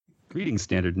Greetings,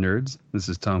 standard nerds. This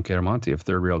is Tom Caramonte of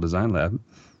Third Rail Design Lab.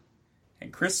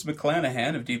 And Chris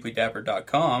McClanahan of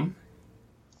DeeplyDapper.com.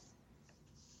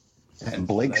 And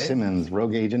Blake Simmons,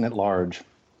 Rogue Agent at Large.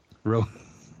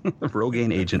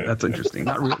 Rogaine Agent. That's interesting.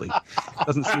 Not really.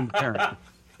 Doesn't seem apparent.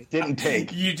 It didn't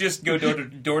take. You just go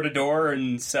door to door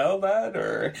and sell that,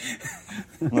 or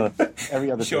Well, every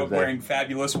other show up Thursday. wearing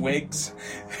fabulous wigs?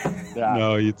 Yeah.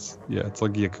 No, it's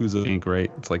like Yakuza Inc.,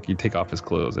 right? It's like you take off his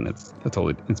clothes and it's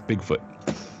Bigfoot.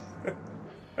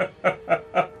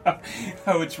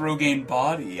 Oh, it's Rogaine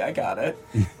body. I got it.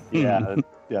 Yeah.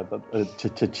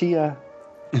 Chia.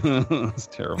 It's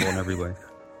terrible in every way.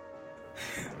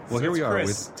 Well, So here we it's are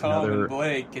Chris, with Tom, another. and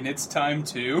Blake, and it's time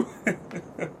to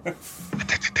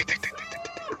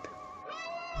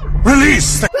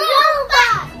Release the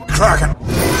Kraken!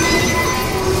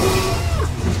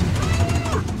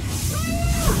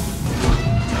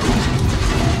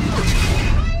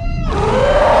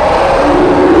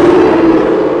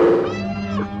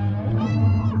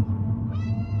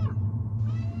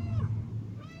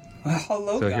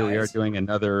 hello, So guys. here we are doing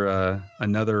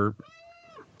another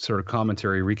sort of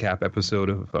commentary recap episode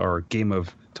of our Game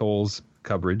of Tolls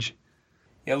coverage.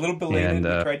 Yeah, a little belated. And,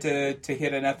 We tried to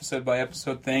hit an episode by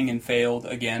episode thing and failed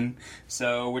again.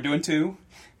 So we're doing two.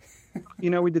 We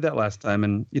did that last time,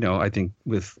 and I think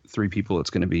with three people, it's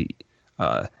going to be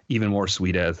even more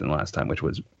sweet as than last time, which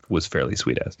was fairly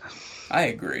sweet as. I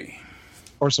agree.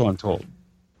 Or so I'm told.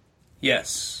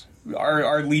 Yes,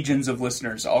 our legions of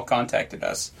listeners all contacted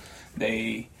us.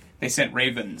 They sent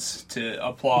ravens to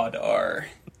applaud our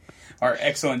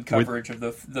excellent coverage of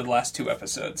the last two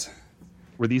episodes.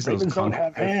 Were these those Ravens don't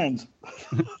have Concorde? hands.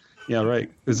 Yeah, right.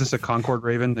 Is this a Concorde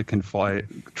Raven that can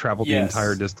travel the Yes.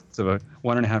 entire distance of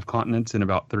 1.5 continents in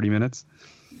about 30 minutes?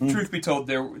 Truth be told,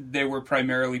 they were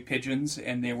primarily pigeons,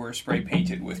 and they were spray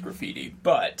painted with graffiti.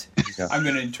 But Yeah. I'm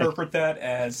going to interpret that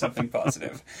as something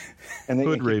positive. And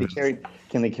Hood can they ravens.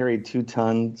 can they carry 2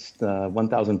 tons,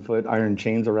 1,000-foot iron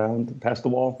chains around past the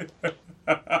wall?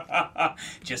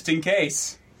 Just in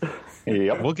case.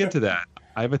 Yep. We'll get to that.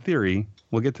 I have a theory.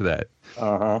 We'll get to that.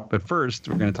 Uh-huh. But first,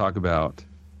 we're going to talk about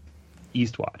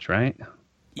Eastwatch, right?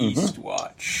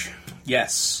 Eastwatch.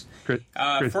 Yes. Chris,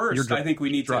 you're First, I think we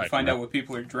need to driving, find right? out what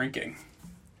people are drinking.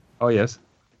 Oh, yes.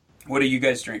 What are you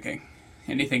guys drinking?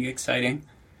 Anything exciting?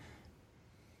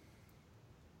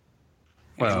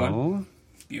 Anyone? Well,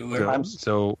 Bueller?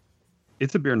 so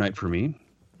it's a beer night for me.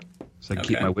 So I can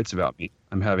keep Okay. my wits about me.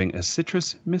 I'm having a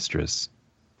Citrus Mistress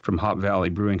from Hop Valley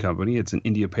Brewing Company. It's an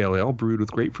India Pale Ale brewed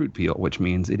with grapefruit peel, which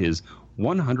means it is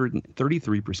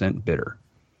 133% bitter.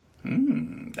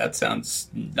 That sounds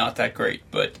not that great,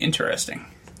 but interesting.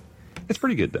 It's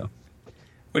pretty good, though.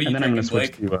 What are you And then I'm going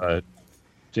drinking, to switch Blake? to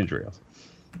ginger ales.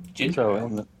 Ginger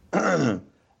ale? So,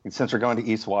 since we're going to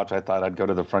Eastwatch, I thought I'd go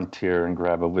to the Frontier and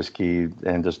grab a whiskey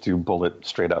and just do bullet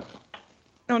straight up.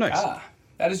 Oh, nice. Ah,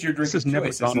 that is your drink This has of never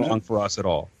choice, gone isn't wrong it? for us at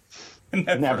all.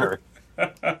 Never.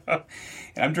 And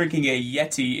I'm drinking a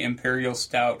Yeti Imperial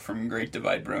Stout from Great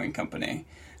Divide Brewing Company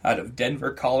out of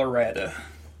Denver, Colorado.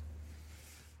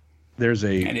 There's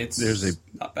And a it's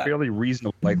not bad. fairly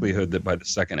reasonable likelihood that by the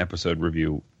second episode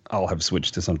review, I'll have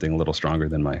switched to something a little stronger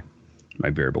than my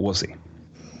beer, but we'll see.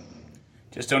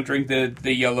 Just don't drink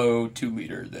the yellow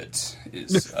 2-liter that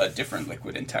is a different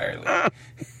liquid entirely.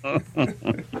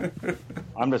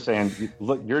 I'm just saying,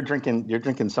 look, you're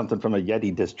drinking something from a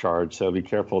Yeti discharge, so be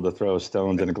careful to throw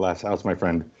stones in a glass house, my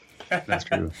friend. That's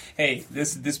true. Hey,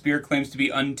 this beer claims to be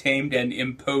untamed and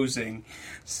imposing,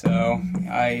 so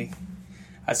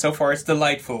so far it's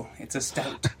delightful. It's a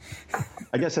stout.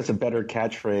 I guess that's a better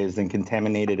catchphrase than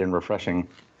contaminated and refreshing.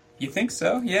 You think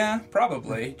so? Yeah,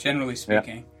 probably. Generally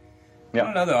speaking. Yeah. I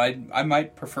don't know though. I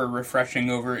might prefer refreshing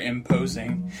over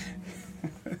imposing.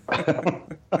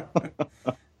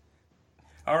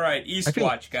 All right, I feel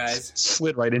Eastwatch, guys.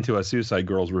 slid right into a Suicide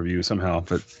Girls review somehow,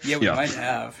 but Yeah, we might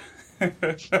have.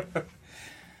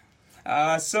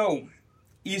 So,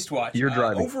 Eastwatch. You're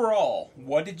driving. Overall,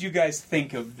 what did you guys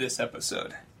think of this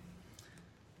episode?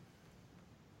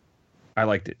 I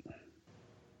liked it.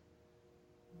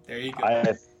 There you go.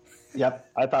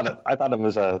 I thought it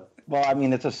was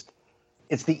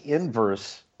it's the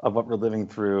inverse of what we're living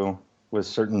through with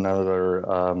certain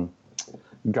other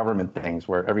government things,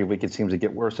 where every week it seems to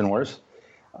get worse and worse.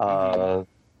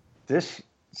 This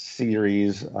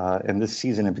series and this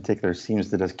season in particular seems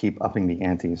to just keep upping the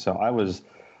ante. So I was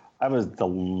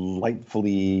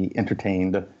delightfully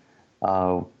entertained with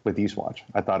Eastwatch.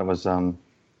 I thought it was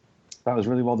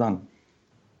really well done.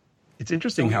 It's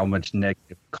interesting how much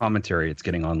negative commentary it's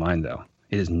getting online, though.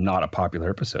 It is not a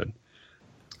popular episode.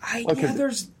 Yeah,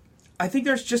 I think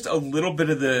there's just a little bit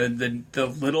of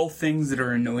the little things that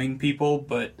are annoying people,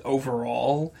 but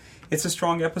overall, it's a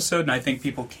strong episode, and I think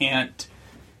people can't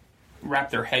wrap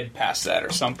their head past that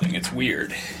or something. It's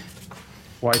weird.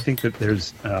 Well, I think that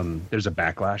there's a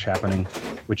backlash happening,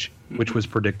 which was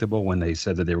predictable when they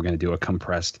said that they were going to do a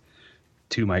compressed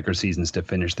 2 micro seasons to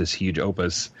finish this huge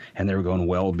opus, and they were going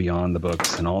well beyond the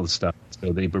books and all the stuff.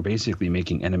 So they were basically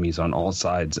making enemies on all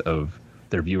sides of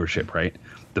their viewership, right?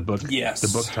 The book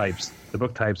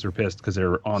types are pissed because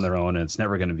they're on their own and it's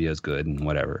never going to be as good and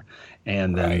whatever.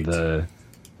 And then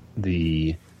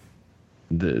the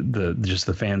just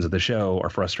the fans of the show are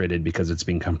frustrated because it's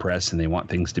being compressed and they want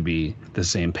things to be the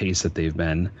same pace that they've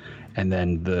been. And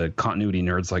then the continuity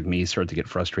nerds like me start to get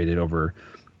frustrated over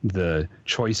the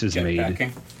choices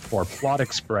made or plot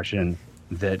expression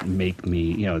that make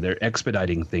me, they're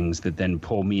expediting things that then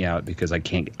pull me out because I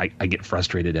get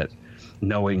frustrated at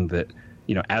knowing that,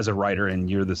 as a writer, and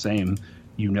you're the same,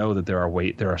 that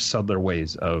there are subtler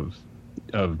ways of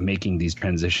making these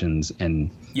transitions and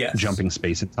jumping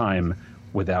space and time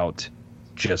without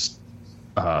just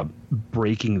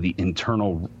breaking the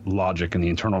internal logic and the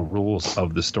internal rules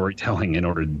of the storytelling in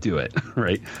order to do it,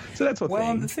 right? So that's what.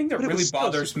 Well, the thing that really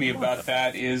bothers me about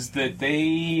that is that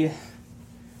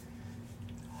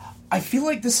I feel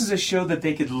like this is a show that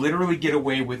they could literally get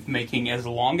away with making as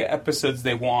long episodes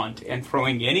they want and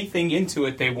throwing anything into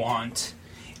it they want,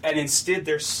 and instead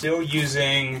they're still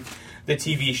using the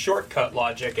TV shortcut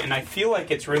logic, and I feel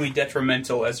like it's really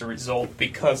detrimental as a result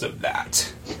because of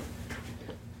that.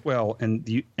 Well, and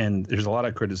there's a lot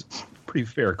of pretty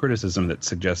fair criticism that's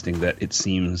suggesting that it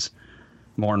seems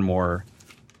more and more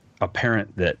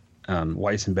apparent that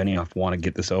Weiss and Benioff want to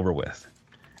get this over with.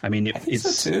 I mean,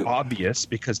 it's so obvious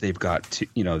because they've got to,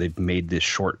 they've made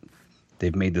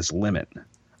this limit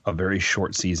of very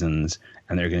short seasons,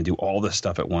 and they're going to do all this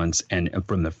stuff at once. And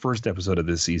from the first episode of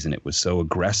this season, it was so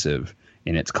aggressive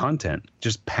in its content,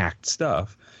 just packed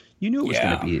stuff. You knew it was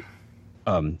going to be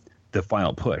the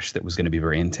final push that was going to be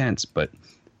very intense. But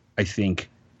I think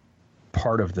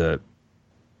part of the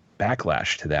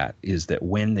backlash to that is that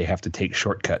when they have to take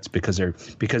shortcuts because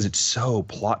it's so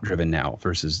plot driven now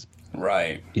versus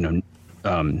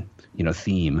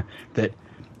theme, that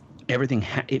everything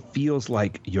it feels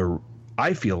like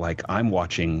I feel like I'm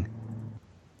watching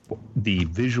the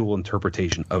visual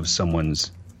interpretation of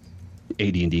someone's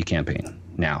AD&D campaign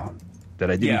now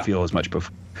that I didn't feel as much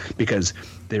before, because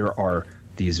there are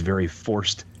these very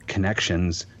forced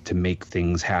connections to make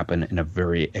things happen in a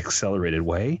very accelerated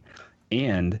way,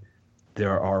 and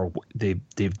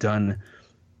they've done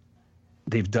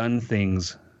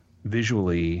things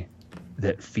visually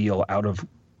that feel out of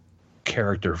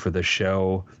character for the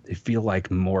show. They feel like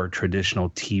more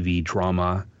traditional TV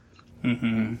drama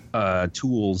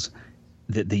tools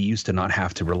that they used to not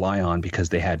have to rely on because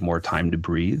they had more time to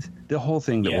breathe. The whole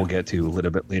thing that we'll get to a little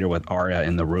bit later with Arya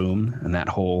in the room and that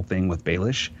whole thing with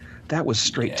Baelish, that was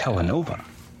straight telenova.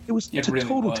 It was a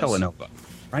total telenova,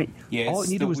 right? Yeah, all it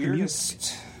needed was weirdest. the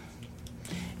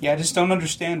music. Yeah, I just don't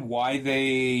understand why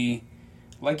they...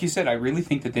 Like you said, I really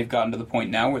think that they've gotten to the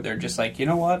point now where they're just like, you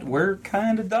know what, we're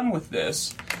kind of done with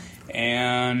this.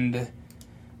 And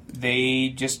they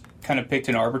just kind of picked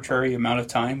an arbitrary amount of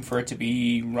time for it to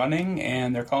be running,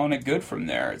 and they're calling it good from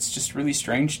there. It's just really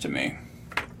strange to me.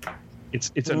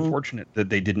 It's unfortunate that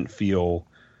they didn't feel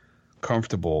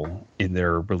comfortable in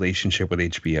their relationship with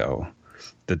HBO,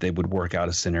 that they would work out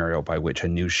a scenario by which a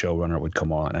new showrunner would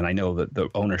come on. And I know that the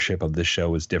ownership of this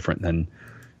show is different than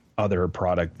other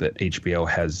product that HBO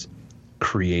has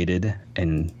created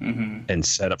and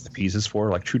set up the pieces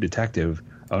for, like True Detective.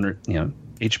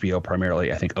 HBO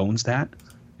primarily, I think, owns that,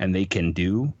 and they can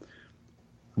do,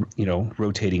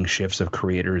 rotating shifts of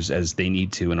creators as they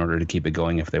need to in order to keep it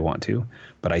going if they want to.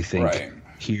 But I think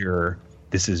here,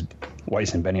 this is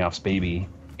Weiss and Benioff's baby,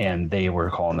 and they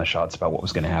were calling the shots about what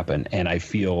was going to happen. And I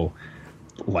feel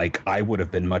like I would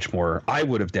have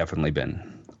definitely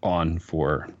been on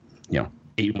for,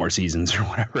 8 more seasons or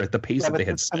whatever at the pace that they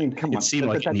had set. It seemed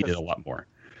like it needed a lot more.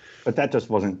 But that just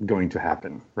wasn't going to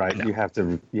happen, right? No. You have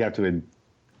to.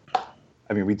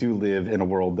 I mean, we do live in a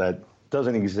world that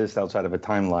doesn't exist outside of a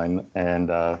timeline, and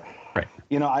I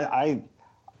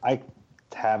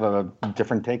have a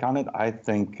different take on it. I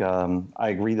think I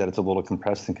agree that it's a little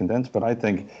compressed and condensed, but I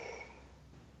think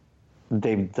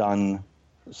they've done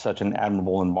such an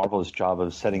admirable and marvelous job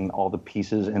of setting all the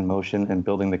pieces in motion and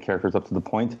building the characters up to the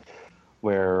point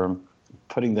where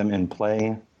putting them in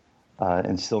play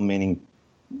and still meaning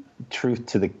truth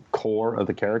to the core of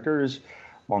the characters,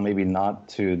 while maybe not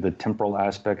to the temporal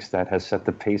aspects that has set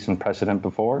the pace and precedent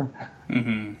before.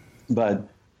 But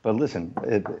But listen,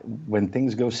 when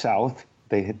things go south,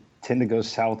 they tend to go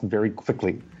south very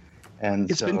quickly. And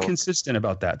it's been consistent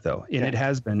about that, though, and it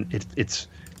has been. It's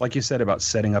like you said about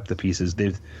setting up the pieces.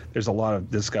 There's a lot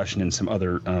of discussion in some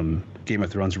other Game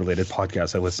of Thrones related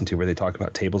podcasts I listen to where they talk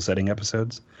about table setting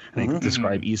episodes, and they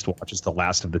describe Eastwatch as the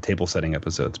last of the table setting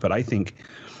episodes. But I think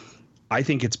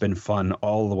it's been fun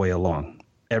all the way along,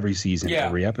 every season,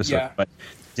 every episode. Yeah. But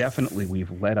definitely, we've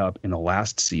led up in the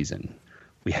last season.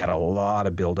 We had a lot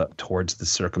of build up towards the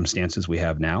circumstances we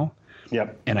have now.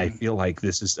 Yep. And I feel like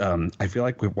this is, I feel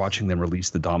like we're watching them release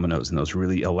the dominoes in those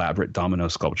really elaborate domino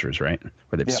sculptures, right?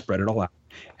 Where they've spread it all out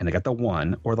and they got the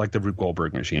one, or like the Rube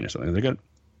Goldberg machine or something. They're going to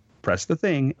press the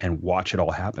thing and watch it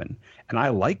all happen. And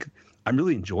I'm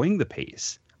really enjoying the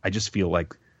pace. I just feel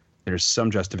like there's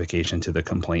some justification to the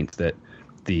complaint that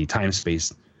the time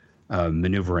space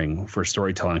maneuvering for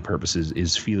storytelling purposes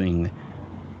is feeling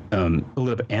a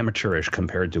little bit amateurish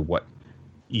compared to what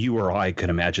you or I could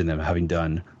imagine them having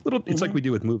done. It's like we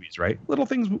do with movies, right? Little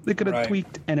things they could have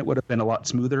tweaked and it would have been a lot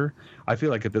smoother. I feel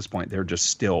like at this point they're just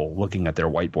still looking at their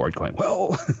whiteboard going,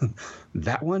 well,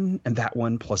 that one and that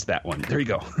one plus that one. There you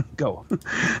go. Go.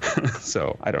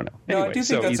 So I don't know. Anyway, I do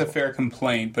think that's a fair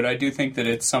complaint, but I do think that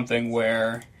it's something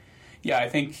where, I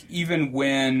think even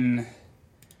when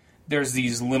there's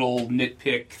these little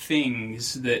nitpick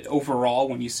things that overall,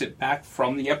 when you sit back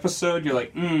from the episode, you're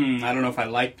like, I don't know if I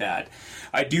like that.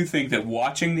 I do think that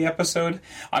watching the episode,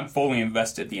 I'm fully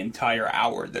invested the entire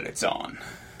hour that it's on.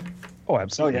 Oh,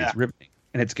 absolutely. It's riveting.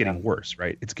 And it's getting worse,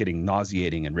 right? It's getting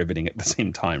nauseating and riveting at the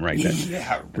same time, right?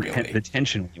 Really. The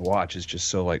tension when you watch is just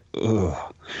so like,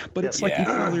 ugh. But it's like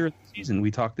even earlier in the season,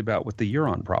 we talked about with the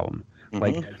Euron problem.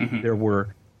 Like there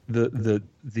were the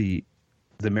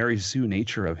Mary Sue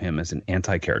nature of him as an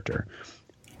anti-character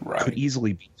could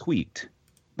easily be tweaked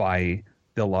by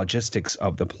the logistics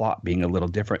of the plot being a little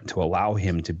different to allow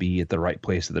him to be at the right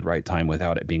place at the right time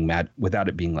without it being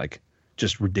like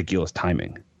just ridiculous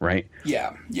timing, right?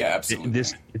 Yeah, absolutely.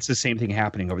 It's the same thing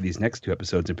happening over these next two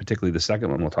episodes, and particularly the second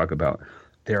one we'll talk about.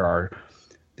 There are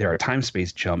time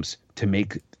space jumps to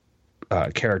make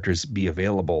characters be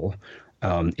available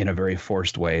in a very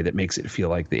forced way that makes it feel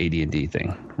like the AD&D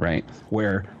thing, right?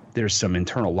 Where there's some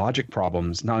internal logic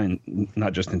problems,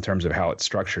 not just in terms of how it's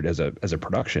structured as a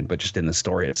production, but just in the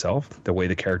story itself, the way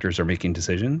the characters are making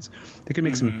decisions. They can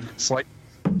make some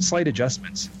slight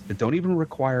adjustments that don't even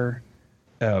require,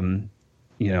 omniscience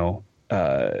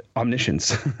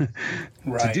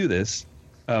to do this.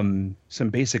 Some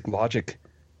basic logic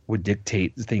would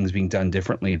dictate things being done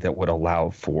differently that would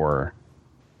allow for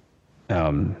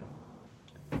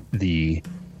the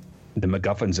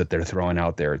MacGuffins that they're throwing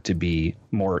out there to be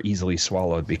more easily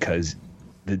swallowed because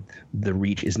the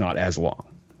reach is not as long,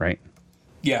 right?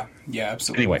 Yeah,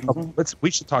 absolutely. Anyway,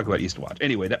 we should talk about Eastwatch.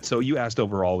 Anyway, so you asked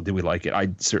overall, did we like it? I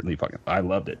certainly I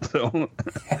loved it.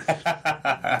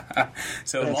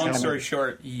 So long story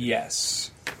short,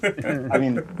 yes. I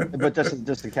mean, but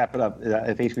just to cap it up,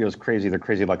 if HBO is crazy, they're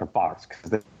crazy like a fox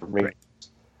because the rates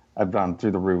have gone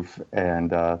through the roof,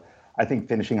 and I think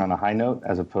finishing on a high note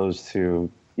as opposed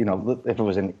to, if it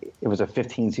was a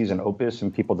 15-season opus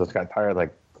and people just got tired,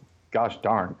 like, gosh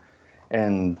darn.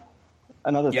 And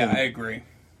another thing. Yeah, I agree.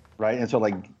 Right? And so,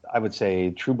 like, I would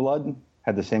say True Blood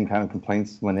had the same kind of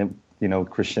complaints when it,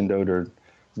 crescendoed or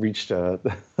reached a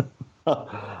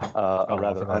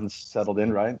rather unsettled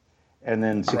in, right? And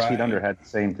then 6 Feet Under had the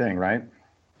same thing, right?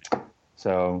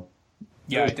 So.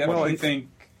 Yeah, I definitely think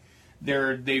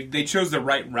they chose the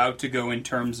right route to go in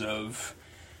terms of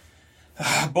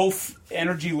both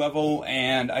energy level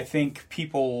and I think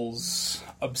people's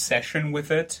obsession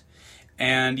with it.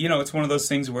 And, it's one of those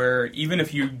things where even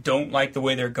if you don't like the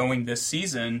way they're going this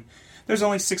season, there's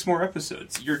only 6 more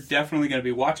episodes. You're definitely going to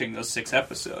be watching those 6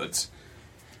 episodes.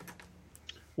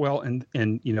 Well, and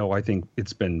I think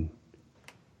it's been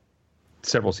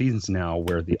several seasons now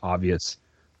where the obvious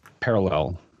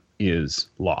parallel is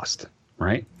Lost,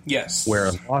 right? Yes.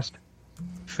 Where Lost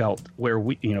where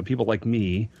we, people like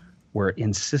me were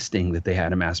insisting that they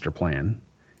had a master plan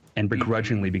and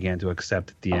begrudgingly began to accept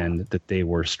at the end that they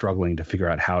were struggling to figure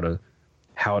out how to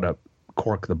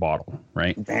cork the bottle,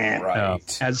 right?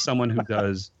 Right. As someone who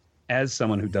does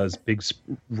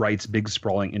writes big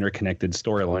sprawling interconnected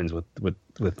storylines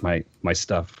with my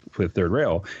stuff with Third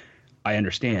Rail, I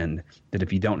understand that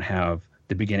if you don't have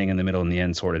the beginning and the middle and the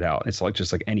end sorted out, it's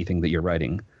just like anything that you're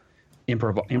writing.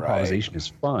 Improvisation is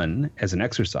fun as an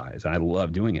exercise, and I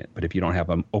love doing it. But if you don't have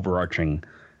an overarching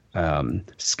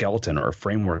skeleton or a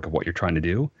framework of what you're trying to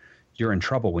do, you're in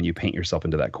trouble when you paint yourself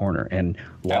into that corner. And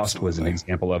Lost was an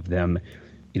example of them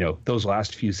those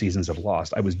last few seasons of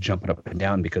Lost, I was jumping up and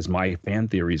down because my fan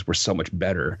theories were so much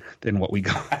better than what we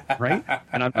got, right?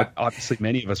 And obviously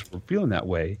many of us were feeling that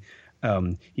way.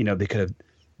 They could have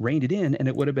reined it in and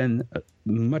it would have been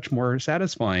much more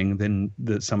satisfying than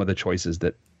some of the choices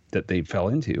that they fell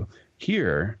into.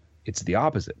 Here, it's the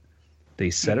opposite. They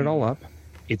set it all up.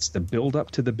 It's the build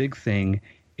up to the big thing.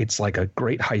 It's like a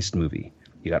great heist movie.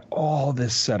 You got all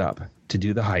this set up to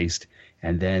do the heist,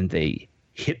 and then they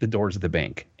hit the doors of the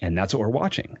bank, and that's what we're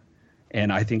watching.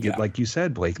 And I think, like you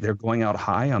said, Blake, they're going out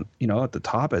high on, at the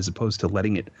top as opposed to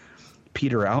letting it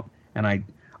peter out. And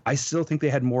I still think they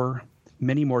had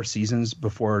many more seasons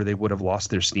before they would have lost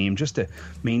their steam, just to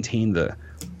maintain the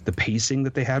pacing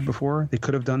that they had before. They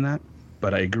could have done that,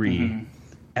 but I agree.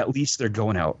 At least they're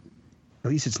going out. At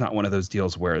least it's not one of those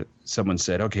deals where someone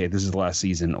said, okay, this is the last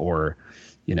season, or,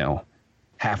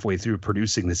 halfway through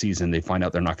producing the season, they find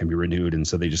out they're not going to be renewed, and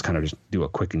so they just kind of just do a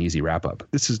quick and easy wrap up.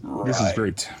 This is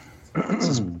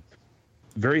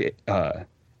very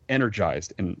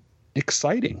energized and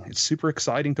exciting. It's super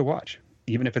exciting to watch,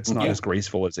 even if it's not as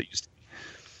graceful as it used to be.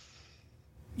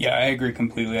 Yeah, I agree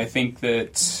completely. I think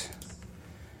they're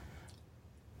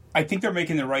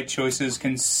making the right choices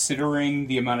considering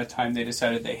the amount of time they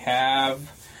decided they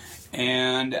have.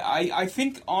 And I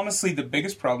think, honestly, the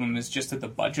biggest problem is just that the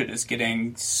budget is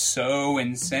getting so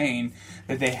insane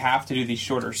that they have to do these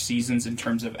shorter seasons in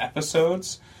terms of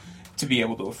episodes to be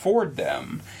able to afford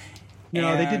them.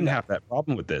 No, they didn't have that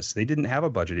problem with this. They didn't have a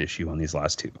budget issue on these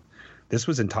last two. This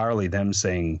was entirely them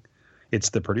saying, it's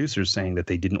the producers saying that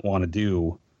they didn't want to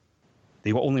do,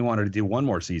 they only wanted to do one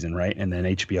more season, right? And then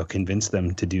HBO convinced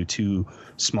them to do 2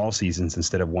 small seasons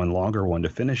instead of one longer one to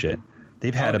finish it.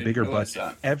 They've had a bigger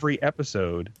budget every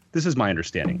episode. This is my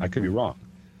understanding. I could be wrong.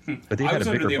 But they've had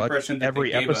a bigger budget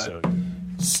every episode.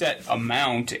 Set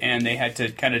amount, and they had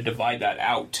to kind of divide that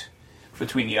out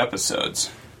between the episodes.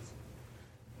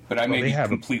 But I may be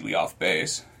completely off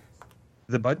base.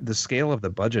 The scale of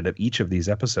the budget of each of these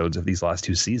episodes of these last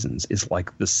 2 seasons is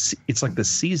like it's like the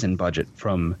season budget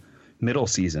from middle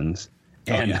seasons,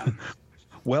 and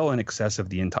well in excess of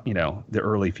the the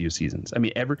early few seasons. I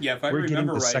mean, if I we're getting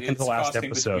remember the right, second to last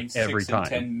episode every time.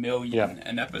 10 million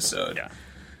an episode.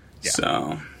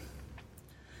 So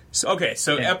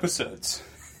episodes.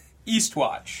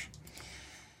 Eastwatch.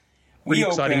 Pretty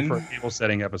exciting for a table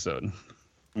setting episode.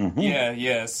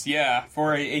 Mm-hmm.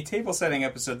 For a table setting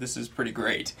episode, this is pretty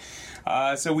great.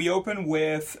 So we open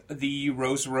with the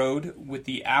Rose Road with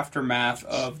the aftermath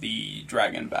of the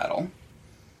dragon battle.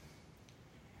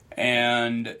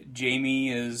 And Jamie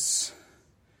is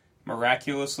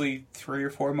miraculously 3 or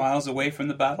 4 miles away from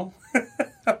the battle,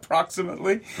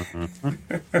 approximately.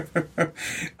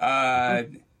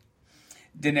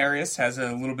 Daenerys has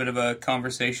a little bit of a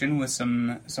conversation with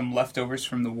some leftovers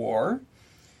from the war.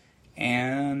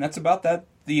 And that's about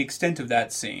the extent of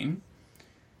that scene.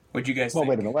 What'd you guys think? Well,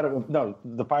 wait a minute. No,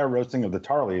 the fire roasting of the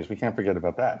Tarleys, we can't forget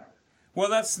about that. Well,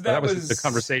 that was the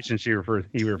conversation he referred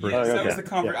yes, to. That was the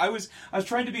conversation. I was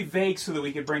trying to be vague so that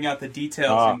we could bring out the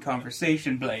details in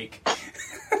conversation, Blake.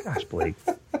 Gosh, Blake.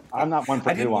 I'm not one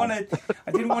for I didn't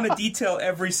want to detail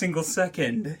every single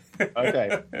second.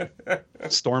 Okay.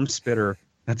 Storm Spitter.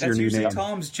 That's your new name. That's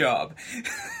Tom's job.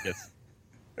 Yes.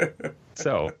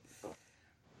 So,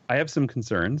 I have some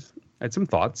concerns. I had some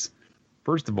thoughts.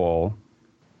 First of all,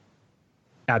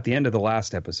 at the end of the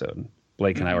last episode,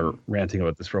 Blake and I were ranting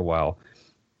about this for a while.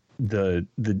 The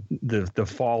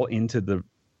fall into the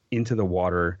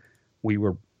water,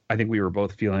 I think we were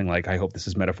both feeling like, I hope this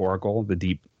is metaphorical,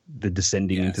 the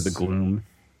descending into the gloom,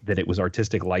 that it was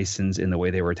artistic license in the way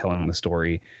they were telling the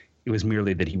story. It was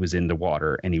merely that he was in the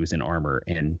water and he was in armor,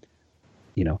 and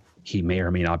he may or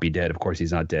may not be dead. Of course,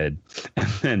 he's not dead. And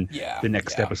then the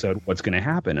next episode, what's going to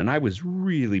happen? And I was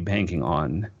really banking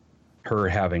on her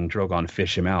having Drogon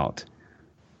fish him out.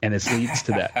 And this leads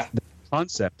to that the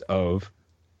concept of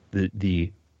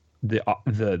the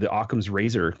Occam's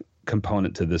razor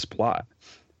component to this plot.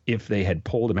 If they had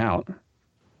pulled him out,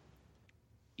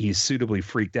 he's suitably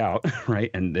freaked out,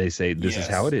 right? And they say, this is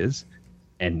how it is.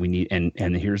 And we need,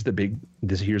 and here's the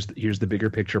bigger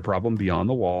picture problem beyond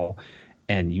the wall.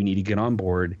 And you need to get on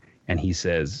board. And he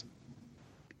says,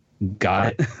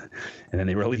 got it. And then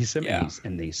they release him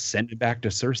and they send it back to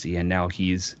Cersei. And now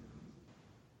he's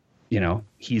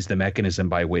the mechanism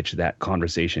by which that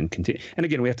conversation continues. And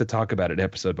again, we have to talk about it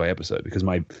episode by episode, because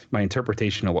my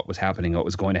interpretation of what was happening, what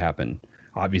was going to happen,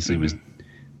 obviously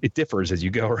it differs as you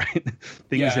go, right?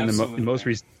 Things in the most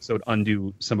recent episode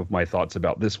undo some of my thoughts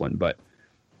about this one, but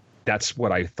that's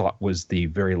what I thought was the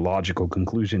very logical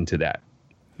conclusion to that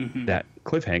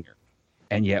cliffhanger.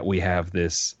 And yet we have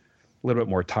this little bit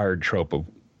more tired trope of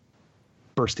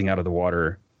bursting out of the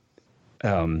water,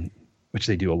 which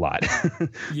they do a lot.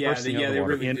 Yeah, they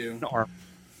really do.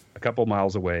 A couple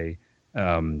miles away,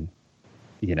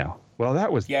 you know. Well,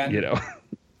 that was, yeah, you know,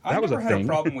 I that was a never had thing. a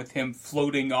problem with him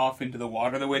floating off into the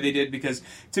water the way they did, because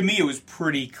to me it was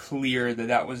pretty clear that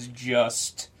that was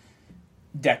just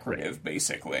decorative,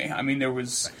 basically. I mean, there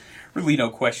was really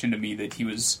no question to me that he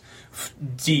was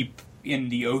deep in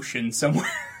the ocean somewhere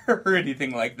or anything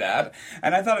like that.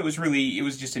 And I thought it was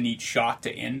just a neat shot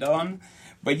to end on.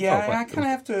 But yeah, I kind of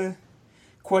have to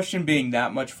question being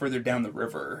that much further down the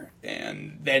river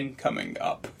and then coming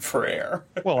up for air.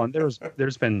 Well, and there's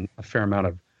been a fair amount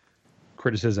of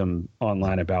criticism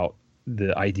online about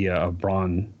the idea of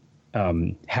Bronn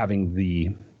having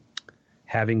the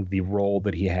role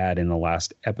that he had in the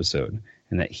last episode,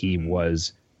 and that he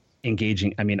was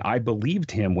engaging. I mean, I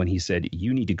believed him when he said,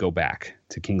 "You need to go back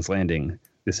to King's Landing.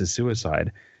 This is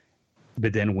suicide."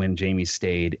 But then when Jaime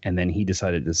stayed, and then he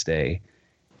decided to stay,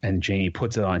 and Jaime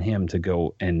puts it on him to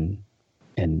go and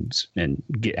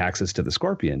get access to the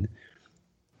Scorpion,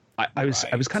 I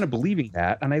was kind of believing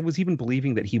that, and I was even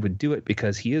believing that he would do it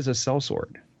because he is a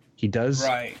sellsword. He does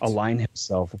align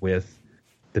himself with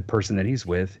the person that he's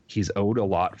with. He's owed a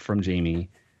lot from Jaime.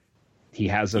 He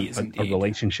has a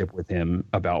relationship with him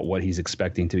about what he's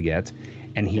expecting to get,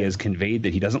 and he has conveyed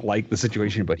that he doesn't like the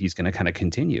situation, but he's going to kind of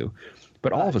continue.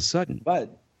 But all of a sudden,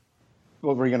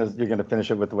 you're gonna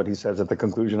finish it with what he says at the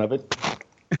conclusion of it.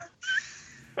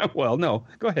 Well, no,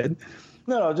 go ahead.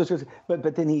 No,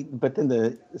 but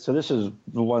then so this is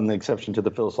the one exception to the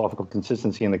philosophical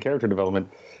consistency in the character development,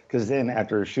 because then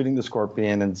after shooting the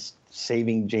Scorpion and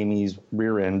saving Jaime's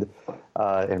rear end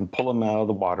and pull him out of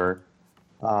the water,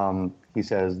 he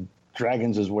says,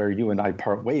 "Dragons is where you and I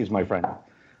part ways, my friend."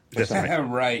 That's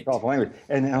right. Awful language.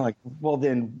 And I'm like, well,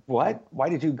 then what? Why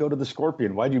did you go to the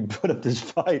Scorpion? Why did you put up this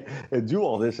fight and do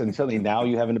all this? And suddenly now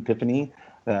you have an epiphany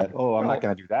that, I'm not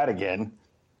going to do that again.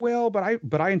 Well,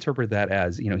 but I interpret that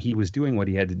as, you know, he was doing what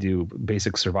he had to do,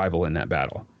 basic survival in that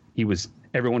battle.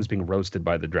 Everyone's being roasted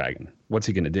by the dragon. What's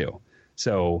he going to do?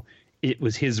 So it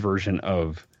was his version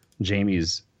of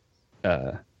Jaime's,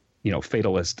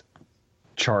 fatalist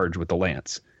charge with the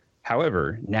lance.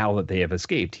 However, now that they have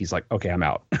escaped, he's like, okay, I'm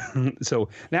out. So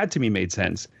that to me made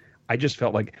sense. I just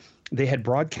felt like they had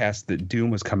broadcast that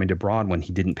Doom was coming to Bronn when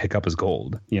he didn't pick up his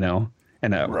gold, you know?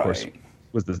 And that, of course,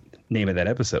 was the name of that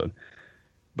episode.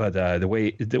 But the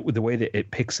way that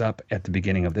it picks up at the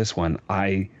beginning of this one,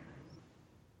 I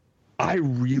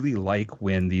really like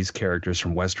when these characters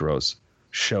from Westeros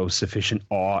show sufficient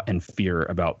awe and fear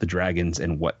about the dragons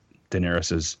and what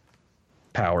Daenerys's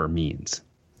power means.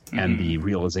 And the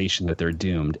realization that they're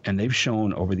doomed. And they've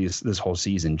shown over this whole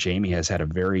season, Jaime has had a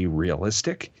very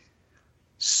realistic,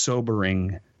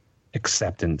 sobering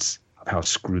acceptance of how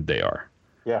screwed they are.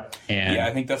 Yeah. And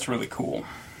I think that's really cool.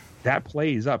 That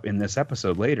plays up in this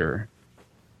episode later.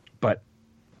 But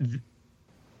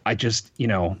I just, you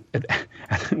know,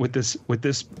 with this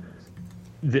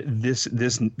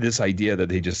idea that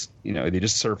they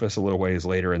just surface a little ways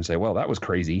later and say, well, that was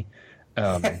crazy.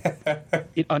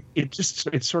 It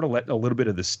sort of let a little bit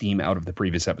of the steam out of the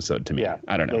previous episode to me. Yeah.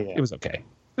 I don't know. Yeah. It was okay.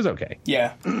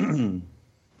 Yeah.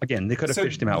 Again, they could have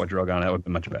fished him out with Drogon. That would have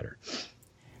been much better.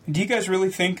 Do you guys really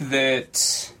think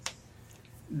that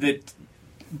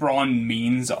Bronn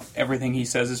means everything he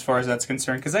says as far as that's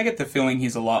concerned? Because I get the feeling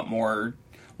he's a lot more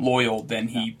loyal than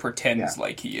he pretends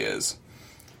like he is.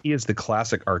 He is the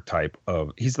classic archetype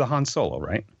of... He's the Han Solo,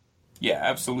 right? Yeah,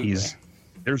 absolutely.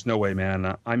 There's no way,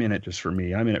 man. I'm in it just for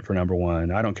me. I'm in it for number one.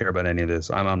 I don't care about any of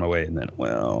this. I'm on my way. And then,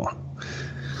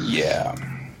 yeah.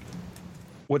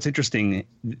 What's interesting,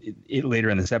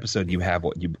 later in this episode, you have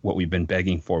what we've been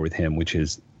begging for with him, which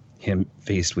is him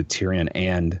faced with Tyrion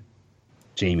and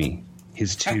Jaime,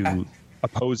 his two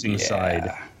opposing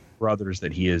side brothers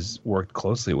that he has worked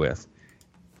closely with.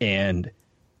 And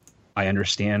I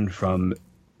understand from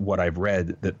what I've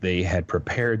read that they had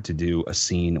prepared to do a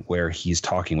scene where he's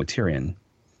talking with Tyrion.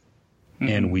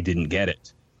 And we didn't get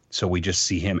it. So we just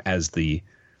see him as the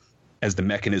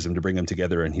mechanism to bring them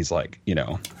together. And he's like, you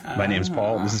know, my name's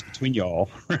Paul. This is between y'all,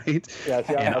 right?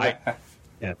 Yeah.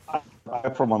 I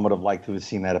for one would have liked to have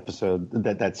seen that episode,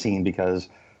 that scene, because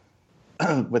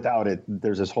without it,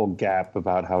 there's this whole gap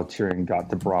about how Tyrion got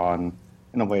to Bronn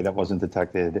in a way that wasn't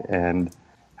detected, and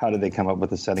how did they come up with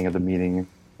the setting of the meeting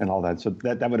and all that. So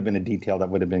that would have been a detail that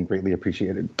would have been greatly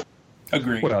appreciated.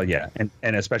 Agreed. Well, yeah,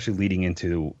 and especially leading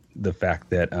into the fact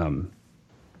that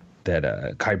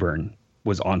Qyburn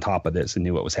was on top of this and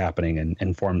knew what was happening and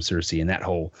informed Cersei, and that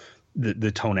whole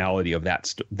the tonality of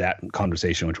that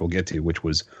conversation, which we'll get to, which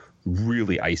was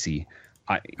really icy.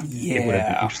 It would have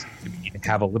been interesting to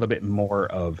have a little bit more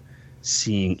of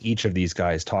seeing each of these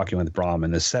guys talking with Brahm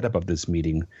and the setup of this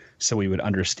meeting, so we would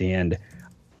understand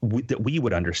that we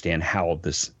would understand how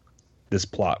this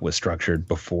plot was structured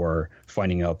before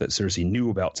finding out that Cersei knew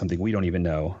about something we don't even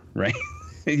know, right?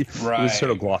 It was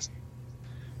sort of glossed.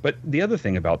 But the other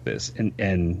thing about this,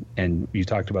 and you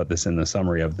talked about this in the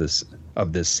summary of this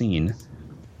scene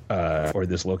or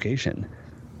this location,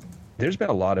 there's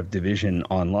been a lot of division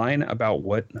online about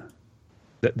what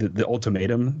the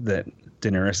ultimatum that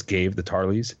Daenerys gave the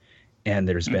Tarlys, and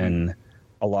there's been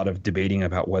a lot of debating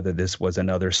about whether this was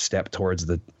another step towards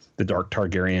the Dark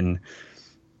Targaryen,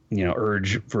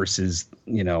 urge versus,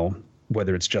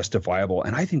 whether it's justifiable.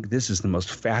 And I think this is the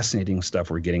most fascinating stuff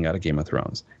we're getting out of Game of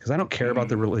Thrones, because I don't care about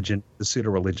the religion, the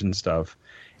pseudo-religion stuff,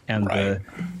 and the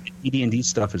ED&D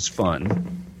stuff is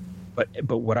fun. But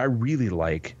what I really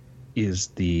like is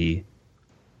the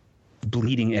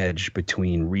bleeding edge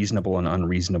between reasonable and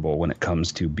unreasonable when it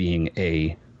comes to being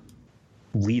a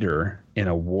leader in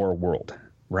a war world,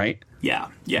 right? Yeah,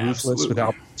 ruthless absolutely.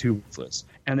 Without too ruthless.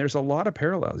 And there's a lot of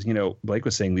parallels. Blake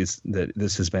was saying that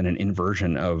this has been an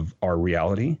inversion of our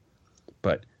reality,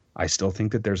 but I still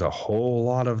think that there's a whole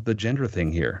lot of the gender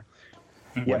thing here.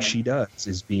 What she does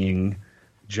is being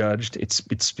judged. It's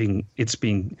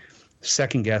being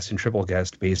second guessed and triple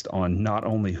guessed based on not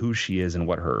only who she is and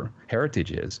what her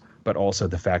heritage is, but also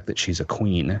the fact that she's a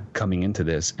queen coming into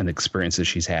this and the experiences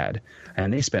she's had.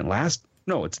 And they spent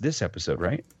it's this episode,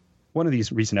 right? One of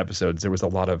these recent episodes, there was a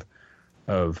lot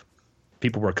of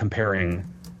people were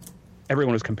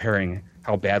everyone was comparing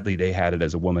how badly they had it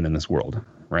as a woman in this world,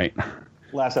 right?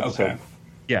 Last episode. Okay.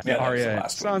 Yeah, Yeah, Arya and that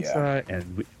was the last Sansa,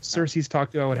 and Cersei's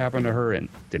talked about what happened to her, and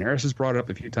Daenerys has brought it up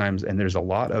a few times, and there's a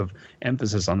lot of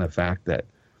emphasis on the fact that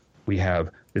we have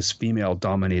this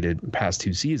female-dominated past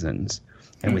 2 seasons,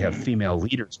 and we have female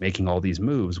leaders making all these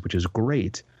moves, which is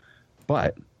great,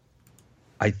 but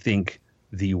I think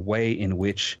the way in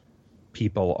which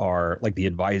people are, like the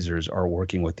advisors are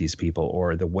working with these people,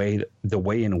 or the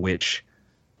way in which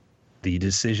the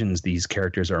decisions these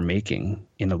characters are making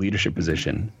in a leadership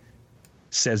position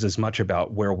says as much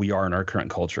about where we are in our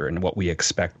current culture and what we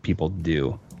expect people to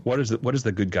do. What does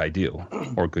the good guy do,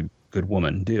 or good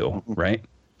woman do, right?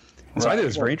 So I think it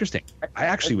was very interesting.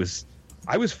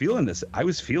 I was feeling this. I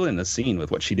was feeling the scene with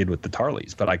what she did with the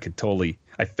Tarlys, but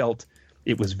I felt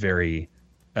it was very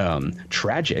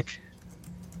tragic,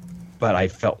 but I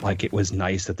felt like it was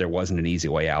nice that there wasn't an easy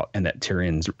way out and that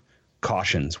Tyrion's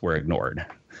cautions were ignored.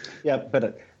 Yeah,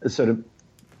 but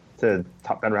to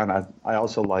top that around, I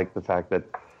also like the fact that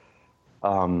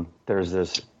there's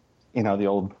this, the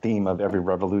old theme of every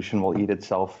revolution will eat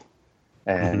itself,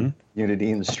 and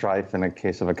unity and strife in a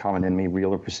case of a common enemy,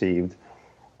 real or perceived.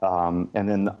 And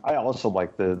then I also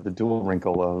like the dual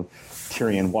wrinkle of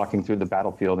Tyrion walking through the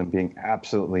battlefield and being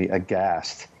absolutely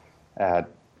aghast at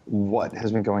what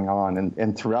has been going on.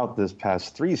 And throughout this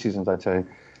past 3 seasons, I'd say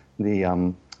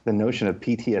the notion of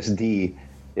PTSD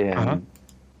in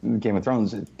Game of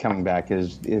Thrones coming back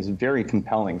is very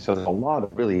compelling. So there's a lot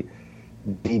of really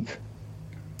deep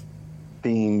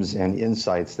themes and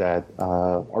insights that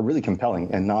are really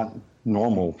compelling and not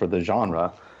normal for the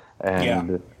genre.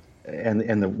 And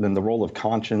and the role of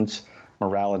conscience,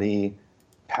 morality,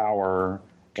 power,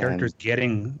 characters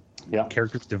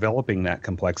characters developing that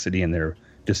complexity in their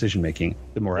decision making,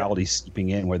 the morality seeping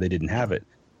in where they didn't have it,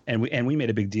 and we made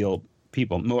a big deal.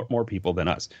 People, more people than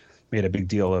us, made a big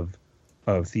deal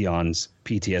of Theon's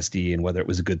PTSD and whether it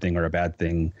was a good thing or a bad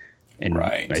thing. And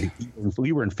I think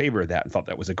we were in favor of that and thought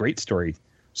that was a great story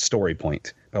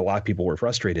point. But a lot of people were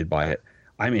frustrated by it.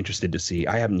 I'm interested to see.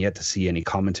 I haven't yet to see any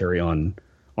commentary on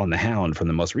the Hound from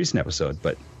the most recent episode,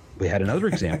 but we had another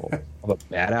example of a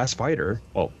badass fighter.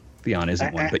 Well, Theon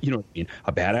isn't one, but you know what I mean.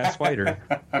 A badass fighter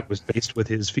that was faced with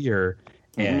his fear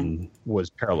and was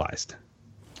paralyzed.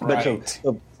 But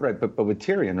but with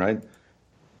Tyrion, right,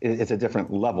 it's a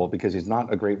different level because he's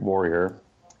not a great warrior.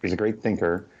 He's a great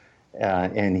thinker,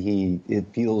 and it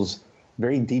feels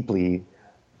very deeply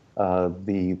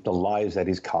the lives that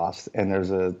he's cost. And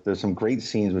there's some great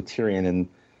scenes with Tyrion and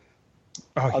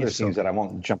other scenes that I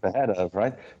won't jump ahead of,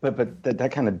 right? But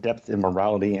that kind of depth in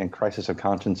morality and crisis of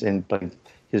conscience, and like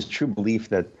his true belief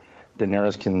that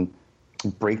Daenerys can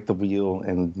break the wheel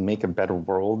and make a better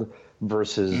world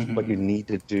versus what you need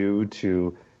to do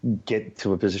to get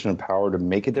to a position of power to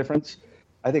make a difference.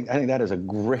 I think that is a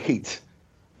great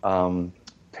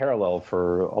parallel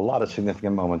for a lot of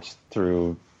significant moments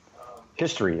through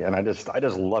history, and I just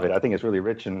love it. I think it's really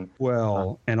rich and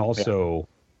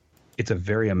it's a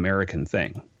very American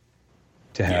thing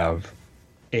to have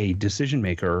a decision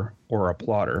maker or a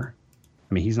plotter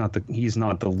I mean, he's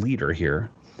not the leader here,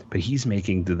 but he's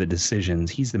making the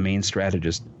decisions. He's the main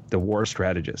strategist, the war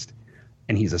strategist,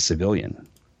 and he's a civilian.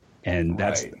 And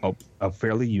that's a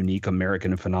fairly unique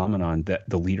American phenomenon, that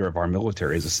the leader of our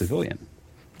military is a civilian,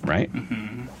 right?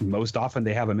 Mm-hmm. Most often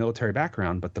they have a military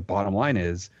background, but the bottom line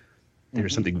is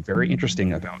there's something very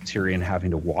interesting about Tyrion having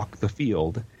to walk the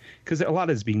field, because a lot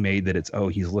is being made that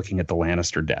he's looking at the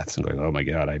Lannister deaths and going, oh my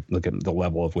God, I look at the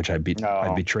level of which I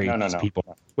betrayed these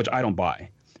people, which I don't buy.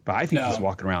 But I think he's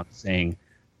walking around saying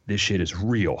this shit is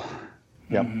real.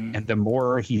 Yep. And the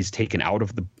more he's taken out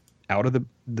of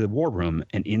the war room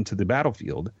and into the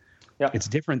battlefield, it's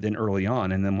different than early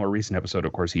on. And the more recent episode,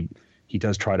 of course, he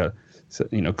does try to,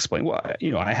 explain, well,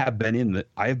 I have been in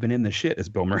the shit, as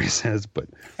Bill Murray says, but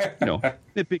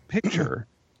the big picture,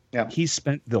 he's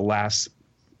spent the last,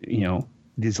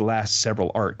 these last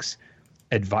several arcs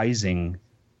advising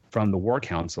from the War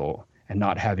Council and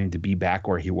not having to be back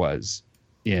where he was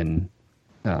in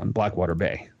Blackwater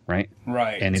Bay. Right.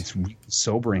 And it's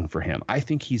sobering for him. I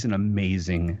think he's an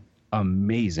amazing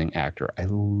actor. I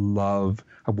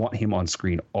want him on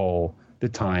screen all the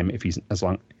time. If he's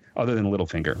other than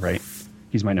Littlefinger, right?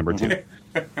 He's my number 2.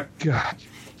 God.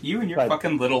 You and your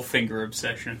fucking Littlefinger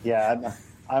obsession. Yeah.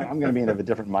 I'm going to be in a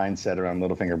different mindset around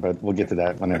Littlefinger, but we'll get to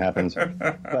that when it happens.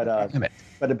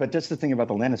 But just the thing about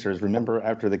the Lannisters, remember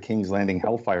after the King's Landing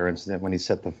Hellfire incident when he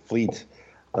set the fleet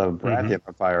of Baratheon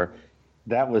on fire,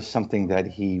 that was something that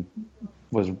he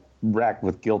was racked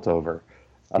with guilt over,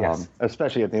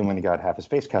 especially at the end when he got half his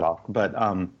face cut off. But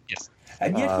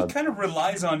and yet he kind of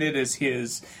relies on it as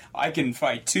his "I can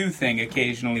fight too" thing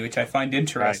occasionally, which I find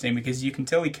interesting because you can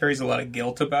tell he carries a lot of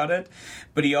guilt about it,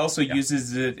 but he also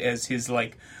uses it as his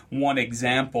one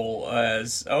example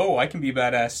as I can be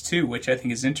badass too, which I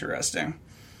think is interesting.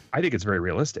 I think it's very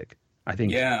realistic. I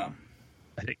think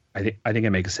it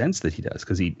makes sense that he does,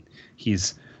 because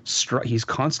he's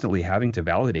constantly having to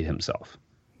validate himself.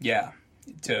 Yeah,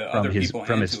 to other people,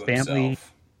 from his family,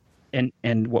 himself.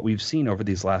 And what we've seen over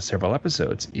these last several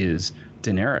episodes is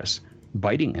Daenerys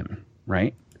biting him,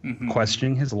 right? Mm-hmm.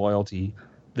 Questioning his loyalty.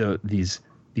 These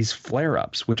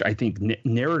flare-ups, which I think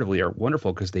narratively are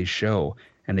wonderful because they show,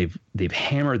 and they've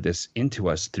hammered this into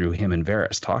us through him and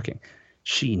Varys talking.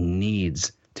 She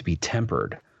needs to be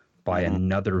tempered by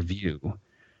another view.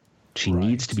 She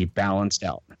needs to be balanced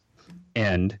out.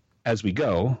 And as we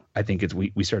go, I think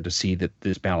we start to see that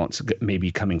this balance may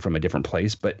be coming from a different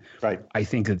place. But I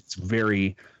think it's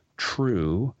very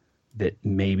true that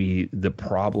maybe the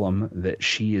problem that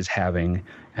she is having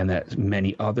and that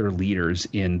many other leaders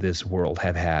in this world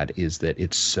have had is that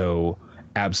it's so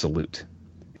absolute.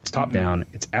 It's top down.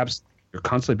 It's absolute. You're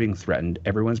constantly being threatened.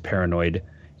 Everyone's paranoid.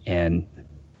 And,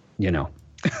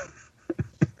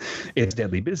 it's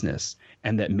deadly business.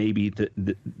 And that maybe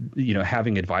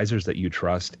having advisors that you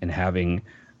trust and having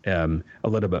a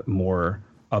little bit more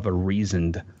of a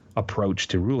reasoned approach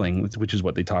to ruling, which is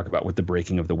what they talk about with the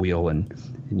breaking of the wheel and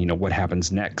what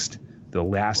happens next. The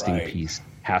lasting piece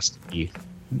has to be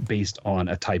based on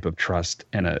a type of trust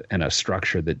and a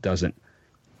structure that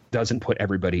doesn't put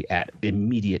everybody at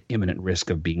immediate imminent risk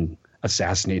of being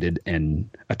assassinated and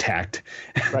attacked.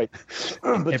 Right.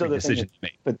 But every decision you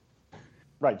make.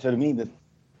 So to me,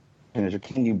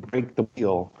 can you break the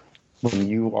wheel when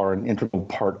you are an integral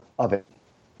part of it?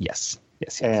 Yes.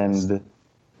 And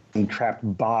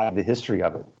trapped by the history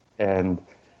of it. And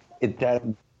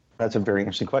that's a very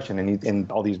interesting question.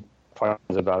 And all these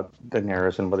questions about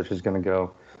Daenerys and whether she's going to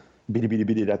go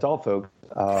bitty, that's all, folks.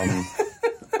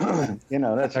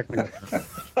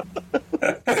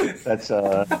 That's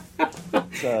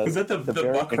is that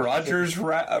the Buck Rogers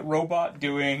robot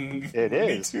doing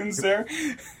tunes there?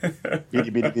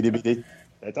 Bitty.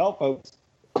 That's all, folks.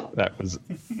 That was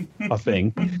a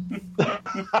thing.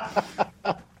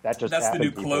 That's the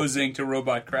new closing to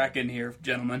Robot Kraken here,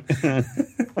 gentlemen.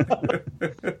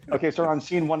 Okay, so we're on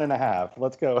scene 1.5.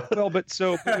 Let's go. Well, but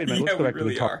wait a minute. Let's go back to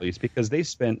the Tarlys, because they've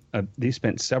spent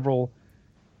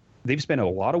a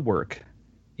lot of work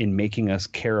in making us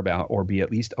care about or be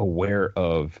at least aware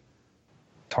of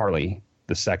Tarly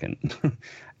II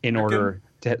in order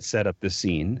to set up this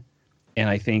scene. And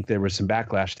I think there was some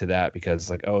backlash to that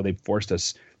because they forced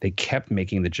us. They kept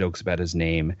making the jokes about his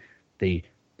name. They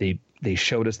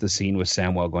showed us the scene with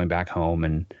Samwell going back home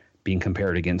and being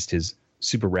compared against his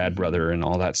super rad brother and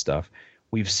all that stuff.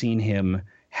 We've seen him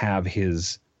have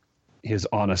his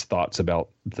honest thoughts about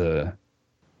the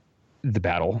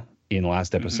battle in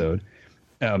last episode.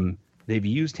 They've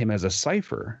used him as a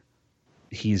cipher.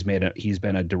 He's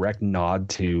been a direct nod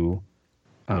to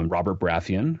Robert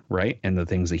Baratheon, right? And the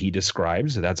things that he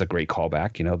describes. So that's a great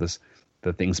callback.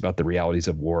 the things about the realities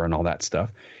of war and all that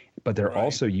stuff. But they're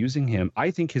also using him.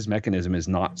 I think his mechanism is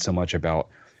not so much about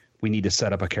we need to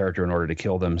set up a character in order to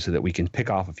kill them so that we can pick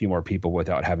off a few more people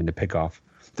without having to pick off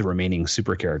the remaining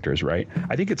super characters, right?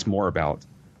 I think it's more about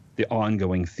the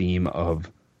ongoing theme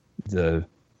of the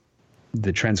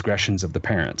transgressions of the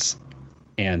parents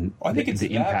and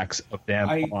the impacts of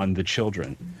them on the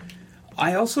children.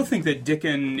 I also think that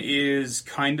Dickon is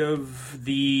kind of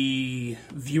the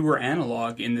viewer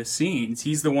analog in the scenes.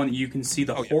 He's the one that you can see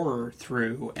the horror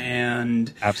through and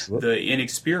the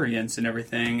inexperience and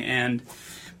everything. And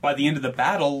by the end of the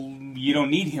battle, you don't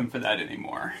need him for that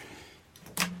anymore.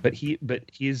 But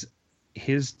his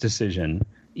decision,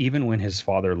 even when his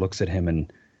father looks at him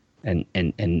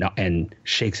and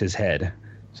shakes his head,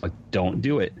 it's like, don't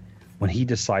do it. When he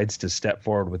decides to step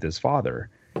forward with his father,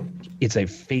 it's a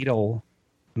fatal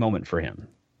moment for him.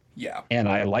 Yeah. And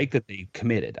I like that they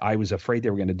committed. I was afraid they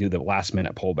were going to do the last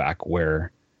minute pullback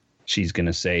where she's going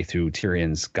to say through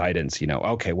Tyrion's guidance,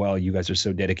 okay, well, you guys are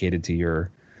so dedicated to your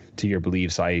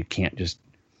beliefs, I can't just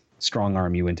strong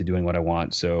arm you into doing what I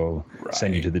want, so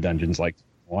send you to the dungeons like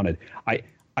I wanted.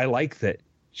 I like that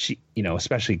she,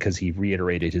 especially because he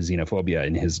reiterated his xenophobia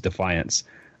and his defiance.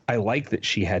 I like that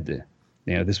she had to,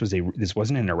 this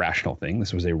wasn't an irrational thing.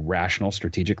 This was a rational,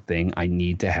 strategic thing. I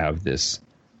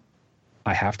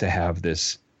have to have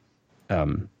this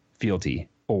fealty,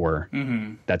 or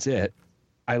that's it.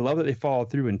 I love that they followed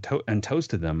through and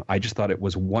toasted them. I just thought it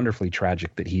was wonderfully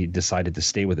tragic that he decided to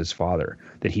stay with his father,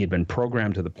 that he had been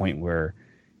programmed to the point where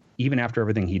even after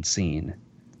everything he'd seen,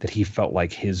 that he felt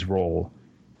like his role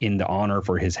in the honor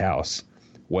for his house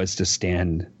was to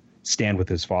stand with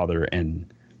his father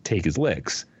and take his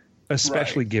licks,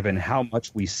 especially given how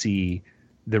much we see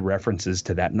the references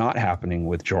to that not happening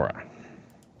with Jorah.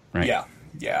 Right. Yeah.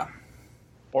 Yeah.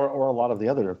 Or a lot of the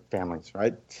other families,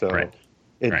 right? So right.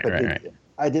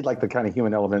 I did like the kind of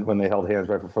human element when they held hands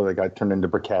right before they got turned into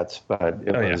briquettes, but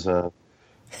it was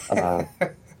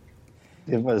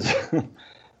it was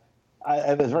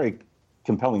a very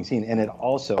compelling scene, and it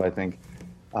also, I think,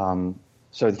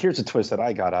 so here's a twist that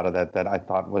I got out of that I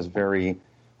thought was very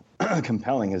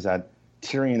compelling, is that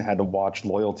Tyrion had to watch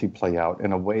loyalty play out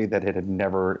in a way that it had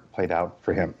never played out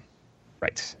for him.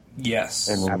 Right. Yes.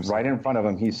 And absolutely. Right in front of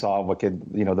him, he saw what could,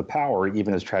 the power,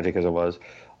 even as tragic as it was,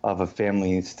 of a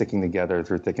family sticking together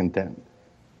through thick and thin.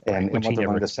 And what they're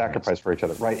willing to sacrifice for each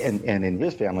other. Right. And in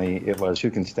his family, it was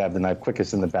who can stab the knife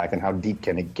quickest in the back and how deep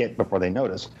can it get before they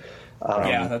notice.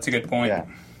 Yeah, that's a good point. Yeah.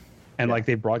 And like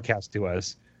they broadcast to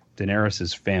us,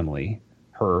 Daenerys's family,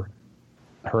 her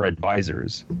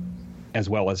advisors, as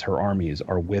well as her armies,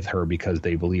 are with her because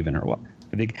they believe in her. Well,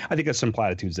 I think there's some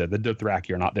platitudes there. The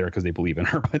Dothraki are not there because they believe in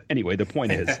her. But anyway, the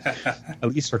point is, at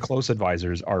least her close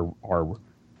advisors are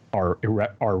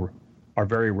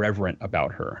very reverent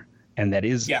about her, and that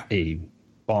is a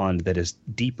bond that is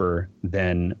deeper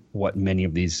than what many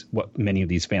of these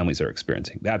families are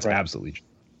experiencing. That's absolutely true.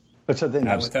 But so then,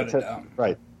 without a doubt.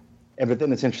 Right. But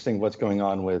then it's interesting what's going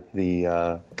on with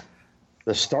the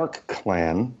Stark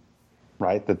clan,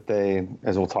 right? That they,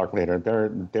 as we'll talk later,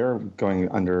 they're going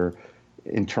under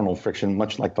internal friction,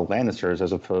 much like the Lannisters,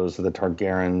 as opposed to the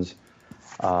Targaryens,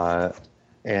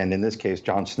 and in this case,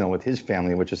 Jon Snow with his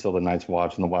family, which is still the Night's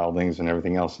Watch and the Wildlings and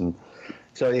everything else. And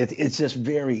so it's just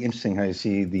very interesting how you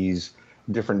see these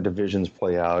different divisions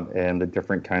play out and the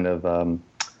different kind of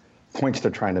points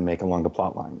they're trying to make along the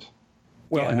plot lines.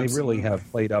 Well, and they really have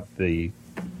played up they're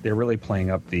really playing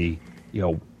up the,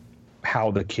 how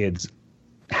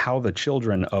the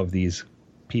children of these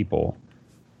people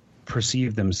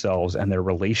perceive themselves and their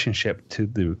relationship to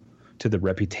the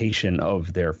reputation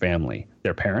of their family,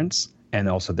 their parents, and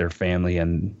also their family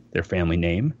and their family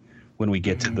name. When we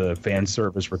get to the fan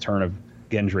service return of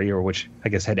Gendry, or which I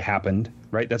guess had happened,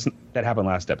 right? That happened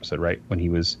last episode, right? When he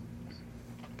was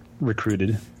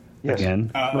recruited again.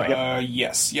 Right.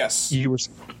 Yes.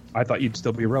 I thought you'd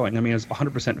still be rowing. I mean, it's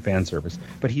 100% fan service,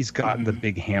 but he's got the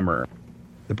big hammer,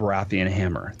 the Baratheon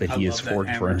hammer that he has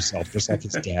forged for himself, just like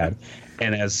his dad.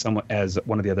 And as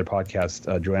one of the other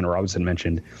podcasts, Joanna Robinson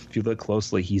mentioned, if you look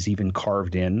closely, he's even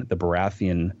carved in the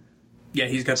Baratheon. Yeah,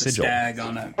 he's got the stag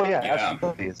on it. Oh yeah,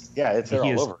 absolutely. Yeah, it's there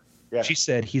all over. Yeah. She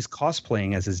said he's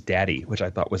cosplaying as his daddy, which I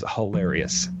thought was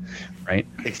hilarious, right?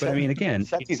 Except, but I mean, again,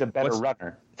 except he's a better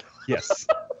runner. Yes,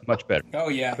 much better. Oh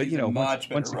yeah, but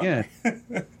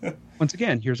once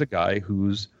again, here's a guy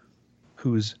who's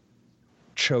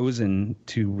chosen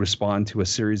to respond to a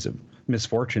series of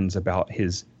misfortunes about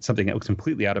something that was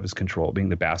completely out of his control, being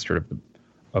the bastard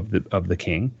of the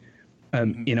king,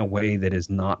 in a way that is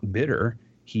not bitter.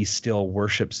 He still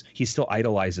worships. He still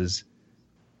idolizes.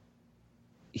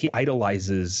 He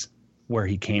idolizes where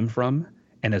he came from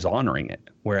and is honoring it,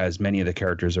 whereas many of the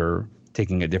characters are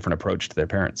taking a different approach to their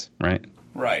parents, right?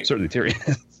 Right. Certainly Tyrion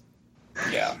is.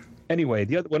 Yeah. Anyway,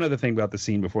 one other thing about the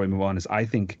scene before we move on is I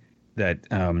think that,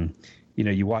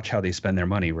 you watch how they spend their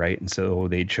money, right? And so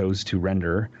they chose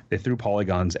to they threw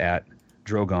polygons at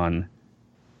Drogon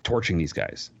torching these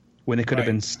guys when they could have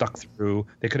been stuck through.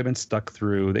 They could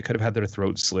have had their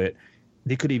throats slit.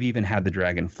 They could have even had the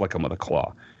dragon flick them with a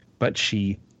claw. But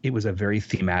it was a very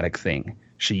thematic thing.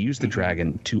 She used the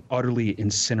dragon to utterly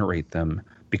incinerate them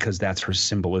because that's her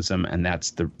symbolism, and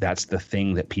that's the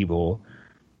thing that people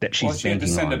that she's she had to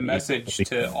send on. a message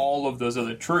to all of those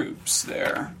other troops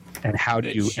there. And how do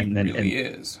you? And then really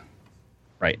is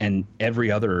right, and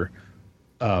every other,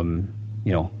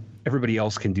 everybody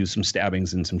else can do some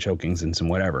stabbings and some chokings and some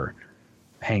whatever,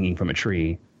 hanging from a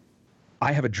tree.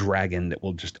 I have a dragon that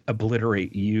will just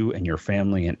obliterate you and your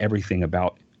family and everything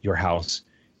about your house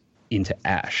into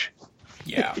ash.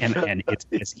 Yeah. And it's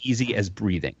as easy as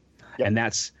breathing. Yep. And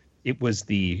it was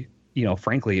the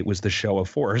show of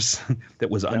force that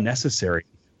was unnecessary,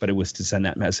 but it was to send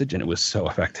that message, and it was so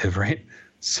effective, right?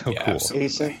 So cool.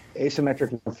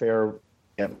 Asymmetric warfare,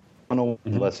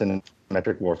 101 lesson in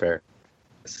asymmetric warfare.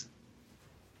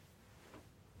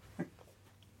 You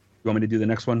want me to do the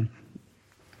next one?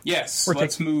 Yes,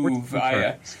 let's move.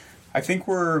 I think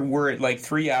we're at like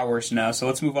 3 hours now, so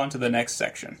let's move on to the next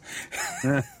section.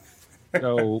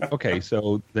 So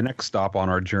the next stop on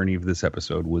our journey of this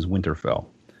episode was Winterfell.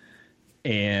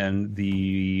 And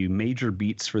the major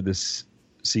beats for this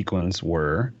sequence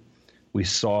were, we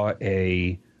saw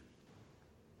a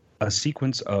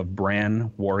sequence of Bran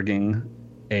warging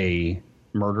a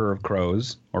murder of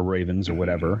crows or ravens or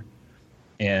whatever.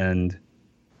 And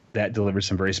that delivers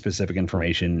some very specific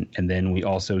information. And then we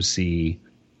also see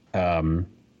some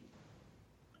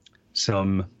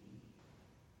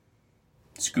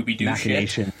Scooby-Doo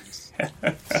machinations,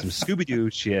 some Scooby-Doo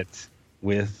shit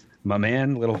with my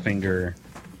man Littlefinger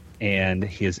and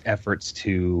his efforts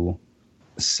to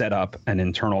set up an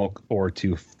internal, or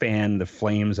to fan the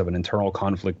flames of an internal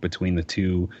conflict between the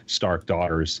two Stark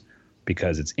daughters,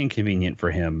 because it's inconvenient for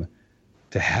him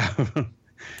to have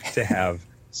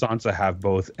Sansa have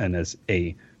both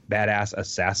a badass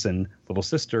assassin little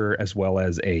sister as well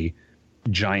as a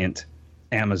giant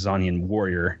Amazonian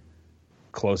warrior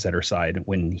close at her side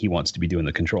when he wants to be doing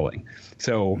the controlling.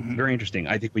 So very interesting.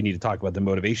 I think we need to talk about the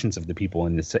motivations of the people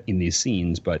in these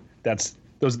scenes, but those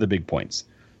are the big points.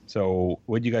 So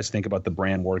what do you guys think about the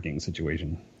Bran warging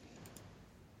situation?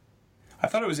 I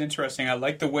thought it was interesting. I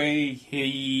liked the way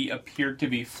he appeared to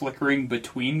be flickering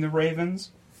between the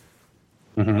ravens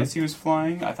as he was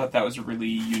flying. I thought that was a really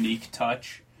unique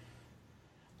touch.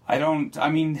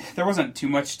 There wasn't too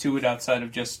much to it outside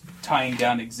of just tying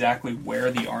down exactly where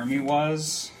the army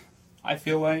was, I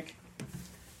feel like.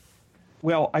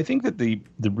 Well, I think that the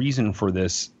reason for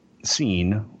this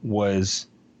scene was,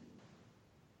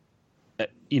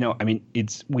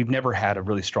 we've never had a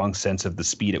really strong sense of the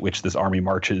speed at which this army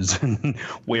marches and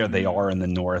where they are in the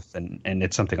north. And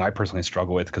it's something I personally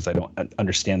struggle with because I don't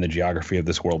understand the geography of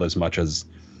this world as much as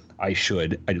I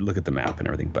should. I look at the map and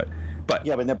everything, but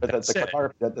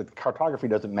the cartography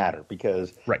doesn't matter,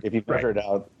 because if you measure it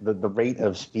out, the rate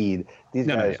of speed, these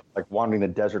guys like wandering the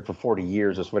desert for 40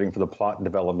 years just waiting for the plot and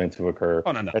development to occur.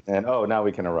 Oh, no. And then, now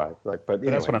we can arrive. But anyway.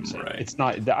 That's what I'm saying. It's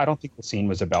not. I don't think the scene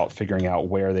was about figuring out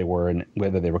where they were and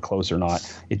whether they were close or not.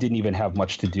 It didn't even have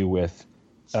much to do with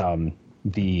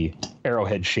the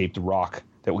arrowhead-shaped rock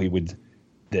that we would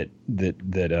that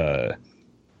the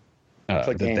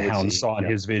Hound saw in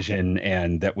his vision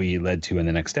and that we led to in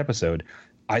the next episode.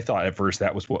 I thought at first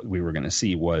that was what we were going to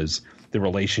see, was the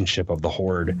relationship of the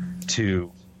Horde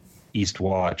to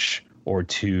Eastwatch or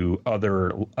to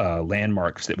other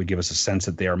landmarks that would give us a sense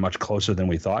that they are much closer than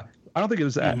we thought. I don't think it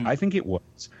was that. I think it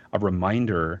was a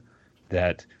reminder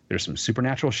that there's some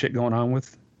supernatural shit going on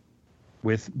with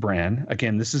Bran.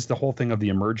 Again, this is the whole thing of the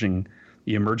emerging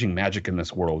magic in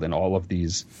this world, and all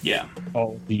these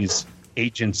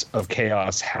agents of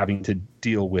chaos having to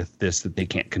deal with this that they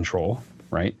can't control,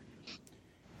 right?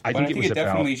 I think it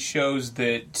definitely shows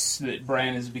that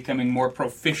Bran is becoming more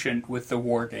proficient with the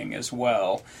warging as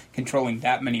well, controlling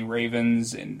that many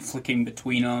ravens and flicking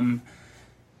between them.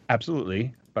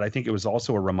 Absolutely, but I think it was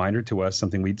also a reminder to us,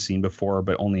 something we'd seen before,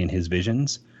 but only in his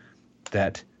visions,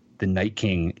 that the Night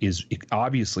King is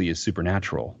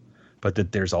supernatural, but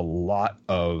that there's a lot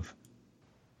of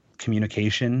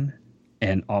communication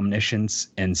and omniscience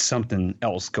and something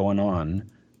else going on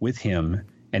with him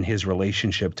and his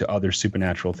relationship to other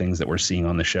supernatural things that we're seeing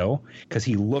on the show. Because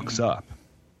he looks up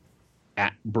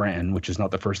at Bran, which is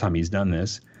not the first time he's done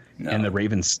this, and the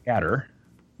ravens scatter,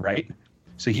 right?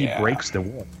 So he breaks the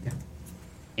warg,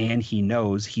 and he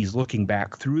knows he's looking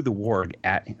back through the warg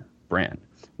at Bran,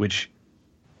 which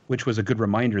was a good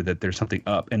reminder that there's something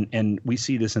up. And we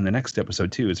see this in the next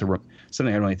episode too. It's something I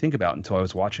didn't really think about until I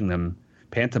was watching them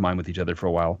pantomime with each other for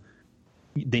a while.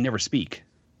 They never speak,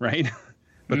 right?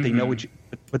 But they know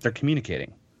but they're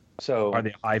communicating. So are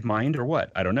they hive mind or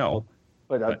what? I don't know.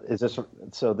 But is this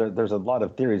so? There's a lot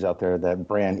of theories out there that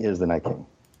Bran is the Night King.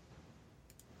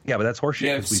 Yeah, but that's horseshit.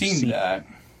 Yeah, I've seen that.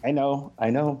 I know,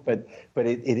 but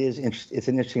it is it's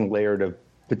an interesting layer to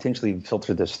potentially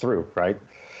filter this through, right?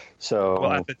 So,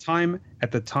 well, at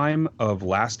the time of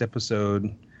last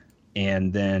episode,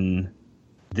 and then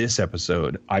this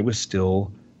episode, I was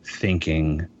still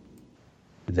thinking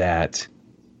that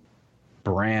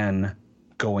Bran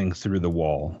going through the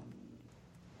wall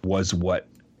was what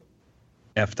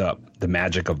effed up the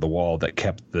magic of the wall that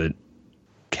kept the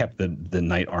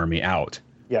Night Army out.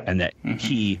 Yeah, and that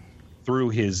he, through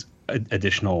his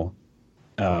additional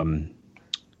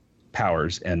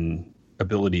powers and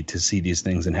ability to see these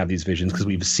things and have these visions, because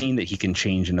we've seen that he can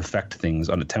change and affect things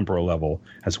on a temporal level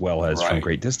as well as from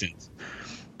great distance,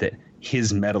 that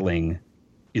his meddling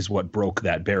is what broke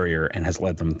that barrier and has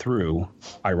led them through,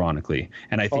 ironically.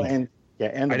 And I think and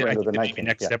the I think the maybe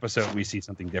next episode we see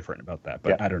something different about that,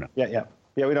 but I don't know. Yeah,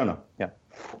 we don't know.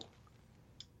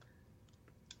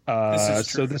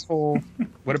 So this whole,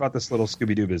 what about this little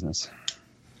Scooby-Doo business?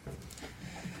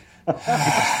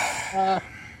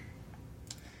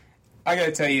 I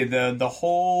gotta tell you, the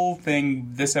whole thing,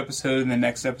 this episode and the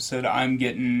next episode, I'm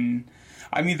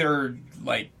either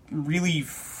like really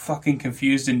fucking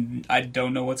confused and I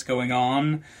don't know what's going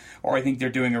on, or I think they're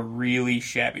doing a really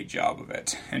shabby job of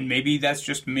it. And maybe that's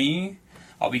just me.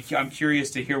 I'm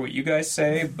curious to hear what you guys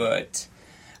say, but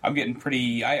I'm getting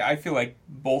pretty. I feel like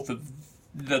both of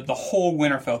the whole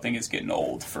Winterfell thing is getting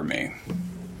old for me.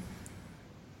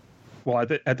 Well,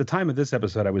 at the time of this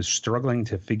episode, I was struggling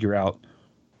to figure out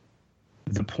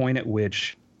the point at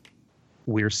which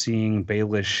we're seeing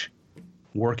Baelish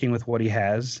working with what he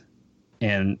has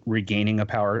and regaining a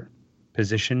power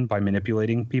position by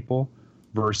manipulating people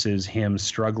versus him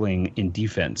struggling in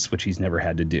defense, which he's never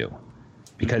had to do.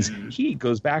 Because he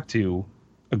goes back to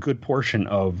a good portion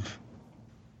of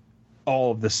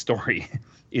all of the story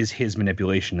is his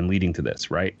manipulation and leading to this,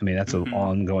 right? I mean, that's an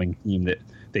ongoing theme that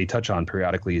they touch on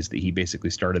periodically, is that he basically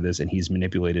started this and he's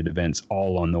manipulated events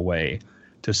all on the way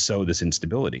to sow this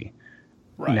instability.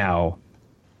 Right. Now,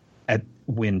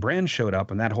 when Bran showed up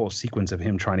and that whole sequence of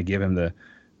him trying to give him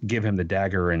the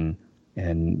dagger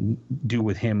and do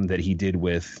with him that he did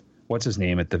with what's his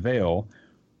name at the Vale,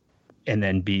 and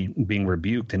then being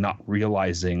rebuked and not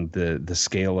realizing the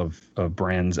scale of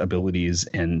Bran's abilities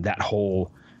and that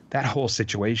whole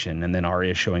situation, and then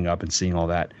Arya showing up and seeing all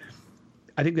that,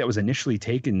 I think that was initially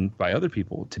taken by other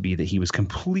people to be that he was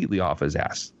completely off his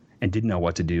ass and didn't know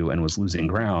what to do and was losing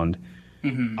ground.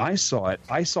 I saw it.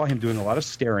 I saw him doing a lot of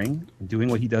staring and doing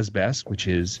what he does best, which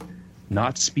is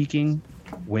not speaking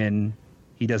when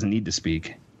he doesn't need to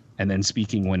speak, and then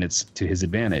speaking when it's to his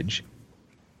advantage.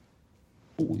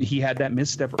 He had that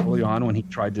misstep early on when he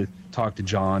tried to talk to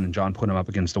Jon, and Jon put him up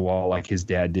against a wall like his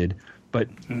dad did, but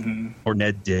or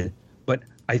Ned did. But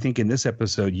I think in this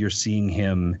episode, you're seeing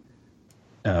him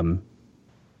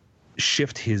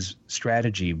shift his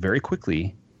strategy very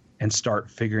quickly and start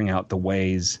figuring out the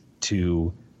ways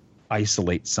to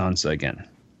isolate Sansa again,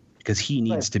 because he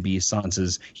needs to be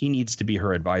Sansa's. He needs to be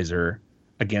her advisor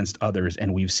against others,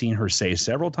 and we've seen her say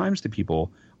several times to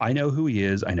people, I know who he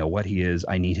is, I know what he is,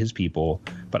 I need his people,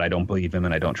 but I don't believe him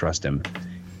and I don't trust him.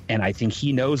 And I think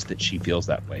he knows that she feels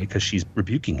that way because she's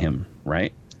rebuking him,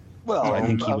 right? Well, so I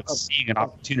think he was seeing an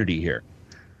opportunity here.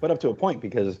 But up to a point,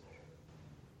 because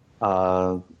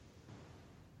and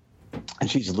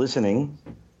she's listening,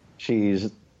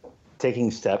 she's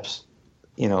taking steps,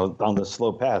 on the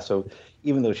slow path. So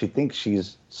even though she thinks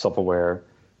she's self-aware,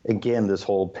 again, this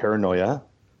whole paranoia,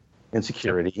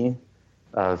 insecurity,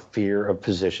 fear of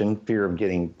position, fear of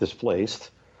getting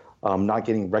displaced, not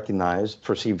getting recognized,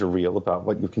 perceived or real about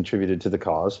what you contributed to the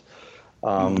cause.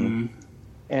 And,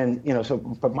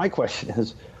 but my question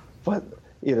is,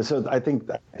 so I think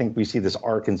we see this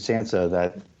arc in Sansa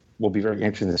that will be very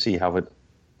interesting to see how it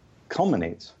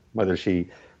culminates, whether she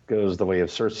goes the way of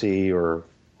Cersei or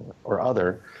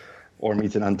other, or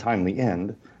meets an untimely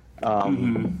end. But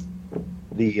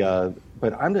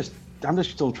I'm just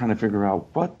still trying to figure out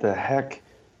what the heck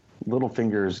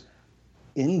Littlefinger's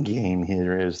end game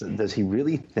here is. Does he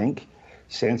really think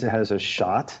Sansa has a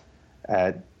shot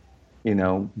at,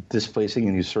 displacing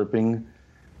and usurping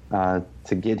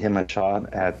to get him a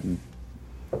shot at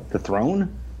the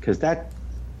throne? Because that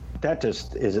that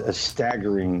just is a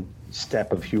staggering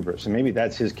step of hubris, and maybe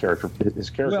that's his character.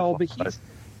 Well,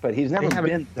 but he's never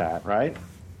been that, right?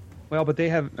 Well, but they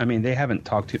haven't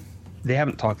talked it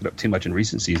up too much in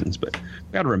recent seasons. But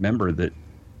we got to remember that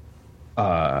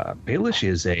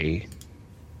Baelish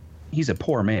he's a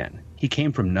poor man. He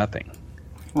came from nothing,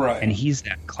 right? And he's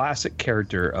that classic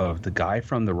character of the guy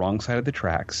from the wrong side of the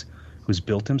tracks who's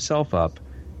built himself up,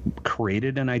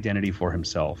 created an identity for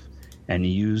himself, and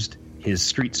used his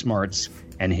street smarts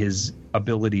and his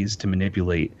abilities to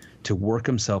manipulate to work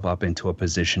himself up into a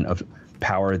position of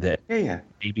power that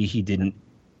maybe he didn't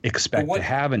expect to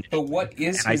have. But what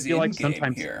is his end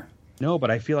game here? No, but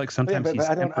I feel like sometimes he's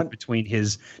tempered between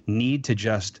his need to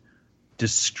just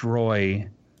destroy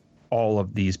all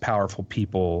of these powerful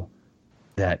people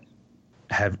that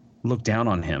have looked down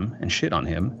on him and shit on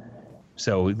him.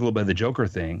 So a little bit of the Joker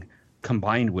thing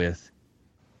combined with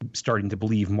starting to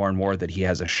believe more and more that he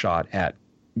has a shot at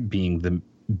being the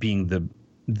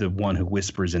one who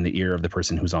whispers in the ear of the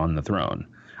person who's on the throne.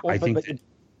 Well, I'm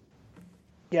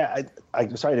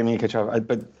sorry, I didn't mean to cut you off,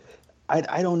 but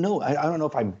I don't know. I don't know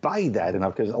if I buy that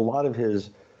enough, because a lot of his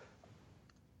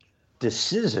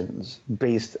decisions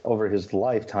based over his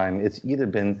lifetime, it's either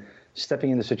been stepping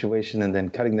in the situation and then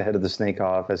cutting the head of the snake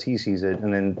off as he sees it,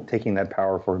 and then taking that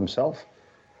power for himself,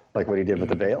 like what he did with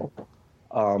the Veil.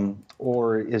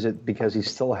 Or is it because he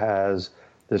still has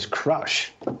this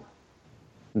crush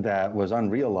that was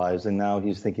unrealized, and now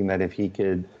he's thinking that if he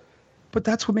could... But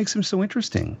that's what makes him so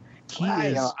interesting.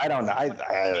 I don't know.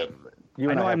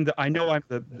 I'm the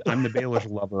Baelish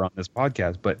lover on this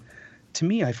podcast, but to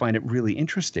me, I find it really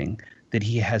interesting that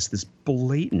he has this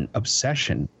blatant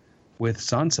obsession with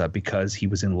Sansa because he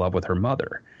was in love with her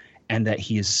mother, and that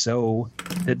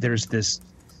that there's this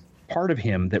part of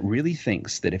him that really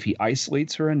thinks that if he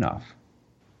isolates her enough,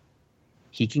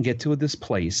 he can get to this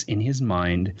place in his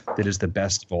mind that is the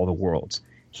best of all the worlds.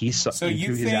 His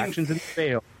actions in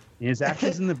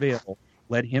the Veil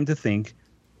led him to think.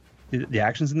 The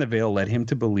actions in the Veil led him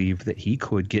to believe that he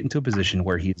could get into a position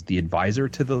where he's the advisor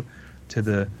to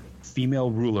the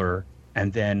female ruler,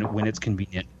 and then when it's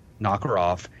convenient, knock her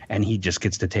off, and he just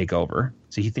gets to take over.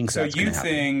 So he thinks that's going to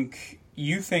happen.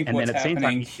 You think and what's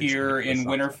happening here in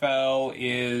Winterfell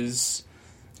is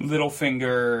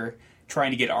Littlefinger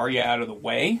trying to get Arya out of the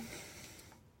way?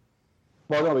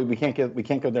 Well, no, we can't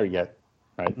go there yet,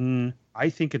 right? I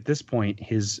think at this point,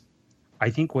 I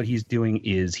think what he's doing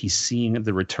is he's seeing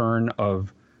the return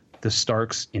of the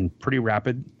Starks in pretty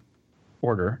rapid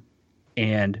order,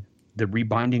 and the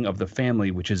rebinding of the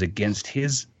family, which is against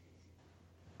his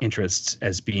interests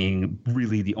as being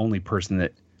really the only person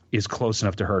that is close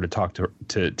enough to her to talk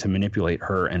to manipulate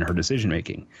her and her decision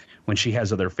making. When she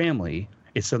has other family,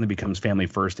 it suddenly becomes family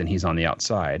first, and he's on the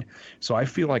outside. So I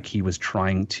feel like he was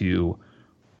trying to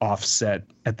offset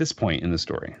at this point in the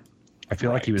story. I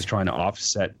feel like he was trying to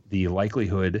offset the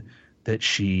likelihood that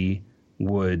she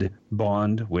would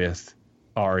bond with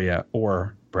Arya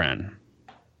or Bran.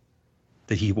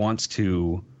 That he wants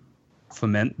to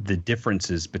foment the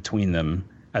differences between them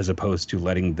as opposed to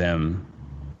letting them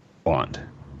bond.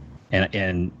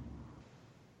 And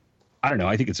I don't know,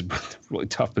 I think it's a really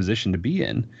tough position to be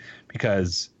in,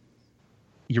 because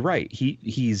you're right.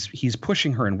 He's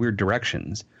pushing her in weird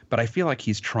directions, but I feel like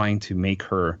he's trying to make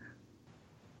her...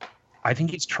 I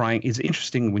think it's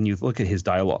interesting when you look at his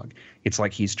dialogue. It's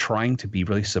like he's trying to be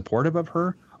really supportive of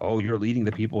her. Oh, you're leading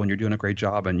the people and you're doing a great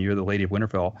job and you're the Lady of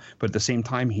Winterfell. But at the same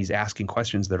time, he's asking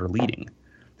questions that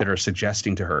are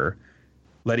suggesting to her,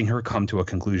 letting her come to a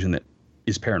conclusion that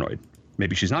is paranoid.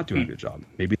 Maybe she's not doing a good job.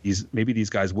 Maybe these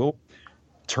guys will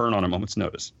turn on a moment's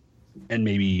notice. And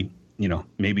maybe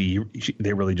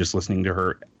they're really just listening to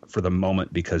her for the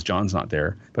moment because Jon's not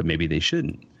there, but maybe they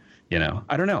shouldn't.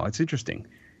 I don't know. It's interesting.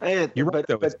 You're right,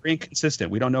 though. It's very inconsistent.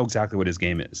 We don't know exactly what his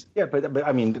game is. Yeah, but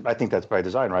I mean, I think that's by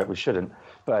design, right? We shouldn't.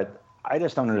 But I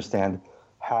just don't understand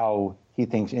how he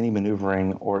thinks any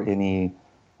maneuvering or any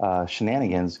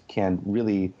shenanigans can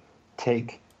really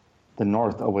take the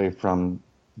North away from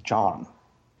Jon.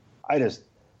 That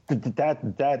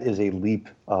is a leap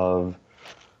of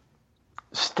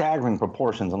staggering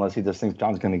proportions, unless he just thinks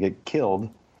Jon's going to get killed.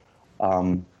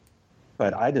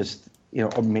 But I just...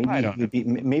 or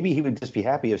maybe he would just be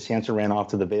happy if Sansa ran off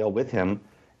to the Vale with him,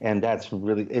 and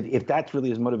if that's really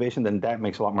his motivation, then that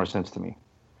makes a lot more sense to me.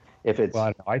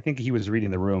 I think he was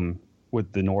reading the room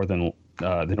with the Northern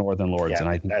Lords, and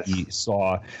I think he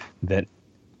saw that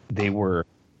they were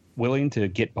willing to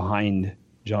get behind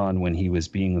Jon when he was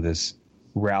being this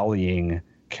rallying,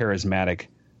 charismatic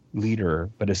leader.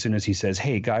 But as soon as he says,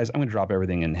 "Hey guys, I'm going to drop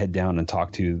everything and head down and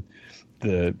talk to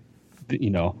the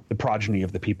the progeny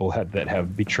of the people that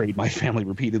have betrayed my family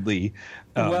repeatedly.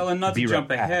 Well, and not to jump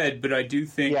back. ahead, but I do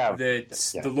think that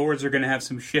the Lords are going to have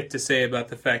some shit to say about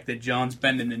the fact that Jon's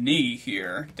bending the knee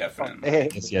here. Definitely.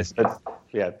 Yes.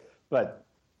 But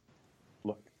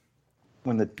look,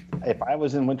 if I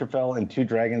was in Winterfell and 2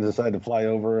 dragons decided to fly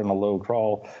over in a low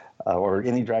crawl, or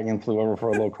any dragon flew over for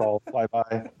a low crawl, fly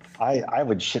by, I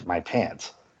would shit my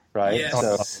pants, right?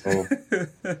 Yes.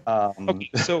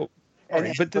 So, but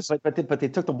they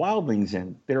took the wildlings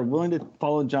in. They were willing to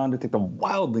follow Jon to take the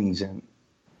wildlings in.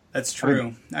 That's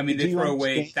true. I mean they throw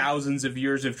away thousands of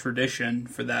years of tradition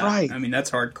for that. Right. I mean, that's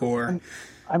hardcore.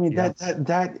 I mean,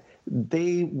 that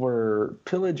they were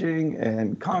pillaging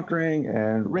and conquering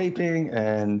and raping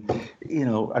and,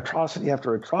 atrocity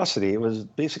after atrocity. It was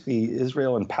basically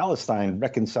Israel and Palestine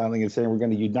reconciling and saying we're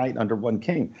going to unite under one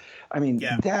king. I mean,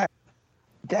 that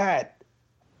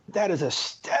is a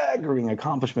staggering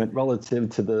accomplishment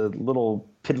relative to the little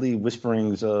piddly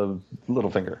whisperings of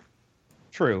Littlefinger.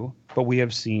 True, but we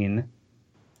have seen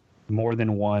more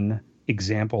than one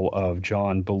example of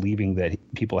Jon believing that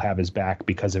people have his back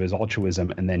because of his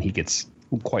altruism, and then he gets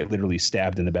quite literally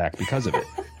stabbed in the back because of it.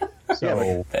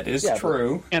 So that is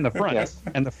true. And the front,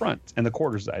 and the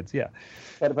quarter sides,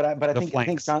 But I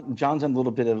think Jon's in a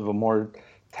little bit of a more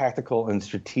tactical and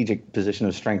strategic position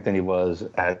of strength than he was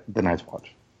at the Night's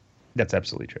Watch. That's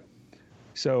absolutely true.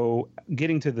 So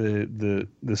getting to the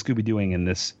Scooby-Dooing in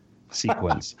this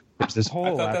sequence. There's this whole.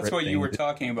 I thought that's what you were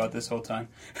talking about this whole time.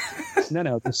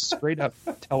 No, this straight up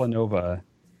telenova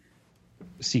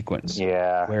sequence.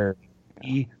 Yeah. Where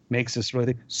he makes this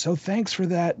really. So thanks for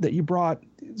that you brought.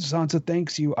 Sansa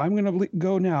thanks you. I'm gonna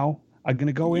go now. I'm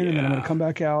gonna go in and then I'm gonna come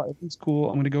back out. It's cool.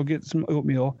 I'm gonna go get some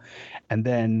oatmeal, and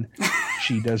then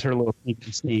she does her little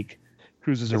sneak,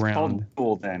 cruises around. It's called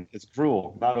gruel. Then it's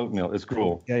gruel, not oatmeal. It's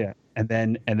gruel. Yeah. And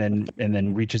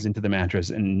then reaches into the mattress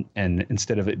and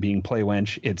instead of it being play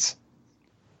wench, it's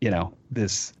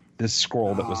this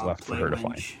scroll that was left for her to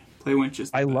find. Play wench is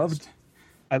I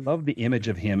loved the image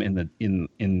of him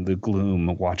in the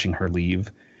gloom watching her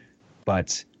leave,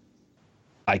 but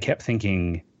I kept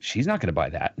thinking she's not going to buy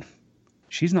that.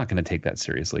 She's not going to take that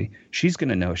seriously. She's going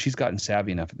to know she's gotten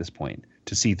savvy enough at this point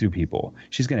to see through people.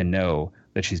 She's going to know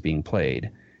that she's being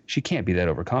played. She can't be that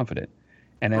overconfident.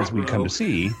 And as we come to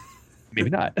see, maybe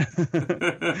not.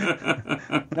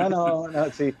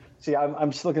 No. See,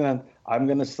 I'm still I'm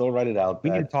going to still write it out.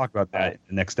 We need to talk about that in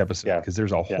the next episode because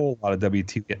there's a whole lot of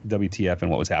WTF and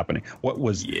what was happening. What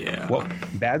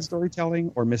bad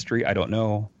storytelling or mystery? I don't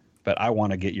know, but I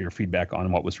want to get your feedback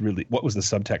on what was the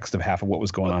subtext of half of what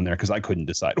was going on there because I couldn't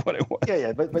decide what it was.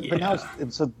 But now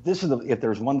so this is if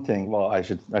there's one thing. Well, I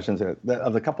shouldn't say that.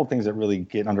 Of the couple things that really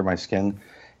get under my skin,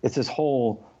 it's this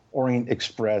whole Orient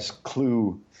Express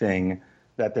clue thing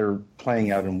that they're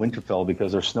playing out in Winterfell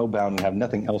because they're snowbound and have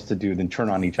nothing else to do than turn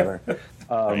on each other.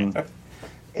 And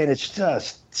it's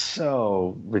just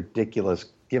so ridiculous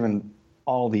given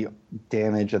all the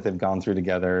damage that they've gone through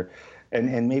together.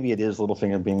 And maybe it is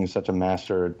Littlefinger being such a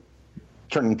master at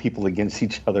turning people against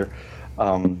each other.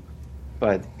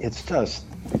 But it's just,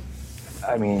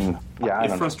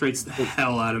 it frustrates the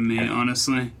hell out of me,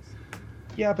 honestly.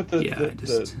 Yeah, but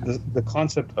the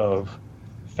concept of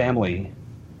family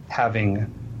having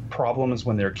problems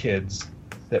when they're kids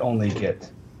that only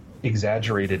get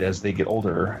exaggerated as they get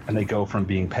older, and they go from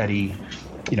being petty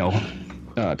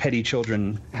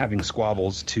children having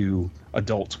squabbles to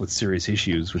adults with serious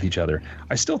issues with each other.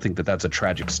 I still think that that's a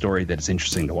tragic story that is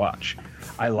interesting to watch.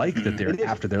 I like that they're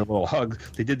after their little hug,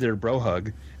 they did their bro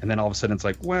hug, and then all of a sudden it's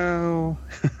like, well.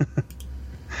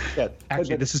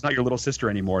 Actually, this is not your little sister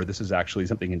anymore. This is actually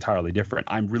something entirely different.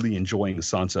 I'm really enjoying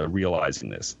Sansa realizing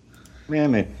this.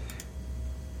 Maybe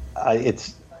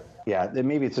it's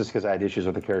just because I had issues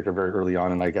with the character very early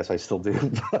on, and I guess I still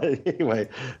do. But anyway,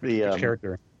 which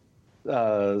character?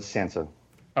 Sansa.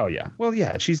 Oh yeah. Well,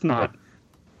 yeah. She's not.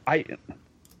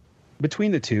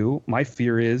 Between the two, my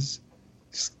fear is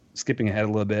skipping ahead a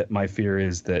little bit. My fear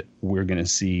is that we're going to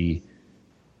see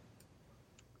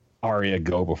Arya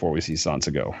go before we see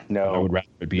Sansa go. No, I would rather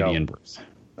it be the inverse.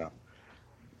 No.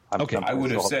 I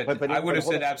would have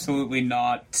said absolutely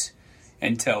not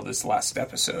until this last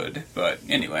episode. But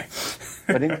anyway.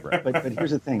 but here's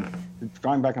the thing.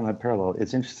 Drawing back on that parallel,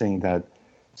 it's interesting that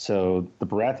so the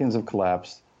Baratheons have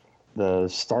collapsed. The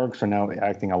Starks are now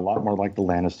acting a lot more like the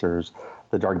Lannisters.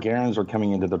 The Targaryens are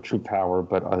coming into their true power,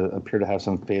 but appear to have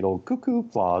some fatal cuckoo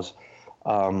flaws,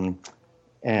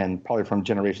 and probably from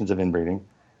generations of inbreeding.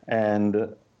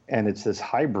 And it's this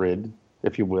hybrid,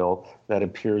 if you will, that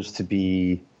appears to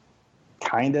be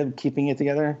kind of keeping it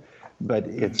together, but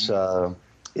it's and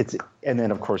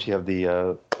then of course you have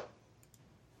the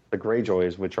the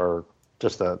Greyjoys, which are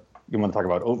just you want to talk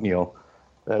about oatmeal.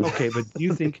 Okay, but do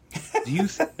you I mean,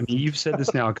 you've said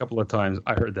this now a couple of times.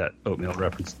 I heard that oatmeal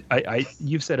reference.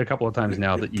 You've said a couple of times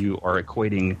now that you are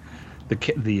equating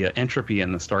the entropy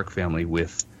in the Stark family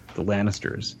with the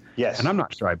Lannisters. Yes. And I'm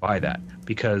not sure I buy that,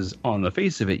 because on the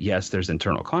face of it, yes, there's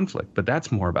internal conflict, but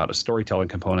that's more about a storytelling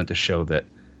component to show that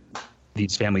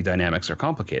these family dynamics are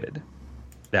complicated.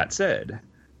 That said,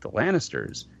 the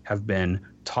Lannisters have been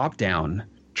top down,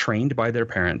 trained by their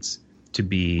parents to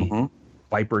be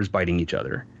vipers biting each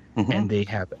other. And they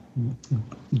have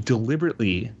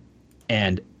deliberately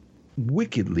and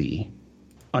wickedly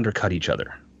undercut each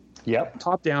other. Yep.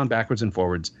 Top down, backwards and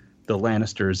forwards, the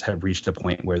Lannisters have reached a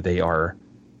point where they are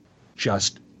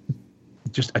just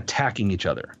attacking each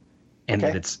other. And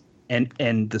that it's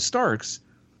and the Starks,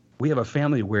 we have a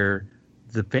family where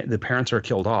the parents are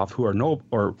killed off, who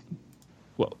are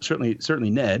certainly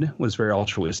Ned was very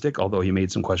altruistic, although he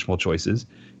made some questionable choices.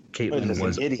 Caitlin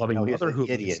was a loving mother who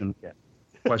made some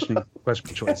questionable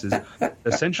choices.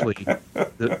 Essentially,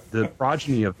 the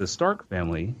progeny of the Stark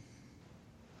family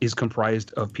is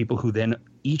comprised of people who then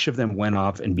each of them went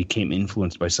off and became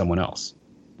influenced by someone else.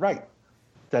 Right.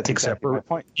 That's exactly my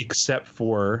point. Except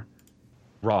for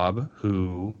Robb,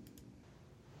 who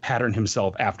patterned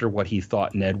himself after what he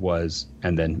thought Ned was,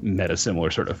 and then met a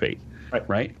similar sort of fate.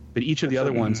 Right. But each of the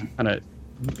other ones kind of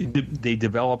they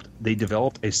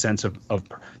developed a sense of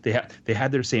they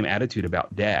had their same attitude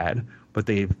about Dad, but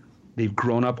they've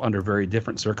grown up under very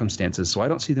different circumstances. So I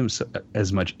don't see them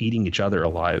as much eating each other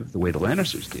alive the way the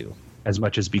Lannisters do, as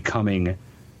much as becoming.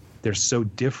 They're so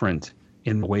different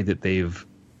in the way that they've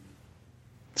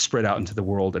spread out into the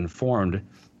world and formed,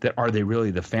 that are they really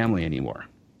the family anymore?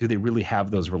 Do they really have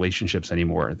those relationships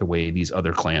anymore the way these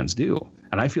other clans do?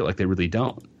 And I feel like they really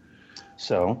don't.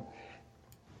 So,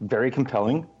 very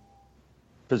compelling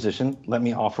position. Let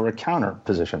me offer a counter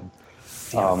position.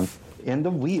 In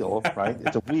the wheel, right?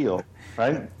 It's a wheel,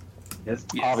 right? Yes.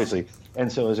 Obviously.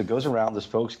 And so as it goes around, as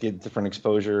folks get different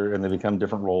exposure and they become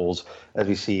different roles, as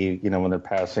we see, when they're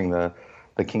passing the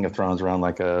King of Thrones around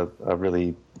like a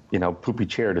really, poopy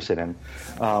chair to sit in.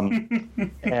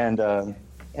 And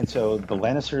so the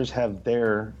Lannisters have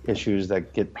their issues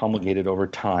that get promulgated over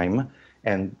time,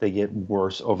 and they get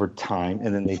worse over time,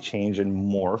 and then they change and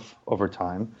morph over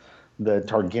time. The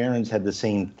Targaryens had the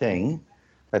same thing,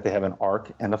 that they have an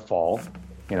arc and a fall,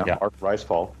 arc, rise,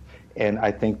 fall. And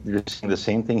I think you're seeing the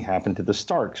same thing happen to the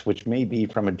Starks, which may be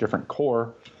from a different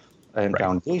core and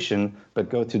foundation, but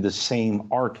go through the same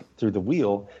arc through the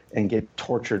wheel and get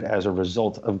tortured as a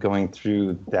result of going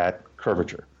through that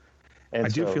curvature. And I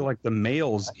do feel like the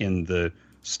males in the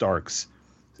Starks,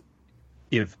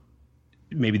 if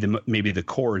maybe the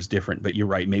core is different, but you're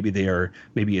right.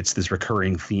 Maybe it's this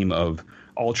recurring theme of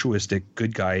altruistic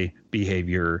good guy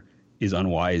behavior is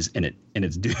unwise, and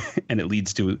it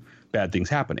leads to bad things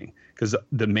happening, because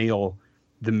the male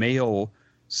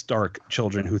Stark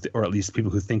children, or at least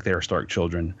people who think they are Stark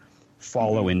children,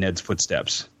 follow in Ned's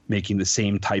footsteps, making the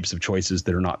same types of choices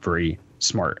that are not very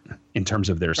smart in terms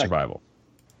of their survival.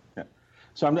 Yeah.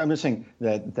 So I'm just saying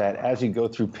that as you go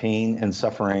through pain and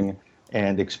suffering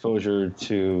and exposure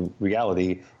to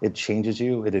reality, it changes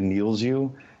you, it anneals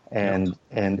you, and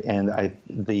I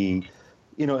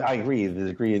agree the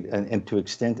degree and to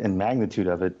extent and magnitude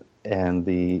of it, and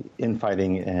the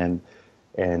infighting and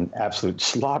absolute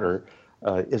slaughter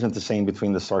isn't the same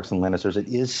between the Starks and Lannisters.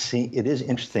 It is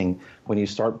interesting when you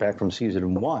start back from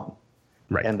season 1.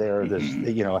 Right. And they're this,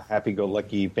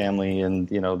 happy-go-lucky family, and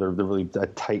they're really a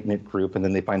tight-knit group, and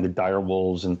then they find the dire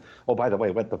wolves, and by the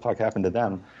way, what the fuck happened to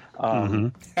them?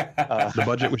 The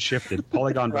budget was shifted.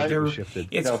 Polygon budget was shifted.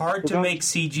 It's hard to make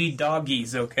CG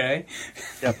doggies, okay?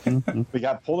 Yep. We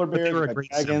got polar bears, we got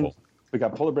dragons. Symbol. We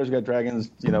got polar bears, we got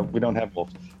dragons. We don't have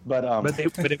wolves, but they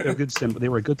were a good symbol. They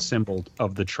were a good symbol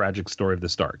of the tragic story of the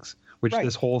Starks, which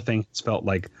this whole thing felt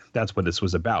like that's what this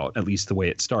was about. At least the way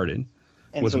it started.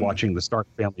 Was watching the Stark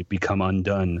family become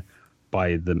undone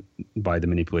by the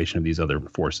manipulation of these other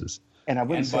forces, and I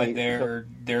wouldn't say their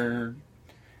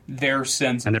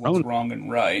sense of what's wrong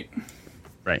and right,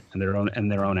 and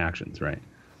their own actions, right.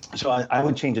 So I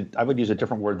would change it. I would use a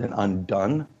different word than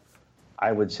undone.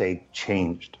 I would say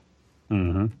changed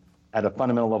at a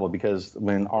fundamental level, because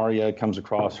when Arya comes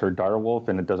across her direwolf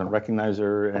and it doesn't recognize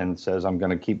her and says, "I'm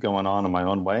going to keep going on in my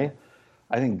own way,"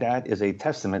 I think that is a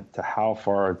testament to how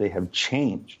far they have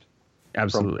changed.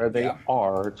 Absolutely. From where they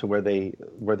are to where they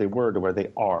were to where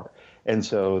they are. And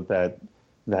so that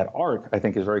arc, I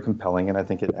think, is very compelling, and I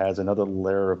think it adds another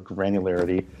layer of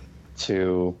granularity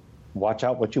to watch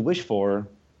out what you wish for,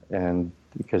 and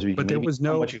because you can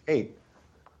what you hate.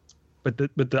 But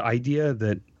the idea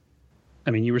that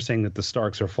I mean, you were saying that the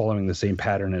Starks are following the same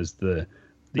pattern as the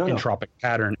entropic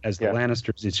pattern as the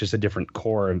Lannisters. It's just a different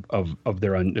core of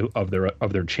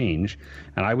their change.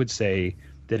 And I would say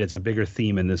that it's a bigger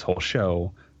theme in this whole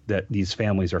show that these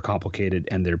families are complicated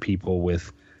and they're people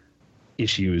with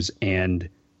issues, and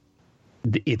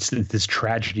it's this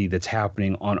tragedy that's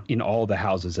happening in all the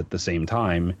houses at the same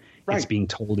time. Right. It's being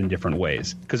told in different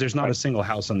ways because there's not a single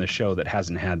house on the show that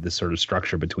hasn't had this sort of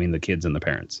structure between the kids and the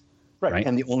parents. Right.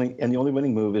 And the only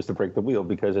winning move is to break the wheel,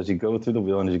 because as you go through the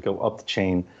wheel and as you go up the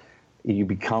chain, you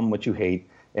become what you hate.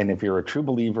 And if you're a true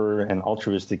believer and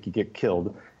altruistic, you get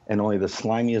killed. And only the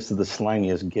slimiest of the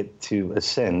slimiest get to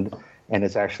ascend. And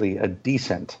it's actually a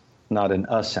descent, not an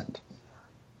ascent.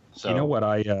 So, you know what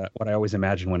I always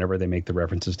imagine whenever they make the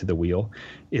references to the wheel?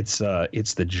 It's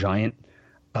the giant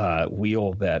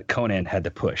wheel that Conan had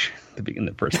to push at the beginning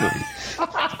of the first movie.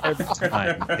 Every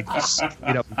time, like,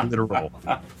 you know, literal.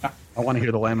 I want to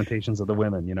hear the lamentations of the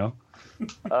women, you know?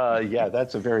 Yeah,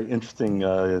 that's a very interesting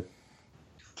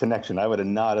connection. I would have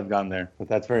not have gone there, but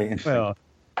that's very interesting. Well,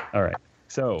 all right.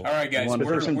 So, all right, guys,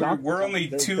 we're only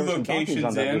two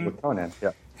locations in. With Conan.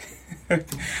 Yeah.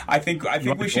 I think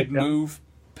we should move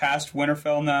past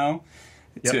Winterfell now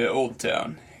to Old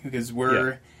Town, because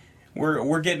we're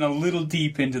getting a little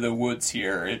deep into the woods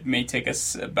here. It may take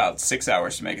us about 6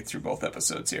 hours to make it through both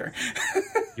episodes here.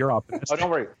 You're optimistic. Oh, don't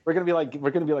worry. We're gonna be like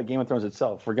Game of Thrones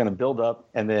itself. We're gonna build up,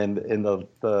 and then in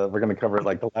we're gonna cover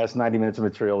like the last 90 minutes of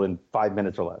material in 5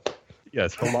 minutes or less.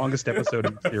 Yes, the longest episode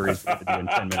of the series we're gonna do in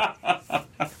 10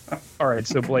 minutes. All right,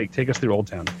 so Blake, take us through Old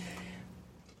Town. I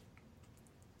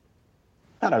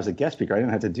thought I was a guest speaker. I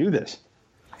didn't have to do this.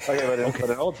 Okay, but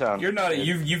in Old Town, you're not.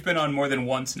 You've been on more than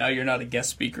once now. You're not a guest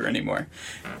speaker anymore.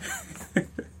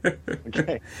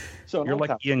 Okay, so you're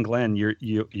like Ian Glenn.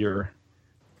 You're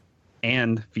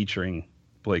and featuring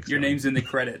Blake. Your name's in the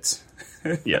credits.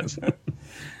 Yes.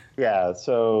 Yeah.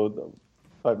 So,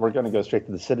 but we're going to go straight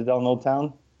to the Citadel in Old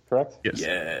Town, correct?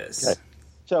 Yes. Okay.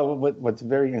 So what's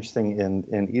very interesting in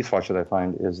Eastwatch that I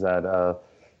find is that,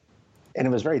 and it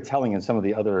was very telling in some of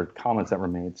the other comments that were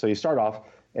made. So you start off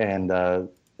and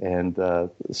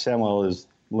Samwell is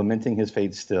lamenting his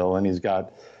fate still, and he's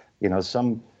got, you know,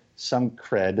 some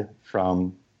cred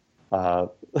from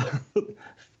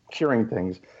curing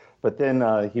things. But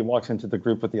then he walks into the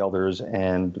group with the elders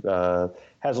and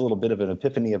has a little bit of an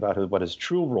epiphany about what his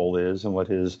true role is and what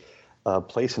his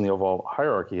place in the overall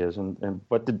hierarchy is. And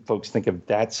what did folks think of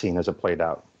that scene as it played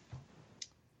out?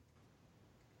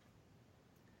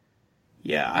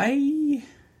 Yeah, I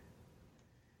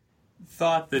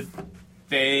thought that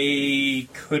they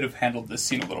could have handled this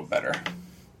scene a little better.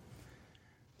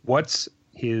 What's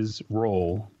his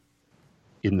role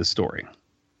in the story?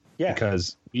 Yeah.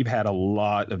 Because we've had a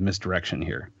lot of misdirection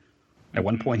here. At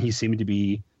one point, he seemed to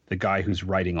be the guy who's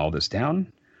writing all this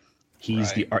down.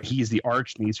 He's the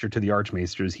archmaester to the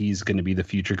archmaesters. He's going to be the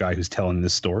future guy who's telling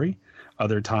this story.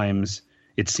 Other times,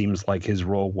 it seems like his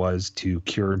role was to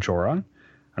cure Jorah.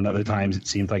 And other times, it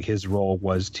seemed like his role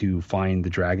was to find the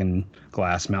Dragon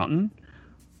Glass Mountain,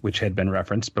 which had been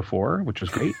referenced before, which was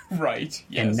great. Right.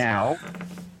 Yes. And now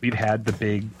we've had the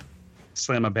big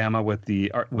slamabama with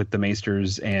the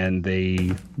maesters, and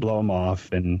they blow them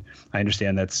off. And I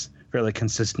understand that's fairly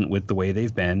consistent with the way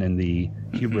they've been and the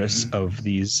hubris of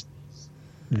the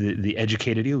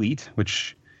educated elite,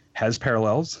 which has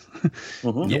parallels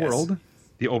in the world.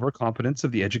 The overconfidence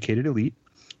of the educated elite.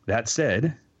 That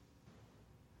said,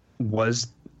 was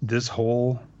this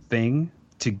whole thing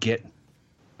to get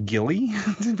Gilly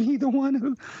to be the one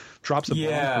who drops a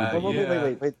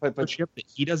bomb? Wait, but ship that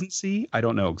he doesn't see? I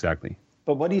don't know exactly.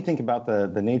 But what do you think about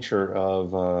the nature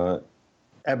of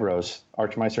Ebros,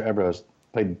 Archmaester Ebros,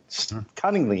 played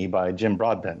cunningly by Jim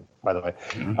Broadbent, by the way,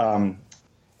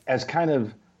 as kind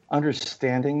of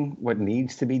understanding what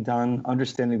needs to be done,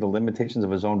 understanding the limitations of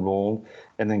his own role,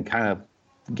 and then kind of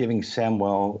giving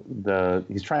Samwell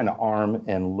he's trying to arm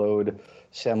and load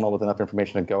Samwell with enough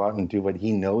information to go out and do what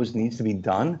he knows needs to be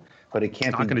done, but it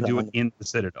can't. He's not going to do it in the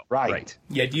Citadel, right?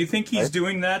 Yeah. Do you think he's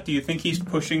doing that? Do you think he's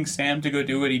pushing Sam to go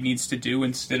do what he needs to do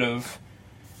instead of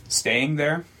staying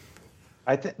there?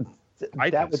 I think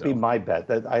that would be my bet.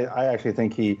 That I actually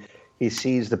think he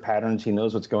sees the patterns, he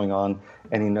knows what's going on,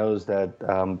 and he knows that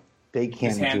they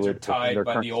can't His hands do are it tied their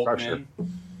by current the old structure. man.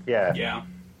 Yeah. Yeah.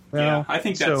 Well, yeah. I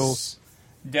think that's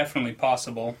definitely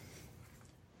possible.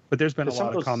 But there's been a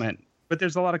lot of comment. But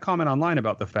there's a lot of comment online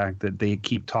about the fact that they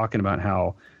keep talking about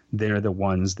how they're the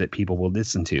ones that people will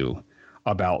listen to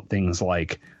about things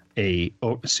like a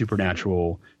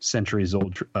supernatural,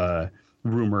 centuries-old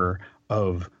rumor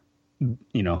of,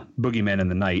 boogeymen in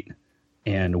the night,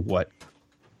 and what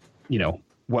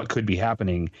what could be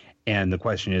happening. And the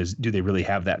question is, do they really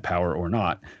have that power or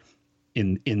not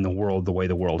in the world, the way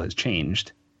the world has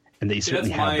changed? And they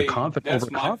certainly have the confidence.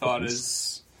 That's my thought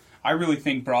is, I really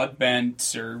think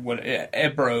Broadbent or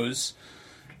Ebros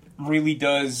really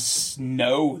does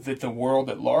know that the world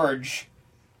at large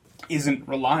isn't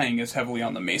relying as heavily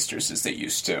on the Maesters as they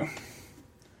used to.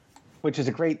 Which is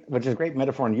a great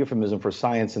metaphor and euphemism for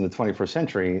science in the 21st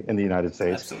century in the United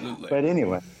States. Absolutely. But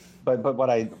anyway,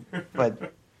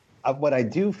 what I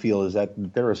do feel is that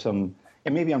there are some,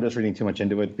 and maybe I'm just reading too much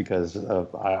into it because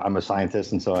I'm a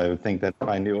scientist, and so I would think that if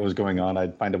I knew what was going on,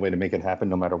 I'd find a way to make it happen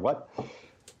no matter what.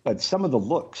 But some of the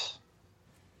looks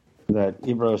that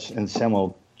Ebros and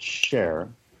Samuel share,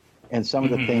 and some of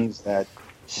the things that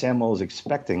Samuel is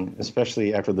expecting,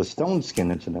 especially after the stone skin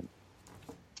incident,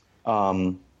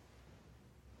 I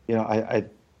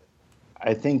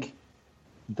think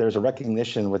there's a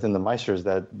recognition within the Meisters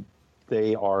that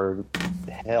they are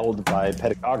held by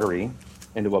pedagogy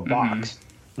into a box,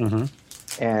 and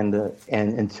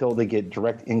until they get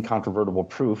direct, incontrovertible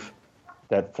proof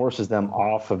that forces them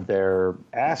off of their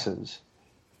asses,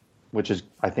 which is,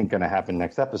 I think, going to happen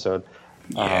next episode.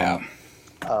 Yeah.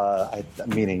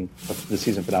 Meaning the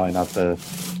season finale, not the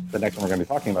next one we're going to be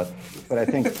talking about. But I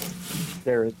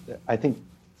think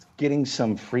getting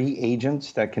some free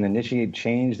agents that can initiate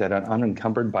change that are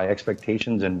unencumbered by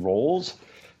expectations and roles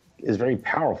is very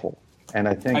powerful. And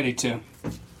I think I do too.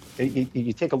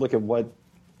 You take a look at what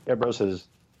Ebros has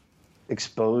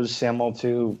exposed Samuel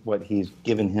to, what he's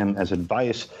given him as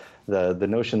advice, the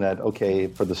notion that, okay,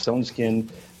 for the stone skin,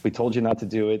 we told you not to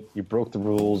do it, you broke the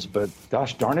rules, but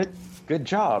gosh darn it, good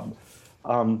job,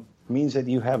 means that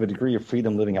you have a degree of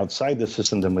freedom living outside the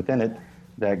system than within it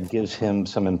that gives him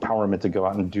some empowerment to go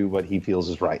out and do what he feels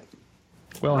is right.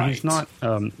 Well, Right. he's not.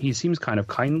 He seems kind of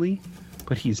kindly,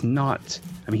 but he's not.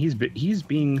 I mean, he's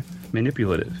being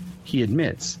manipulative. He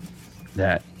admits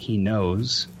that he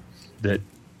knows that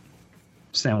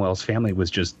Samuel's family was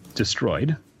just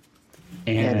destroyed,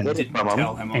 and Didn't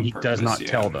tell him on he purpose, does not yeah.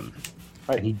 tell them.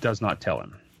 Right. And he does not tell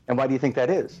him And why do you think that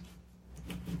is?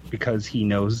 because he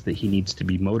knows that he needs to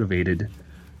be motivated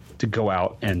to go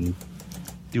out and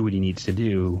do what he needs to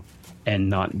do, and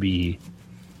not be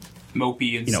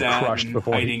Mopey and sad crushed and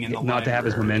before hiding in the not to have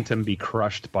his library. momentum be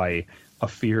crushed by a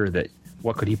fear that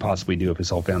what could he possibly do if his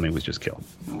whole family was just killed.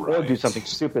 Or do something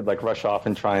stupid like rush off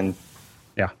and try and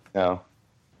Yeah.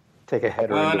 take a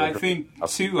header. Well, and into I the- think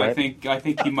too. right? I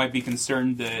think he might be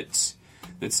concerned that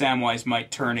Samwise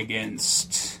might turn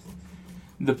against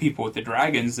the people with the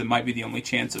dragons. That might be the only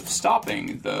chance of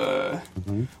stopping the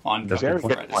oncoming Very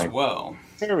good threat as point. well.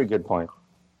 Very good point.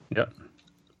 Yep.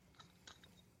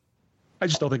 I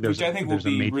just don't think there's Which I think will there's a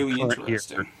be major really current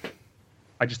interesting. here.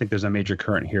 I just think there's a major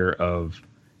current here of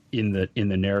in the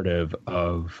narrative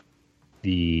of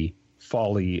the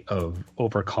folly of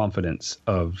overconfidence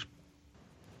of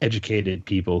educated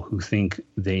people who think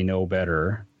they know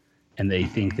better and they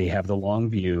think they have the long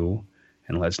view,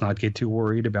 and let's not get too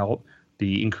worried about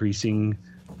the increasing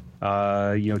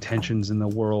tensions in the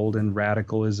world and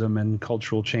radicalism and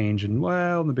cultural change, and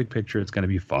well, in the big picture it's going to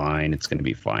be fine,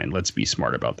 let's be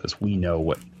smart about this, we know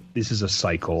what this is, a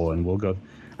cycle, and we'll go.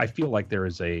 I feel like there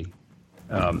is I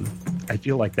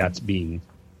feel like that's being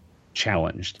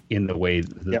challenged in the way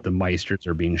that the Meisters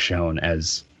are being shown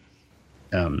as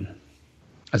a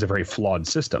very flawed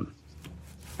system.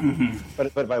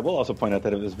 But I will also point out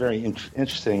that it was very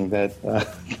interesting that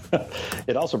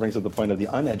it also brings up the point of the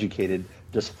uneducated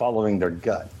just following their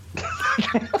gut.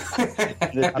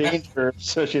 The danger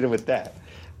associated with that.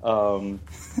 Over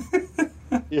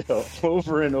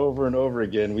and over and over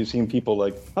again, we've seen people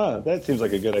like, that seems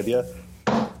like a good idea.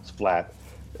 It's flat.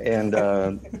 And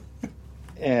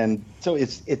so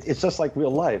it's just like real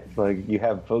life. Like, you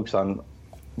have folks on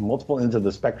multiple ends of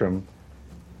the spectrum,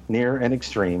 near and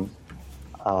extreme.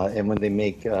 And when they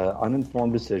make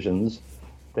uninformed decisions,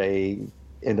 they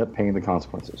end up paying the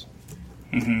consequences.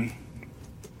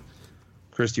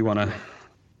 Chris, do you want to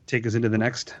take us into the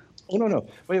next? Oh, no.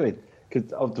 Wait. Do I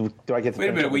get to Wait a finish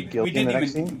minute, up we with Guilty in didn't the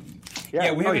next even. scene?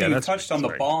 Yeah, we haven't even that's- touched on the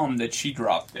sorry. bomb that she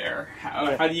dropped there.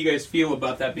 How do you guys feel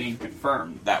about that being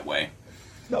confirmed that way?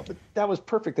 No, but that was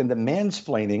perfect. And the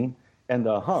mansplaining and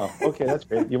the, okay, that's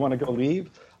great. You want to go leave?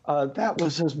 That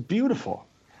was just beautiful.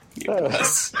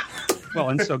 Yes. Well,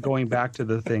 and so going back to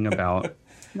the thing about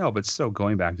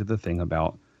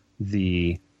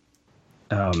the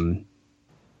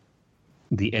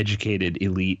educated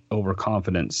elite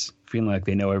overconfidence, feeling like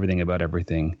they know everything about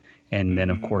everything, and then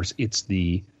of course it's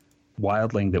the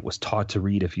wildling that was taught to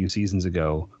read a few seasons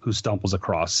ago who stumbles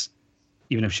across,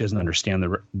 even if she doesn't understand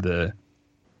the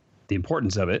the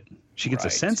importance of it. She gets a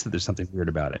sense that there's something weird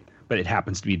about it, but it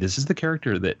happens to be this is the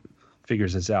character that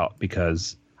figures this out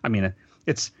because, I mean,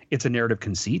 it's a narrative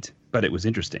conceit, but it was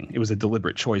interesting. It was a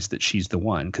deliberate choice that she's the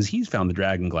one because he's found the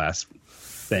dragon glass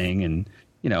thing, and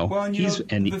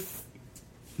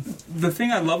the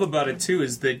thing I love about it too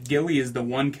is that Gilly is the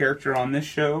one character on this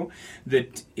show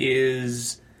that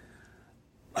is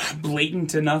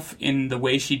blatant enough in the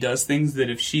way she does things that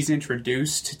if she's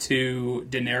introduced to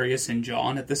Daenerys and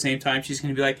Jon at the same time, she's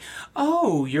going to be like,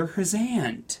 "Oh, you're his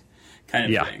aunt,"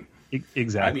 kind of thing.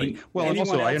 Exactly. I mean, well, and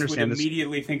also I understand would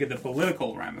immediately think of the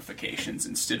political ramifications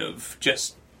instead of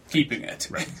just keeping it.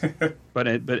 Right. but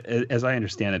as I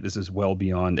understand it, this is well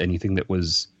beyond anything that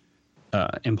was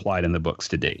implied in the books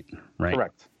to date, right?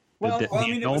 Correct. Well, it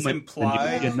was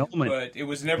implied, but it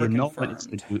was never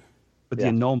confirmed. The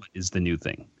annulment is the new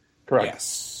thing. Correct.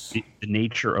 Yes. The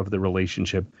nature of the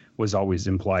relationship was always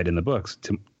implied in the books,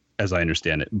 as I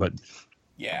understand it. But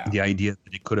the idea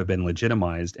that it could have been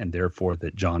legitimized and therefore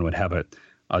that Jon would have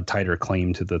a tighter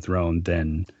claim to the throne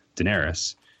than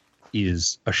Daenerys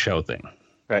is a show thing.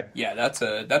 Right. Yeah, that's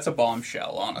a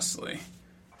bombshell, honestly.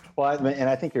 Well, and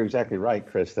I think you're exactly right,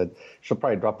 Chris, that she'll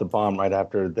probably drop the bomb right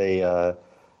after they have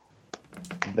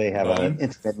an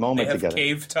intimate moment they have together.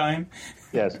 Cave time.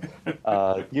 Yes.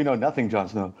 You know nothing, Jon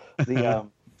Snow.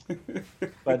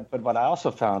 But what I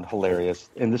also found hilarious,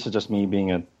 and this is just me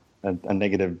being a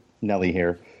negative Nelly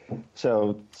here.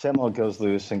 So Samuel goes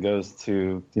loose and goes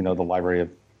to, the Library of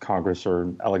Congress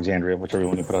or Alexandria, whichever you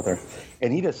want to put out there.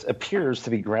 And he just appears to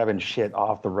be grabbing shit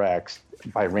off the racks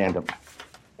by random.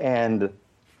 And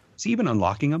is he even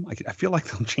unlocking them? I feel like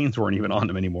the chains weren't even on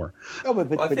him anymore. No,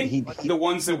 but I think the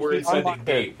ones that were inside the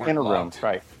gate weren't inner room, locked.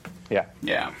 right? Yeah.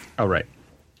 Yeah. Oh, right.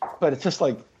 But it's just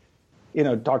like,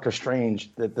 Doctor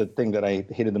Strange, the thing that I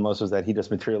hated the most was that he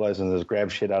just materializes and just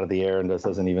grabs shit out of the air and just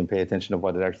doesn't even pay attention to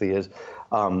what it actually is.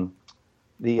 I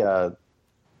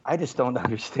just don't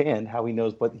understand how he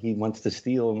knows what he wants to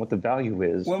steal and what the value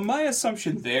is. Well, my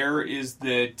assumption there is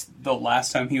that the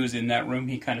last time he was in that room,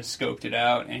 he kind of scoped it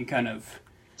out and kind of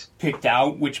picked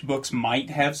out which books might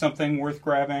have something worth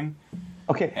grabbing.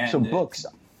 Okay, and so books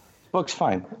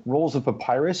fine. Rolls of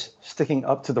papyrus sticking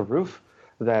up to the roof.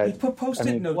 He put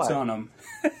Post-it notes on them.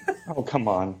 Oh, come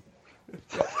on.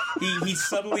 He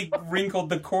subtly wrinkled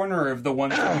the corner of the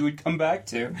ones that he would come back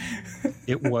to.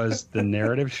 It was the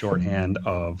narrative shorthand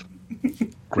of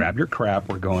grab your crap,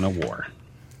 we're going to war.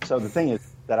 So the thing is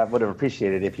that I would have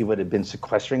appreciated if he would have been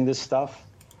sequestering this stuff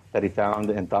that he found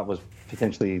and thought was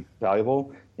potentially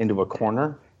valuable into a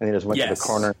corner, and he just went to the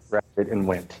corner, grabbed it, and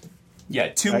went. Yeah,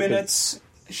 2 minutes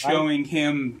showing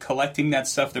him collecting that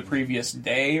stuff the previous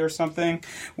day or something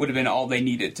would have been all they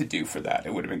needed to do for that.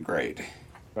 It would have been great.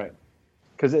 Right.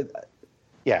 Because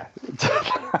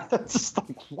that's just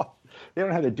like, what? They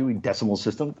don't have a Dewey Decimal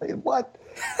System. What?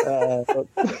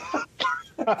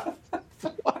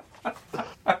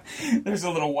 There's a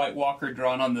little White Walker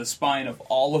drawn on the spine of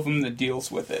all of them that deals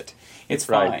with it. It's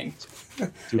fine.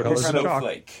 Two colors of chalk.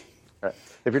 Right.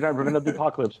 If you're not ripping up the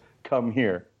apocalypse, come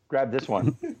here. Grab this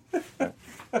one.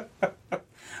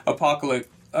 Apocalypse,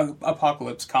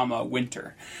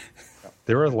 winter.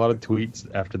 There were a lot of tweets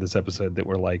after this episode that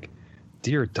were like,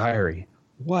 "Dear diary,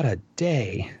 what a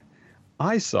day.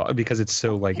 I saw," because it's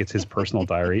so like it's his personal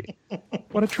diary.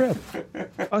 What a trip.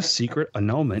 A secret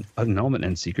annulment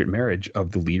and secret marriage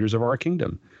of the leaders of our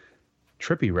kingdom.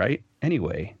 Trippy, right?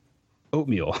 Anyway,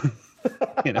 oatmeal.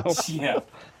 Yeah.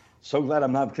 So glad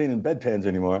I'm not cleaning bedpans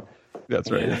anymore.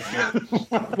 That's right. Yeah.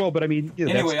 Well, but I mean,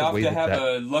 anyway, off to have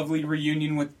a lovely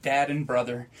reunion with Dad and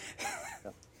brother.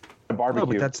 Barbecue. No,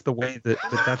 but that's the way the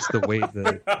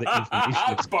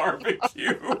information is.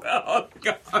 Barbecue. Oh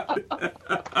God.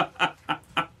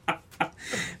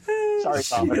 Sorry,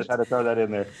 Tom. I just had to throw that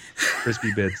in there.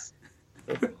 Crispy bits.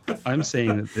 I'm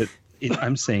saying that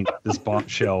this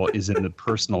bombshell is in the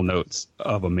personal notes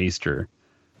of a maester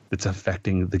that's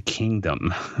affecting the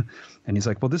kingdom, and he's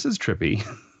like, "Well, this is trippy."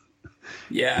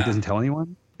 Yeah. He doesn't tell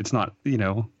anyone. It's not.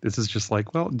 This is just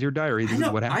like, well, dear diary, this is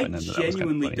what happened. I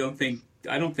genuinely don't think.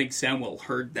 I don't think Samuel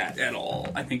heard that at all.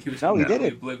 I think he was completely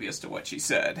oblivious to what she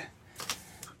said.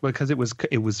 Because it was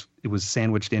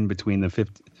sandwiched in between the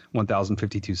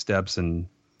 1,052 steps and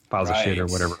piles of shit or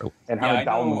whatever. And how many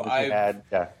downloads you had.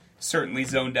 Yeah. Certainly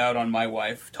zoned out on my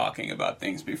wife talking about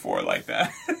things before like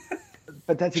that.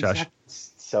 But that's exactly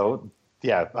so.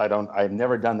 Yeah, I've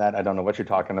never done that. I don't know what you're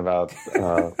talking about.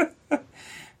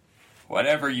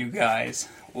 Whatever, you guys.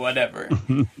 Whatever.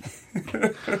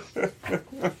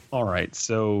 All right.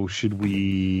 So should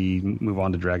we move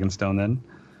on to Dragonstone then?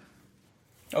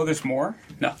 Oh, there's more?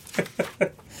 No.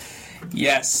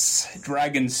 Yes,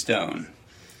 Dragonstone.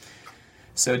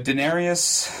 So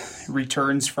Daenerys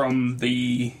returns from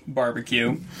the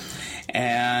barbecue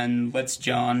and lets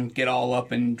Jon get all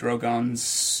up in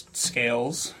Drogon's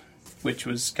scales, which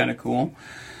was kind of cool.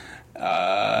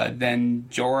 Then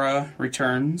Jorah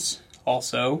returns.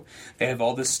 Also, they have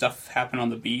all this stuff happen on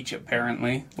the beach.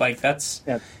 Apparently, like that's.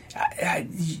 Yeah.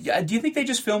 Do you think they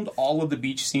just filmed all of the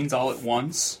beach scenes all at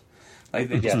once? Like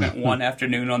they just spent one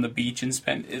afternoon on the beach and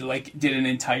did an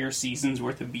entire season's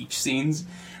worth of beach scenes,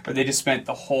 or they just spent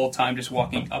the whole time just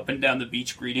walking up and down the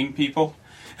beach greeting people.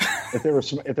 If they were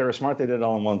smart, they did it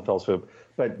all in one fell swoop.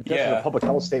 But just as a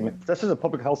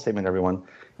public health statement, everyone,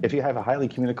 if you have a highly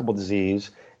communicable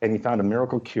disease and you found a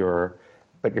miracle cure,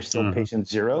 but you're still patient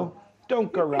zero,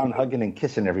 don't go around hugging and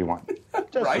kissing everyone.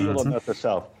 Just Right. a little note to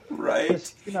self. Right.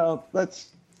 Just, let's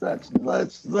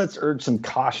urge some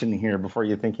caution here before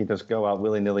you think you just go out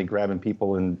willy-nilly grabbing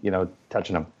people and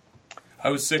touching them. I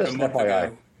was sick Just a month FYI.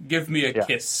 ago. Give me a Yeah.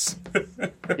 kiss.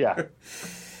 Yeah.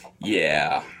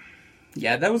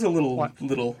 Yeah, that was a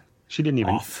little. She didn't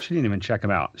even Off. she didn't even check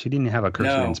him out. She didn't have a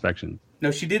cursory No. inspection. No,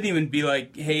 she didn't even be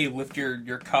like, "Hey, lift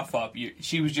your cuff up."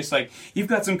 She was just like, "You've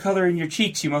got some color in your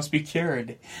cheeks. You must be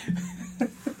cured."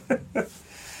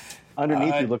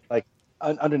 Underneath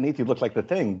you look like the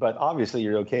Thing, but obviously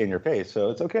you're okay in your face,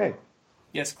 so it's okay.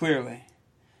 Yes, clearly.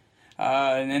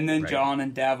 And then Right. Jon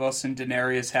and Davos and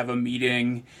Daenerys have a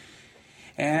meeting,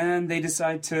 and they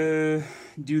decide to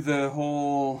do the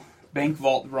whole bank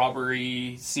vault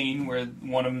robbery scene where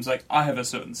one of them's like, "I have a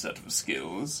certain set of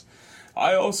skills.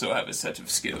 I also have a set of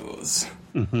skills."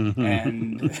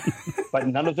 And But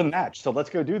none of them match, so let's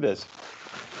go do this.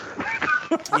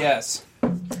 yes.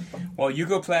 Well, you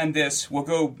go plan this. We'll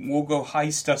go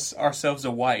heist ourselves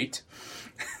a white.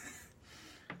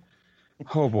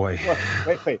 Oh boy.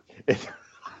 Wait.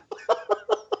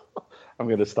 I'm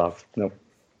going to stop. No.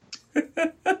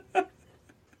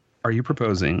 Are you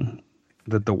proposing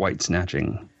that the white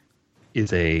snatching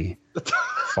is a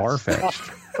far-fetched,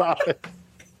 Stop it.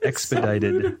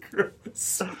 expedited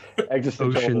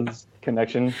Existential Oceans.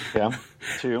 connection. Yeah.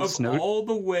 Two. Of all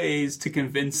the ways to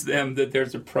convince them that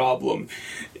there's a problem,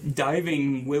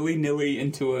 diving willy-nilly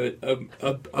into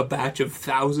a batch of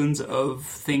thousands of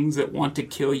things that want to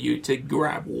kill you to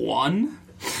grab one?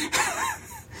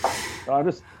 I'm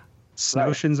just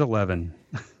Snowshians 11.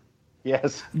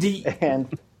 yes. The-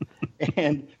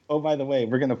 And oh, by the way,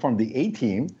 we're going to form the A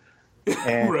team.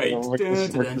 And Right. we're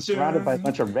surrounded by a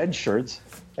bunch of red shirts.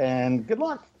 And good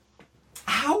luck.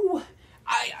 How?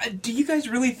 Do you guys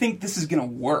really think this is going to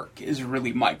work? Is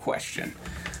really my question.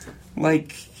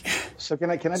 Like, So can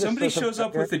I just somebody throw shows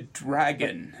up with a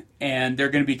dragon, and they're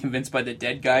going to be convinced by the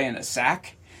dead guy in a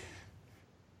sack?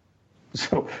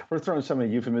 So we're throwing some of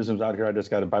the euphemisms out here. I just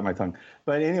got to bite my tongue.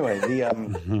 But anyway,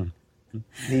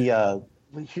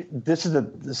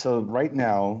 so right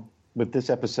now with this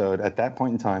episode, at that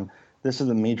point in time, this is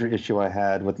the major issue I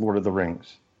had with Lord of the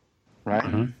Rings, right?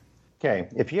 Mm-hmm. Okay,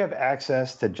 if you have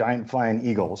access to giant flying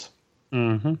eagles,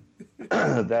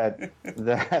 that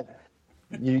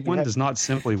you One have, does not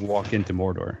simply walk into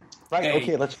Mordor. right? Hey,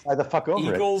 Okay, let's fly the fuck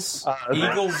over Eagles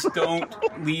don't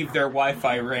leave their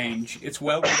Wi-Fi range. It's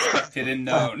well respected and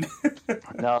known. it.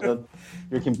 Now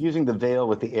you're confusing the Vale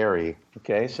with the Eyrie.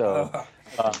 Okay, so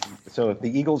if the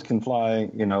eagles can fly,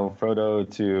 Frodo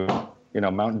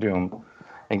to Mount Doom,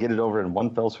 and get it over in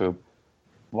one fell swoop,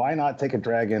 why not take a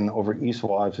dragon over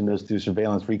Eastwatch and just do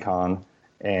surveillance recon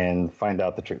and find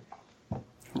out the truth?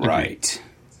 Right,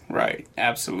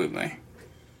 absolutely.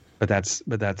 But that's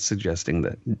suggesting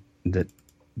that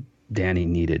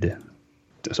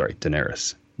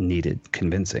Daenerys needed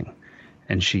convincing,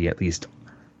 and she at least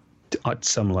at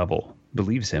some level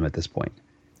believes him at this point.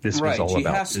 This Right, was all she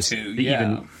about has this, to, the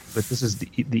yeah. but this is the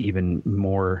even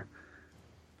more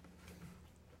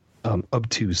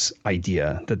obtuse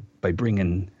idea that by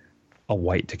bringing a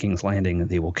white to King's Landing,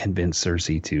 they will convince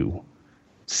Cersei to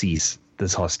cease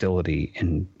this hostility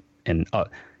and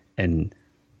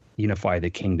unify the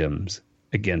kingdoms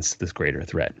against this greater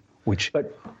threat. Which,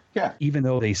 But yeah, even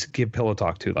though they give pillow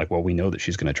talk to, like, well, we know that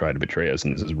she's going to try to betray us,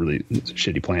 and this is really a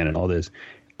shitty plan and all this,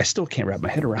 I still can't wrap my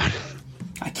head around it.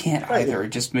 I can't either. It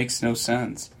just makes no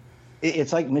sense.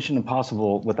 it's like Mission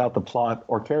Impossible without the plot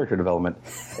or character development,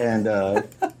 and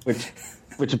which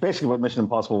is basically what Mission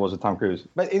Impossible was with Tom Cruise.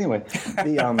 But anyway,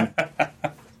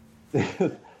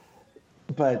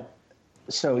 but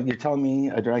so you're telling me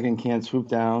a dragon can't swoop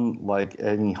down like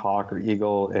any hawk or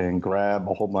eagle and grab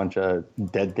a whole bunch of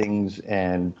dead things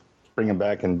and bring them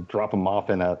back and drop them off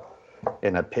in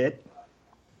a pit?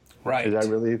 Right. Is that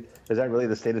really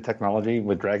the state of technology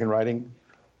with dragon riding?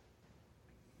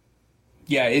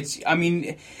 Yeah, I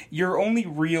mean, your only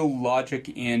real logic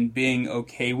in being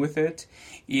okay with it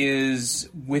is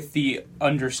with the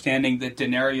understanding that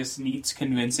Daenerys needs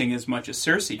convincing as much as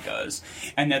Cersei does.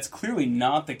 And that's clearly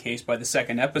not the case by the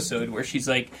second episode, where she's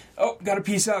like, oh, gotta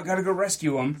peace out, gotta go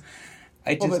rescue him.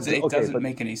 It doesn't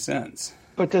make any sense.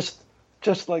 But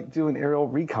just like doing aerial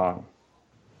recon,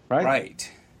 right?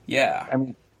 Right, yeah. I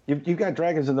mean, you've got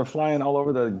dragons and they're flying all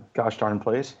over the gosh darn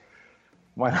place.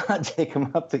 Why not take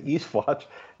them up to Eastwatch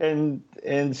and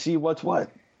see what's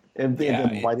what? And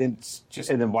then why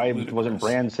wasn't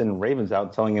Bran sending ravens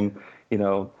out telling him,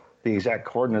 the exact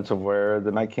coordinates of where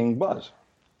the Night King was?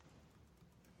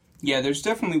 Yeah, there's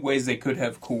definitely ways they could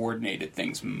have coordinated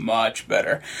things much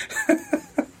better.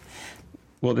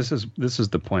 Well, this is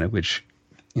the point at which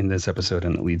in this episode,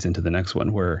 and it leads into the next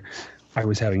one, where I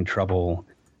was having trouble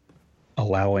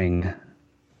allowing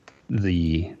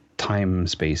the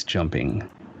time-space jumping.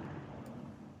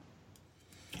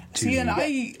 See, and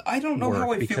I don't know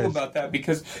how I feel about that,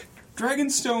 because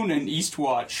Dragonstone and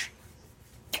Eastwatch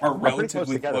are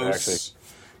relatively together, close. actually.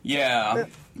 Yeah.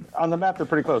 On the map, they're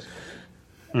pretty close.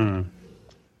 Mm.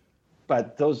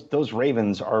 But those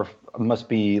ravens must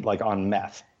be like on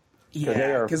meth.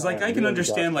 Yeah, because I can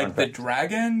understand the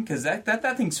dragon, because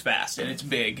that thing's fast and it's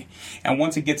big, and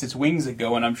once it gets its wings a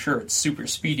going, I'm sure it's super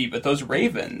speedy. But those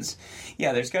ravens,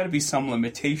 there's got to be some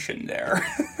limitation there.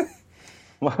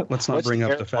 Let's not bring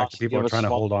up the fact that people are trying to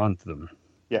hold on to them.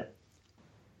 Yeah,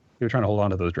 they're trying to hold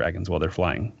on to those dragons while they're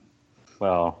flying.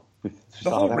 Well, the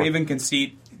whole raven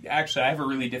conceit. Actually, I have a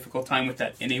really difficult time with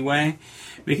that anyway,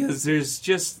 because there's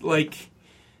just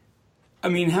I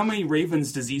mean, how many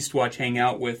ravens does Eastwatch hang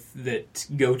out with that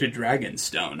go to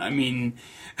Dragonstone? I mean,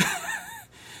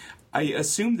 I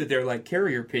assume that they're like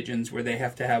carrier pigeons where they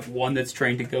have to have one that's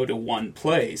trained to go to one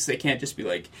place. They can't just be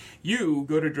like, you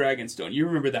go to Dragonstone. You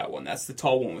remember that one. That's the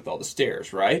tall one with all the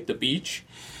stairs, right? The beach.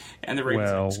 And the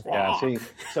ravens squawk.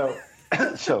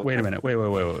 Yeah, so Wait a minute.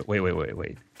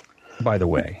 Wait. By the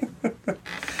way,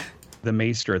 the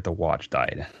maester at the watch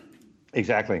died.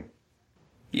 Exactly.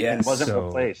 Yes. And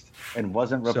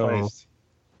wasn't replaced. So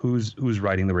who's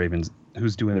riding the ravens?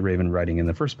 Who's doing the raven riding in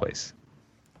the first place?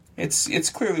 It's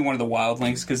clearly one of the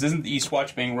wildlings, because isn't the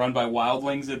Eastwatch being run by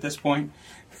wildlings at this point?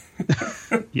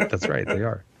 Yeah, that's right. They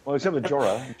are. Well, except with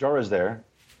Jorah. Jorah's there.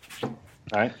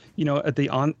 Right? At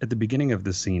the beginning of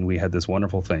this scene, we had this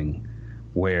wonderful thing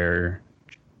where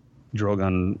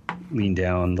Drogon leaned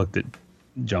down, looked at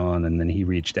Jon, and then he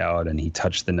reached out and he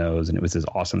touched the nose, and it was this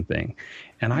awesome thing.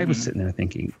 And I was sitting there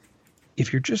thinking,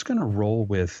 if you're just going to roll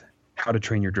with How to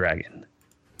Train Your Dragon,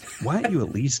 why don't you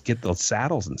at least get those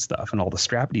saddles and stuff and all the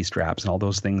strappity straps and all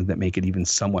those things that make it even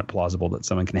somewhat plausible that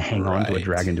someone can hang on to a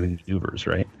dragon doing maneuvers,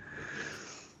 right?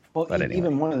 Well, anyway.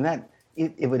 Even more than that,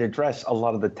 it would address a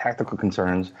lot of the tactical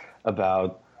concerns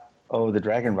about, the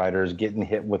dragon riders getting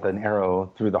hit with an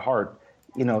arrow through the heart.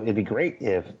 It'd be great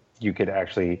if you could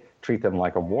actually treat them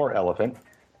like a war elephant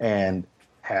and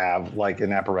have like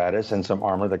an apparatus and some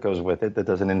armor that goes with it that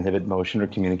doesn't inhibit motion or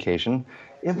communication.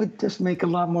 It would just make a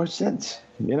lot more sense,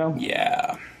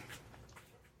 Yeah.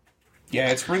 Yeah,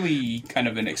 it's really kind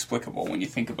of inexplicable when you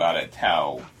think about it,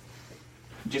 how...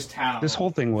 This whole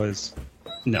thing was...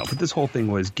 No, but this whole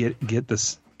thing was get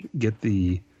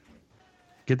the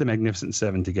Magnificent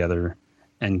Seven together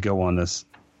and go on this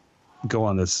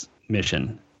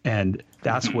mission. And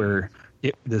that's where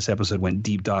this episode went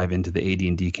deep dive into the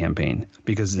AD&D campaign,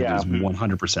 because it was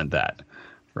 100% that,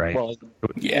 right? Well,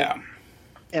 yeah.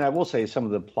 And I will say some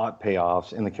of the plot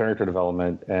payoffs in the character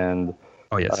development and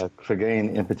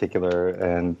Clegane in particular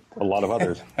and a lot of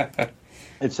others,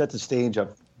 it set the stage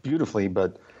up beautifully.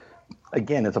 But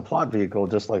again, it's a plot vehicle,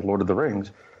 just like Lord of the Rings,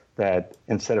 that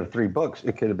instead of 3 books,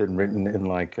 it could have been written in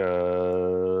like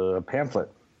a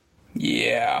pamphlet.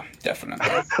 Yeah, definitely.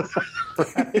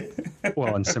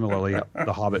 Well, and similarly,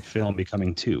 the Hobbit film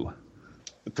becoming 2.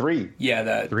 3.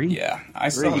 Yeah, 3? Yeah, I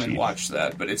still haven't watched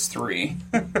that, but it's 3.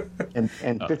 and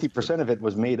 50% of it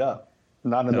was made up,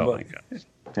 not in the book.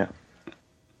 Yeah.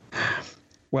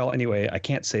 Well, anyway, I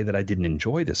can't say that I didn't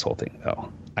enjoy this whole thing,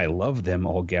 though. I love them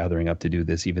all gathering up to do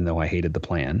this, even though I hated the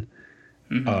plan.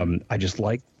 Mm-hmm. I just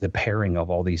like the pairing of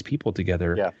all these people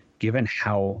together, given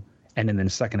how... And in the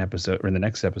second episode, or in the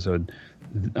next episode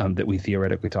that we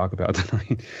theoretically talk about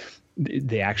tonight,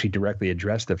 they actually directly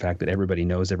address the fact that everybody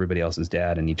knows everybody else's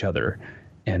dad and each other,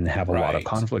 and have a lot of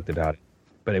conflict about it.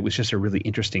 But it was just a really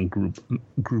interesting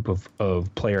group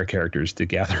of player characters to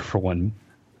gather for one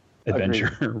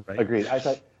adventure. Agreed. Right? Agreed.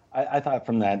 I thought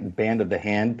from that Band of the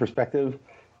Hand perspective,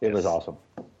 it was awesome.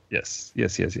 Yes.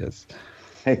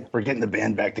 Hey, we're getting the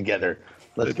band back together.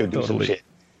 Let's go do some shit.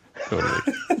 Totally.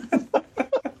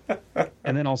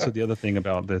 And then also the other thing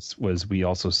about this was we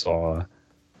also saw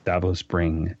Davos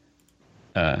bring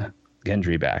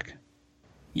Gendry back.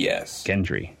 Yes.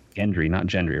 Gendry, not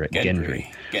Gendry, right?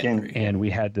 Gendry. And we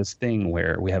had this thing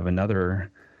where we have another.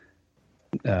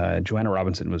 Joanna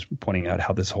Robinson was pointing out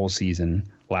how this whole season,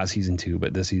 last season too,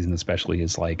 but this season especially,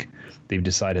 is like they've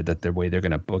decided that the way they're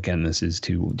going to bookend this is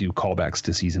to do callbacks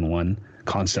to season 1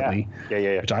 constantly.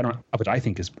 Yeah. Which I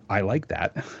think I like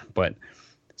that, but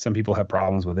some people have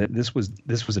problems with it. This was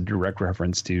a direct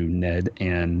reference to Ned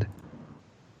and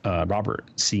Robert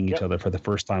seeing each other for the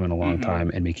first time in a long time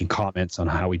and making comments on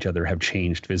how each other have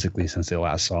changed physically since they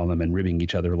last saw them and ribbing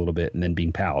each other a little bit and then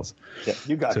being pals. Yeah,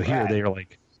 you got so here they are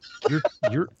like,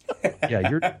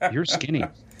 you're skinny,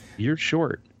 you're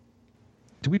short.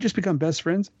 Do we just become best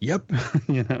friends? Yep.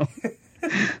 You know.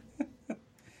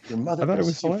 Your mother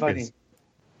dresses you funny.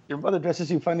 Your mother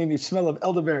dresses you funny and you smell of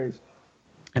elderberries.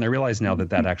 And I realize now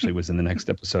that actually was in the next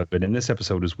episode, but in this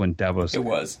episode is when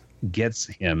Davos gets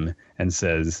him and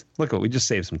says, look, we just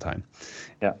saved some time.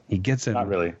 Yeah. He gets him. Not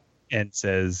really. And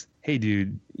says, hey,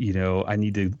 dude, I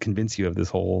need to convince you of this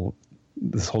whole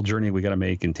journey we got to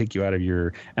make and take you out of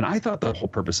your. And I thought the whole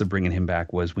purpose of bringing him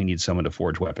back was we need someone to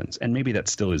forge weapons. And maybe that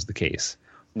still is the case.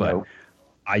 But no.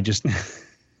 I just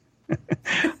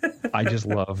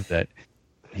love that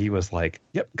he was like,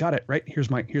 yep, got it. Right. Here's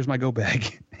my go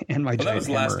bag and my that was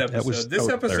last hammer. episode. This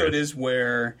episode is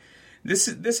where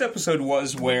this episode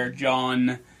was where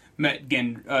Jon met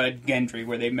Gendry,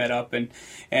 where they met up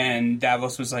and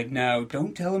Davos was like, no,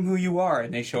 don't tell him who you are.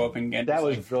 And they show up and Gendry's That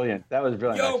was brilliant.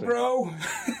 Yo, actually. Bro.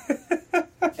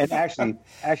 And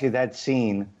actually that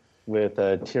scene with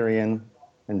Tyrion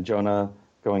and Jonah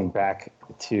going back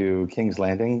to King's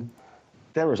Landing,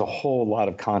 there was a whole lot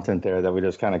of content there that we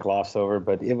just kind of glossed over,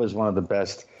 but it was one of the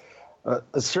best,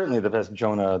 certainly the best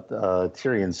Jonah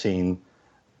Tyrion scene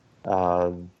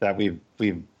that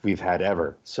we've had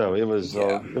ever. So it was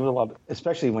a lot,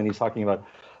 especially when he's talking about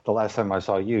the last time I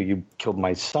saw you killed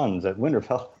my sons at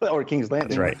Winterfell or King's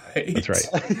Landing. That's right.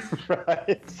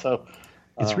 Right. So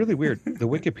it's really weird. The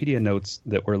Wikipedia notes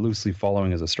that we're loosely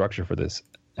following as a structure for this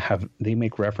they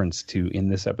make reference to, in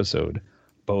this episode,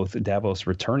 both Davos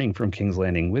returning from King's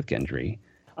Landing with Gendry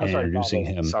and introducing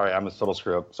him. Sorry, I'm a total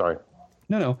screw up. Sorry.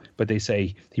 No, but they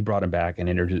say he brought him back and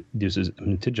introduces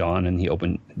him to Jon, and he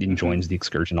joins the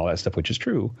excursion, all that stuff, which is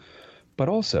true. But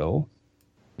also,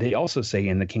 they also say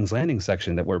in the King's Landing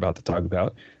section that we're about to talk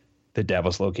about that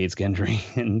Davos locates Gendry,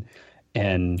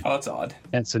 and oh, that's odd.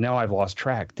 And so now I've lost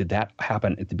track. Did that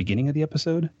happen at the beginning of the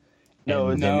episode? No,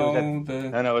 it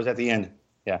was at the end.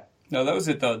 Yeah. No, that was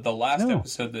at the last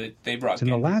episode that they brought Gendry in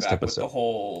the last back episode. With the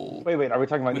whole. Wait, are we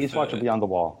talking about Eastwatch or Beyond the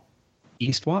Wall?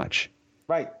 Eastwatch.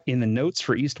 Right. In the notes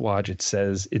for Eastwatch, it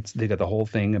says they got the whole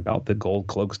thing about the gold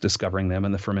cloaks discovering them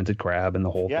and the fermented crab and the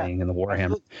whole thing and the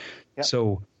Warhammer. Yeah.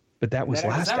 So, but that was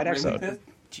last episode.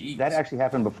 Really that actually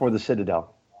happened before the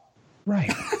Citadel.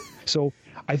 Right. So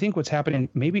I think what's happening,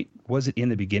 maybe, was it in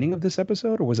the beginning of this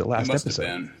episode or was it last episode?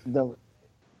 Have been. No.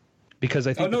 Because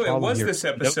I think it was this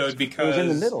episode because it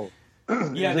was in the middle.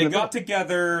 Yeah, they got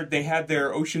together, they had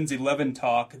their Ocean's 11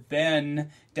 talk, then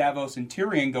Davos and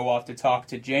Tyrion go off to talk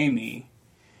to Jaime.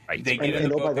 Right. They get in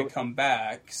the boat, they come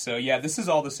back. So yeah, this is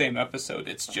all the same episode.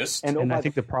 It's just... And I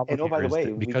think the problem here is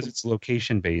that because it's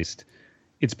location-based,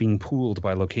 it's being pooled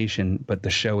by location, but the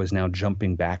show is now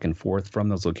jumping back and forth from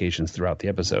those locations throughout the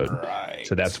episode. Right.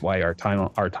 So that's why our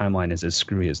timeline is as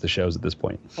screwy as the show's at this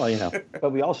point. Well, but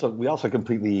we also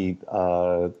completely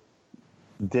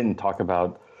didn't talk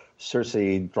about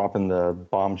Cersei dropping the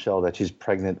bombshell that she's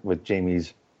pregnant with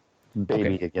Jamie's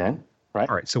baby again, right?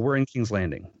 All right, so we're in King's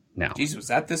Landing now. Jeez, was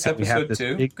that this episode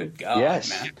too? Good God,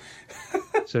 yes. Man.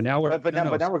 So now we're... But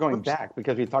now we're going back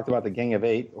because we talked about the Gang of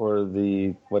Eight or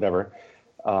the whatever.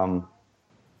 And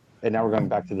now we're going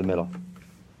back to the middle.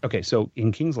 Okay, so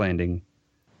in King's Landing,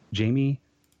 Jaime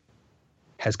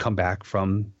has come back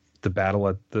from the battle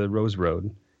at the Rose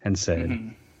Road and said,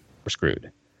 we're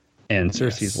screwed. And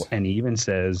Cersei's, and he even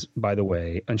says, by the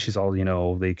way, and she's all,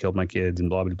 they killed my kids and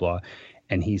blah, blah, blah.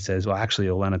 And he says, well, actually,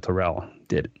 Olenna Tyrell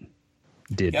did.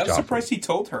 Yeah, I was surprised he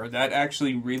told her. That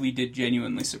actually really did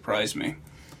genuinely surprise me.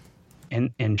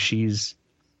 And she's,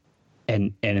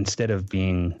 and instead of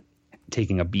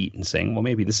taking a beat and saying, well,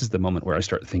 maybe this is the moment where I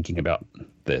start thinking about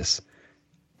this,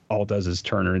 all it does is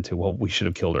turn her into, well, we should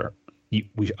have killed her.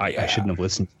 I shouldn't have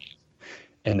listened to you.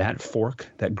 And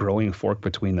that growing fork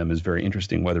between them is very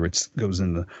interesting, whether it goes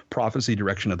in the prophecy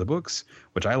direction of the books,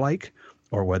 which I like,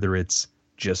 or whether it's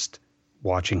just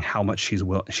watching how much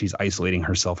she's isolating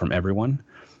herself from everyone.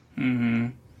 Mm-hmm.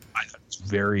 I thought it's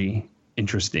very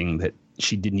interesting that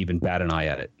she didn't even bat an eye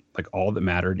at it. Like all that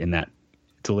mattered in that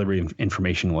delivery of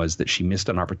information was that she missed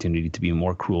an opportunity to be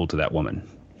more cruel to that woman.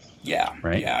 Yeah.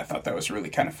 Right? Yeah, I thought that was really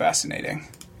kind of fascinating.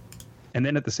 And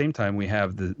then at the same time, we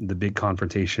have the big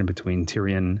confrontation between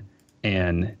Tyrion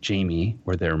and Jaime,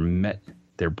 where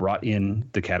they're brought in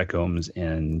the catacombs,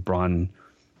 and Bronn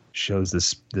shows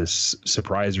this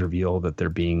surprise reveal that they're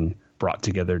being brought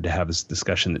together to have this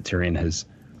discussion that Tyrion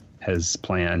has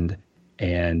planned,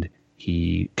 and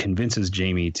he convinces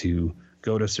Jaime to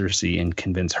go to Cersei and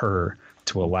convince her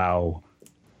to allow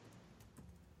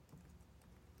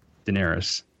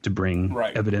Daenerys to bring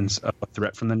evidence of a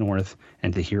threat from the north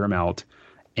and to hear him out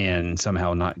and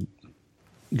somehow not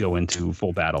go into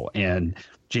full battle. And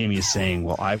Jaime is saying,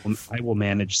 well, I will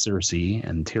manage Cersei,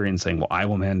 and Tyrion's saying, well, I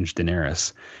will manage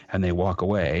Daenerys, and they walk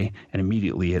away, and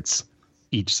immediately it's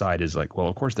each side is like, well,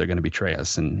 of course they're going to betray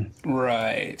us. And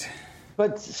right.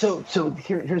 But so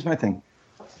here's my thing.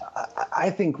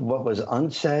 I think what was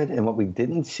unsaid and what we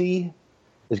didn't see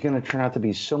is going to turn out to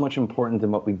be so much important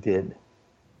than what we did.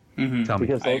 Mm-hmm.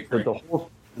 Because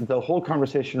the whole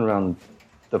conversation around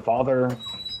the father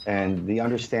and the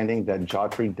understanding that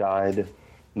Joffrey died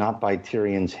not by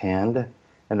Tyrion's hand,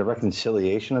 and the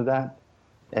reconciliation of that,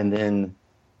 and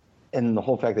the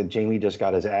whole fact that Jaime just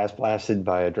got his ass blasted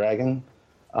by a dragon,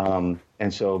 and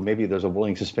so maybe there's a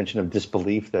willing suspension of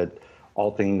disbelief that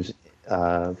all things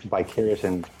vicarious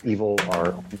and evil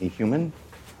are only human.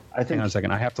 I think. Hang on a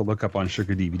second. I have to look up on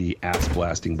Sugar DVD "ass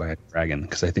blasting by a dragon"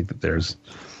 because I think that there's.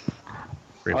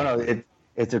 Oh no!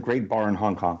 It's a great bar in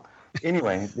Hong Kong.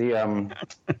 Anyway,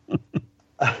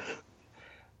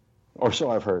 or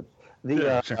so I've heard.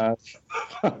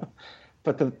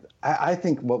 But I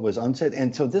think what was unsaid,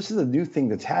 and so this is a new thing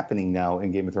that's happening now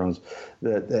in Game of Thrones,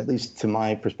 that at least to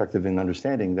my perspective and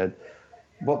understanding, that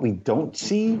what we don't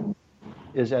see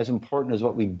is as important as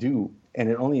what we do, and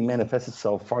it only manifests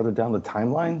itself farther down the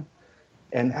timeline.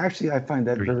 And actually, I find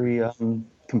that very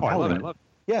compelling. I love it.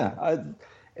 Yeah,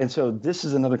 and so this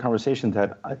is another conversation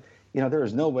that there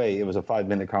is no way it was a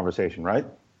 5-minute conversation, right?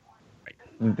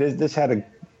 This had a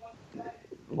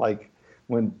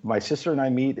when my sister and I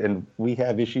meet and we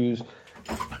have issues,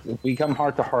 if we come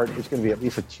heart to heart, it's going to be at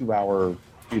least a 2-hour,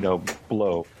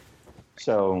 blow.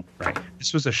 So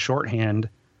this was a shorthand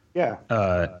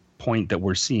point that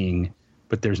we're seeing,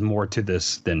 but there's more to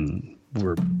this than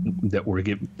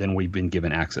we've been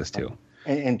given access to.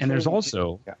 And there's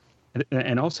also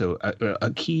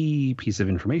a key piece of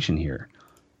information here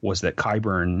was that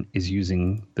Qyburn is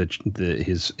using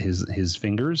his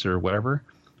fingers or whatever.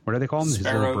 What do they call them? His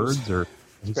little birds or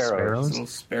sparrows? Little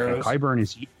sparrows.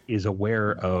 Qyburn is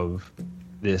aware of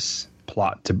this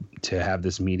plot to have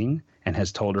this meeting and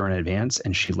has told her in advance,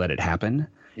 and she let it happen.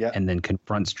 Yeah. And then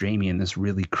confronts Jaime in this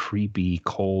really creepy,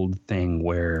 cold thing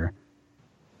where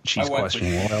she's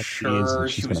questioning what else she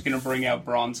was going to bring out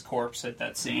Bronn's corpse at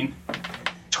that scene.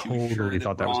 Totally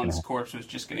thought that was going to happen. Bronn's corpse was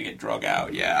just going to get drug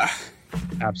out. Yeah.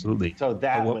 Absolutely. So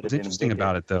that what was interesting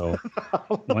about it, though,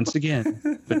 once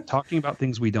again, but talking about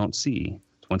things we don't see,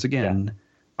 once again,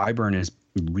 Qyburn is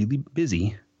really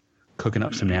busy cooking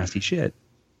up some nasty shit.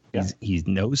 Yeah. He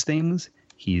knows things.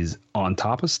 He's on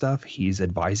top of stuff. He's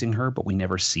advising her, but we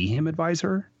never see him advise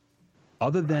her,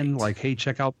 other than like, "Hey,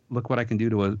 look what I can do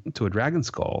to a dragon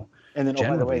skull." And then,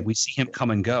 generally, by the way, we see him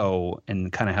come and go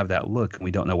and kind of have that look, and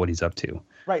we don't know what he's up to.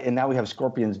 Right, and now we have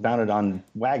scorpions mounted on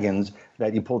wagons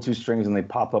that you pull 2 strings and they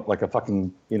pop up like a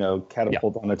fucking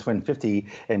catapult on a twin 50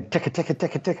 and tick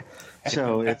tick.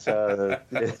 So it's the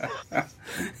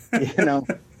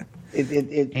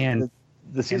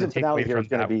season finale here is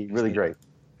going to be really great.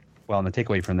 Well, and the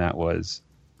takeaway from that was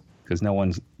because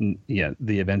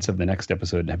the events of the next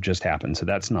episode have just happened, so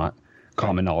that's not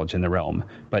common knowledge in the realm.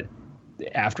 But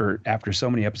after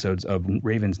so many episodes of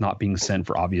ravens not being sent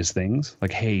for obvious things,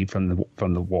 like, hey, from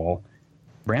the wall,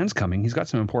 Bran's coming, he's got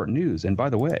some important news, and by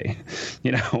the way,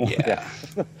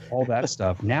 all that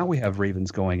stuff. Now we have ravens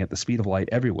going at the speed of light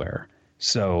everywhere.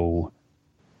 So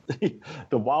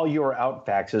the while you're out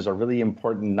faxes are really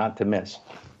important not to miss.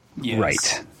 Yes.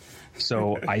 Right.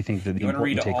 So I think that the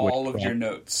important takeaway. All of your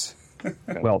notes.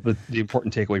 Well, the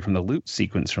important takeaway from the loot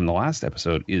sequence from the last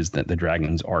episode is that the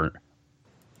dragons are.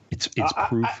 It's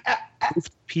proof to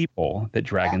people that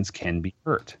dragons can be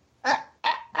hurt.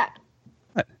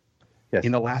 Yes.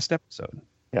 In the last episode,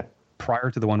 prior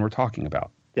to the one we're talking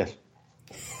about, yes,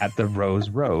 at the Rose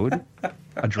Road,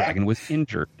 a dragon was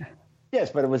injured. Yes,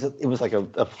 but it was like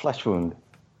a flesh wound.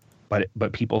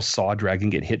 But people saw a dragon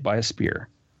get hit by a spear.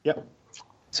 Yep.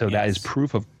 So that is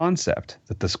proof of concept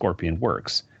that the scorpion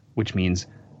works, which means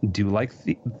do like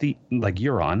the like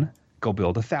Euron, go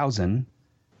build 1,000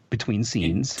 between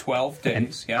scenes. In 12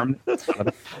 days,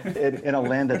 in a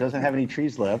land that doesn't have any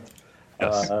trees left.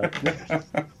 Yes.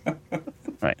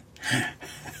 Right.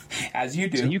 As you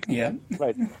do. So you can, yeah.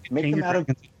 Right. Make change them your out of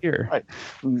dragons here. right.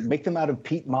 Make them out of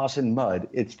peat moss and mud.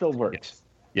 It still works.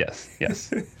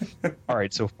 Yes. All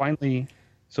right. So finally,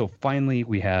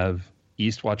 we have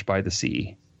Eastwatch by the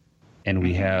Sea, and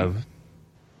we have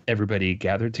everybody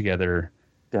gathered together.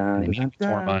 And they meet in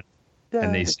Tormund,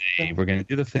 and they say, "We're going to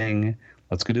do the thing.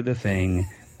 Let's go do the thing."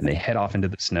 And they head off into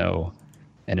the snow,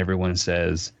 and everyone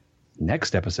says,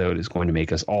 "Next episode is going to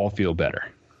make us all feel better."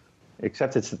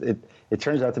 Except it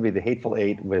turns out to be the Hateful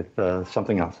Eight with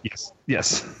something else. Yes.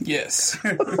 Yes.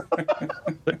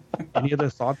 Any other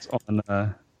thoughts on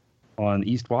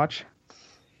Eastwatch?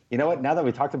 You know what? Now that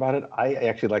we talked about it, I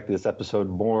actually like this episode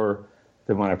more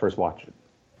than when I first watched it.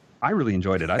 I really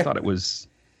enjoyed it. I thought it was.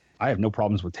 I have no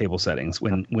problems with table settings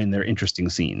when they're interesting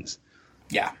scenes.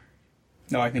 Yeah.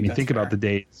 No, I think. I mean, that's think fair. about the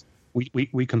days.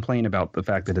 We complain about the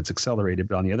fact that it's accelerated,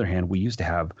 but on the other hand, we used to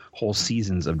have whole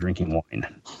seasons of drinking wine.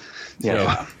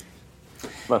 Yeah.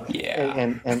 Well, Yeah.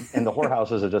 And the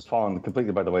whorehouses are just fallen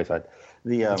completely by the wayside.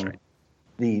 That's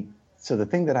right. So the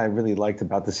thing that I really liked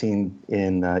about the scene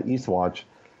in Eastwatch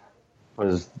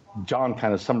was John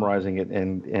kind of summarizing it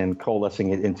and coalescing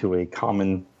it into a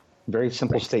common, very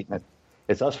simple statement.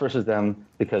 It's us versus them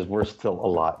because we're still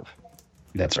alive.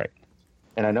 That's right.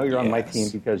 And I know you're on my Yes. team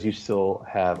because you still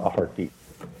have a heartbeat.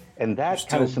 And that You're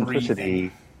kind of still simplicity,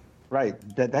 breathing.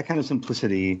 right, that kind of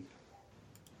simplicity,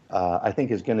 I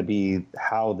think is going to be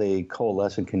how they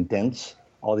coalesce and condense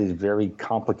all these very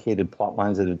complicated plot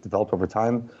lines that have developed over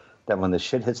time, that when the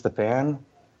shit hits the fan,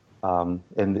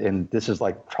 and this is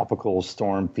like tropical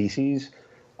storm feces,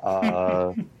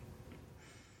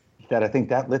 that I think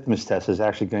that litmus test is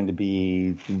actually going to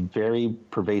be very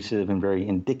pervasive and very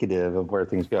indicative of where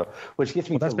things go. Which gets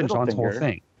me Well, that's to been John's whole Littlefinger.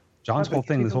 thing. John's Right, whole but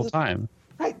thing this people whole time.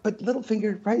 Right, but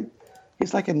Littlefinger, right?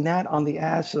 He's like a gnat on the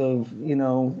ass of,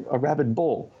 a rabid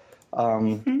bull.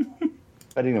 But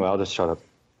anyway, I'll just shut up.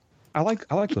 I like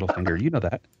Littlefinger. You know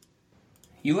that.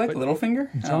 You like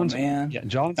Littlefinger? John's, Oh man. Yeah,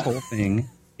 John's whole thing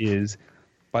is.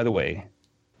 By the way,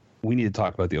 we need to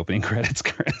talk about the opening credits,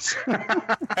 Chris.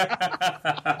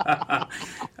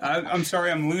 I'm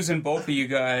sorry, I'm losing both of you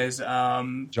guys.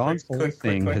 John's whole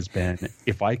thing has been,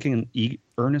 if I can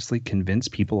earnestly convince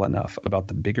people enough about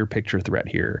the bigger picture threat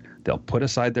here, they'll put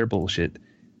aside their bullshit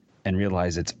and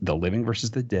realize it's the living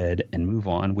versus the dead and move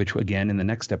on, which, again, in the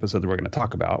next episode that we're going to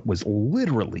talk about, was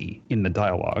literally in the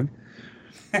dialogue.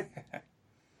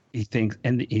 He thinks,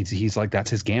 and he's like, that's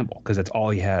his gamble, because that's all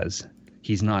he has.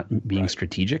 He's not being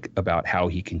strategic about how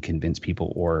he can convince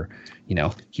people, or,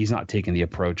 he's not taking the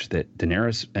approach that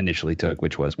Daenerys initially took,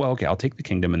 which was, well, okay, I'll take the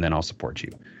kingdom and then I'll support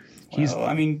you.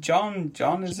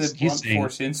 John is a blunt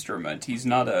force instrument. He's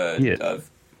not a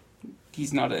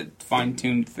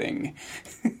fine-tuned thing.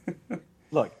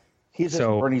 Look, he's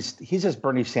just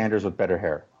Bernie Sanders with better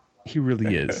hair. He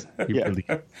really is. He really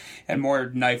is. And more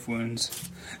knife wounds.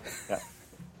 Yeah.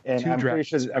 And Two I'm pretty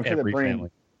sure drafts that every Bernie. family.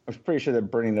 I'm pretty sure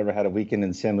that Bernie never had a weekend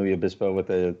in San Luis Obispo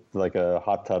with a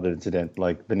hot tub incident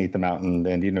like beneath the mountain,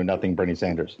 and nothing Bernie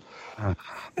Sanders.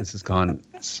 This has gone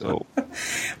so.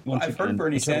 I've heard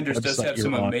Bernie Sanders does have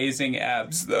some amazing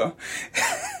abs, though.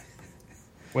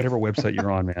 Whatever website you're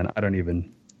on, man, I don't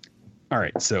even. All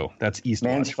right, so that's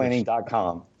Eastwatch.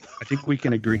 Mansplaining.com. I think we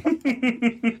can agree.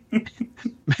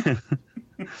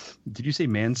 Did you say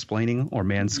mansplaining or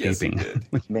manscaping?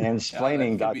 Yes,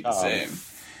 Mansplaining.com. Same.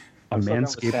 A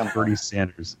manscaped Bernie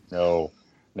Sanders. No,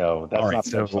 that's All right, not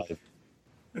so- the website.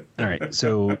 All right,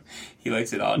 so He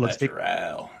likes it all Let's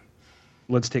natural.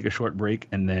 let's take a short break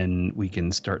and then we can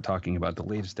start talking about the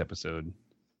latest episode.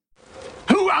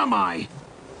 Who am I?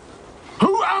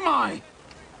 Who am I?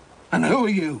 And who are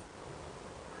you?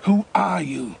 Who are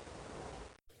you?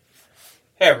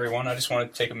 Hey everyone, I just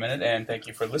wanted to take a minute and thank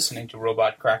you for listening to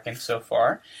Robot Kraken so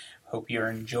far. Hope you're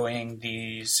enjoying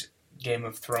these Game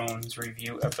of Thrones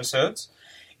review episodes.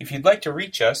 If you'd like to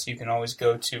reach us, you can always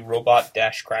go to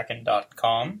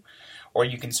robot-kraken.com, or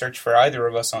you can search for either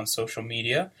of us on social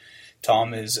media.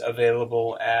 Tom is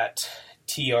available at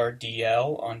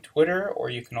TRDL on Twitter, or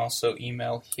you can also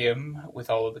email him with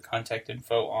all of the contact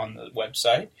info on the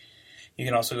website. You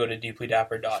can also go to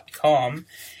deeplydapper.com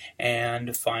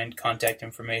and find contact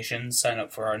information, sign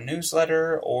up for our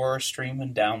newsletter, or stream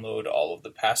and download all of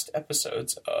the past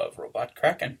episodes of Robot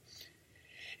Kraken.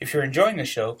 If you're enjoying the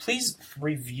show, please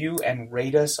review and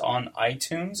rate us on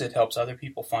iTunes. It helps other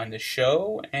people find the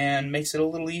show and makes it a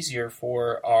little easier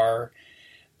for our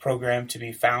program to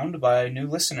be found by new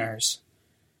listeners.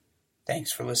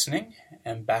 Thanks for listening,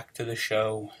 and back to the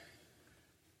show.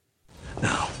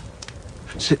 Now,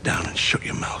 sit down and shut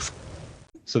your mouth.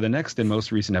 So the next and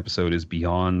most recent episode is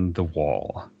Beyond the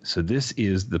Wall. So this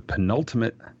is the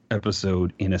penultimate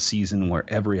episode in a season where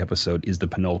every episode is the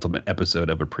penultimate episode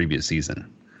of a previous season.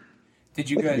 Did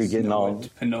you guys know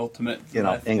what penultimate?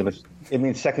 English. It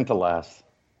means second to last.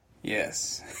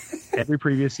 Yes. Every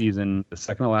previous season, the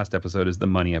second to last episode is the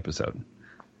money episode.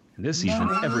 And this season,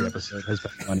 every episode has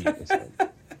been a money episode.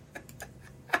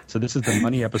 So this is the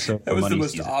money episode. That was the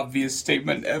most season. obvious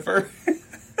statement ever.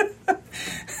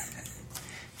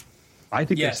 I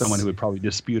think there's someone who would probably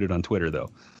dispute it on Twitter, though.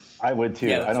 I would too.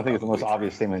 Yeah, I don't think it's the most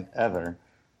obvious statement ever.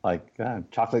 Like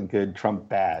chocolate good, Trump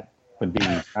bad would be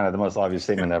kind of the most obvious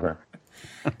statement ever.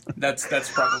 That's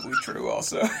probably true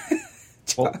also.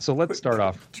 Well, so let's start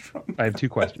off. I have two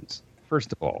questions.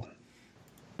 First of all,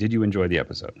 did you enjoy the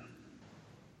episode?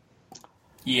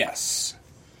 Yes.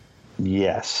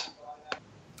 Yes.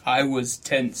 I was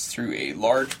tense through a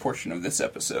large portion of this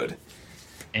episode.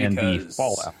 And the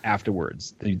fallout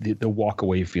afterwards, the walk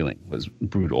away feeling was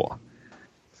brutal.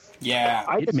 Yeah.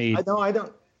 I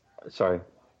don't. Sorry.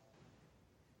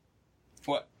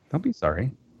 What? Don't be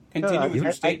sorry. Continue with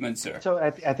your statement, sir. So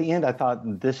at the end, I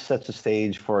thought this sets the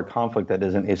stage for a conflict that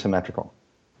isn't asymmetrical.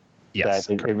 Yes.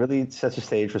 That it really sets the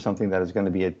stage for something that is going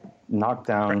to be a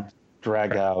knockdown,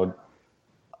 drag out.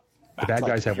 The bad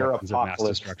guys have pure weapons of mass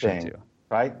apocalypse destruction thing, too.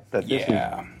 right? That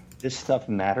this stuff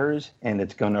matters and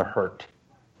it's going to hurt.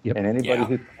 Yep. And anybody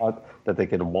who thought that they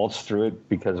could waltz through it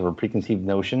because of a preconceived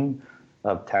notion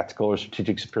of tactical or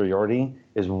strategic superiority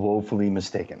is woefully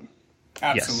mistaken.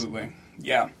 Absolutely.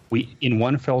 Yeah. We, in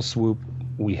one fell swoop,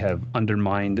 we have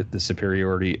undermined the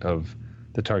superiority of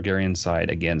the Targaryen side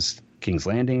against King's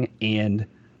Landing and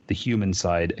the human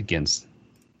side against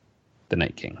the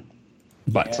Night King.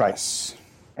 But Yes.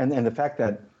 And the fact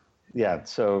that,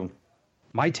 so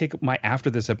my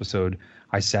after this episode,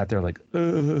 I sat there like,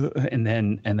 and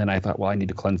then I thought, well, I need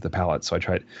to cleanse the palate. So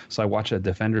I watched a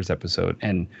Defenders episode,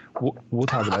 and we'll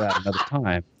talk about that another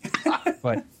time.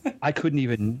 But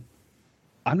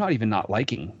I'm not even not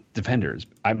liking Defenders.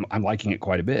 I'm liking it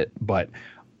quite a bit, but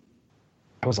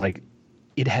I was like,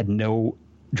 it had no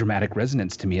dramatic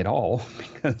resonance to me at all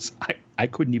because I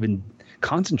couldn't even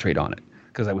concentrate on it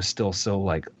because I was still so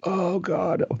like, oh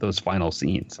god, of those final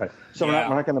scenes. Right. So we're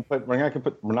not going to put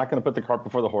the cart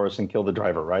before the horse and kill the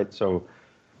driver, right? So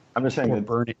I'm just saying,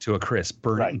 burn it to a crisp,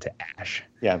 burn it into ash.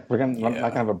 Yeah, we're not going to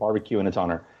have a barbecue in its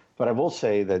honor. But I will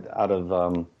say that I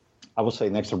will say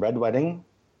next to Red Wedding,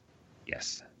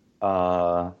 yes,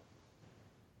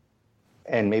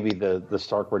 and maybe the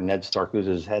Stark where Ned Stark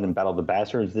loses his head in Battle of the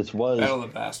Bastards. This was Battle of the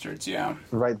Bastards, yeah.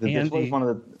 Right. This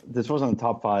was on the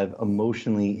top 5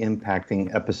 emotionally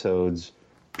impacting episodes.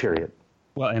 Period.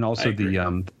 Well, and also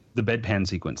the bedpan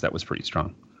sequence that was pretty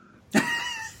strong.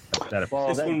 This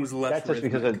one was less that's just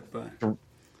rhythmic,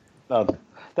 because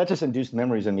that just induced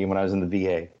memories in me when I was in the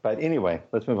VA. But anyway,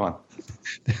 let's move on.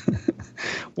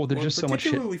 Well, there's just so much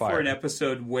shit particularly for an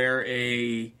episode where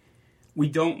we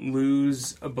don't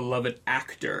lose a beloved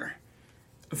actor,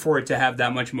 for it to have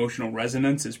that much emotional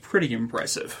resonance is pretty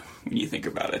impressive when you think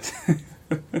about it.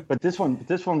 But this one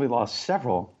we lost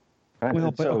several. Right?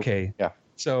 Well, but okay. Yeah.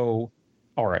 So,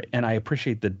 all right. And I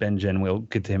appreciate that Ben Jen will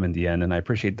get to him in the end. And I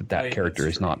appreciate that character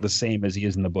is not the same as he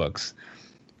is in the books.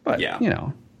 But,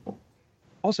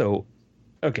 also,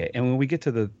 okay. And when we get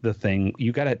to the thing,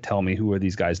 you got to tell me who are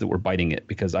these guys that were biting it,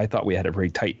 because I thought we had a very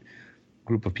tight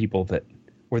group of people that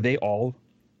were they all.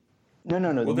 No.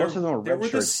 Well, most of them were red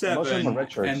shirts. Most of them were red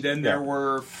shirts. And then there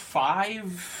were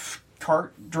 5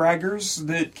 cart draggers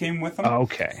that came with them.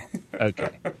 Okay.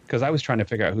 Because I was trying to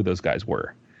figure out who those guys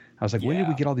were. I was like, when did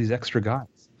we get all these extra guys?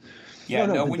 Yeah,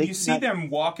 no, when you see them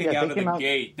walking out of the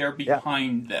gate, they're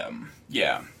behind them.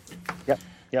 Yeah. Yep.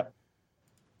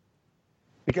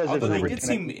 Because although they did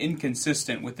seem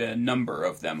inconsistent with the number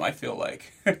of them, I feel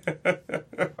like.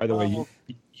 By the way,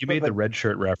 you made the red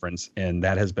shirt reference, and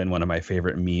that has been one of my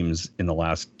favorite memes in the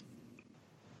last,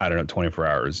 24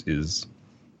 hours, is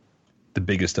the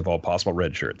biggest of all possible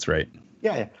red shirts, right?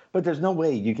 Yeah. But there's no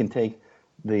way you can take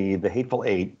the Hateful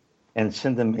Eight and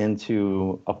send them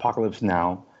into Apocalypse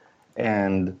Now,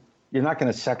 and you're not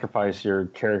going to sacrifice your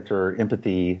character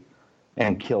empathy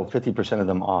and kill 50% of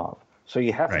them off. So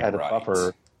you have to add a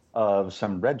buffer of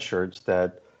some red shirts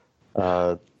that,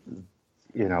 come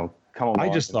along.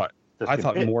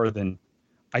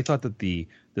 I thought that the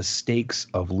stakes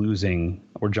of losing,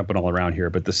 we're jumping all around here,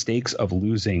 but the stakes of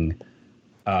losing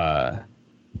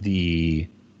the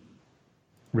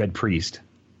Red Priest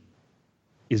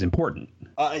is important.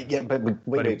 But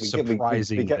wait, it's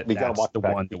surprising we gotta walk it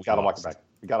back.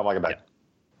 We gotta walk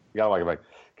it back.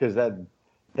 Because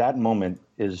that moment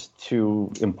is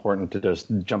too important to just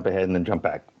jump ahead and then jump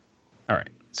back. All right.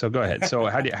 So go ahead. So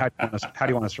how do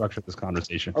you want to structure this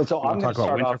conversation? Oh, so I'm going to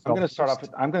start off. I'm going to start off.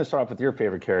 first? I'm going to start off with your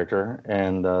favorite character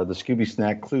and the Scooby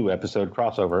Snack Clue episode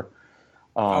crossover.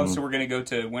 So we're going to go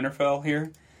to Winterfell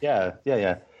here. Yeah.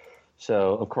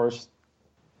 So of course,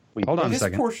 Hold on a This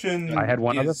second. portion. I had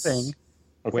one other is- thing.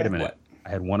 Wait a minute. What? I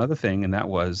had one other thing, and that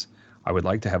was I would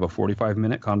like to have a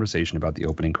 45-minute conversation about the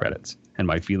opening credits and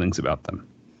my feelings about them.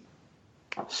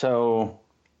 So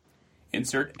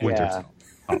Insert. Winter.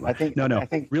 yeah, I think No. I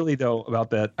think Really, though, about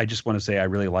that, I just want to say I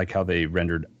really like how they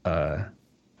rendered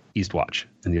Eastwatch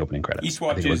in the opening credits. I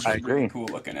Eastwatch think it is looks- I agree. really cool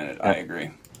looking in it. I agree.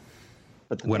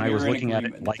 but when I we was were in looking at it,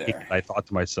 agreement liking there. it, I thought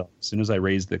to myself, as soon as I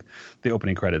raised the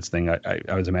opening credits thing, I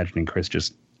was imagining Chris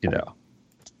just,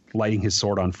 lighting his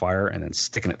sword on fire and then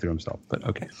sticking it through himself. But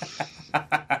okay.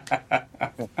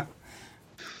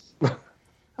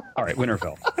 All right,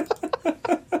 Winterfell.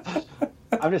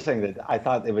 I'm just saying that I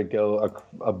thought they would go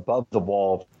above the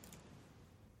wall,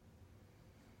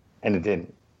 and it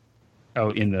didn't. Oh,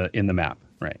 in the map,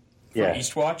 right? Yeah,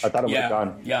 Eastwatch. I thought it would yeah. have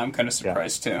gone. Yeah, I'm kind of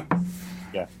surprised too.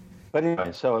 Yeah, but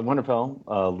anyway, so at Winterfell,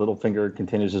 Littlefinger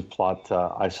continues his plot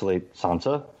to isolate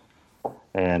Sansa,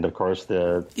 and of course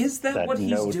Is that what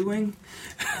he's note- doing?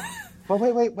 Well,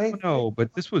 wait. No,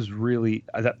 but this was really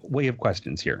that way of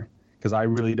questions here, because I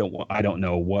really don't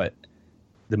know what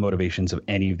the motivations of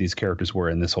any of these characters were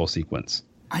in this whole sequence.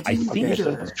 I I didn't think he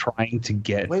either. was trying to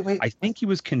get. Wait. I think he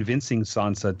was convincing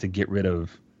Sansa to get rid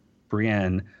of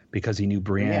Brienne because he knew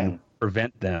Brienne Brienne.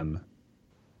 prevent them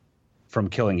from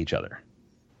killing each other.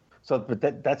 So, but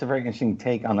that's a very interesting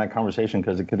take on that conversation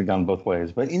because it could have gone both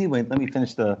ways. But anyway, let me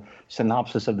finish the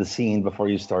synopsis of the scene before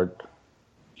you start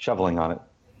shoveling on it.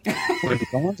 When the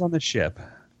Dawn's on the ship.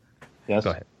 Yes.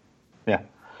 Go ahead. Yeah.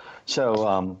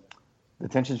 So the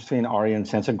tensions between Arya and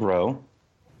Sansa grow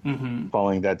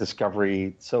following that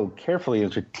discovery so carefully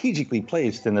and strategically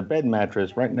placed in the bed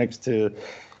mattress right next to,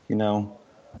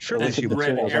 Surely That she was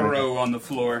red was- arrow on the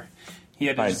floor. He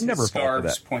had his Never fall for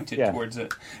scarves that. pointed Yeah. towards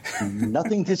it.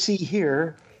 nothing to see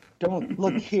here. Don't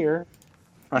look here.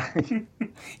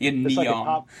 In It's like a neon.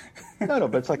 cop. No,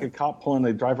 but it's like a cop pulling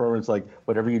the driver over. And it's like,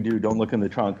 whatever you do, don't look in the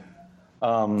trunk.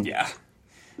 Yeah.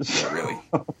 Really.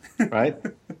 Right?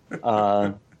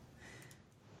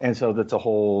 And so that's a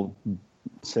whole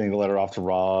sending a letter off to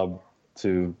Rob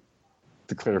to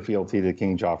declare fealty to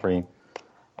King Joffrey.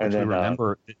 And We then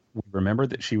remember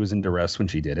that she was in duress when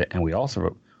she did it, and we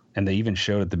also and they even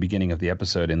showed at the beginning of the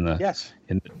episode in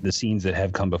the scenes that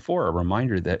have come before a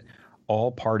reminder that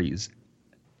all parties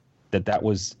that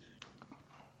was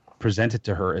presented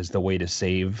to her as the way to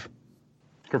save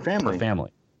her family. her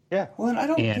family. Yeah. Well, and I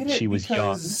don't And get it she was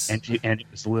young, because... and it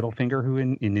was Littlefinger who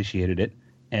initiated it,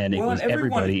 and it Well, was and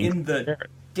everyone everybody in the Barrett.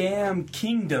 damn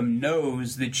kingdom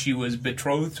knows that she was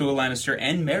betrothed to a Lannister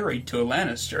and married to a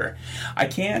Lannister. I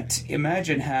can't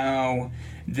imagine how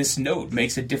this note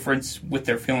makes a difference with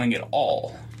their feeling at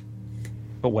all.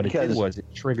 But what it did Because- was it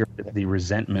triggered the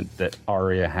resentment that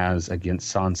Arya has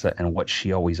against Sansa and what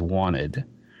she always wanted,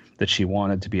 that she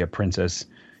wanted to be a princess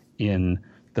in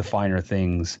the finer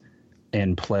things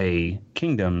and play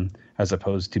kingdom as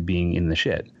opposed to being in the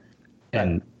shit.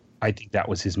 And I think that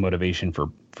was his motivation for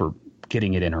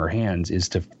getting it in her hands, is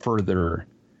to further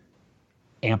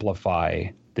amplify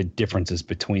the differences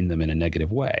between them in a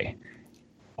negative way.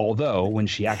 Although when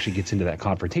she actually gets into that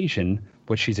confrontation,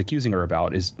 what she's accusing her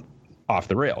about is off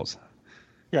the rails.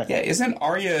 Yeah, isn't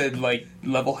Arya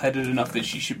level-headed enough that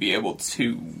she should be able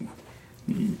to?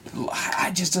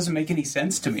 It just doesn't make any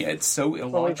sense to me. It's so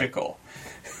illogical.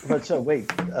 But so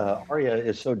wait, Arya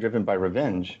is so driven by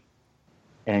revenge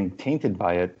and tainted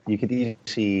by it. You could easily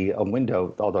see a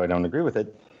window, although I don't agree with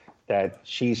it, that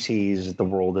she sees the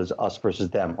world as us versus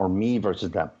them, or me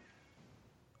versus them.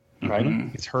 Right.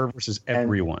 It's her versus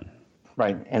everyone.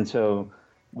 Right. And so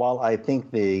while I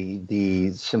think the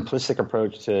simplistic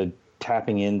approach to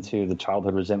tapping into the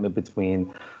childhood resentment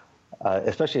between,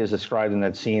 especially as described in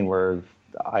that scene where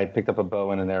I picked up a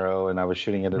bow and an arrow and I was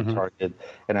shooting it at a target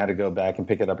and I had to go back and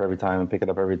pick it up every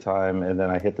time and then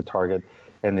I hit the target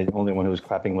and the only one who was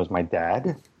clapping was my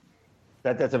dad.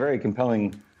 That's a very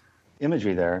compelling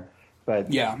imagery there.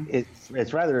 But Yeah.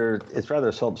 it's rather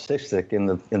solipsistic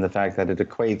in the fact that it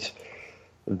equates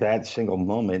that single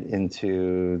moment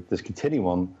into this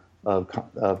continuum of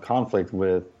conflict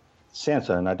with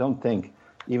Sansa, and I don't think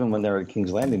even when they're at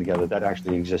King's Landing together that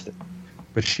actually existed.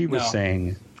 But she was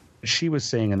saying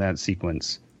in that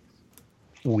sequence,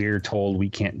 we're told we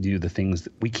can't do the things,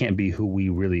 we can't be who we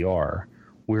really are.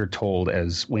 We're told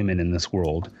as women in this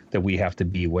world that we have to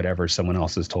be whatever someone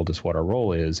else has told us what our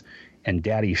role is. And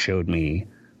Daddy showed me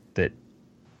that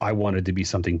I wanted to be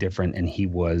something different, and he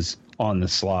was on the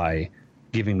sly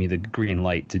giving me the green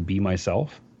light to be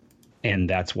myself, and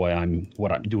that's why I'm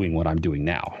doing what I'm doing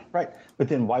now. Right. But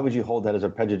then why would you hold that as a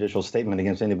prejudicial statement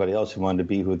against anybody else who wanted to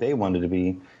be who they wanted to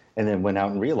be and then went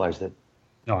out and realized it?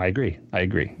 No, I agree.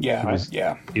 Yeah,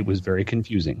 It was very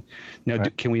confusing. Now,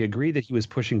 Right. can we agree that he was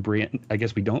pushing Brienne? I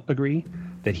guess we don't agree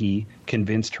that he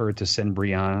convinced her to send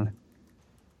Brienne.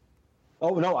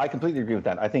 Oh no, I completely agree with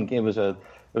that. I think it was a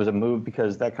move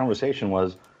because that conversation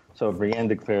was so Brienne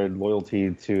declared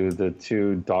loyalty to the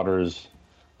two daughters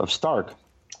of Stark,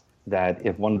 that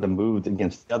if one of them moved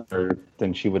against the other,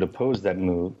 then she would oppose that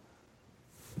move.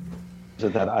 So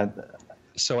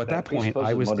So at that point,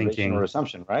 I was motivation thinking, or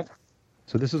assumption, right?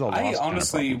 so this is a lost I kind of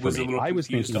honestly problem for was a me. little I was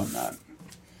confused thinking, on that.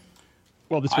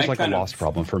 well, this was I like a kind of- lost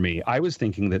problem for me. I was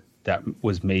thinking that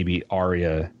was maybe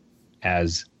Arya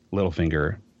as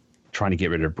Littlefinger trying to get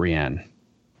rid of Brienne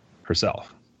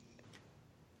herself.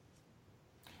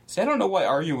 See, I don't know why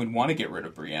Arya would want to get rid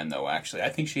of Brienne, though, actually. I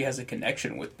think she has a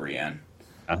connection with Brienne.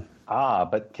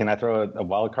 But can I throw a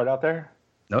wild card out there?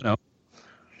 No.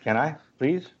 Can I,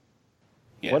 please?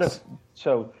 Yes. What if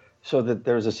so that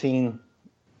there's a scene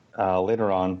later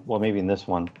on, well, maybe in this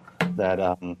one, that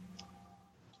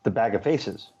the bag of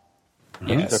faces.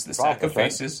 Yes, the sack of Right?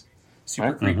 faces.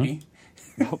 Super Right? creepy.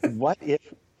 What if?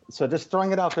 So just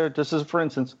throwing it out there, just as for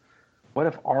instance, what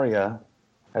if Arya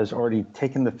has already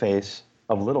taken the face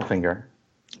of Littlefinger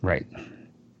Right.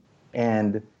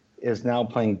 and is now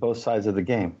playing both sides of the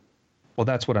game? Well,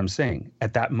 that's what I'm saying.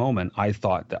 At that moment, I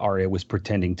thought that Arya was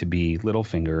pretending to be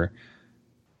Littlefinger,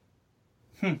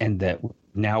 and that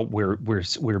now we're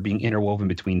being interwoven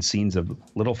between scenes of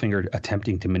Littlefinger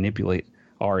attempting to manipulate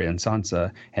Arya and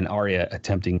Sansa, and Arya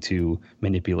attempting to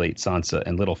manipulate Sansa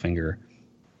and Littlefinger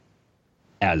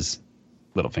as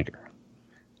Littlefinger.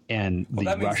 And Well, the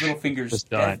that means rush Littlefinger's was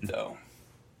dead, done. though.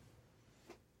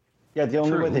 Yeah, the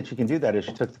only True. way that you can do that is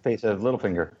she took the face of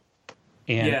Littlefinger.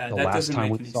 And Yeah, the that last doesn't time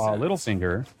make we any saw sense.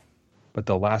 Littlefinger, but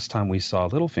the last time we saw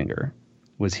Littlefinger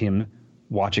was him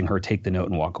watching her take the note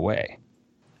and walk away.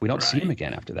 We don't see him Right.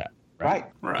 again after that, Right.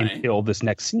 Right. until this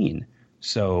next scene.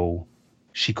 So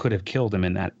she could have killed him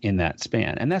in that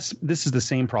span. And this is the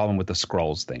same problem with the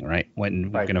Skrulls thing, right?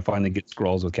 When we're Right. going to finally get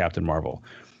Skrulls with Captain Marvel.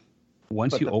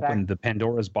 Once But you the open fact- the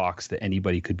Pandora's box that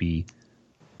anybody could be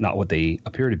not what they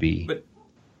appear to be, But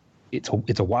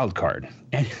it's a wild card.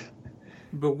 And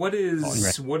But what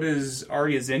is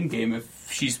Arya's endgame if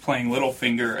she's playing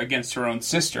Littlefinger against her own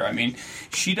sister? I mean,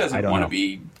 she I doesn't don't want know. to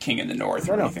be king in the north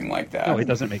or No. anything like that. no, it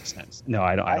doesn't make sense. No,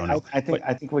 I don't know. I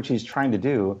think what she's trying to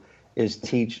do is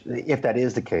teach. If that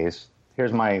is the case,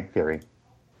 here's my theory: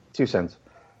 2 cents.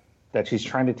 That she's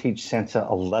trying to teach Sansa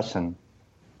a lesson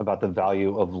about the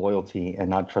value of loyalty and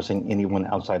not trusting anyone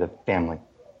outside of family.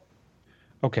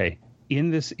 Okay, in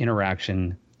this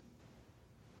interaction,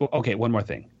 well, okay, one more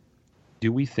thing.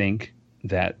 Do we think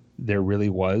that there really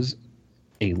was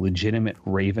a legitimate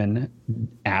Raven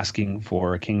asking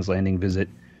for a King's Landing visit,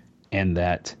 and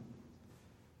that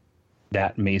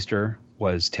Maester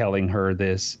was telling her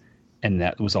this, and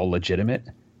that was all legitimate?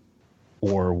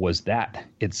 Or was that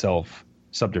itself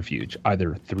subterfuge,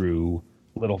 either through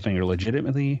Littlefinger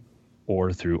legitimately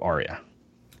or through Arya?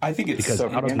 I think it's Because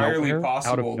out of entirely nowhere,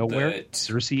 possible that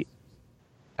Cersei,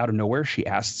 out of nowhere, she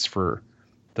asks for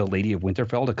the Lady of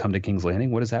Winterfell to come to King's Landing.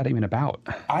 What is that even about?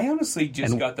 I honestly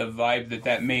just And- got the vibe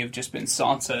that may have just been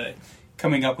Sansa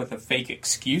coming up with a fake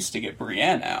excuse to get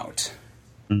Brienne out.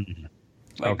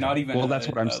 Like Okay. not even Well, that's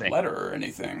what I'm a saying. letter or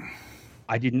anything.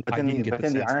 I didn't But then get the the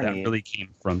sense irony- that really came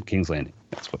from King's Landing.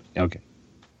 That's what. Okay.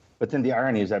 But then the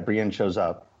irony is that Brienne shows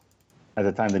up at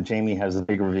the time that Jaime has the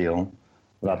big reveal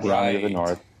about the Army of the Right.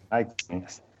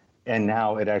 North. And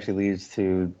now it actually leads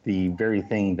to the very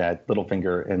thing that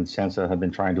Littlefinger and Sansa have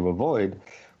been trying to avoid,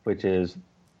 which is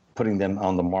putting them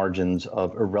on the margins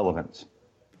of irrelevance.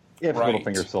 If Right.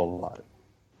 Littlefinger's still alive.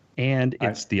 And All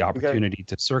it's right. the Okay. opportunity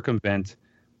to circumvent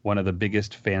one of the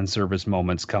biggest fan service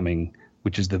moments coming,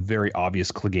 which is the very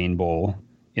obvious Clegane Bowl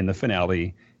in the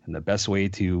finale. And the best way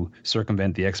to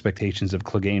circumvent the expectations of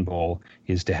Clegane Bowl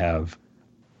is to have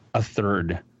a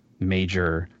third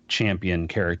major champion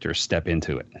character step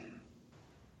into it.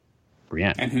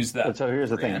 Brienne. And who's that? But so here's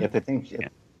the Brienne? thing: if they think,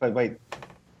 but wait,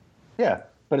 yeah,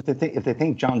 but if they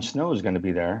think Jon Snow is going to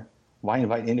be there, why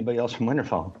invite anybody else from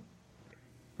Winterfell?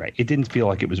 Right. It didn't feel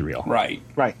like it was real. Right.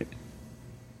 Right.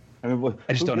 I mean,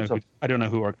 I just who don't know. gives I don't know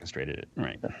who orchestrated it.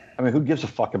 Right. I mean, who gives a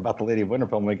fuck about the Lady of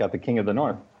Winterfell when we got the King of the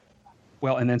North?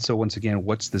 Well, and then so once again,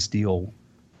 what's this deal?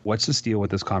 What's this deal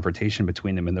with this confrontation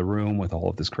between them in the room with all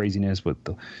of this craziness with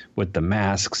the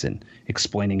masks and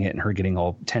explaining it and her getting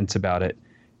all tense about it,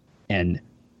 and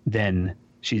then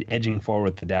she's edging forward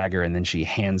with the dagger and then she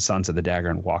hands Sansa the dagger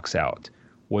and walks out.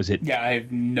 Was it? Yeah, I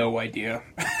have no idea.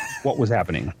 What was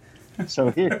happening?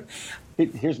 So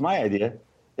here's my idea: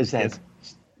 is that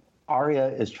Arya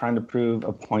is trying to prove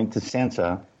a point to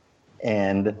Sansa,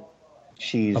 and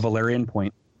she's A Valerian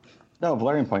point. no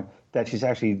Valerian point that she's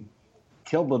actually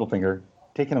killed Littlefinger,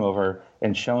 taken him over,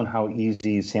 and shown how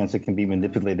easy Sansa can be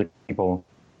manipulated by people.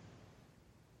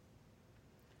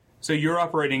 So you're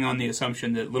operating on the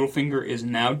assumption that Littlefinger is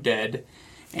now dead,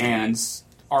 and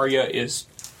Arya is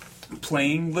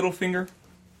playing Littlefinger?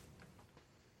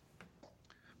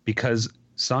 Because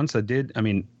Sansa did. I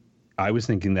mean, I was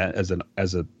thinking that as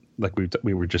a like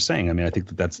we were just saying. I mean, I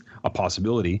think that's a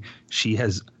possibility.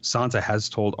 Sansa has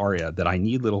told Arya that I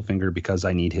need Littlefinger because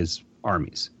I need his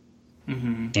armies,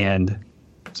 and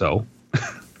so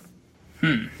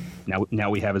now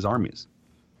we have his armies.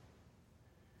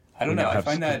 I don't know. I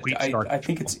find that I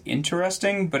think it's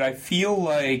interesting, but I feel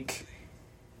like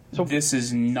this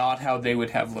is not how they would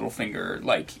have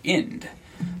Littlefinger end.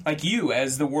 Like you,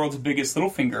 as the world's biggest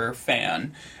Littlefinger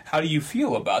fan, how do you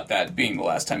feel about that being the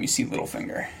last time you see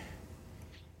Littlefinger?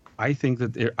 I think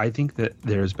that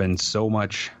there's been so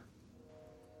much.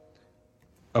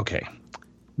 Okay,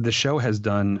 the show has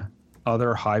done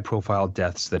other high-profile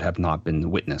deaths that have not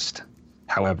been witnessed.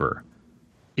 However,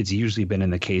 it's usually been in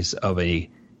the case of an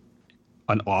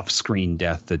off-screen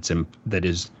death that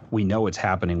is we know it's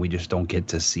happening, we just don't get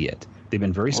to see it. They've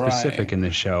been very specific in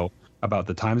this show about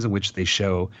the times in which they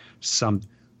show an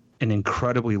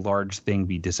incredibly large thing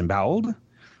be disemboweled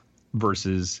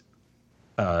versus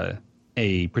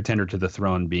a pretender to the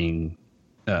throne being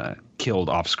killed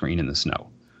off screen in the snow.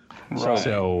 Right.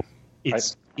 So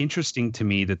it's interesting to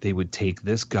me that they would take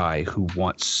this guy who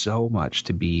wants so much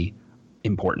to be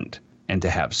important and to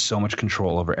have so much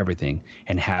control over everything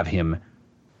and have him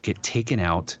get taken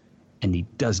out, and he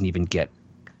doesn't even get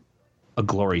a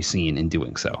glory scene in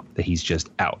doing so, that he's just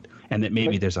out. And that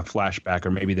maybe there's a flashback,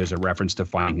 or maybe there's a reference to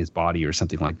finding his body or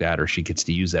something like that, or she gets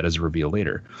to use that as a reveal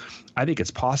later. I think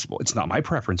it's possible. It's not my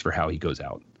preference for how he goes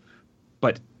out,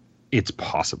 but it's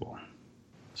possible.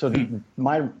 So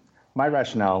my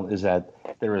rationale is that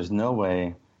there is no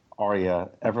way Arya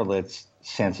ever lets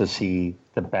Sansa see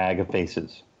the bag of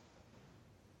faces.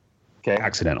 Okay?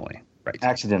 Accidentally. Right.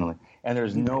 Accidentally. And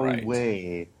there's no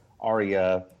way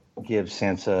Arya gives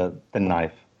Sansa the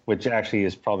knife, which actually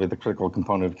is probably the critical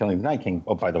component of killing the Night King.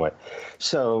 Oh, by the way.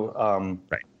 So,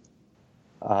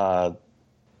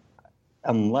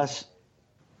 unless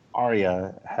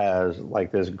Arya has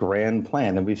like this grand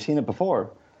plan, and we've seen it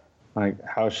before, like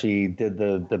how she did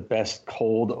the best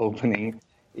cold opening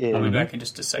I'll be back in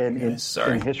just a second.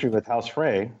 in history with House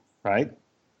Frey, right?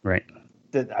 Right.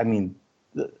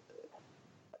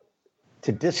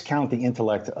 To discount the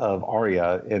intellect of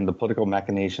Arya in the political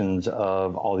machinations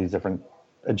of all these different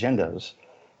agendas,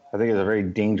 I think is a very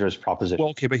dangerous proposition. Well,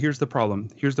 okay, but here's the problem.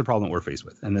 Here's the problem we're faced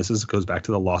with, and goes back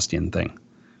to the Lostian thing.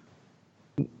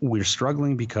 We're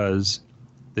struggling because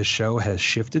the show has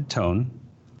shifted tone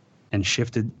and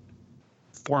shifted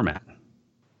format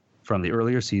from the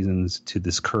earlier seasons to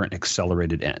this current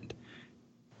accelerated end.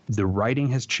 The writing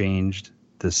has changed.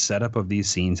 The setup of these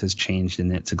scenes has changed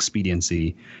in its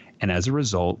expediency, and as a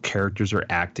result, characters are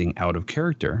acting out of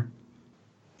character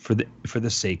for the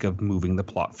sake of moving the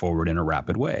plot forward in a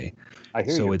rapid way.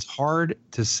 So it's hard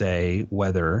to say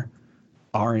whether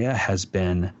Arya has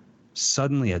been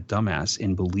suddenly a dumbass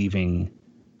in believing,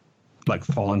 like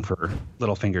falling for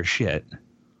Littlefinger's shit,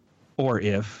 or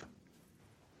if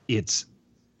it's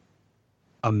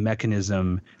a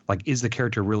mechanism, like is the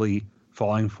character really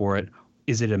falling for it?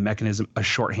 Is it a mechanism, a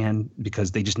shorthand,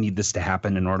 because they just need this to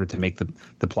happen in order to make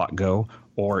the plot go?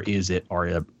 Or is it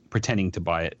Arya pretending to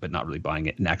buy it but not really buying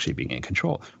it and actually being in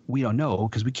control? We don't know,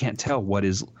 because we can't tell what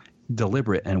is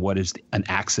deliberate and what is an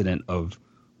accident of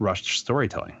rushed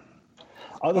storytelling.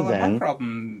 My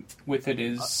problem with it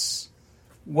is,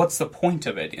 what's the point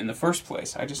of it in the first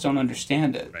place? I just don't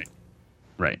understand it.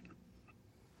 Right.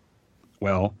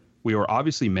 Well, we were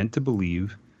obviously meant to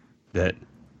believe that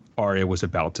Arya was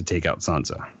about to take out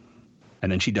Sansa,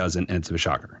 and then she doesn't, and it's a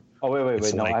shocker. Oh,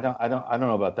 wait! No, I don't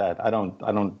know about that. I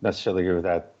don't necessarily agree with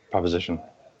that proposition.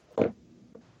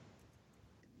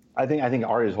 I think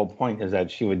Arya's whole point is that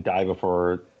she would die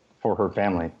for her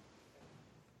family.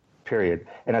 Period.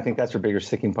 And I think that's her bigger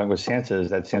sticking point with Sansa, is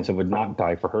that Sansa would not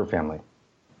die for her family.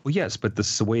 Well, yes, but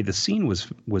the way the scene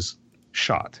was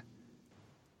shot,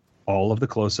 all of the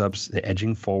close-ups, the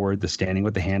edging forward, the standing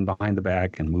with the hand behind the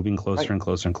back and moving closer and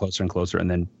closer and closer and closer, and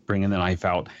then bringing the knife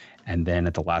out, and then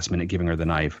at the last minute giving her the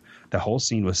knife. The whole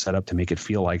scene was set up to make it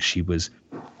feel like she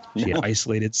had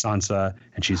isolated Sansa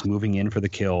and she's moving in for the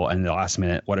kill, and the last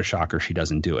minute, what a shocker, she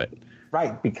doesn't do it.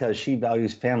 Right, because she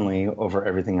values family over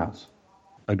everything else.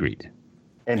 Agreed.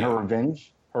 And her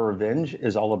revenge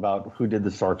is all about who did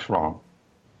the Starks wrong.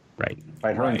 Right.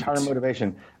 Right. Her entire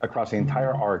motivation across the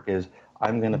entire arc is,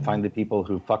 I'm going to find the people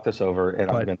who fucked us over, and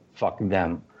I'm going to fuck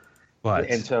them. But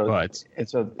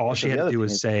all she had to do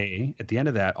was say at the end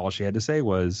of that, all she had to say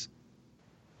was,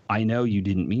 I know you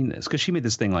didn't mean this, because she made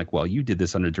this thing like, well, you did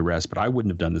this under duress, but I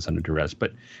wouldn't have done this under duress.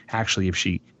 But actually, if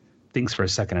she thinks for a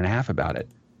second and a half about it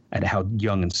and how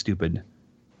young and stupid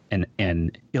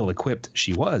and ill-equipped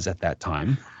she was at that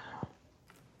time,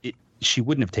 she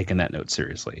wouldn't have taken that note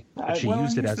seriously. But she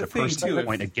used it as a personal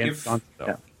point against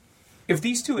Sansa. If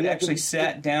these two had actually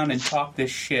sat down and talked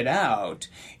this shit out,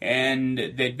 and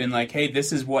they'd been like, hey,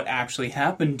 this is what actually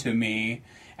happened to me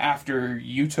after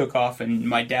you took off and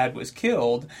my dad was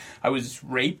killed, I was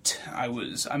raped,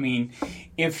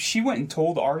 if she went and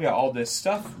told Arya all this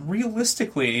stuff,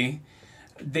 realistically,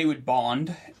 they would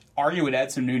bond. Arya would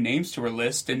add some new names to her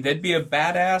list, and there'd be a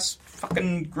badass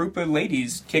fucking group of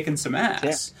ladies kicking some ass.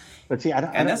 Yeah. But see, I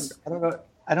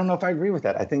don't know if I agree with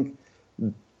that. I think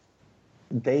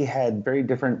they had very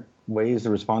different ways to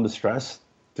respond to stress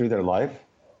through their life.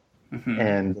 Mm-hmm.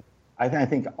 And I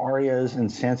think Arya's and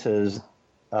Sansa's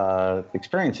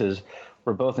experiences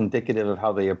were both indicative of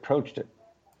how they approached it,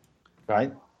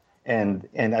 right? And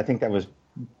I think that was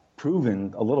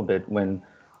proven a little bit when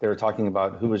they were talking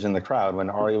about who was in the crowd, when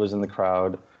Arya was in the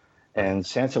crowd and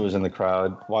Sansa was in the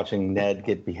crowd watching Ned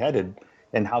get beheaded,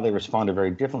 and how they responded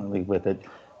very differently with it.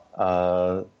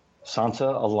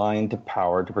 Sansa aligned to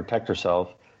power to protect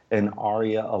herself, and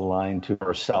Arya aligned to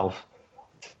herself.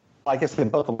 I guess they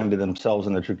both aligned to themselves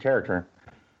and their true character.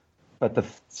 But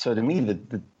so to me,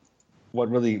 what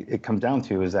really it comes down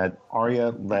to is that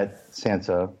Arya let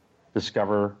Sansa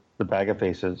discover the Bag of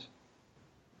Faces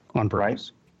on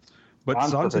purpose. Right? But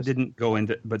Sansa didn't go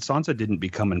into. But Sansa didn't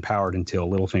become empowered until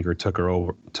Littlefinger took her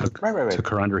over, took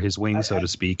her under his wing, so to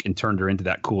speak, and turned her into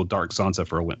that cool dark Sansa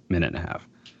for a minute and a half.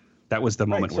 That was the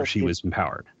moment where she was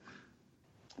empowered.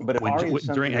 But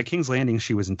at King's Landing,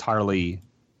 she was entirely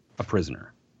a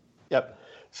prisoner. Yep.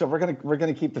 So we're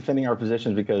gonna keep defending our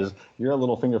positions because you're a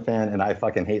Littlefinger fan and I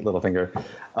fucking hate Littlefinger,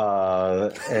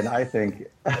 and I think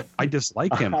I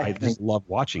dislike him. I just love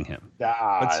watching him.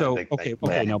 But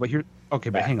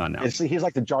hang on now. He's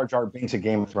like the Jar Jar Binks of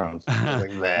Game of Thrones.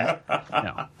 Like that.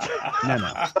 No.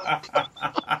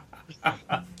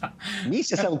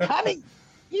 Misha so cunning.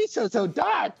 Misha so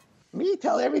dark. Me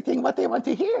tell everything what they want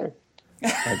to hear.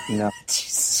 Like, no.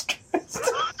 Jesus Christ.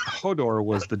 Hodor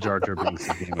was the Jar Jar Binks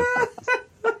of Game of Thrones.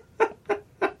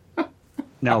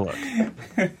 Now look,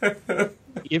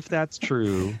 if that's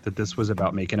true, that this was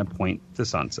about making a point to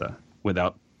Sansa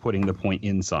without putting the point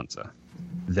in Sansa,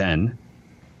 then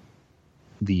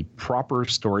the proper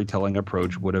storytelling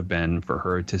approach would have been for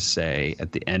her to say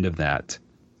at the end of that,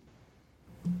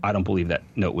 I don't believe that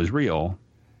note was real.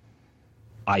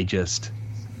 I just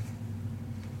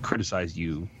criticize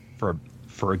you for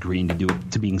agreeing to do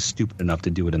it, to being stupid enough to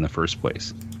do it in the first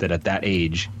place. That at that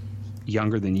age,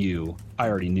 younger than you, I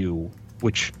already knew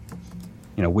which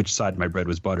side my bread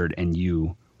was buttered, and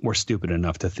you were stupid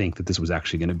enough to think that this was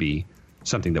actually going to be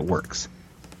something that works.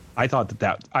 I thought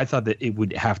that it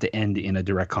would have to end in a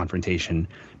direct confrontation,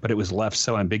 but it was left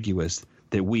so ambiguous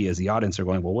that we as the audience are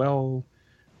going, well,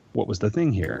 what was the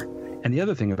thing here? And the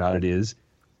other thing about it is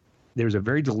there's a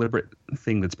very deliberate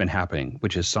thing that's been happening,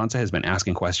 which is Sansa has been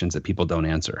asking questions that people don't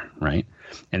answer, right?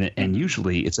 And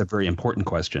usually it's a very important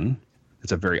question.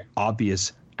 It's a very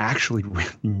obvious, actually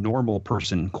normal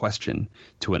person question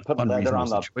to an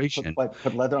unreasonable situation.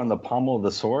 Put leather on the pommel of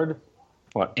the sword?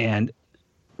 What? And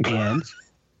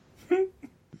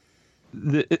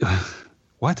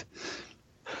what?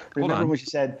 Remember when she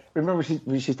said? Remember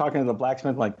when she's talking to the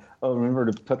blacksmith, like, "Oh,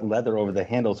 remember to put leather over the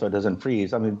handle so it doesn't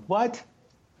freeze." I mean, what?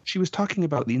 She was talking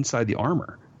about the inside the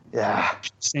armor. Yeah,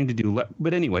 she's saying to do.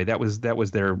 But anyway, that was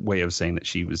their way of saying that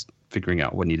she was figuring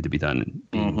out what needed to be done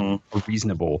and being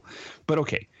reasonable. But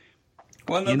okay.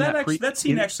 Well, no, that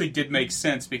scene actually did make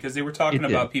sense because they were talking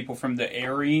about people from the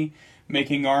Eyrie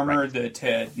making armor that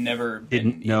had never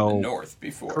been in the North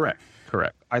before. Correct.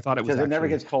 I thought it was because it never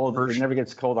gets cold. It never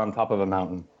gets cold on top of a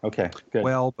mountain. Okay, good.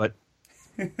 Well, but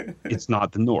it's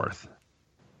not the North,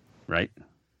 right?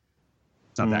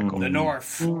 It's not that cold. The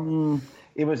North.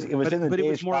 It was in the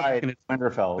days by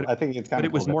Winterfell. I think it's kind of. But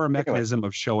it was more a mechanism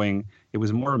of showing. It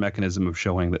was more a mechanism of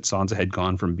showing that Sansa had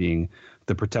gone from being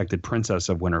the protected princess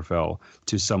of Winterfell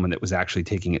to someone that was actually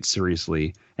taking it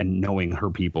seriously and knowing her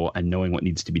people and knowing what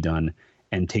needs to be done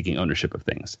and taking ownership of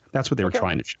things. That's what they were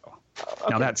trying to show.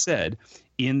 Now, that said,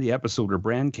 in the episode where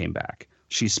Bran came back,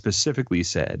 she specifically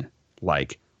said,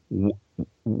 like,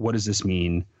 what does this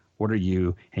mean? What are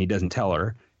you? And he doesn't tell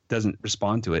her, doesn't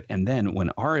respond to it. And then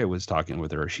when Arya was talking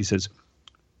with her, she says,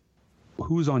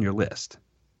 who's on your list?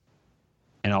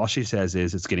 And all she says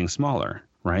is it's getting smaller,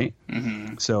 right?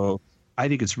 Mm-hmm. So I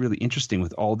think it's really interesting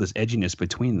with all this edginess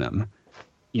between them.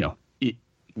 You know,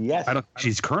 yes,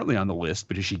 she's currently on the list,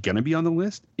 but is she going to be on the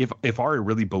list? If Arya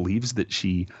really believes that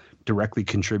she directly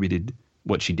contributed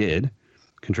what she did,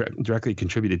 directly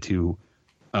contributed to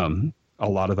a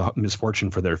lot of the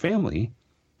misfortune for their family,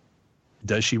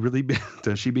 does she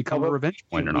become a revenge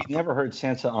point or not? We've never heard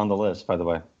Sansa on the list, by the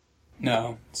way.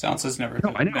 No, Sansa's never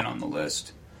been on the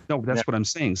list. No, that's what I'm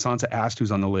saying. Sansa asked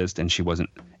who's on the list, and she wasn't,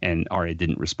 and Arya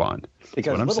didn't respond.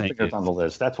 Because Littlefinger's on the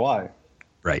list. That's why.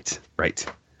 Right.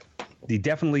 He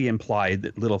definitely implied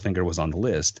that Littlefinger was on the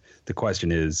list. The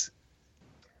question is,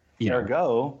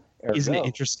 ergo. Isn't it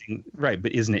interesting? Right,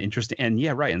 but isn't it interesting? And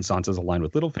yeah, right. And Sansa's aligned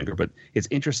with Littlefinger, but it's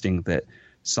interesting that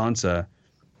Sansa,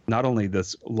 not only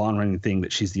this long-running thing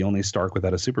that she's the only Stark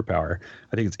without a superpower,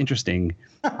 I think it's interesting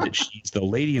that she's the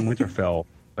lady in Winterfell,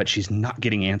 but she's not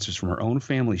getting answers from her own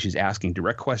family. She's asking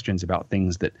direct questions about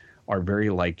things that are very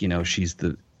she's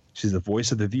the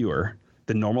voice of the viewer,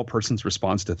 the normal person's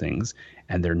response to things,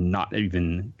 and they're not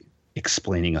even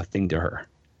explaining a thing to her.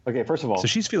 Okay, first of all, so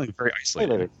she's feeling very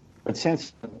isolated. Wait. But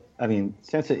Sansa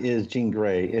is Jean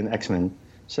Grey in X-Men,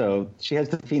 so she has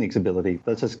the Phoenix ability.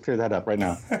 Let's just clear that up right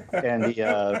now. And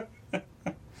the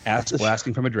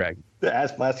blasting from a dragon.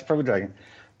 Blasting from a dragon.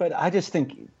 But I just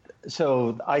think.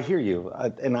 So I hear you,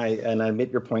 and I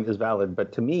admit your point is valid.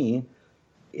 But to me,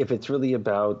 if it's really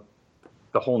about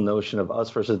the whole notion of us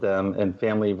versus them and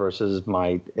family versus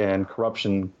might and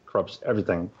corruption corrupts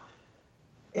everything,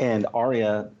 and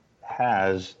Arya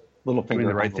has Littlefinger doing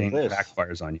the right thing list,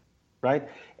 backfires on you, right?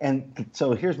 And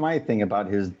so here's my thing about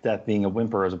his death being a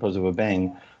whimper as opposed to a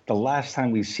bang. The last time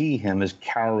we see him is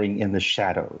cowering in the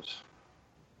shadows.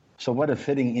 So what a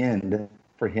fitting end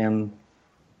for him.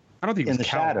 I don't think in the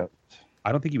shadows.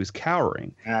 I don't think he was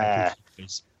cowering. I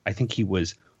think he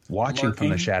was watching lurking from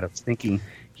the shadows, thinking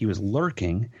he was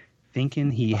lurking, thinking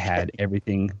he had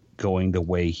everything going the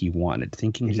way he wanted,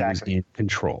 thinking he was in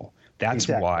control. That's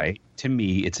why, to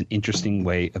me, it's an interesting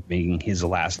way of making his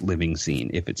last living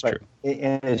scene, if it's true.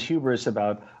 And his hubris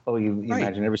about, you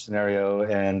imagine every scenario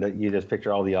and you just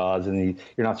picture all the odds and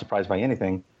you're not surprised by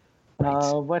anything.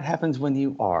 Right. What happens when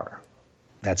you are?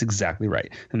 That's exactly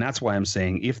right. And that's why I'm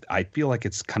saying if I feel like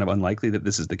it's kind of unlikely that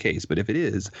this is the case, but if it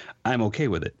is, I'm okay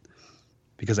with it.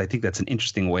 Because I think that's an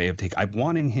interesting way of taking. I'm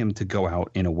wanting him to go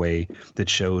out in a way that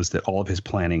shows that all of his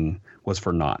planning was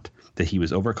for naught, that he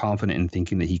was overconfident in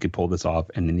thinking that he could pull this off,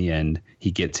 and in the end,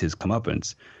 he gets his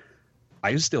comeuppance.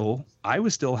 I was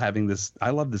still having this.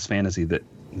 I love this fantasy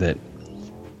that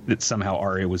somehow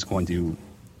Arya was going to.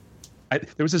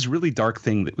 There was this really dark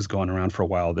thing that was going around for a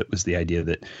while. That was the idea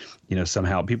that,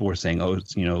 somehow people were saying,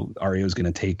 Arya was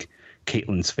going to take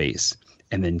Caitlyn's face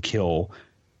and then kill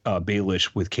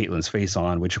Baelish with Caitlyn's face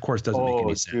on, which of course doesn't make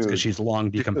any sense because she's long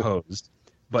decomposed.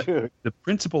 But the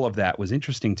principle of that was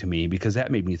interesting to me because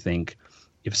that made me think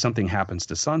if something happens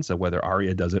to Sansa, whether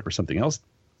Arya does it or something else,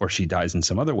 or she dies in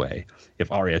some other way,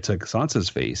 if Arya took Sansa's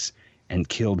face and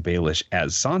killed Baelish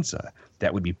as Sansa,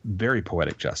 that would be very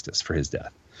poetic justice for his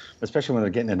death. Especially when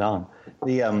they're getting it on.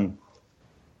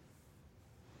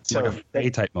 It's like a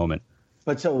A-type moment.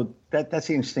 But so that's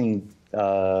the interesting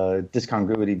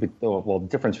discongruity,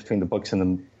 difference between the books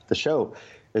and the show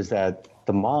is that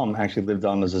the mom actually lived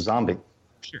on as a zombie.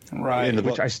 Sure. Right.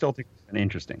 Which I still think is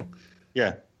interesting.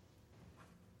 Yeah.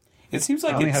 It seems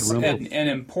like it's an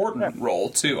important role,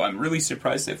 too. I'm really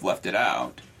surprised they've left it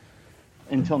out.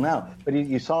 Until now. But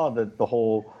you saw the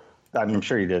whole, I'm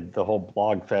sure you did, the whole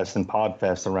blog fest and pod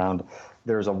fest around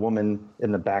there's a woman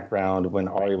in the background when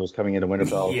Arya was coming into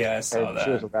Winterfell. Yeah, I saw that. She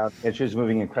was around, and she was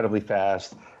moving incredibly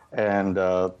fast. And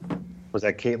was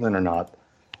that Caitlyn or not?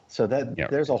 So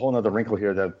there's a whole other wrinkle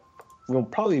here that we'll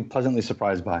probably be pleasantly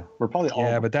surprised by. We're probably all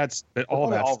all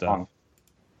that stuff. Wrong.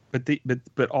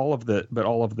 But all of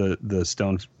the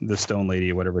stone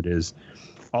lady or whatever it is,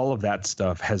 all of that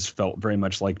stuff has felt very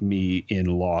much like me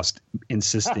in Lost,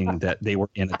 insisting that they were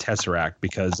in a tesseract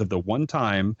because of the one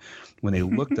time when they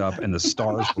looked up and the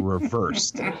stars were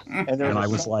reversed, and I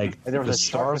was like, the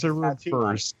stars are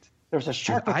reversed. There was a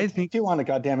shark on it,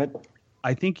 goddammit.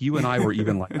 I think you and I were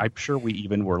even like, I'm sure we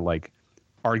even were like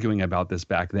arguing about this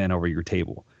back then over your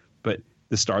table, but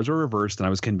the stars were reversed, and I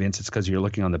was convinced it's because you're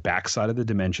looking on the back side of the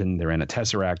dimension. They're in a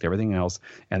tesseract, everything else.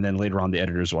 And then later on, the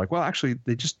editors were like, well, actually,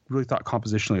 they just really thought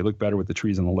compositionally it looked better with the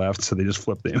trees on the left, so they just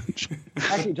flipped the image.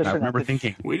 Actually, I remember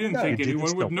thinking, we didn't think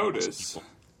anyone would notice.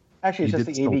 Actually, it's just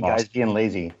the AV guys being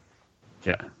lazy.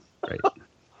 Yeah, right.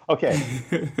 Okay.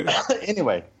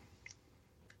 Anyway.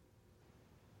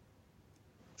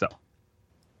 So,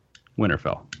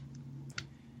 Winterfell.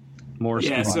 More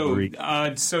Yeah, story.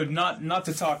 so not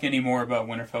to talk anymore about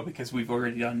Winterfell because we've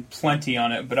already done plenty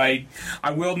on it, but I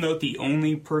will note the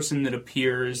only person that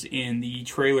appears in the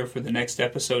trailer for the next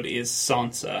episode is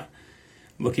Sansa,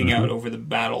 looking out over the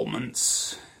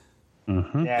battlements.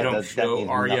 Mm-hmm. Yeah, They don't that show means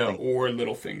Arya nothing. or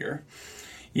Littlefinger.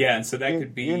 Yeah, and so that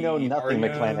could be You know nothing,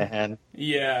 Arya. McClanahan.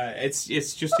 Yeah, it's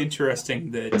just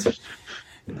interesting that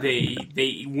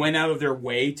they went out of their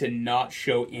way to not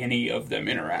show any of them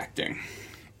interacting.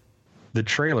 The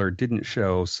trailer didn't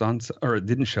show Sansa, or it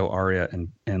didn't show Arya and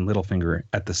Littlefinger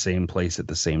at the same place at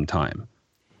the same time.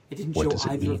 It didn't What show does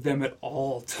it either mean? of them at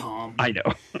all, Tom. I know.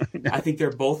 I think they're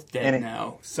both dead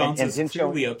now. Sansa's didn't show,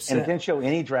 clearly and it upset. didn't show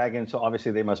any dragons, so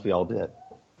obviously they must be all dead.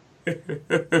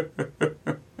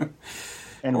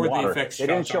 And Or the water. effects They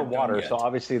didn't shots show aren't done water, yet. so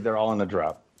obviously they're all in a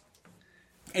drought.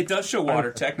 It does show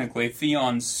water, technically.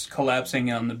 Theon's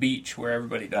collapsing on the beach where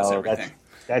everybody does Oh, everything.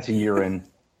 that's urine.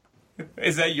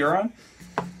 Is that Euron?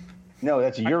 No,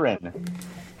 that's urine.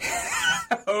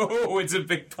 Oh, it's a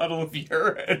big puddle of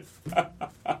urine.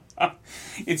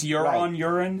 It's Euron Right.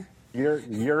 urine?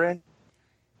 Urine.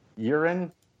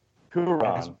 Huron.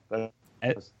 There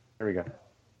we go.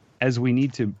 As we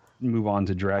need to move on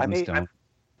to Dragonstone.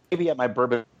 Maybe at my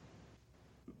bourbon.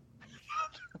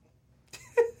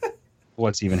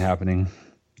 What's even happening?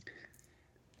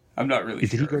 I'm not really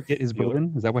Did sure. he go get his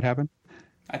bourbon? Is that what happened?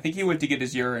 I think he went to get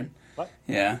his urine. What?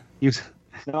 Yeah. He was.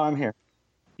 No, I'm here.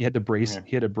 He had to brace. Yeah.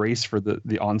 He had to brace for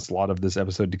the onslaught of this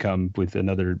episode to come with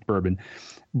another bourbon.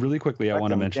 Really quickly, I Wrecked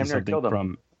want to him. mention Damn near something killed him.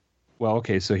 from. Well,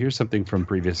 okay, so here's something from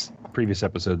previous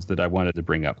episodes that I wanted to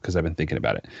bring up because I've been thinking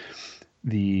about it.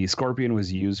 The Scorpion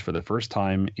was used for the first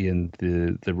time in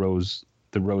the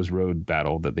Rose Road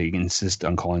battle that they insist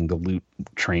on calling the Loot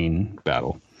Train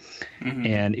battle,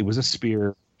 and it was a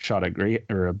spear shot at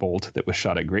a bolt that was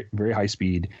shot at very high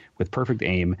speed with perfect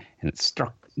aim, and it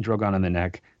struck Drogon in the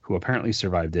neck, who apparently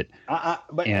survived it.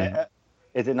 But And-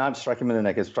 it did not strike him in the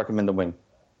neck. It struck him in the wing.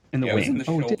 In the Yeah, it was wing. in the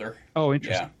it did? shoulder. Oh,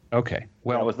 interesting. Okay.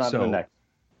 Well, That was not so in the neck.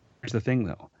 here's the thing,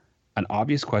 though. An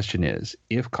obvious question is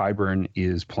if Qyburn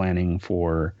is planning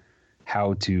for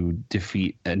how to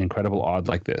defeat an incredible odd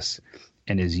like this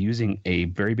and is using a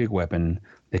very big weapon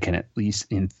that can, at least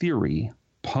in theory,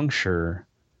 puncture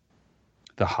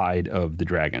the hide of the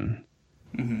dragon,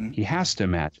 he has to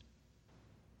imagine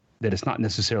that it's not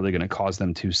necessarily going to cause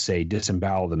them to, say,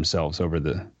 disembowel themselves over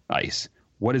the ice.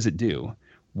 What does it do?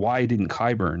 Why didn't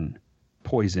Qyburn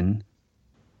poison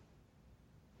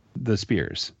the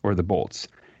spears or the bolts?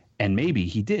 And maybe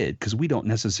he did, because we don't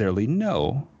necessarily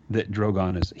know that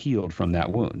Drogon is healed from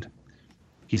that wound.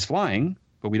 He's flying,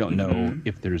 but we don't know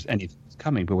if there's anything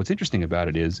coming. But what's interesting about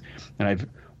it is, and I've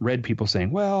read people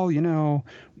saying, well,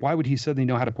 why would he suddenly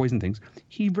know how to poison things?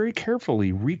 He very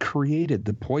carefully recreated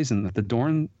the poison that the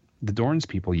Dorne's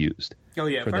people used. Oh,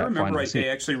 yeah. for If I that remember final right, scene. they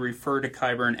actually refer to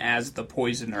Qyburn as the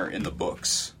poisoner in the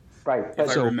books. Right. If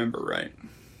I So- remember right.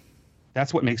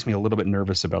 That's what makes me a little bit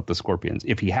nervous about the Scorpions.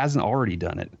 If he hasn't already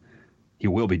done it, he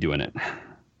will be doing it.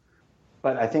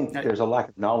 But I think there's a lack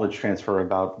of knowledge transfer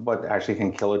about what actually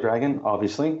can kill a dragon,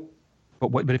 obviously.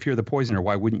 But if you're the poisoner,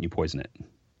 why wouldn't you poison it?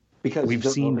 Because We've you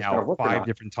don't seen know if it's gonna now work or 5 not.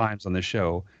 different times on the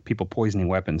show people poisoning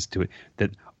weapons to it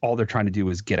that all they're trying to do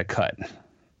is get a cut.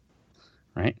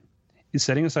 Right? He's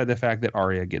setting aside the fact that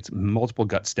Arya gets multiple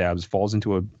gut stabs, falls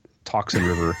into a toxin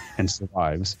river, and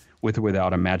survives with or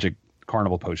without a magic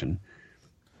carnival potion.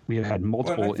 We have had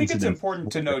multiple Well, I think incidents. it's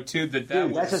important to note, too, that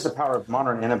Dude, that's just the power of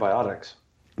modern antibiotics.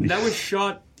 that was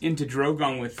shot into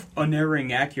Drogon with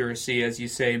unerring accuracy, as you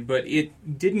say, but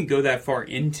it didn't go that far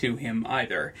into him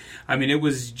either. I mean, it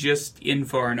was just in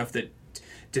far enough that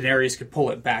Daenerys could pull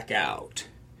it back out.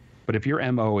 But if your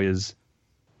MO is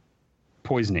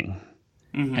poisoning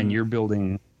and you're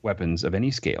building weapons of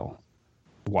any scale,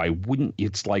 why wouldn't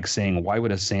it's like saying, why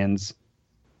would a Sands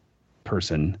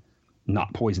person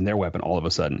not poison their weapon all of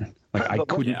a sudden? Like, I But-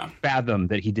 couldn't Yeah. fathom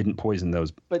that he didn't poison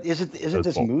those. But isn't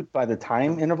this both. moot by the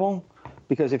time interval?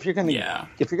 Because if you're gonna Yeah.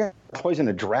 poison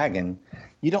a dragon,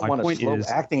 you don't My want to point slow is-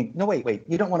 acting. No, wait.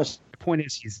 You don't want to. The point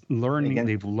is, he's learning. Again-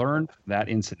 They've learned from that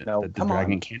incident No, that the come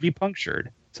dragon on. can be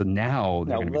punctured. So now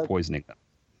they're No, going to be let- poisoning them.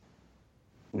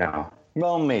 No.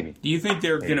 Well, maybe. Do you think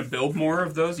they're going to build more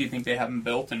of those? Do you think they have them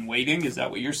built and waiting? Is that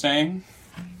what you're saying?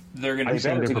 They're going to They be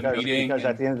better built for the because meeting?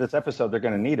 at the end of this episode, they're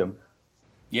going to need them.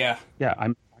 Yeah. Yeah,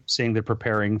 I'm saying they're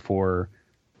preparing for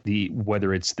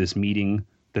whether it's this meeting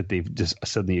that they've just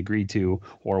suddenly agreed to,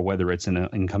 or whether it's an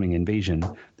incoming invasion.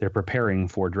 They're preparing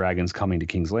for dragons coming to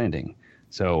King's Landing.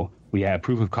 So We have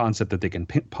proof of concept that they can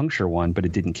puncture one, but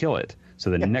it didn't kill it. So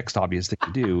the next obvious thing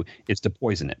to do is to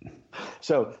poison it.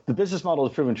 So the business model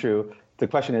is proven true. The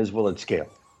question is, will it scale?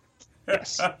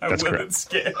 Yes, that's Will correct. it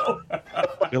scale?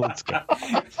 Will it scale?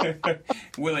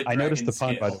 Will it? I noticed the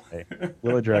pun, by the way.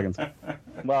 Will it dragon scale?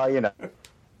 Well,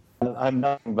 I'm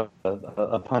nothing but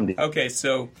a pundit. Okay,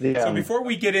 so before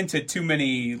we get into too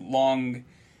many long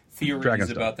theories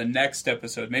Dragonstone. about the next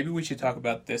episode, maybe we should talk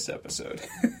about this episode.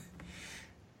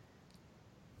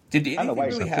 Did I don't know anything why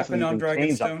really you're so happen on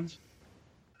consistently Dragonstone?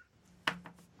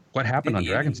 What happened on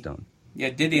Did any- Dragonstone? Yeah,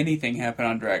 did anything happen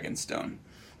on Dragonstone?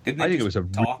 Didn't they I think it just was a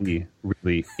talk? really,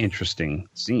 really interesting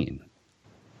scene.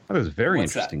 That was a very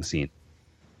What's interesting that? scene.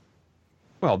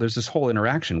 Well, there's this whole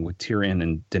interaction with Tyrion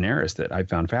and Daenerys that I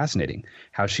found fascinating.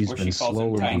 How she's Where been she calls him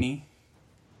slowly tiny.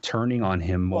 turning on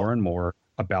him more and more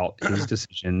about his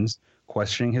decisions,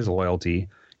 questioning his loyalty,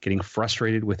 getting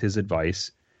frustrated with his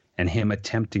advice, and him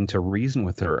attempting to reason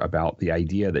with her about the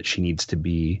idea that she needs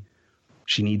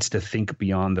to think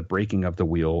beyond the breaking of the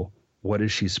wheel. What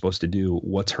is she supposed to do?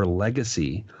 What's her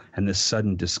legacy? And this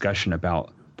sudden discussion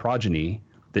about progeny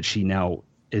that she now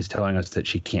is telling us that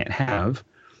she can't have.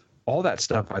 All that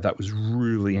stuff I thought was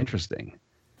really interesting.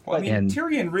 Well, I mean, And-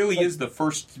 Tyrion really is the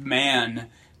first man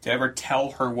to ever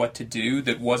tell her what to do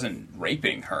that wasn't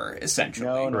raping her, essentially.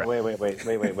 No,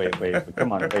 wait.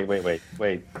 Come on,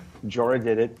 wait. Jorah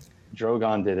did it.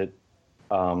 Drogon did it.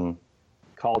 Khal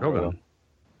Drogo.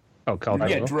 Oh, Khal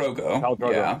Yeah, Drogo? Drogo. Khal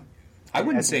Drogo. Yeah. I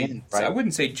wouldn't At the say end, right? I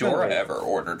wouldn't say Jorah ever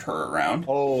ordered her around.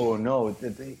 Oh no,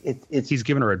 it's He's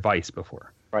given her advice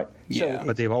before, right. Yeah.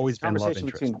 but they've always been love conversation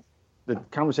interests. the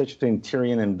conversation between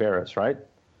Tyrion and Varys, right,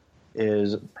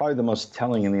 is probably the most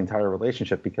telling in the entire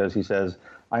relationship because he says,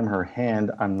 "I'm her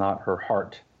hand, I'm not her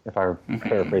heart," if I'm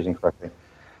paraphrasing correctly.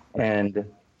 And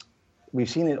we've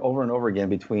seen it over and over again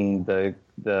between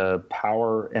the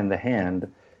power and the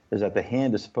hand, is that the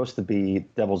hand is supposed to be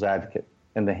devil's advocate,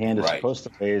 and the hand is Right. supposed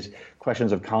to raise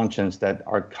questions of conscience that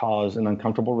are cause an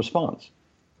uncomfortable response.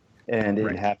 And it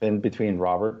Right. happened between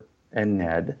Robert and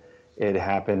Ned. It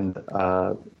happened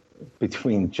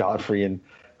between Joffrey and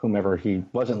whomever he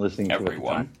wasn't listening to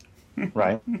Everyone. at the time.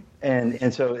 Right.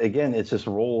 And so again, it's this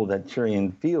role that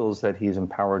Tyrion feels that he's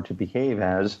empowered to behave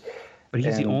as. But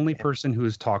he's the And- only person who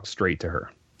has talked straight to her.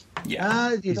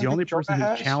 Yeah. He's the only person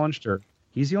who's challenged her.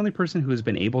 He's the only person who has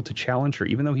been able to challenge her,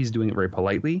 even though he's doing it very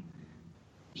politely.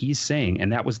 He's saying,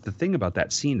 and that was the thing about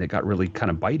that scene that got really kind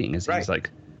of biting, is he's like,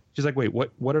 she's like, wait,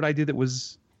 what did I do that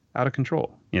was out of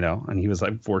control? And he was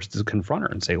like forced to confront her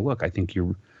and say, look, I think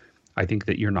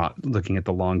that you're not looking at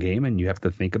the long game, and you have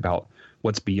to think about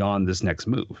what's beyond this next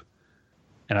move.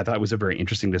 And I thought it was a very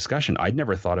interesting discussion. I'd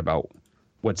never thought about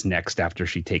what's next after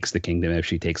she takes the kingdom. If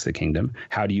she takes the kingdom,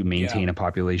 how do you maintain a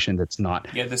population that's not?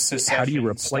 Yeah, the secession How do you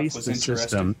stuff replace was the interesting.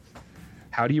 system?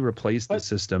 How do you replace the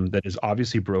system that is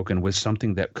obviously broken with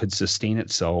something that could sustain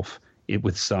itself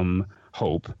with some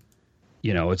hope?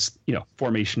 It's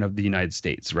formation of the United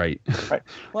States, right? Right.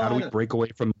 How do we break away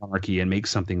from monarchy and make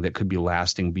something that could be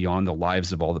lasting beyond the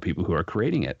lives of all the people who are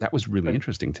creating it? That was really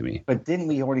interesting to me. But didn't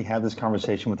we already have this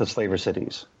conversation with the slaver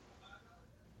cities?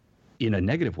 In a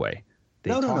negative way,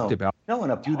 they talked about in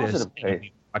a do this. positive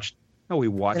way. We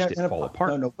watched it fall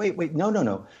apart. No, wait,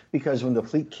 no. Because when the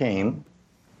fleet came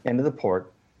into the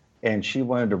port and she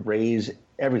wanted to raise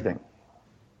everything,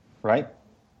 right?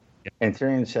 Yeah. And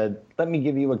Tyrion said, let me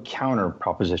give you a counter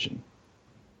proposition.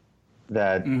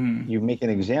 That you make an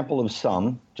example of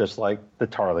some, just like the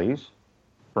Tarleys,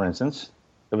 for instance.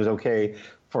 It was okay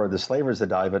for the slavers to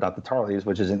die, but not the Tarleys,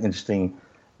 which is an interesting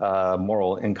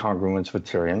moral incongruence with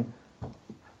Tyrion.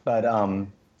 But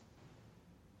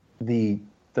the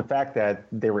fact that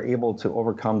they were able to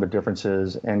overcome the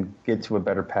differences and get to a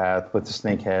better path with the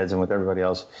snakeheads and with everybody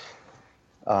else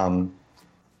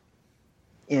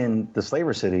in the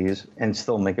slaver cities and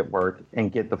still make it work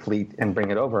and get the fleet and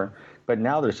bring it over. But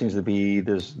now there seems to be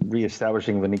this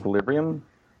reestablishing of an equilibrium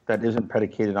that isn't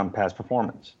predicated on past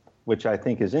performance, which I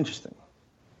think is interesting.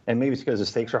 And maybe it's because the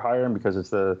stakes are higher and because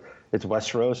it's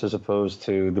Westeros as opposed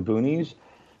to the boonies.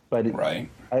 But right.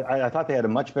 I thought they had a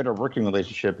much better working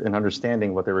relationship in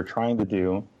understanding what they were trying to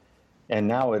do. And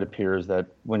now it appears that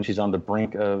when she's on the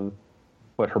brink of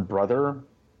what her brother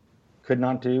could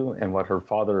not do and what her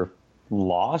father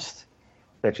lost,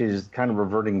 that she's kind of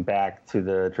reverting back to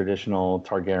the traditional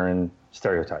Targaryen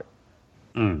stereotype.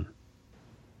 Mm.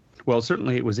 Well,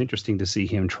 certainly it was interesting to see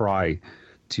him try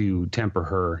to temper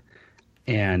her.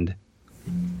 And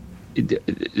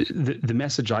the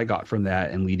message I got from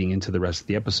that and leading into the rest of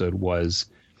the episode was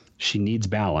she needs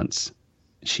balance.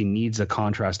 She needs a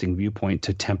contrasting viewpoint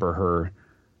to temper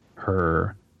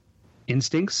her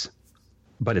instincts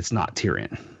but it's not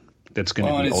Tyrion. That's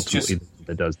going to be ultimately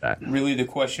that does that. Really, the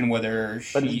question whether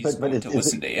she's going to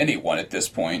listen to anyone at this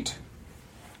point.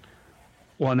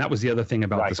 Well, and that was the other thing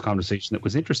about this conversation that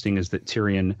was interesting is that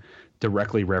Tyrion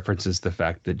directly references the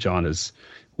fact that Jon is,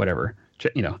 whatever,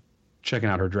 checking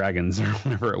out her dragons or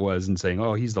whatever it was, and saying,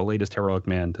 "Oh, he's the latest heroic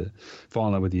man to fall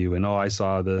in love with you," and "Oh, I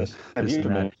saw this and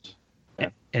that."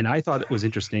 And I thought it was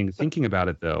interesting thinking about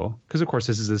it, though, because of course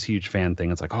this is this huge fan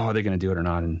thing. It's like, oh, are they going to do it or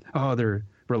not? And oh, they're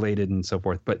related and so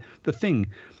forth. But the thing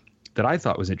that I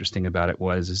thought was interesting about it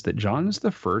is that Jon is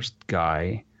the first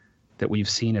guy that we've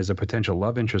seen as a potential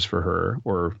love interest for her,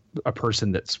 or a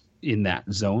person that's in that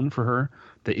zone for her,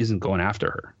 that isn't going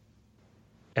after her.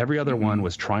 Every other one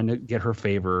was trying to get her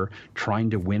favor, trying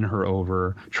to win her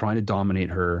over, trying to dominate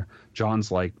her. Jon's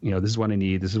like, this is what I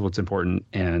need. This is what's important.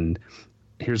 And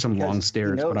here's some long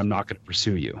stairs, but I'm not going to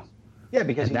pursue you. Yeah,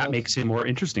 because that makes him more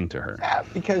interesting to her. Yeah,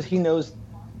 because he knows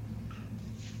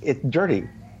it's dirty.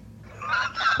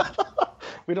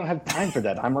 We don't have time for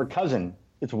that. I'm her cousin.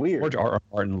 It's weird. George R. R.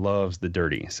 Martin loves the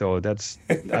dirty, so that's.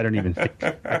 I don't even think.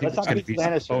 Let's not be the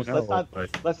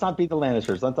Lannisters. Let's not be the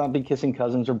Lannisters. Let's not be kissing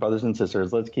cousins or brothers and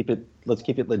sisters. Let's keep it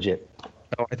legit.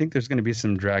 Oh, I think there's going to be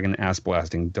some dragon ass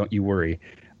blasting. Don't you worry.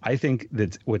 I think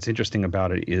that what's interesting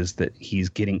about it is that he's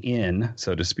getting in,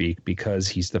 so to speak, because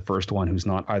he's the first one who's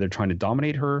not either trying to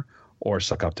dominate her or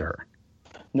suck up to her.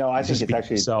 No, I think it's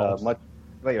actually much.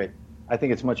 Wait. I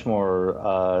think it's much more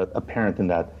apparent than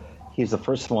that. He's the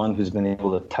first one who's been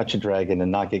able to touch a dragon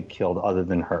and not get killed other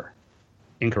than her.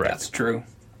 Incorrect. That's true.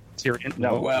 Tyrion.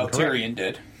 Tyrion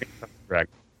did.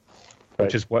 Dragon,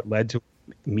 which is what led to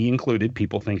me included,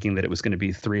 people thinking that it was going to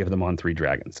be 3 of them on 3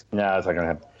 dragons. No, it's not going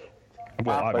to happen.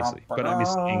 Well, obviously, but I'm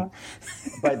just saying,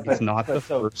 it's not the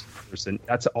first person.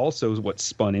 That's also what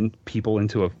spun in people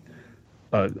into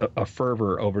a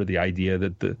fervor over the idea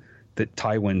that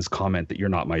Tywin's comment that "you're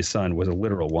not my son" was a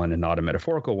literal one and not a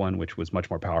metaphorical one, which was much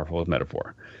more powerful of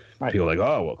metaphor. Right. People are like,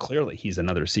 oh, well, clearly he's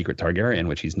another secret Targaryen,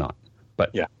 which he's not.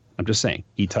 But yeah, I'm just saying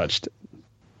he touched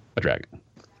a dragon.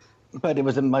 But it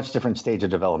was a much different stage of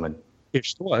development.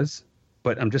 It was,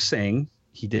 but I'm just saying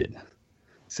he did.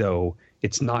 So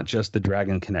it's not just the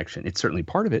dragon connection. It's certainly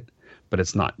part of it, but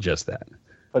it's not just that.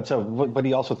 But so, what do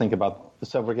you also think about?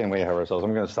 So we're getting way ahead of ourselves.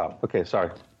 I'm going to stop. Okay, sorry.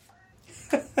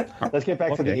 Let's get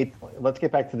back to the 8. Let's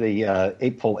get back to the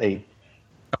 8-full 8.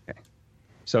 Okay.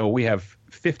 So we have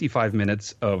 55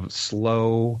 minutes of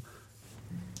slow,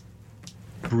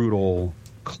 brutal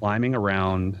climbing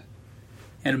around.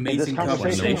 An amazing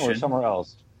conversation. Or somewhere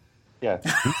else. Yeah.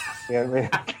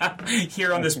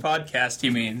 Here on this podcast, he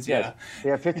means. Yeah. Yes.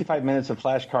 We have 55 minutes of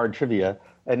flashcard trivia,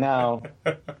 and now.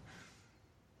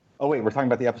 Oh wait, we're talking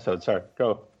about the episode. Sorry,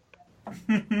 go.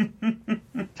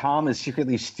 Tom is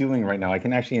secretly stewing right now. I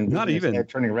can actually envision his head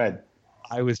turning red.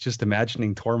 I was just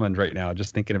imagining Tormund right now,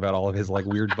 just thinking about all of his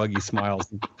weird buggy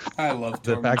smiles. I love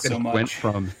the Tormund fact that so he much. went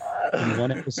from in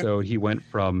one episode he went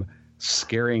from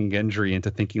scaring Gendry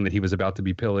into thinking that he was about to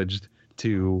be pillaged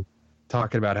to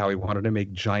talking about how he wanted to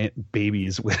make giant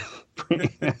babies with.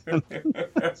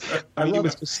 I love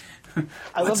the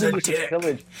use of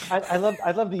pillage. I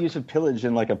love the use of pillage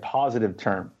in a positive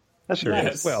term. That's sure.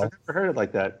 Nice. Well, I've never heard it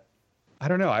like that. I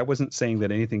don't know. I wasn't saying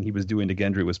that anything he was doing to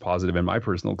Gendry was positive in my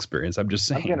personal experience. I'm just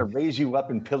saying. I'm going to raise you up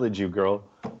and pillage you, girl.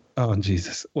 Oh,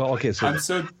 Jesus. Well, okay. So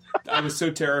I was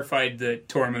so terrified that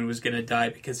Tormund was going to die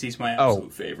because he's my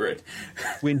absolute favorite.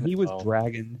 When he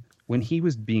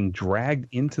was being dragged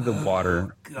into the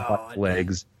water by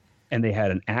legs, and they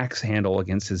had an axe handle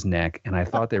against his neck, and I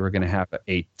thought they were going to have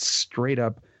a straight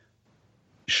up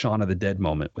Shaun of the Dead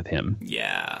moment with him.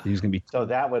 Yeah. He was going to be. So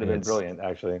that would have been brilliant,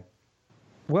 actually.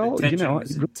 Well, was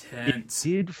it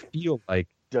did feel like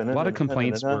a lot of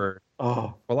complaints were.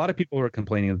 A lot of people were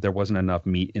complaining that there wasn't enough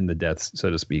meat in the deaths, so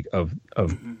to speak, of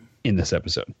in this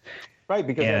episode. Right,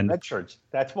 because they had red shirts.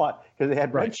 That's what, because they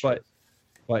had red shirts.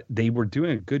 But they were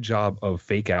doing a good job of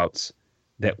fake outs.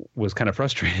 That was kind of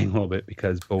frustrating a little bit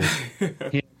because both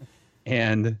him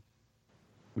and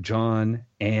Jon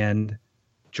and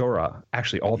Jorah,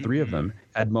 actually all 3 of them,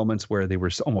 had moments where they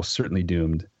were almost certainly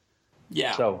doomed.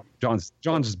 Yeah. So Jon's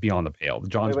just beyond the pale.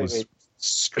 Jon's was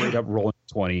straight up rolling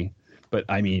 20, but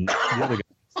I mean, the other guys,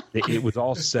 it was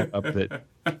all set up that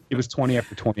it was 20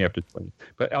 after 20 after 20.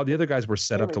 But the other guys were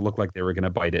set up to look like they were going to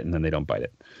bite it, and then they don't bite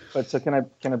it. But so can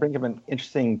I bring up an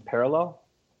interesting parallel?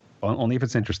 Only if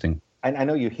it's interesting. I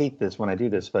know you hate this when I do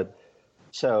this, but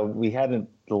so we had in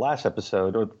the last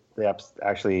episode, or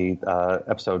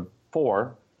episode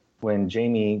 4, when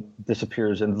Jaime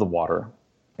disappears into the water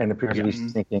and appears to be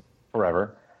sinking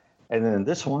forever. And then in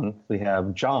this one, we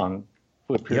have Jon,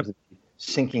 who appears to be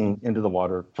sinking into the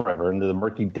water forever, into the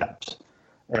murky depths.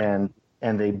 and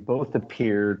they both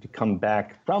appear to come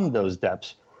back from those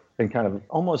depths, and kind of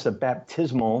almost a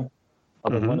baptismal.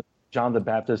 Although one is John the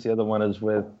Baptist, the other one is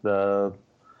with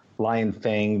Lion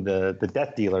Fang, the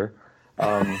death dealer.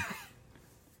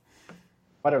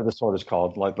 Whatever the sword is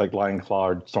called, like Lion Claw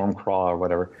or Storm Claw or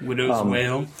whatever. Widow's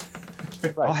Wail.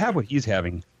 Right. I'll have what he's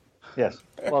having. Yes.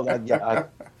 Well,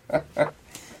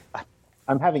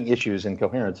 I'm having issues in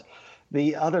coherence.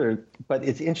 But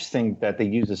it's interesting that they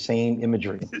use the same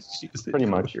imagery, pretty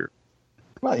much.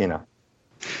 Well,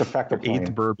 the fact of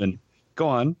Eighth bourbon. Go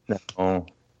on.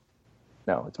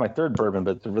 No, it's my third bourbon,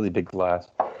 but it's a really big glass.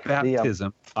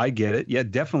 Baptism. I get it. Yeah,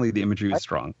 definitely the imagery is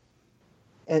strong.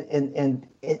 And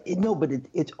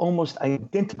it's almost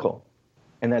identical,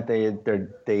 in that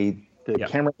the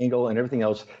camera angle and everything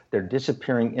else, they're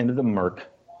disappearing into the murk,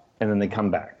 and then they come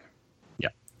back. Yeah.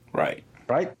 Right.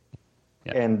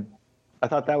 Yeah. And I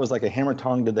thought that was like a hammer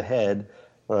tongue to the head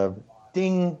of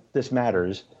ding, this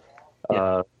matters.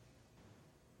 Yeah.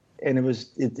 And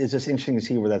it's just interesting to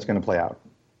see where that's going to play out.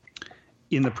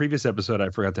 In the previous episode, I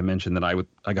forgot to mention that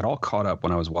I got all caught up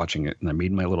when I was watching it, and I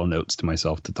made my little notes to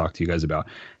myself to talk to you guys about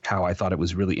how I thought it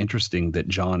was really interesting that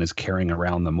Jon is carrying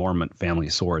around the Mormont family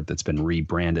sword that's been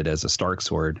rebranded as a Stark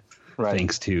sword,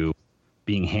 thanks to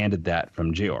being handed that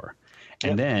from Jeor.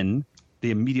 And then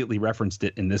they immediately referenced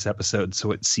it in this episode,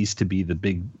 so it ceased to be the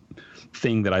big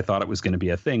thing that I thought it was going to be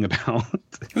a thing about.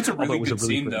 It's a really good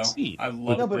scene, though. I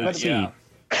love that scene.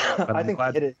 I think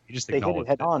they hit it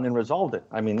head on and resolved it.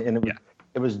 I mean, and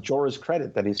it was Jorah's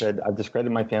credit that he said, "I've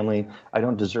discredited my family. I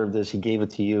don't deserve this. He gave it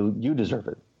to you. You deserve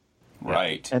it."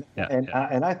 Right. And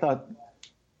I thought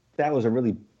that was a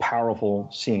really powerful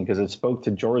scene, because it spoke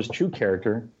to Jorah's true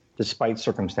character despite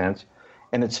circumstance,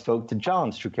 and it spoke to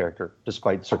Jon's true character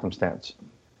despite circumstance.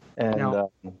 And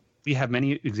now, we have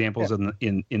many examples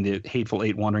in the Hateful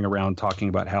Eight wandering around talking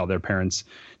about how their parents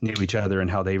knew each other and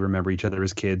how they remember each other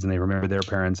as kids, and they remember their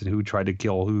parents and who tried to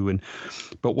kill who.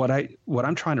 But what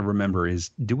I'm trying to remember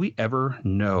is, do we ever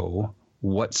know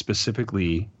what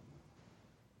specifically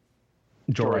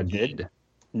Jorah did?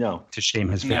 No, to shame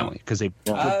his family, because they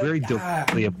very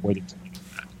deliberately avoided.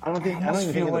 I don't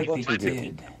even feel like they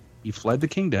did. He fled the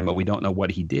kingdom, but we don't know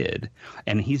what he did,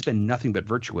 and he's been nothing but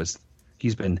virtuous.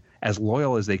 He's been as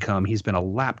loyal as they come. He's been a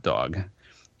lapdog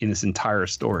in this entire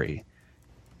story.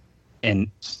 And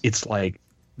it's like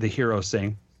the hero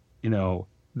saying, the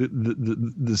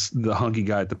hunky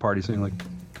guy at the party saying, like,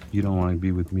 you don't want to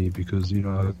be with me because,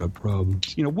 I've got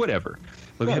problems. Whatever.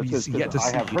 Look, I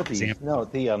have herpes. No,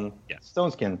 the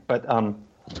stone skin. But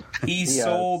he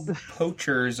sold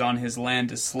poachers on his land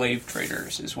to slave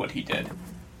traders is what he did.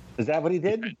 Is that what he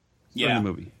did? Yeah. In the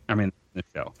movie. I mean, the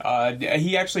show.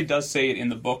 He actually does say it in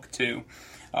the book, too.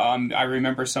 I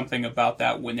remember something about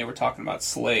that when they were talking about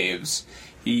slaves.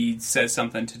 He says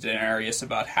something to Daenerys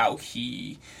about how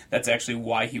that's actually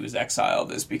why he was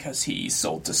exiled, is because he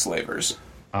sold to slavers.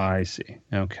 I see.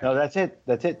 Okay. No, that's it.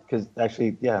 Because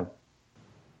actually, yeah.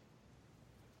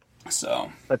 So.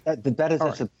 But that is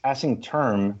just a passing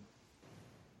term.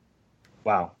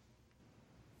 Wow.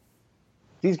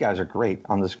 These guys are great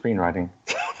on the screenwriting.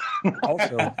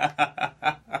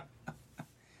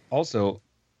 Also,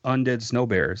 undead snow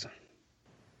bears.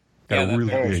 Yeah, that really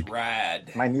bear's big.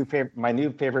 rad. My new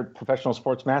favorite professional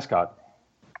sports mascot.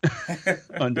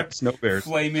 Undead snow bears.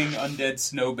 Flaming undead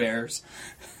snow bears.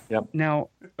 Yep. Now,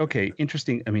 okay,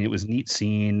 interesting. I mean, it was neat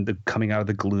seeing the coming out of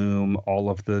the gloom.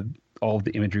 All of the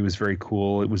imagery was very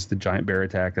cool. It was the giant bear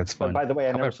attack. That's fun. But by the way,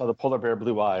 I never saw the polar bear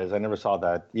blue eyes. I never saw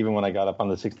that. Even when I got up on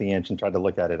the 60-inch and tried to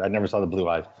look at it, I never saw the blue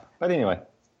eyes. But anyway.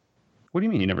 What do you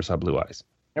mean you never saw blue eyes?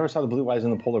 Never saw the blue eyes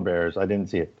in the polar bears. I didn't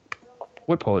see it.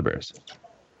 What polar bears?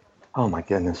 Oh, my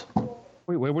goodness.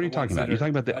 Wait, what are you talking about? You're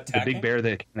talking about the big bear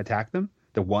that can attack them?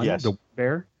 The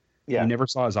bear? Yeah. You never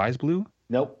saw his eyes blue?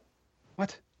 Nope.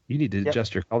 What? You need to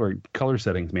adjust your color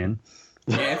settings, man.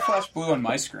 Yeah, it flashed blue on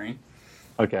my screen.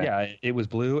 Okay. Yeah, it was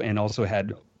blue and also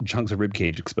had chunks of rib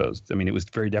cage exposed. I mean, it was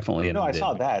very definitely. No, I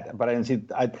saw that, but I didn't see.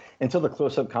 Until the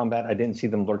close-up combat, I didn't see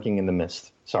them lurking in the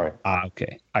mist. Sorry.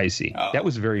 Okay, I see. Oh. That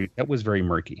was very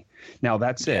murky. Now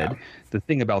that said, the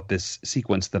thing about this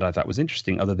sequence that I thought was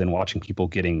interesting, other than watching people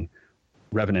getting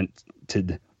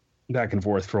revenanted back and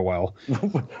forth for a while.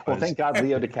 Well, thank God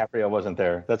Leo DiCaprio wasn't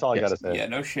there. That's all I got to say. Yeah,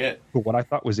 no shit. But what I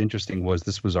thought was interesting was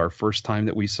this was our first time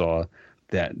that we saw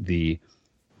that the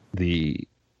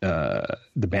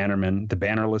bannermen, the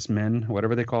bannerless men,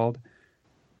 whatever they called,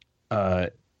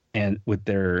 and with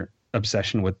their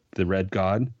obsession with the red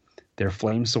god, their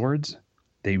flame swords,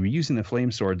 they were using the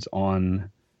flame swords on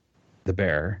the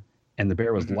bear, and the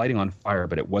bear was lighting on fire,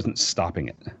 but it wasn't stopping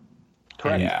it.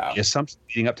 Correct. Yeah. The assumption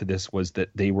leading up to this was that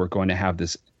they were going to have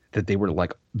this, that they were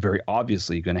like very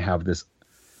obviously going to have this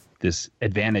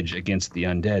advantage against the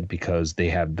undead because they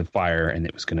had the fire and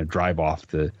it was going to drive off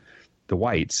the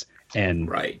whites. And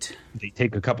Right. they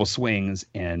take a couple swings,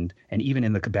 and even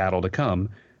in the battle to come,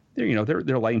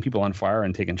 they're lighting people on fire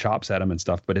and taking chops at them and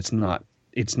stuff, but it's not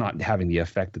having the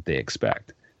effect that they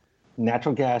expect.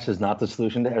 Natural gas is not the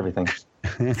solution to everything.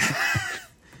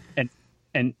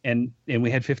 And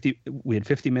we had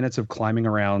 50 minutes of climbing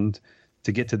around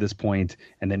to get to this point,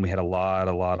 and then we had a lot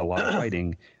of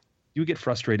fighting. You get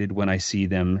frustrated when I see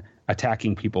them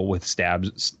attacking people with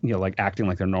stabs, like acting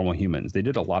like they're normal humans. They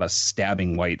did a lot of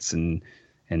stabbing whites and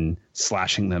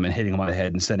slashing them and hitting them on the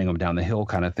head and sending them down the hill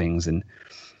kind of things. And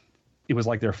it was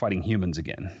like they're fighting humans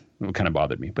again. It kind of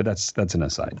bothered me, but that's an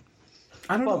aside.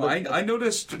 I don't know. I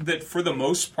noticed that for the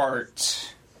most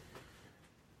part,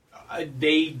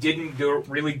 they didn't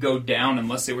really go down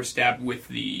unless they were stabbed with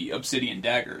the obsidian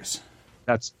daggers.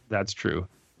 That's true.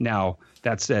 Now,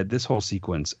 that said, this whole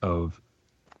sequence of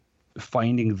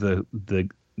finding the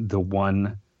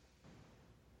one,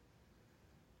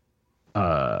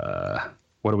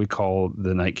 what do we call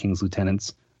the Night King's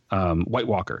lieutenants? White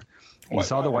Walker. They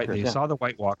saw the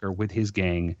White Walker with his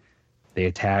gang. They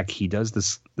attack. He does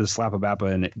the slap-a-bappa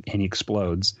and he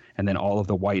explodes. And then all of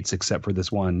the whites, except for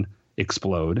this one,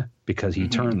 explode because he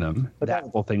turned them. But that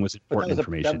whole thing was important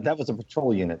information. That was a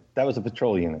patrol unit.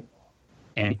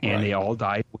 And they all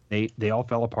died. They all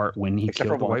fell apart when he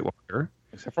killed the White Walker.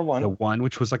 Except for one. The one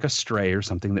which was like a stray or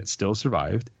something that still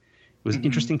survived. It was an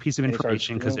interesting piece of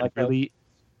information because it really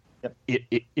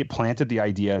it planted the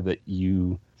idea that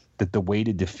the way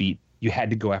to defeat, you had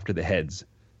to go after the heads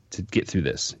to get through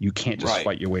this. You can't just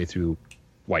fight your way through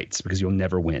whites because you'll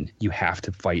never win. You have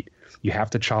to fight. You have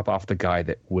to chop off the guy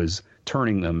that was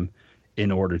turning them in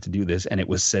order to do this. And it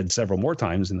was said several more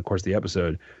times in the course of the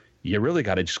episode, you really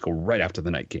got to just go right after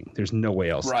the Night King. There's no way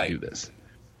else to do this.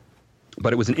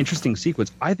 But it was an interesting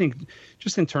sequence. I think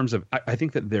just in terms of, I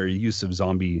think that their use of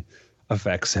zombie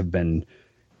effects have been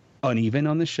uneven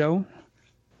on the show.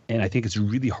 And I think it's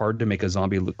really hard to make a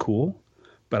zombie look cool.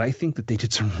 But I think that they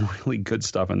did some really good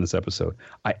stuff in this episode.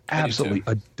 I absolutely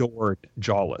adored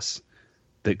Jawless.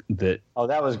 That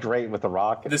was great with the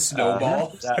rock. The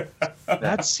snowball.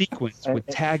 That sequence with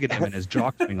tagging him and his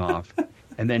jaw coming off.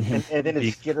 And then him and then it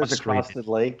skitters across the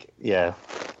lake. Yeah.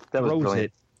 That was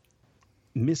brilliant.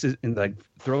 Misses and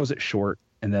throws it short,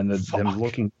 and then them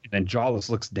looking, and then Jawless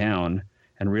looks down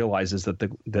and realizes that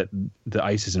the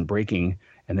ice isn't breaking,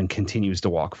 and then continues to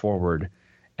walk forward,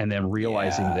 and then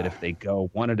realizing that if they go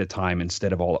one at a time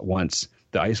instead of all at once,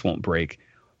 the ice won't break.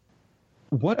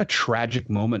 What a tragic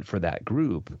moment for that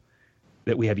group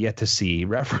that we have yet to see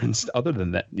referenced, other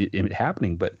than that it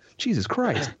happening. But Jesus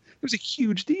Christ, it was a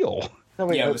huge deal.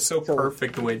 It was so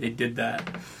perfect the way they did that.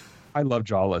 I love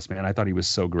Jawless, man. I thought he was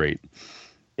so great.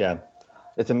 Yeah,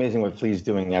 it's amazing what Flea's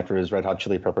doing after his Red Hot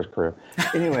Chili Peppers career.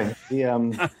 Anyway,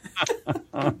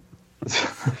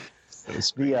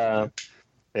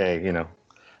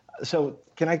 So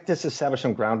can I just establish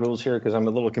some ground rules here because I'm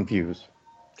a little confused?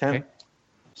 Okay.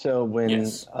 So when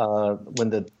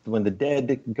the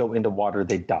dead go into water,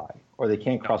 they die, or they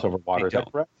can't cross over water. Is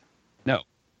that correct? No,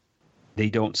 they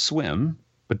don't swim,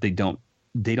 but they don't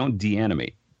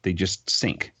deanimate. They just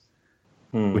sink.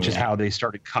 Which is how they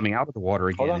started coming out of the water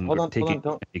again and taking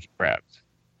crabs.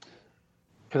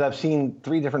 Because I've seen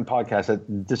 3 different podcasts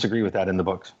that disagree with that in the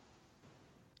books.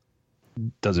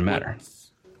 Doesn't matter.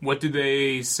 What do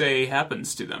they say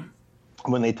happens to them?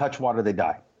 When they touch water, they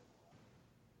die.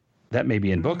 That may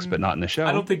be in books, but not in the show.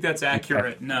 I don't think that's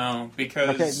accurate. No,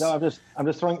 because I'm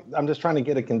just trying to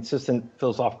get a consistent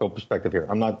philosophical perspective here.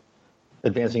 I'm not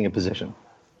advancing a position.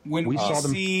 When we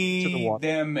see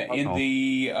them in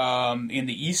the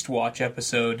Eastwatch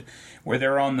episode where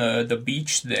they're on the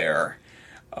beach there,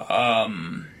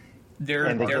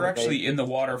 they're actually in the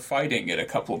water fighting at a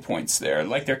couple of points there,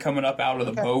 like they're coming up out of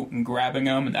the boat and grabbing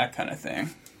them and that kind of thing.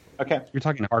 Okay, you're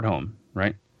talking Hardhome,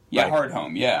 right? Yeah,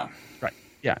 Hardhome. Yeah, right.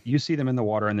 Yeah, you see them in the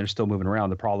water and they're still moving around.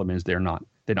 The problem is they're not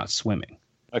swimming.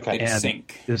 Okay, they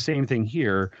sink. The same thing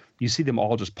here. You see them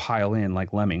all just pile in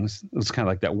like lemmings. It's kind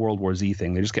of like that World War Z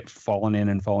thing. They just get falling in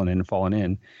and falling in and falling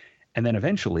in. And then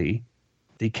eventually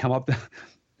they come up,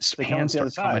 hands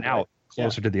start coming out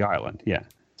closer to the island. Yeah.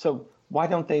 So why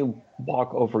don't they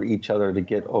walk over each other to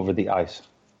get over the ice?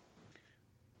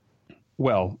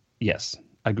 Well, yes,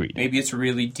 agreed. Maybe it's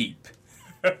really deep.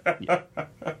 Yeah.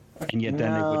 And yet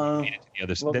then they wouldn't made it to the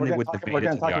other side. We're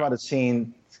going to talk about a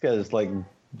scene because like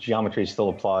geometry still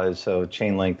applies, so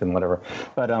chain length and whatever.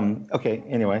 But okay,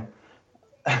 anyway.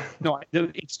 No,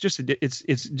 it's just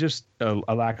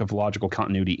a lack of logical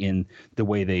continuity in the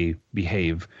way they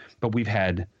behave. But we've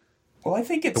had. Well, I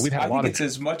think it's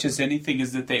as much as anything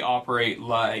is that they operate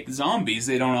like zombies.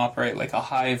 They don't operate like a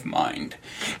hive mind,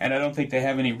 and I don't think they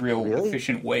have any real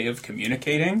efficient way of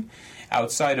communicating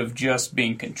outside of just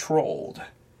being controlled.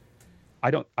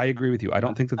 I agree with you. I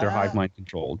don't think that they're hive mind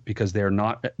controlled because they are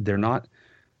not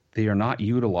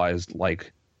utilized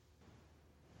like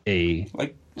a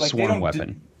swarm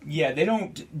weapon. They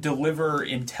don't deliver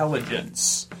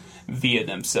intelligence via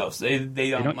themselves. They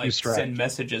don't like send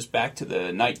messages back to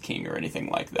the Night King or anything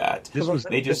like that.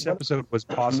 This episode was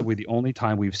possibly the only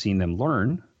time we've seen them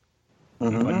learn,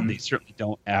 but they certainly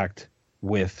don't act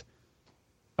with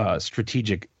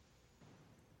strategic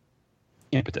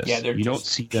impetus. Yeah, you don't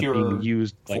see them being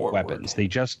used like weapons. They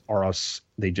just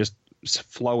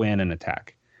flow in and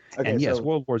attack. Okay, and yes,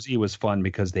 World War Z was fun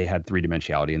because they had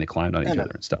three-dimensionality and they climbed on each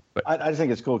other and stuff. But I just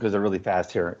think it's cool because they're really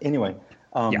fast here. Anyway,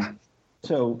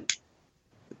 so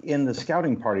in the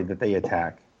scouting party that they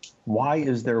attack, why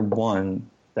is there one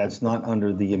that's not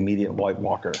under the immediate White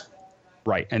Walker?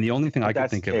 Right, and the only thing I could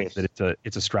think of is that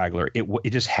it's a straggler.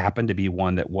 It just happened to be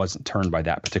one that wasn't turned by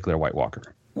that particular White Walker.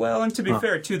 Well, and to be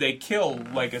fair, too, they kill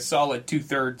like a solid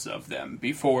 2/3 of them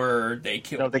before they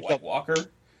kill the White Walker.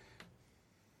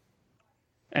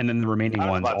 And then the remaining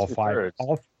ones, all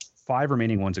five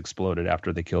remaining ones exploded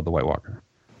after they killed the White Walker.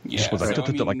 Yeah,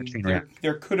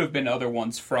 there could have been other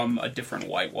ones from a different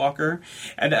White Walker.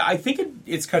 And I think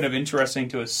it's kind of interesting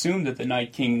to assume that the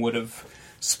Night King would have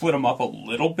split them up a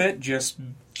little bit just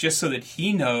so that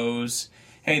he knows,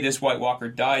 hey, this White Walker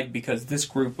died because this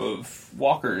group of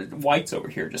whites over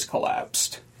here just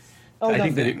collapsed. I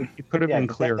think that it could have been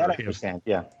clearer.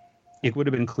 It would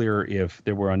have been clearer if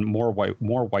there were more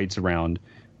whites around.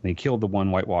 They killed the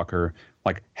one White Walker.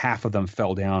 Like half of them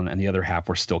fell down, and the other half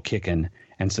were still kicking.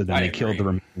 And so then they killed the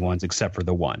remaining ones, except for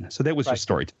the one. So that was just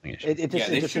storytelling issue.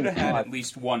 They should have had at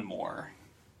least one more.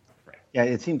 Right. Yeah,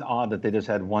 it seemed odd that they just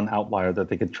had one outlier that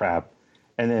they could trap,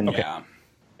 and then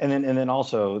and then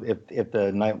also if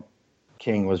the Night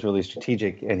King was really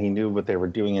strategic and he knew what they were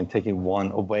doing and taking one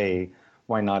away,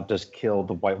 why not just kill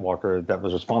the White Walker that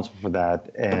was responsible for that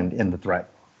and end the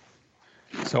threat?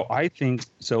 So I think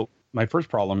so. My first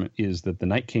problem is that the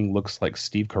Night King looks like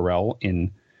Steve Carell in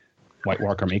White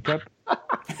Walker makeup,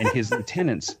 and his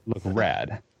lieutenants look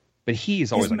rad. But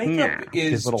he's always his makeup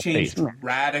is his little changed face.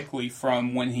 Radically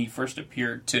from when he first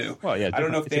appeared too. Well, yeah, I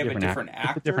don't know if they have a different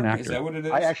actor. Is that what it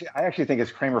is? I actually think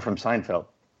it's Kramer from Seinfeld.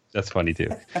 That's funny too.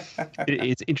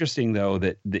 It's interesting though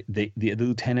that the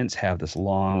lieutenants have this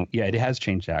long. Yeah, it has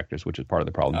changed actors, which is part of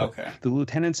the problem. Okay. The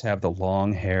lieutenants have the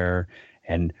long hair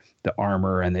and the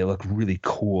armor, and they look really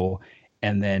cool.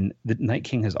 And then the Night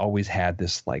King has always had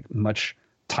this like much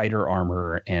tighter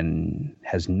armor and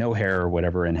has no hair or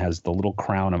whatever, and has the little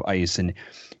crown of ice, and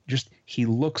just he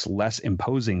looks less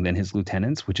imposing than his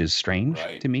lieutenants, which is strange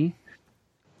to me.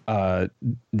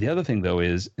 The other thing though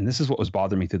is, and this is what was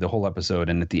bothering me through the whole episode,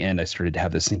 and at the end I started to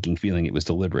have this sinking feeling it was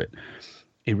deliberate.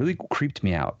 It really creeped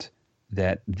me out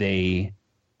that they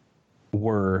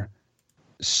were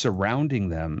surrounding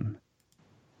them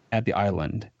at the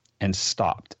island and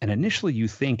stopped. And initially you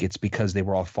think it's because they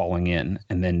were all falling in,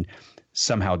 and then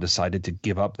somehow decided to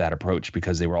give up that approach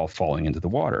because they were all falling into the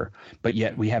water. But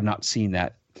yet we have not seen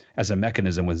that as a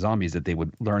mechanism with zombies, that they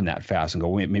would learn that fast and go,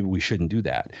 wait, maybe we shouldn't do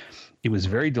that. It was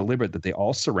very deliberate that they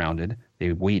all surrounded,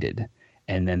 they waited,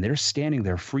 and then they're standing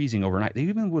there freezing overnight. They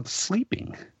even were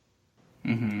sleeping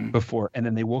before, and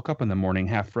then they woke up in the morning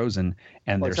half frozen,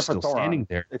 and they're still standing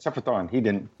there. Except for Thorin, he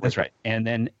didn't. That's right. And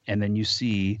then you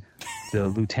see the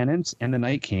lieutenants and the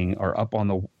Night King are up on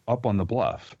the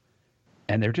bluff,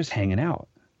 and they're just hanging out.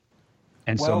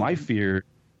 And so my fear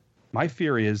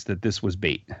is that this was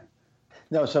bait.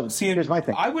 No, so here's my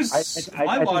thing.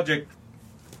 Logic.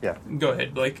 Yeah. Go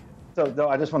ahead, Blake. So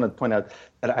I just want to point out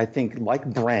that I think, like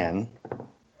Bran,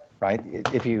 right?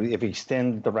 If you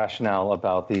extend the rationale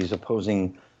about these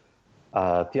opposing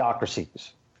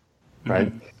theocracies,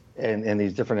 right, and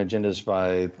these different agendas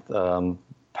by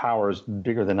powers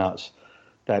bigger than us,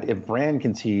 that if Bran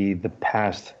can see the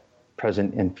past,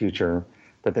 present, and future,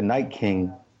 that the Night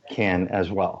King can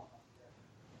as well.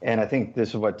 And I think this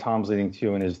is what Tom's leading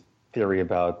to in his theory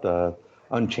about the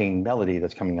Unchained Melody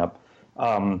that's coming up.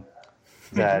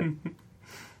 That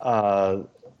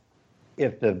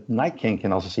if the Night King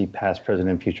can also see past, present,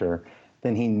 and future,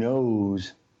 then he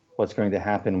knows what's going to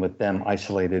happen with them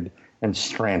isolated and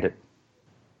stranded.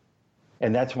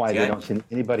 And that's why they don't send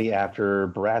anybody after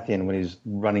Baratheon when he's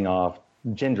running off,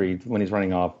 Gendry when he's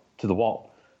running off to the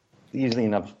wall. Easily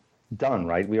enough done,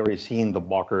 right? We already seen the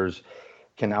walkers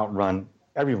can outrun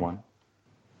Everyone.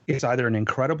 It's either an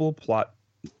incredible plot,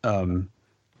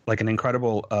 like an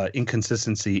incredible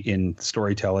inconsistency in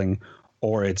storytelling,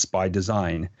 or it's by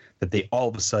design that they all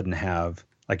of a sudden have,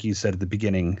 like you said at the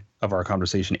beginning of our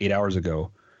conversation 8 hours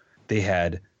ago, they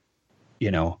had,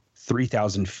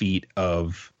 3,000 feet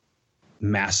of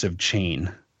massive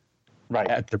chain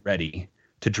at the ready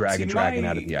to drag a dragon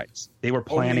out of the ice. They were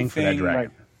planning for that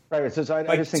dragon. Right. So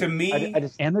I just think, to me,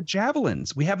 and the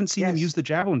javelins. We haven't seen them use the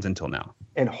javelins until now.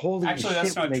 And holy actually,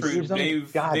 shit, that's not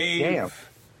true.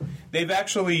 They've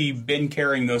actually been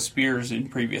carrying those spears in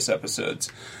previous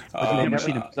episodes. They've never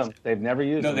used them.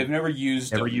 No, they've never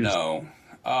used them. No.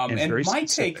 And my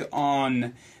take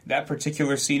on that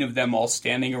particular scene of them all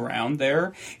standing around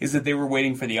there is that they were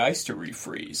waiting for the ice to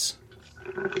refreeze.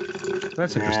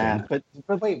 That's interesting.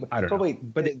 But wait, I don't know.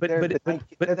 But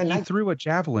he threw a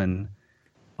javelin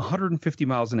 150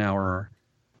 miles an hour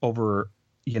over,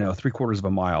 3/4 of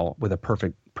a mile with a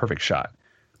perfect shot.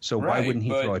 So why wouldn't he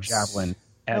throw a javelin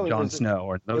at Jon Snow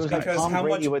or those guys? Because how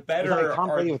much better Tom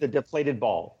Brady with a deflated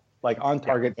ball, like on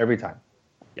target every time.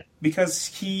 Yeah. Because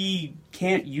he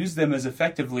can't use them as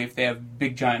effectively if they have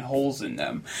big giant holes in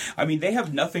them. I mean, they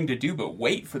have nothing to do but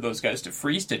wait for those guys to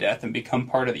freeze to death and become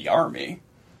part of the army.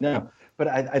 No, but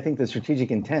I think the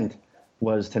strategic intent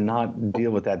was to not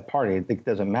deal with that party. I think it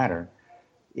doesn't matter.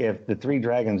 If the 3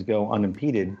 dragons go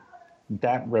unimpeded,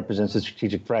 that represents a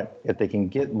strategic threat. If they can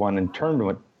get one and turn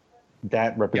to it,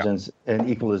 that represents an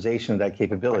equalization of that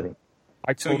capability.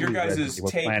 So your guys'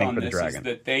 take on this is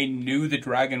that they knew the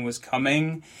dragon was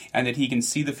coming and that he can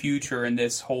see the future and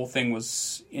this whole thing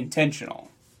was intentional.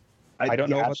 I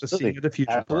don't know about the seeing of the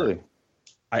future Absolutely.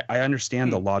 part. I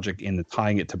understand the logic in the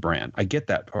tying it to Bran. I get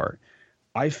that part.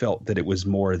 I felt that it was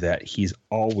more that he's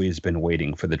always been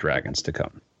waiting for the dragons to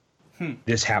come.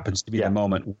 This happens to be the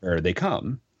moment where they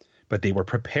come, but they were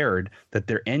prepared that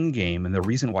their end game and the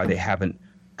reason why they haven't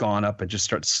gone up and just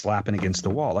start slapping against the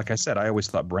wall. Like I said, I always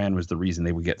thought Bran was the reason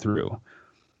they would get through.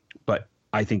 But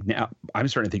I think now, I'm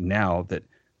starting to think now that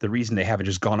the reason they haven't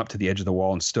just gone up to the edge of the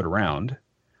wall and stood around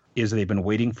is they've been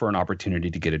waiting for an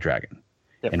opportunity to get a dragon.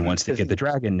 Yep. And once they get the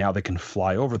dragon, now they can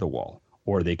fly over the wall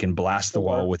or they can blast the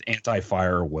wall with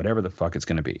anti-fire or whatever the fuck it's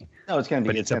going to be. No, it's going to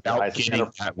be. But it's about getting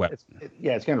that weapon.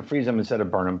 It's going to freeze them instead of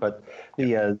burn them. But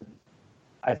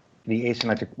the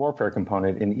asymmetric warfare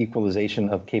component and equalization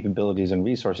of capabilities and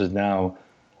resources now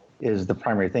is the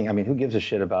primary thing. I mean, who gives a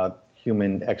shit about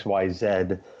human X, Y,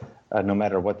 Z, no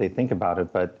matter what they think about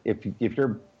it? But if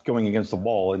you're going against the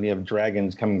wall and you have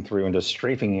dragons coming through and just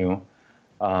strafing you,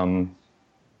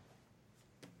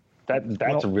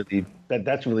 that's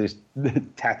really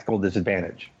tactical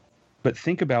disadvantage. But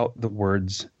think about the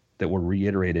words that were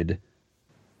reiterated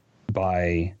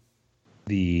by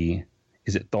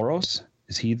is it Thoros?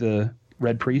 Is he the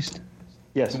Red Priest?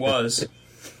 Yes. It was.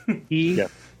 He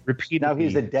repeatedly... Now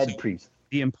he's the dead priest.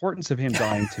 The importance of him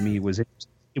dying to me was...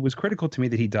 It was critical to me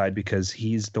that he died because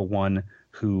he's the one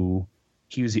who...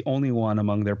 He was the only one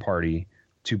among their party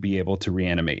to be able to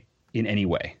reanimate in any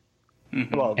way.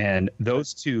 Mm-hmm. Well, and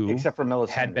those two except for Melisandre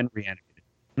had been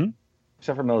reanimated.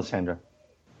 Except for Melisandre.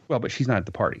 Well, but she's not at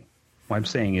the party. What I'm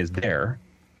saying is there,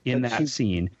 in that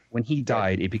scene, when he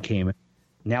died, it became...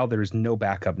 Now there's no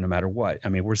backup no matter what. I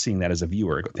mean, we're seeing that as a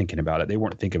viewer thinking about it. They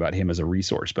weren't thinking about him as a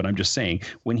resource. But I'm just saying,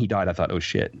 when he died, I thought, oh,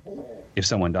 shit. If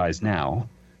someone dies now,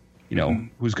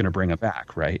 who's going to bring him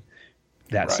back, right?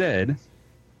 That said,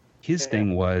 his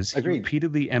thing was he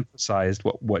repeatedly emphasized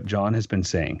what Jon has been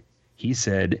saying. He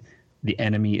said, the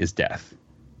enemy is death.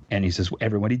 And he says,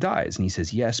 everybody dies. And he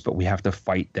says, yes, but we have to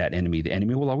fight that enemy. The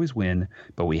enemy will always win,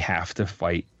 but we have to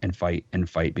fight and fight and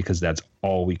fight because that's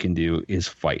all we can do is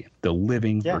fight the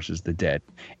living versus the dead.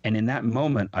 And in that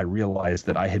moment, I realized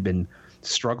that I had been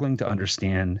struggling to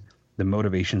understand the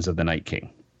motivations of the Night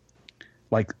King.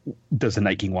 Like, does the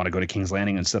Night King want to go to King's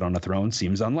Landing and sit on a throne?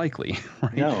 Seems unlikely,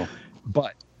 right? No.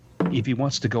 But if he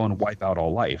wants to go and wipe out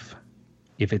all life,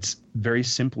 if it's very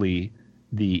simply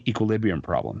the equilibrium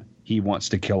problem, he wants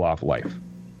to kill off life.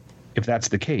 If that's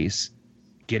the case,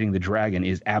 getting the dragon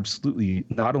is absolutely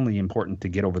not only important to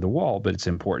get over the wall, but it's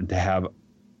important to have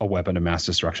a weapon of mass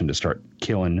destruction to start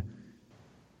killing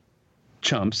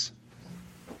chumps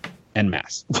en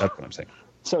masse. That's what I'm saying.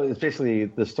 So it's basically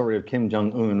the story of Kim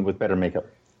Jong-un with better makeup.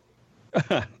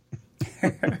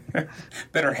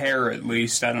 Better hair, at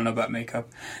least. I don't know about makeup.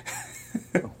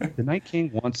 The Night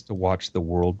King wants to watch the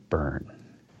world burn.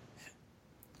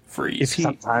 Freeze.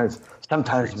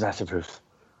 Sometimes massacres.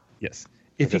 Yes.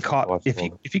 If he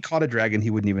caught a dragon, he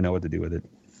wouldn't even know what to do with it,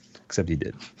 except he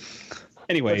did.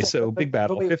 Anyway, big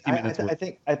battle, 50 minutes. I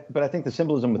think the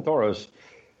symbolism with Thoros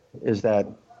is that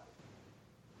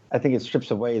I think it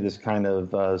strips away this kind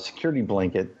of security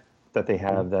blanket that they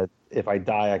have, that if I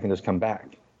die, I can just come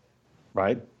back,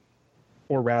 right?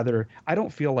 Or rather, I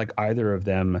don't feel like either of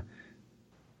them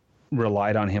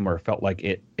relied on him or felt like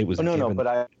it was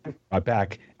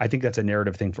back. I think that's a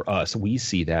narrative thing for us. We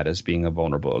see that as being a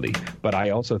vulnerability, but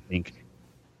I also think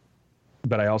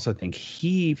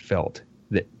he felt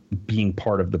that being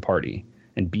part of the party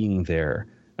and being there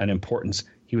an importance.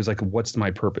 He was like, what's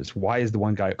my purpose? Why is the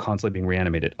one guy constantly being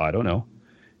reanimated? I don't know.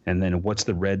 And then what's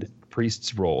the Red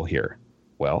Priest's role here?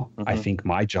 Well, I think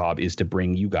my job is to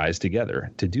bring you guys together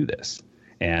to do this.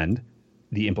 And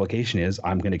the implication is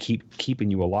I'm going to keep keeping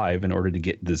you alive in order to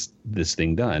get this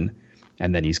thing done.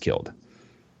 And then he's killed.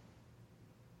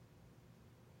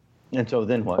 And so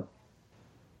then what?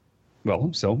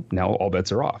 Well, so now all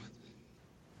bets are off.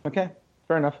 Okay,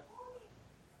 fair enough.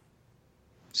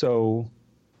 So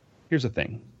here's the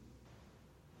thing.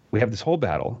 We have this whole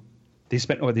battle.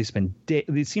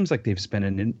 It seems like they've spent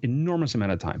an enormous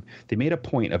amount of time. They made a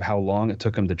point of how long it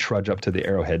took them to trudge up to the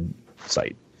Arrowhead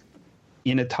site.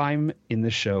 In a time in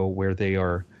the show where they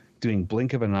are doing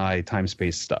blink of an eye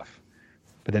time-space stuff.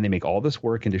 But then they make all this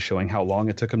work into showing how long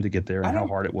it took them to get there and how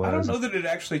hard it was. I don't know that it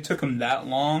actually took them that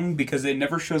long because it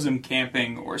never shows them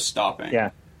camping or stopping.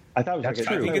 Yeah. I thought it was That's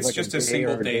true. I think it's just a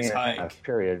single day's hike.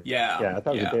 Period. Yeah. Yeah, I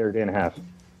thought it was a day or day and a half.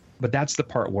 But that's the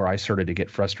part where I started to get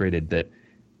frustrated that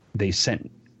they sent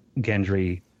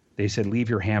Gendry, they said, leave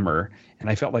your hammer. And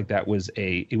I felt like it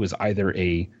was either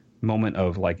a moment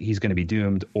of like, he's going to be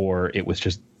doomed, or it was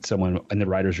just someone in the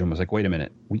writer's room was like, wait a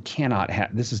minute, we cannot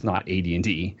have, this is not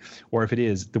AD&D. Or if it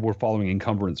is, we're following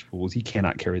encumbrance rules. He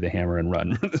cannot carry the hammer and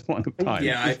run for this long time.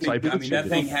 Yeah, I mean, that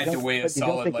thing had to weigh a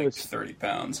solid like 30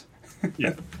 pounds.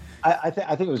 Yeah. I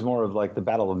think it was more of like the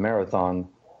Battle of Marathon,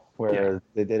 where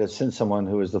they did send someone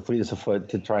who was the fleetest of foot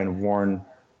to try and warn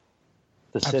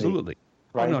the city. Absolutely.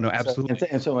 Right? Oh, no, absolutely.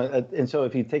 And so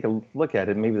if you take a look at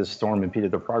it, maybe the storm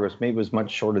impeded their progress. Maybe it was much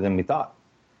shorter than we thought.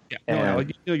 Yeah,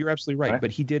 you're absolutely right.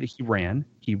 But he ran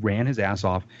his ass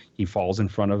off. He falls in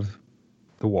front of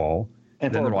the wall.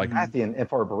 And for a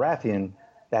Baratheon,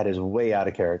 that is way out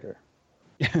of character.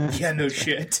 Yeah, no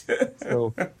shit.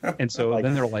 So like,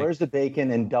 then they're like, where's the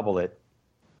bacon, and double it.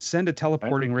 Send a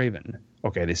teleporting raven.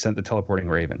 Okay, they sent the teleporting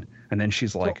raven. And then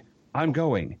she's like, I'm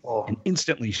going. And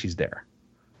instantly she's there.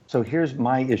 So here's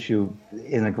my issue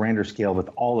in a grander scale with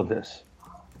all of this.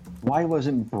 Why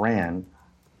wasn't Bran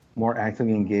more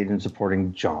actively engaged in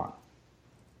supporting Jon?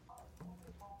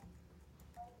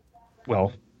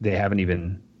 Well, they haven't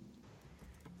even.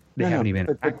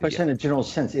 But in a general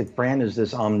sense, if Bran is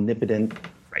this omnipotent,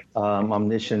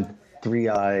 omniscient,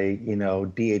 three-eye,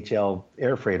 DHL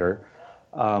air freighter,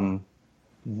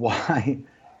 why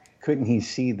couldn't he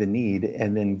see the need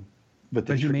and then? But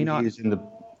he may not.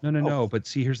 No. But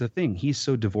see, here's the thing: he's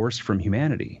so divorced from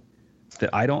humanity that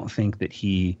I don't think that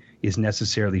he is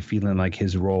necessarily feeling like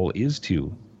his role is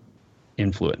to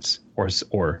influence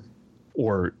or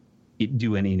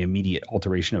do any immediate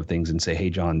alteration of things and say, hey,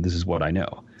 Jon, this is what I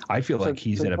know. I feel like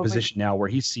he's in a position now where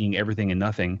he's seeing everything and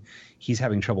nothing. He's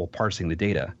having trouble parsing the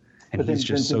data. And he's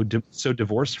just so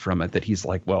divorced from it that he's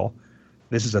like, well,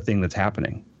 this is a thing that's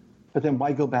happening. But then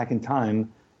why go back in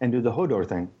time and do the Hodor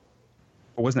thing?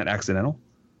 Or wasn't that accidental?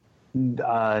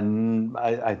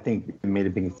 I think it may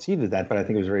have been conceived of that, but I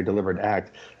think it was a very deliberate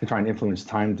act to try and influence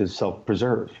time to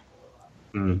self-preserve.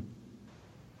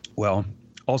 Well,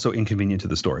 also inconvenient to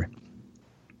the story.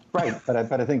 Right, but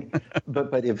I think,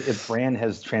 but if Bran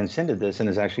has transcended this and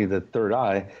is actually the third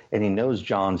eye, and he knows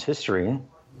Jon's history,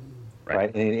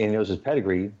 right, and he knows his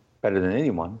pedigree better than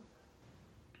anyone,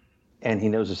 and he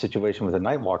knows the situation with a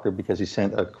Nightwalker because he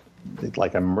sent a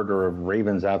murder of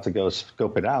ravens out to go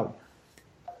scope it out.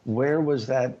 Where was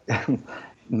that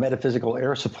metaphysical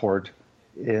air support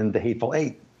in the Hateful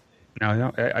Eight?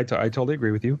 No, I totally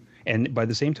agree with you. And by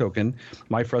the same token,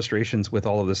 my frustrations with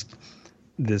all of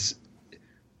this,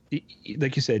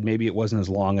 like you said, maybe it wasn't as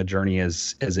long a journey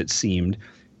as it seemed.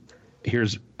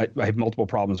 I have multiple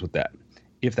problems with that.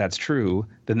 If that's true,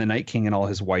 then the Night King and all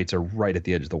his whites are right at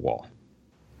the edge of the wall.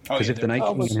 Because if the Night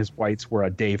King and his whites were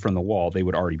a day from the wall, they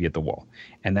would already be at the wall.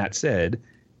 And that said,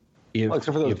 except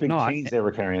for those big chains they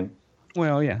were carrying.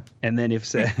 Well, yeah. And then if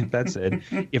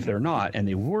they're not, and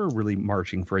they were really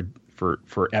marching for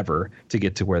forever to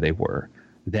get to where they were,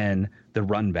 then the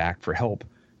run back for help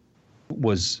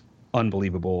was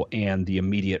unbelievable, and the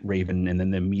immediate raven and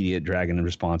then the immediate dragon in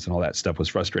response and all that stuff was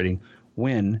frustrating.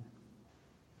 When,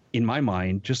 in my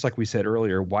mind, just like we said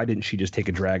earlier, why didn't she just take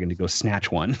a dragon to go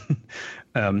snatch one?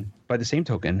 By the same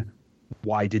token,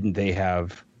 why didn't they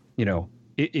have,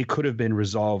 it could have been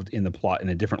resolved in the plot in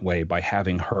a different way by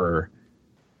having her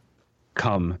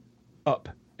come up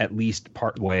at least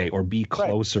part way or be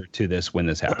closer to this when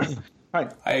this happens. Right.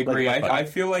 I agree. I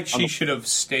feel like she should have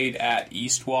stayed at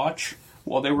Eastwatch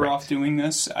while they were off doing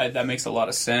this. That makes a lot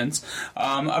of sense.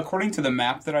 According to the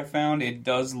map that I found, it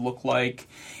does look like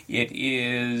it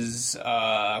is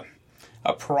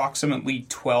approximately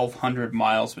 1,200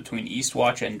 miles between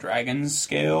Eastwatch and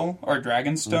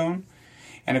Dragonstone.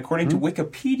 And according to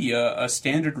Wikipedia, a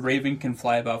standard Raven can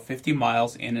fly about 50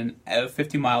 miles an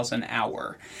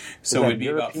hour. So it'd be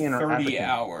about 30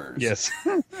 hours. Yes.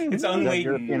 It's unladen.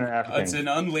 European or African? It's an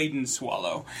unladen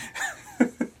swallow.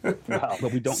 Wow.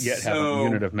 But we don't yet have a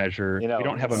unit of measure. We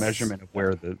don't have a measurement of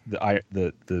where the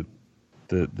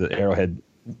arrowhead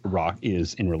rock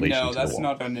is in relation to the wall. No, that's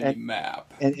not on any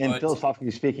map. And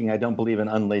philosophically speaking, I don't believe in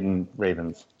unladen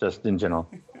ravens, just in general.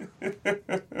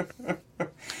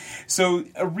 So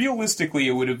realistically,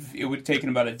 it would have taken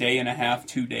about a day and a half,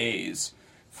 2 days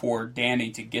for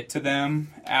Dany to get to them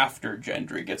after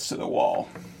Gendry gets to the wall.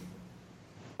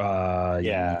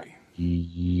 Yeah.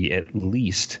 At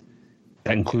least.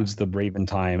 That includes the Raven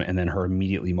time and then her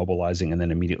immediately mobilizing and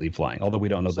then immediately flying. Although we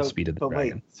don't know the speed of the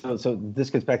dragon. Wait, so this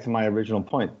gets back to my original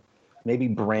point. Maybe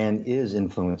Bran is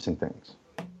influencing things.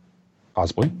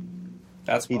 Possibly.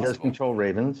 That's possible. He does control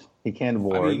ravens. He can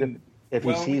warg. If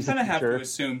he sees we kind the of have future, to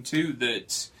assume too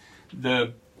that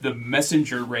the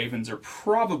messenger ravens are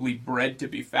probably bred to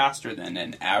be faster than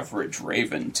an average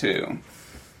raven too.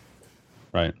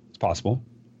 Right. It's possible.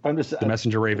 I'm just, The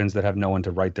messenger ravens that have no one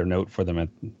to write their note for them at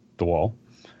the wall.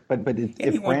 but if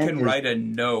Anyone Bran can is, write a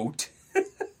note.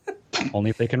 Only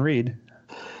if they can read.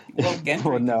 Well, Gendry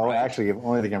well, can no, write. actually, if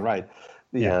only they can write.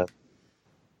 I've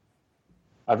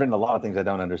written a lot of things I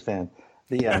don't understand.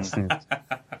 Said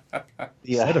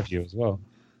of you as well.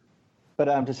 But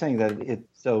I'm just saying that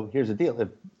so here's the deal. If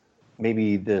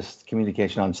maybe this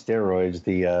communication on steroids,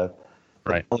 the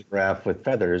telegraph with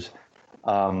feathers,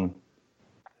 what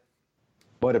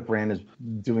if Bran is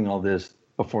doing all this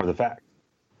before the fact?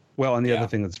 Well, and the other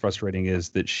thing that's frustrating is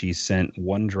that she sent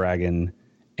one dragon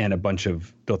and a bunch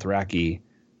of Dothraki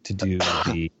to do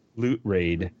the loot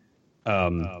raid,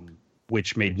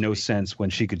 which made no sense when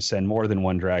she could send more than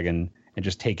one dragon and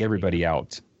just take everybody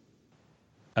out.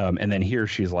 And then here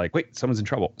she's like, wait, someone's in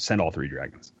trouble. Send all 3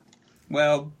 dragons.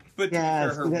 Well, but to be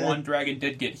fair, her one dragon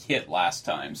did get hit last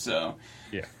time, so...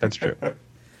 Yeah, that's true.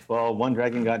 Well, one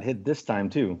dragon got hit this time,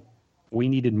 too. We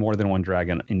needed more than one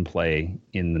dragon in play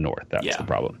in the north. That's the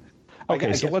problem.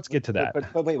 Okay, so let's get to that.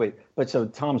 But wait. But so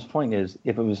Tom's point is,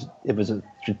 if it was a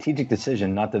strategic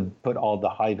decision not to put all the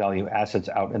high value assets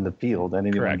out in the field at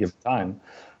any one given time,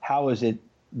 how is it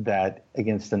that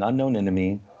against an unknown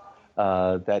enemy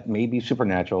that may be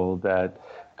supernatural, that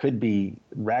could be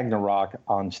Ragnarok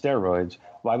on steroids,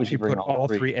 why would she bring put all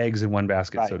 3 eggs in one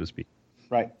basket, so to speak?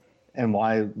 Right. And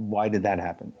why did that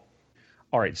happen?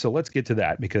 All right, so let's get to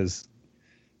that because,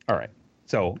 all right.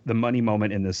 So the money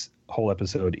moment in this whole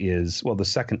episode is, well,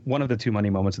 one of the 2 money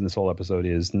moments in this whole episode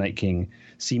is Night King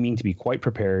seeming to be quite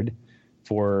prepared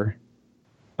for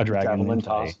a dragon javelin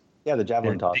toss. Yeah, the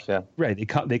javelin toss. Right.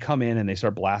 They come in and they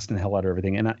start blasting the hell out of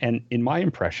everything. And in my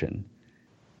impression,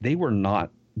 they were not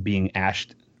being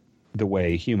ashed the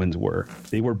way humans were.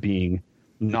 They were being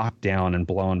knocked down and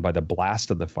blown by the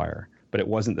blast of the fire. But it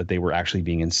wasn't that they were actually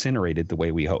being incinerated the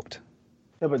way we hoped.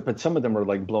 Yeah, but some of them are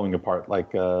like blowing apart,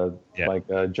 like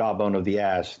Jawbone of the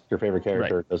Ass, your favorite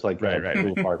character, does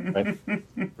blew apart, right?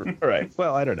 Right.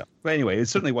 Well, I don't know. But anyway, it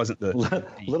certainly wasn't the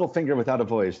Littlefinger without a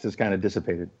voice, just kind of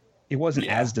dissipated. It wasn't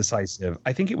as decisive.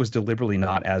 I think it was deliberately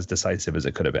not as decisive as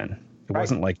it could have been. It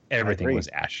wasn't like everything was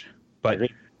ash. But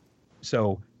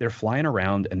so they're flying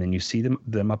around, and then you see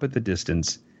them up at the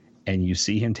distance, and you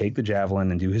see him take the javelin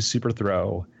and do his super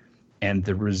throw. And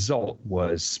the result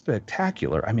was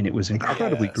spectacular. I mean, it was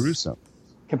incredibly gruesome.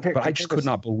 But I just could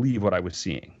not believe what I was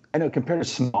seeing. I know, compared to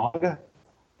Smaug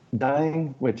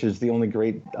dying, which is the only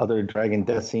great other dragon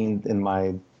death scene in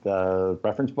my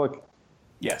reference book.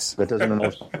 Yes. That doesn't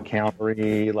involve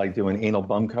cavalry, like doing anal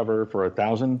bum cover for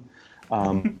 1,000.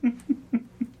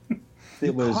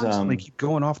 It was constantly keep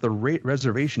going off the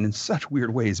reservation in such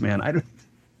weird ways, man. I'm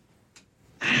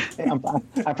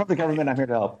from the government. I'm here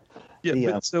to help.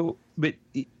 Yeah, but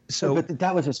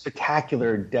that was a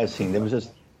spectacular death scene. It was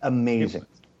just amazing.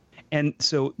 And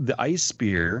so the ice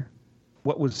spear,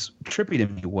 what was trippy to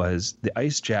me was the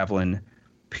ice javelin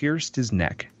pierced his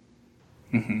neck,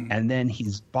 and then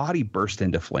his body burst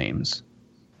into flames,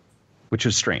 which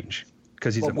is strange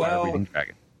because he's a fire-breathing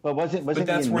dragon. wasn't But he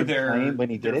that's in where mid-flame when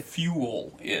he did their it?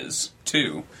 fuel is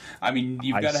too. I mean,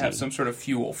 you've I got to have see. some sort of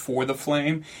fuel for the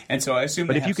flame, and so I assume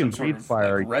But they if have you can some sort breathe of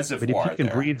fire, like, reservoir but if you can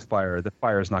there. breathe fire, the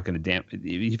fire is not going to damp.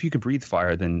 If you can breathe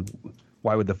fire, then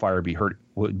why would the fire be hurt?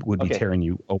 Would be Okay. tearing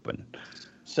you open?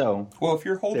 So Well, if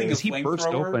you're holding a Because he burst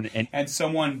open flamethrower and-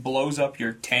 someone blows up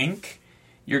your tank,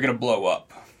 you're going to blow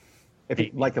up. if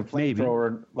it, like a Maybe.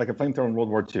 flamethrower in World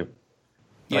War II,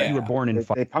 Yeah. You were born in they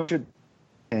fire, punctured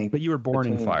the tank but you were born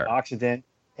in between fire.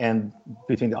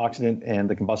 between the oxidant and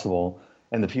the combustible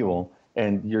and the fuel,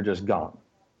 and you're just gone.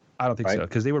 I don't think Right? so,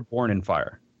 because they were born in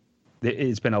fire.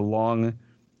 It's been a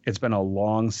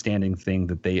long-standing thing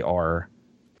that they are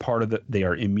part of the. They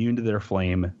are immune to their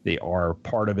flame. They are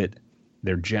part of it.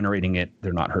 They're generating it.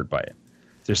 They're not hurt by it.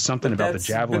 There's something about the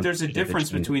javelin. But there's a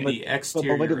difference between the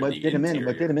exterior But and what the did him in? interior.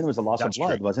 What did him in was a loss That's of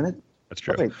blood, true. wasn't it? That's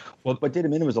true. Wait, Well, what did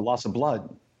him in was a loss of blood.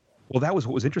 Well, that was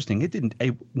what was interesting. It didn't.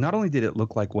 Not only did it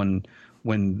look like when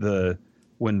the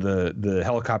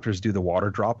helicopters do the water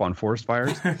drop on forest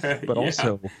fires, but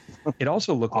also it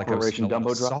also looked like I was Operation seeing a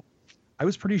lot of Dumbo Drop? I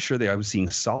was pretty sure that I was seeing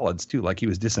solids too, like he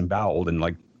was disemboweled and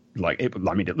it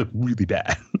looked really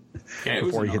bad. Yeah, it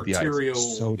was before an he hit the ice. arterial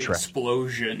So tragic.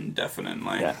 explosion,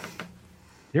 definitely. Yeah.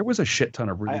 There was a shit ton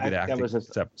of really I good think that acting was in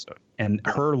this episode, and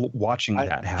her watching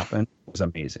that happen was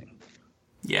amazing.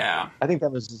 Yeah. I think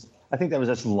that was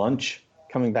just lunch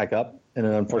coming back up in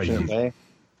an unfortunate way.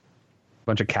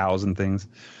 Bunch of cows and things.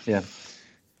 Yeah.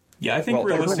 Yeah, I think Well,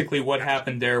 realistically what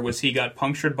happened there was he got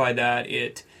punctured by that,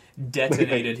 it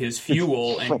detonated his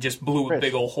fuel and just blew a Chris,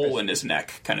 big old hole in his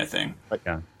neck kind of thing.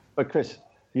 Yeah, But Chris,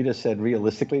 you just said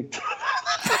realistically.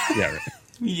 yeah. Right.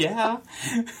 Yeah.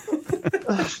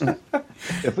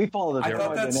 If we follow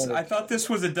the I thought this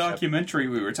was a documentary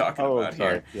we were talking about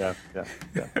sorry. here.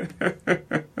 Yeah.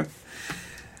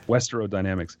 Westero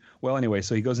Dynamics. Well, anyway,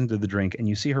 so he goes into the drink, and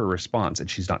you see her response, and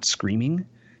she's not screaming;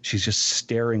 she's just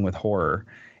staring with horror.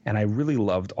 And I really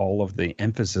loved all of the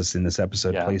emphasis in this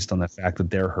episode placed on the fact that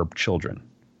they're her children.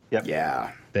 Yep.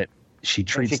 Yeah. That she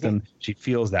treats them, she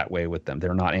feels that way with them.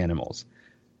 They're not animals.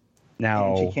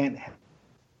 Now, And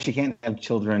she can't have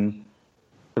children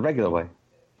the regular way.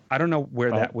 I don't know where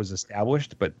that was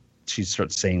established, but she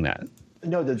starts saying that.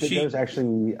 No, there's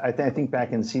actually. I think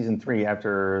back in season 3,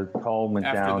 after Call went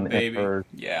After down the baby.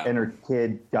 and her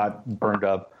kid got burned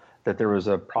up, that there was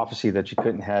a prophecy that she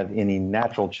couldn't have any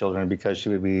natural children because she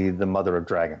would be the mother of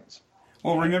dragons.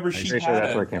 Well, remember she pretty sure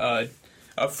that's where it had came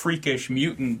a freakish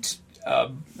mutant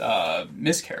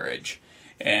miscarriage,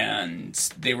 and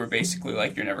they were basically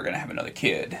like, "You're never going to have another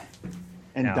kid."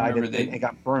 And Now, died remember and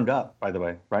got burned up, by the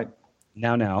way, right?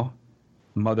 Now,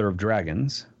 mother of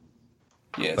dragons.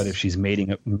 Yes, But if she's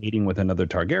mating with another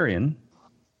Targaryen,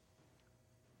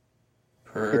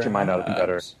 Get your mind out of the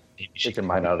gutter. Get your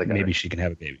mind out of the gutter. maybe she can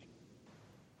have a baby.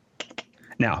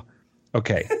 Now,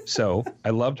 okay, so I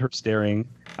loved her staring,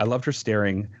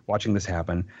 watching this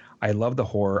happen. I love the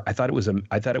horror. I thought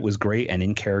it was great and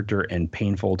in character and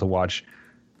painful to watch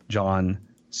Jon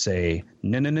say,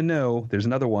 no, there's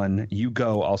another one. You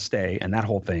go, I'll stay. And that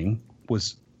whole thing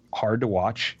was hard to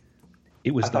watch.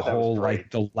 It was the whole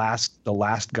like the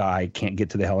last guy can't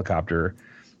get to the helicopter.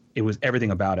 It was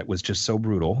everything about it was just so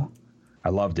brutal. I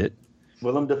loved it.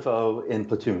 Willem Dafoe in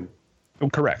Platoon. Oh,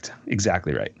 correct.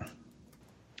 Exactly right.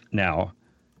 Now,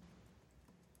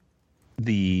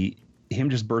 him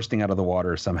just bursting out of the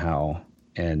water somehow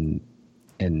and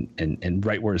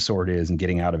right where his sword is and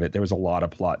getting out of it. There was a lot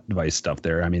of plot device stuff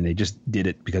there. I mean, they just did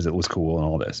it because it was cool and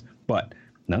all this. But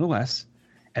nonetheless,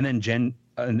 and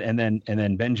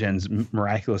then Ben-Jen's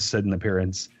miraculous sudden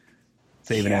appearance,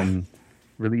 saving him,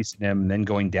 releasing him, and then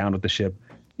going down with the ship.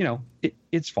 You know,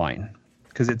 it's fine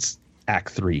because it's Act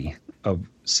 3 of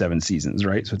 7 seasons,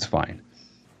 right? So it's fine.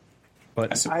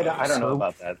 But I don't know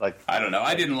about that. Like, I don't know.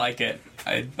 I didn't like it.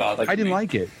 It bothered I didn't me.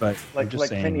 like it, but I'm just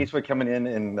saying. Clint Eastwood coming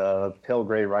in Pale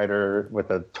Gray Rider with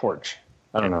a torch.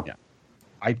 I don't know.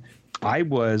 Yeah. I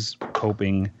was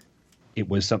hoping it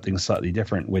was something slightly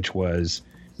different, which was,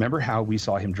 remember how we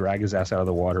saw him drag his ass out of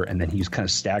the water and then he's kind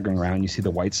of staggering around. You see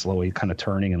the white slowly kind of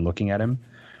turning and looking at him.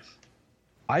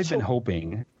 I've been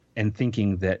hoping and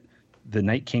thinking that the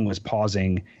Night King was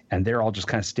pausing and they're all just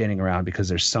kind of standing around because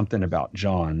there's something about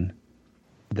Jon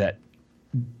that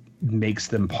makes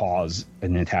them pause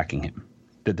in attacking him.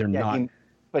 That they're not.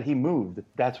 But he moved.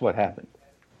 That's what happened.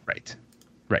 Right.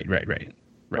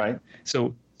 Right.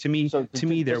 So to me, I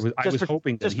was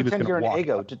hoping that he was going to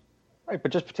walk. Right,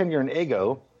 but just pretend you're an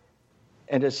Ego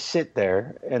and just sit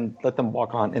there and let them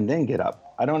walk on and then get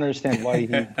up. I don't understand why he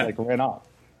ran off.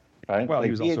 Right? Well, he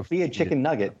was also be a chicken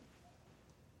nugget.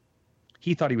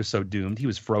 he thought he was so doomed. He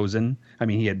was frozen. I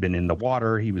mean, he had been in the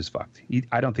water. He was fucked.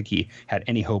 I don't think he had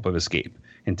any hope of escape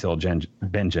until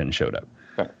Ben-Jen showed up.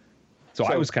 Right. So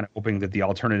I was kind of hoping that the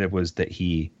alternative was that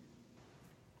he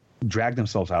dragged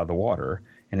himself out of the water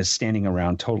and is standing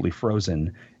around totally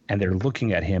frozen, and they're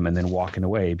looking at him and then walking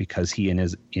away because he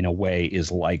in a way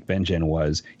is like Ben-Jen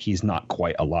was. He's not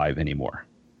quite alive anymore.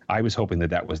 I was hoping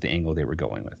that was the angle they were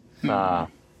going with, but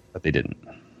they didn't.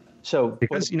 So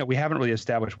because we haven't really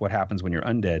established what happens when you're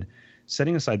undead,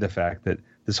 setting aside the fact that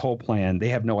this whole plan, they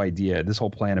have no idea. This whole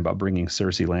plan about bringing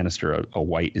Cersei Lannister a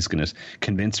white is going to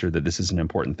convince her that this is an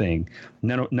important thing.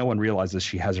 No one realizes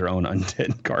she has her own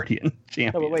undead guardian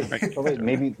champion. No, but wait,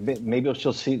 maybe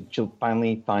she'll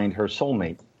finally find her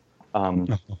soulmate. In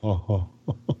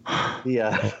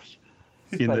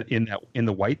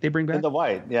the white they bring back? In the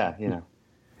white, yeah,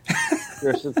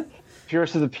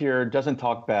 purest of the pure, doesn't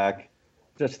talk back,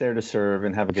 just there to serve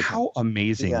and have a good time. How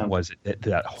amazing was it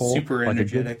that whole super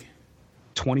energetic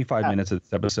 25 minutes of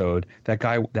this episode, that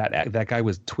guy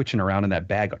was twitching around in that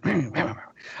bag.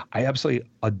 I absolutely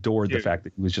adored the fact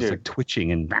that he was just like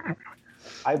twitching and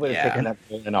I would have taken that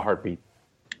role in a heartbeat.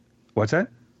 What's that?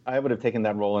 I would have taken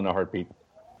that role in a heartbeat.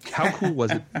 How cool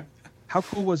was it? How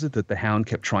cool was it that the Hound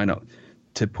kept trying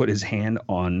to put his hand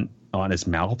on his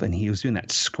mouth, and he was doing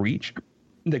that screech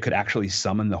that could actually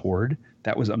summon the horde?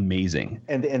 That was amazing.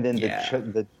 And then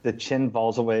the chin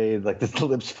falls away, like the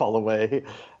lips fall away.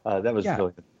 That was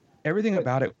really good. Everything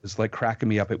about it was like cracking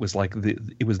me up. It was like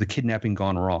it was the kidnapping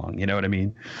gone wrong. You know what I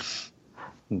mean?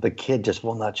 The kid just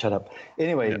will not shut up.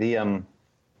 Anyway,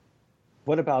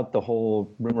 what about the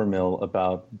whole rumor mill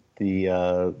about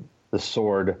the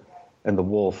sword and the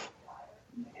wolf,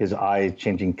 his eyes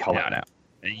changing color? No.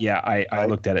 Yeah, I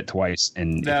looked at it twice,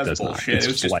 and that it was does bullshit. Not. It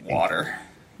was just water.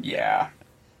 Yeah.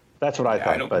 That's what I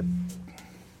thought, but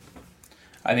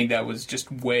I think that was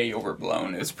just way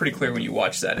overblown. It's pretty clear when you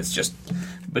watch that. It's just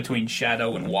between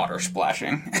shadow and water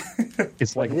splashing.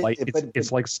 It's like light.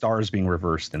 It's like stars being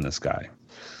reversed in the sky.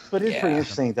 But it's pretty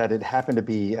interesting that it happened to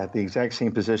be at the exact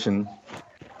same position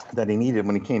that he needed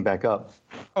when he came back up.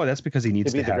 Oh, that's because he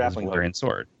needs to have his Valyrian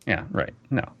sword. Yeah, right.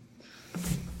 No.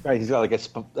 Right, he's got like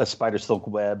a spider silk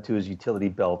web to his utility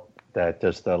belt that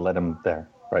just led him there.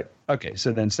 Right. Okay,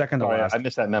 so then second to last. I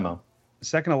missed that memo.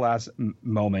 Second to last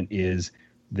moment is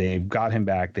they've got him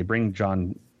back. They bring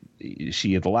John.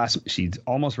 She's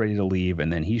almost ready to leave,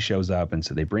 and then he shows up, and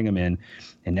so they bring him in,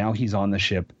 and now he's on the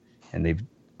ship, and they've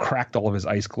cracked all of his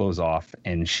ice clothes off,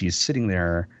 and she's sitting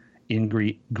there in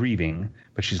grieving,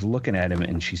 but she's looking at him,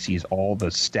 and she sees all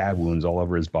the stab wounds all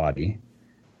over his body,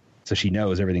 so she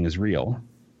knows everything is real.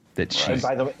 That she's...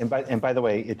 And by the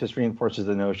way, it just reinforces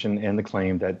the notion and the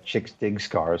claim that chicks dig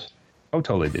scars. Oh,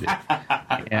 totally did it.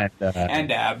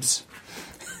 And abs.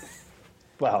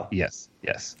 Well, yes.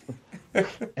 And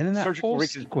then that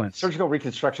surgical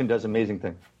reconstruction does amazing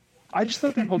things. I just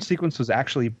thought that whole sequence was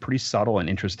actually pretty subtle and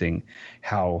interesting.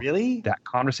 How that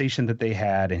conversation that they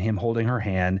had, and him holding her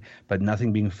hand, but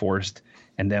nothing being forced,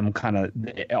 and them kind of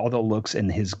all the looks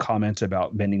and his comments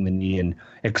about bending the knee and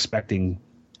expecting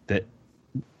that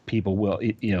people will,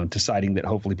 deciding that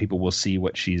hopefully people will see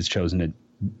what she's chosen to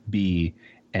be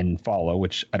and follow,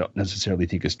 which I don't necessarily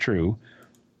think is true.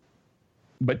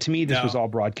 But to me, this was all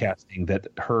broadcasting that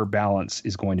her balance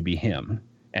is going to be him,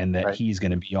 and that he's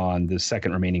going to be on the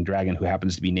second remaining dragon, who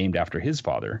happens to be named after his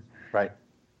father. Right.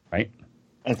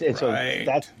 And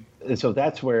so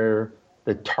that's where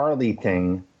the Tarly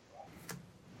thing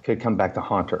could come back to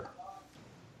haunt her.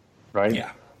 Right.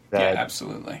 Yeah.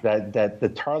 Absolutely. That the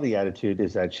Tarly attitude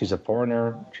is that she's a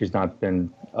foreigner. She's not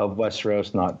been of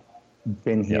Westeros, not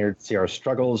been here to see our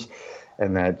struggles,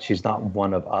 and that she's not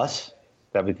one of us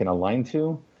that we can align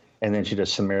to. And then she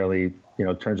just summarily,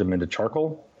 turns them into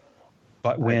charcoal.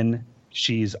 But when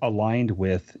she's aligned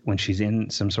with, when she's in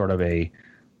some sort of a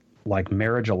like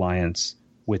marriage alliance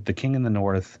with the king in the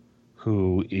north,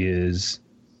 who is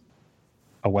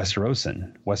a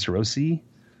Westerosi,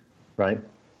 right?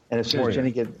 And as soon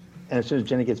as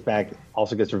Jenny gets back,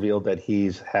 also gets revealed that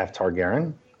he's half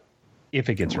Targaryen. If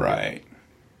it gets right.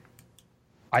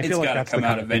 I feel like that's the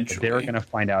kind of thing that they're going to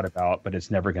find out about, but it's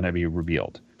never going to be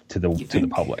revealed to the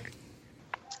public.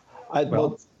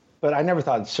 But I never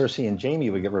thought Cersei and Jaime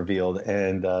would get revealed,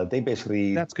 and they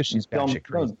basically... That's because she's batshit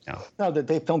crazy now. No, that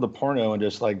they filmed a porno and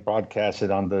just like broadcast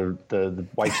it on the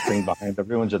white screen behind the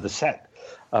ruins of the set.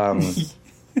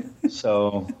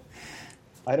 So,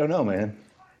 I don't know, man.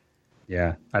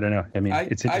 Yeah, I don't know. I mean,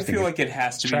 it's interesting. I feel like it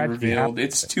has to be revealed.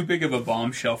 It's too big of a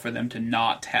bombshell for them to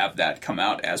not have that come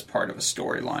out as part of a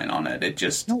storyline on it. It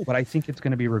just... No, but I think it's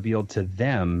going to be revealed to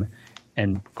them,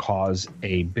 and cause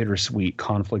a bittersweet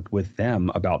conflict with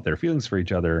them about their feelings for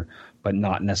each other, but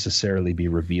not necessarily be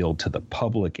revealed to the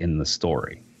public in the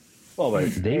story. Well, but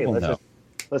They will know.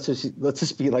 Let's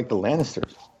just be like the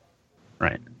Lannisters.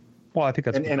 Right. Well, I think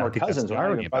that's And I our think that's cousins, the right?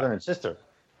 irony Your about brother it. and sister.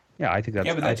 Yeah, I think that's.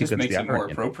 Yeah, but I that think just that's makes the it more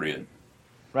irony. appropriate.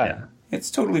 Right. Yeah.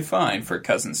 It's totally fine for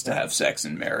cousins to have sex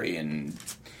and marry in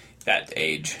that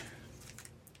age.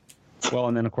 Well,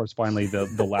 and then of course, finally,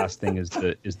 the last thing is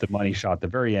the money shot at the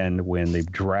very end when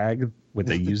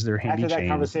they use their handy After that chains.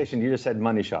 conversation, you just said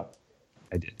money shot.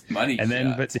 I did. Money And then,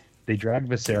 shot. but they drag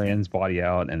Viserion's body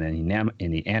out, and then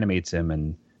he animates him,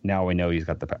 and now we know he's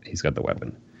got the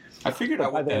weapon. I figured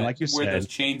out like you where said- those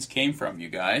chains came from, you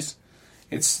guys.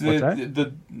 It's What's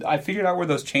that? I figured out where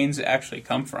those chains actually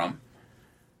come from.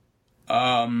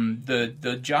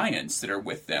 The giants that are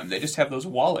with them, they just have those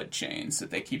wallet chains that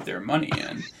they keep their money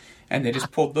in, and they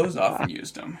just pulled those off and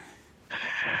used them.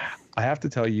 I have to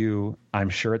tell you, I'm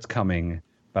sure it's coming,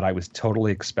 but I was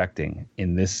totally expecting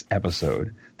in this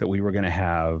episode that we were going to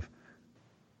have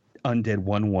Undead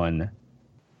 1-1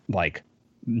 like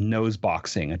nose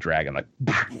boxing a dragon, like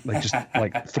just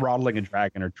like throttling a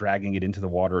dragon or dragging it into the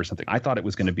water or something. I thought it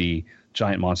was going to be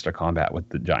giant monster combat with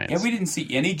the giants. Yeah, we didn't see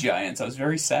any giants. I was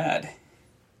very sad.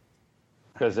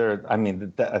 Because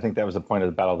I think that was the point of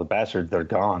the Battle of the Bastards. They're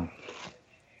gone.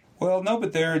 Well, no,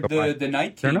 but the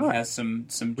Night They're King not. has some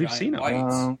We've giant seen 'em.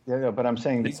 whites. Yeah, but I'm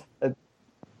saying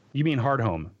You mean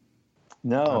Hardhome?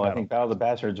 no. I think Battle of the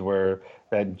Bastards where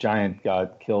that giant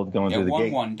got killed going Yeah, through the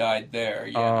gate. one died there.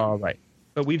 Yeah. Right.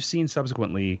 But we've seen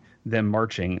subsequently them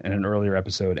marching in an earlier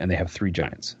episode, and they have 3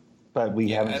 giants. But we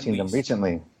Yeah, haven't at seen them least.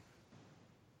 recently.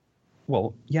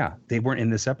 Well, yeah, they weren't in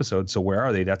this episode, so where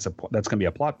are they? That's going to be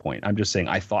a plot point. I'm just saying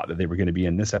I thought that they were going to be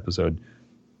in this episode.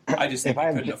 I just think If I we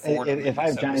have couldn't afford them if in I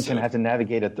have this giants and episode. have to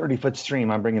navigate a 30-foot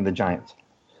stream, I'm bringing the giants.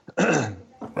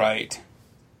 Right.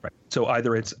 Right. So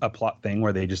either it's a plot thing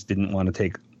where they just didn't want to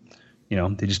take,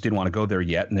 they just didn't want to go there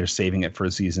yet, and they're saving it for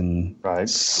season Right.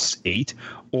 8,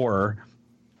 or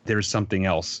there's something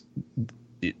else.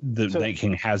 The Night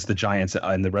King has the giants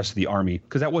and the rest of the army,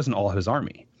 because that wasn't all of his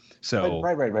army. So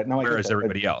Right. No, I where get is that.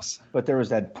 everybody else? But there was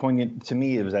that poignant. To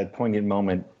me, it was that poignant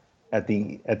moment at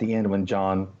the end when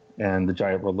John and the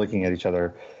giant were looking at each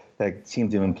other, that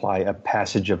seemed to imply a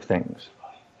passage of things,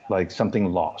 like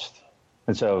something lost.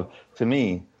 And so, to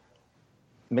me,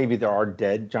 maybe there are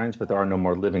dead giants, but there are no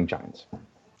more living giants.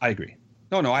 I agree.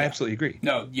 No, I absolutely agree.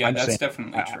 No, yeah, I'm that's saying-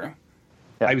 definitely true.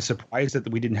 I was surprised that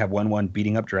we didn't have 1-1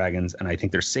 beating up dragons, and I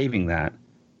think they're saving that.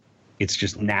 It's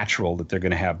just natural that they're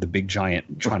going to have the big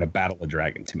giant trying to battle a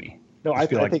dragon. To me, No, I just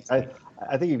feel think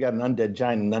you've got an undead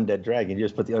giant and an undead dragon. You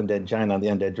just put the undead giant on the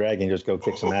undead dragon, and just go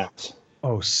kick some ass.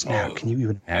 Oh snap! Oh, Can you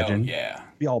even imagine? Oh, yeah.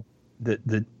 Be all the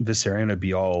Viserion would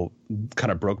be all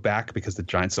kind of broke back because the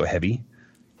giant's so heavy.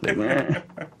 Let's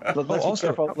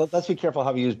be careful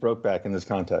how we use Brokeback in this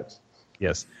context.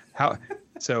 Yes. How?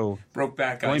 So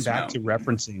Brokeback going Ice back to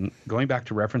Mountain.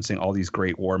 referencing all these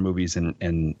great war movies and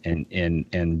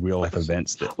real life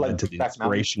events that Like led to the Brokeback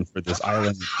inspiration for this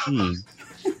island theme.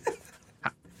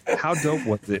 How dope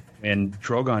was it when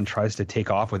Drogon tries to take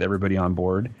off with everybody on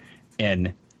board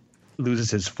and loses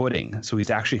his footing? So he's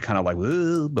actually kind of like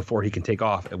 "Whoa," before he can take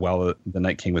off while the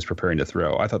Night King was preparing to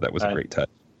throw. I thought that was a great touch.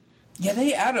 Yeah,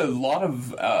 they add a lot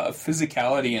of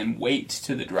physicality and weight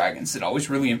to the dragons. It always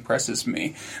really impresses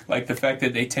me. Like the fact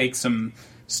that they take some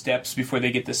steps before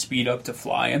they get the speed up to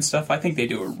fly and stuff. I think they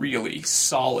do a really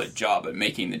solid job at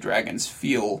making the dragons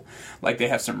feel like they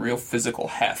have some real physical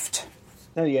heft.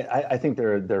 No, yeah, I think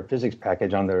their physics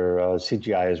package on their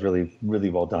CGI is really, really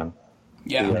well done.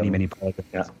 Yeah. Many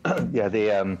polygons. Yeah, yeah.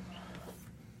 The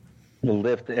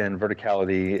lift and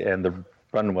verticality and the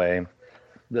runway,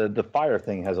 the fire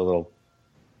thing has a little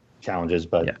challenges,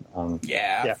 but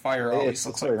Yeah, fire always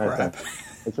looks like really nice crap. thing.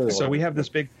 It's really So well we done.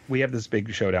 have this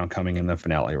big showdown coming in the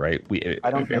finale, right?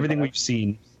 Everything we've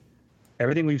seen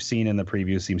in the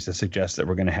preview seems to suggest that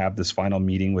we're going to have this final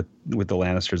meeting with the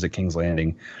Lannisters at King's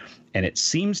Landing, and it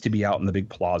seems to be out in the big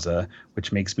plaza,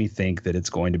 which makes me think that it's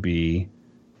going to be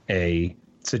a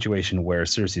situation where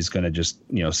Cersei's going to just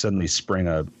suddenly spring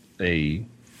a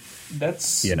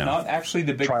That's not actually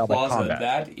the big trial by plaza. combat.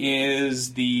 That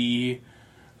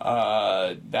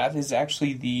is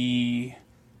actually the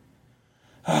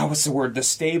what's the word? The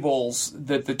stables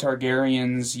that the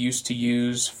Targaryens used to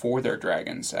use for their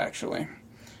dragons, actually.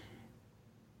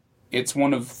 It's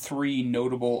one of 3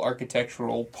 notable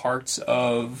architectural parts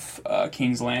of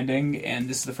King's Landing, and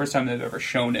this is the first time they've ever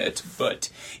shown it, but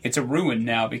it's a ruin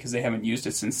now because they haven't used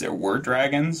it since there were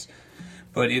dragons.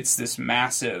 But it's this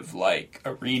massive,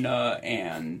 arena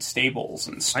and stables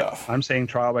and stuff. I'm saying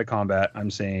trial by combat.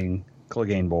 I'm saying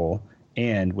Clegane Bowl.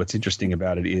 And what's interesting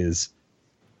about it is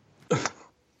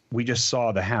we just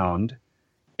saw the Hound,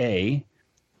 A,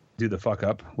 do the fuck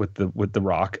up with the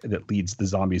rock that leads the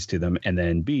zombies to them, and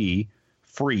then B,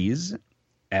 freeze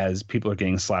as people are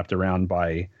getting slapped around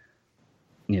by,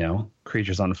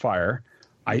 creatures on fire.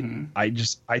 I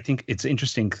think it's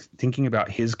interesting thinking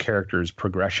about his character's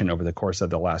progression over the course of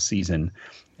the last season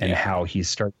and how he's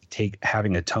starting to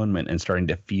having atonement and starting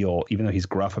to feel, even though he's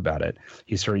gruff about it,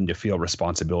 he's starting to feel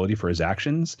responsibility for his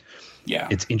actions. Yeah.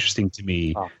 It's interesting to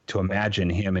me to imagine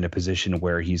him in a position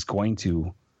where he's going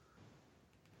to,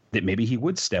 that maybe he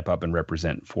would step up and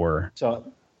represent for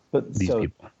these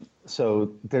people.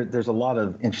 So there's a lot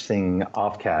of interesting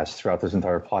offcasts throughout this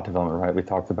entire plot development, right? We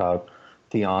talked about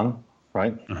Theon,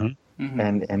 right? Mm-hmm.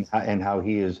 Mm-hmm. And how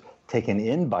he is taken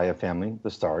in by a family, the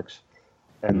Starks,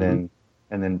 and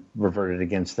then reverted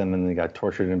against them, and then got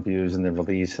tortured and abused, and then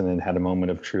released, and then had a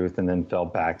moment of truth, and then fell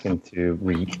back into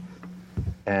Reek.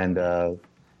 And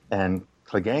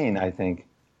Clegane, I think,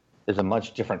 is a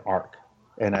much different arc.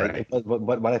 And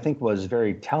what I think was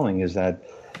very telling is that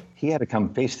he had to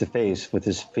come face to face with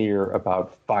his fear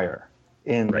about fire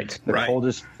in the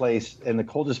coldest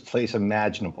place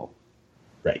imaginable.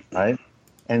 Right.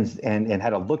 And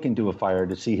had to look into a fire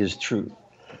to see his truth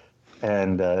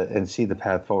and see the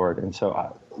path forward. And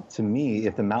so to me,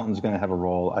 if the Mountain's going to have a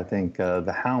role, I think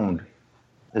the Hound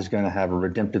is going to have a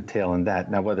redemptive tale in that.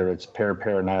 Now, whether it's pair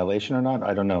annihilation or not,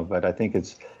 I don't know, but I think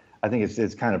it's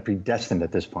kind of predestined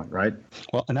at this point, right?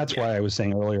 Well, and that's why I was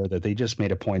saying earlier that they just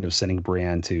made a point of sending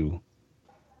Brienne to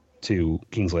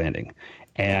King's Landing,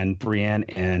 and Brienne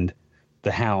and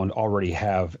the Hound already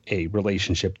have a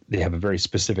relationship. They have a very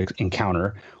specific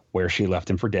encounter where she left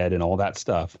him for dead and all that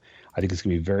stuff. I think it's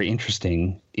going to be very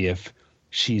interesting if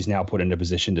she's now put in a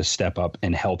position to step up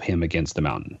and help him against the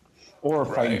Mountain, or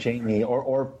fight Jaime,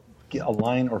 or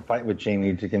align or fight with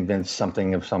Jaime to convince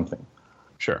something of something.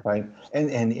 Sure. Right.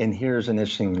 And here's an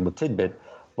interesting little tidbit.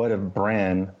 What if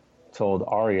Bran told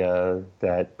Arya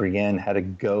that Brienne had to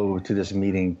go to this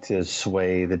meeting to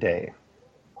sway the day?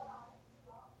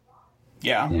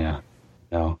 Yeah. Yeah.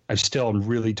 No, I still am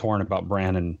really torn about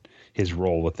Bran and his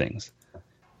role with things.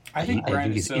 I think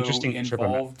Bran is so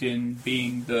involved in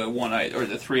being the one-eyed or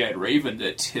the three-eyed raven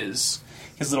that his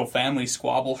little family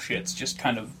squabble shit's just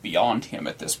kind of beyond him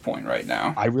at this point right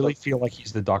now. I really feel like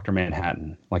he's the Dr.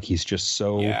 Manhattan. Like he's just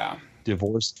so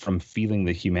divorced from feeling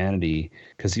the humanity,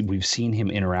 because we've seen him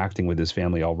interacting with his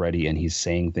family already, and he's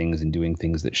saying things and doing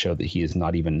things that show that he is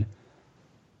not even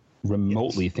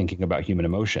remotely thinking about human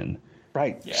emotion.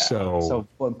 Right. Yeah. So,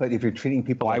 but if you're treating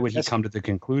people, why would he come to the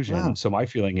conclusion? Yeah. So my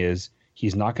feeling is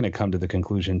he's not going to come to the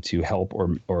conclusion to help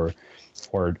or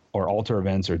alter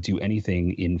events or do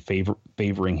anything in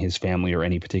favoring his family or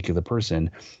any particular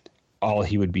person. All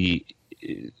he would be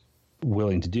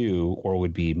willing to do or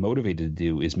would be motivated to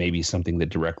do is maybe something that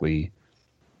directly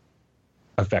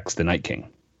affects the Night King.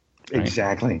 Right?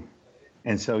 Exactly.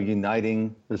 And so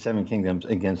uniting the Seven Kingdoms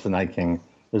against the Night King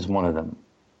is one of them.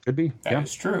 Could be. That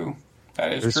is true.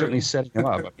 That is They're true. certainly setting him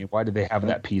up. I mean, why did they have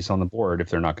that piece on the board if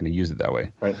they're not going to use it that way?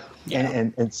 Right. Yeah.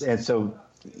 And so,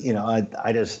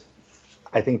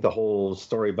 I think the whole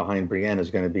story behind Brienne is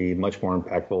going to be much more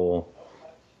impactful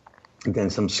than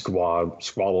some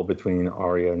squabble between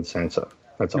Arya and Sansa.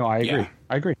 That's all. No, I agree. Yeah.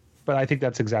 I agree. But I think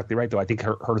that's exactly right, though. I think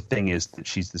her thing is that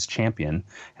she's this champion,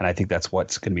 and I think that's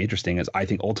what's going to be interesting. Is I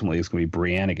think ultimately it's going to be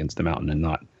Brienne against the Mountain and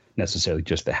not necessarily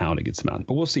just the Hound against the Mountain.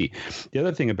 But we'll see. The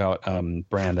other thing about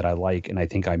Bran that I like, and I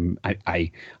think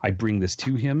I bring this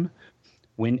to him,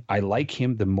 when I like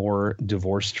him, the more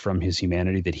divorced from his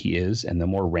humanity that he is, and the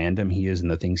more random he is in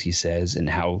the things he says, and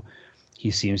how he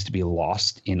seems to be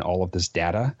lost in all of this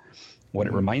data. What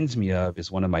it reminds me of is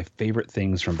one of my favorite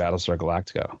things from Battlestar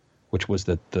Galactica, which was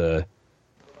the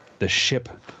ship.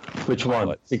 Which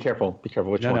one? Be careful.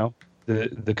 Which one? No.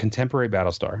 The contemporary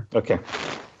Battlestar. Okay.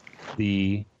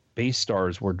 The base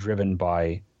stars were driven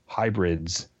by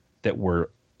hybrids that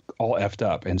were all effed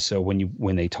up, and so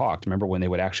when they talked, remember when they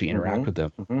would actually interact with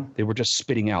them, they were just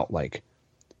spitting out like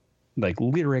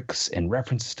lyrics and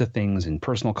references to things and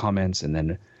personal comments, and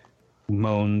then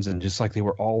moans, and just like they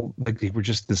were all like they were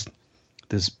just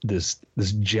this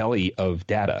jelly of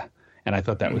data. And I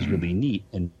thought that was really neat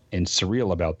and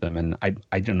surreal about them. And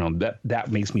I don't know,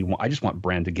 that makes me want, I just want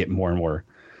Bran to get more and more,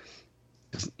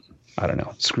 I don't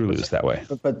know, screw loose that way.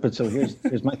 But so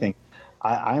here's my thing.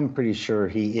 I'm pretty sure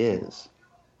he is,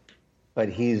 but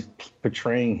he's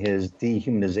portraying his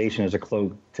dehumanization as a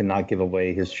cloak to not give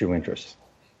away his true interests.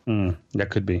 That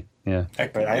could be. Yeah.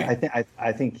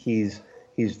 I think he's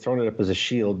thrown it up as a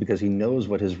shield because he knows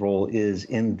what his role is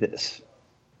in this.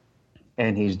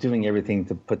 and he's doing everything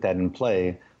to put that in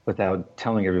play without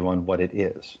telling everyone what it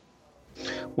is.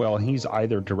 Well, he's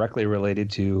either directly related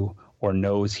to or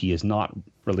knows he is not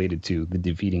related to the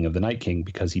defeating of the Night King,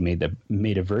 because he made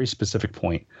a very specific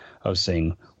point of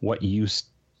saying, what use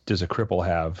does a cripple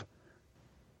have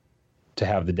to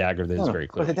have the dagger that is very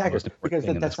clear? But the dagger, because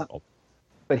that's not. World.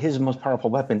 But his most powerful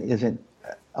weapon isn't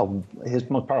a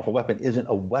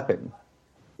weapon.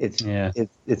 It's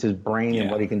his brain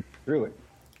and what he can do through it.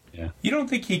 Yeah. You don't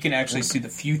think he can actually see the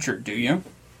future, do you?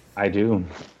 I do.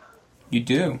 You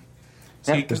do?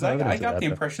 See, because I got the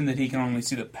impression that he can only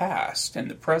see the past and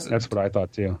the present. That's what I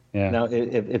thought too. Yeah. Now,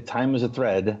 if time is a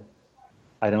thread,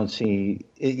 I don't see.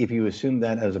 If you assume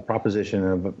that as a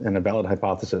proposition and a valid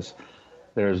hypothesis,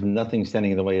 there's nothing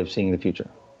standing in the way of seeing the future.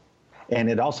 And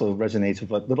it also resonates with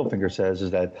what Littlefinger says: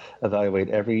 is that evaluate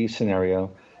every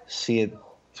scenario, see it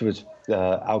to its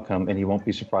outcome, and you won't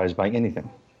be surprised by anything.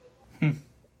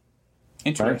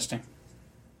 Interesting.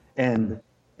 Right?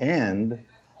 And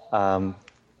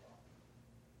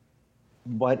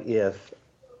what if,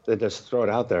 just throw it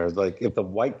out there, like if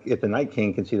the Night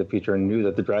King can see the future and knew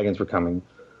that the dragons were coming,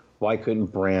 why couldn't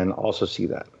Bran also see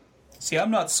that? See,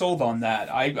 I'm not sold on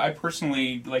that. I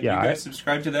personally, you guys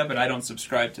subscribe to that, but I don't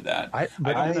subscribe to that. I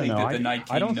don't think that the Night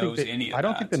King knows any of that. I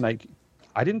don't think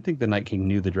I didn't think the Night King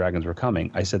knew the dragons were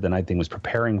coming. I said the Night King was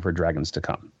preparing for dragons to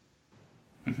come.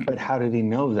 But how did he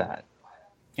know that?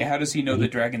 Yeah, how does he know the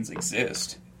dragons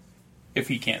exist if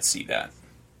he can't see that?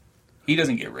 He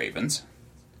doesn't get ravens.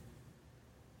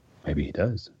 Maybe he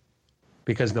does.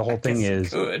 Because the whole thing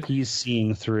is he's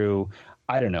seeing through,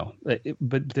 I don't know,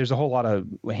 but there's a whole lot of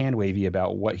hand-wavy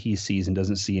about what he sees and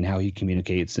doesn't see and how he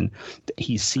communicates. And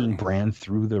he's seeing Bran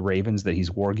through the ravens that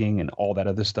he's warging and all that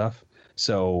other stuff.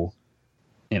 So,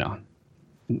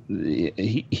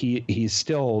 he's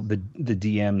still the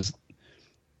DM's,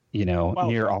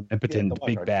 near omnipotent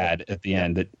big bad at the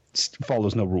end that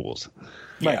follows no rules.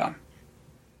 Yeah.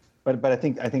 But I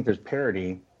think there's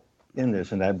parity in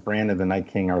this, and that Bran and the Night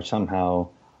King are somehow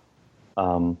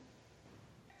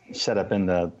set up in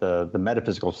the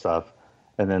metaphysical stuff,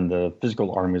 and then the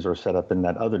physical armies are set up in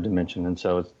that other dimension. And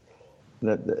so it's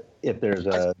that if there's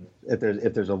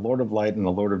a Lord of Light and a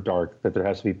Lord of Dark, that there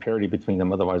has to be parity between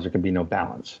them, otherwise there can be no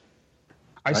balance.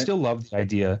 I still love the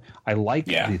idea. I like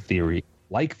the theory,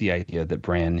 like the idea that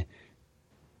Bran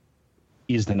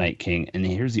is the Night King. And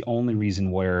here's the only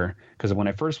reason because when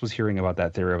I first was hearing about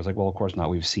that theory, I was like, well, of course not.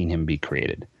 We've seen him be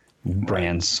created.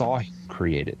 Bran saw him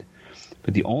created.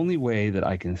 But the only way that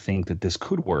I can think that this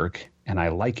could work, and I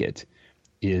like it,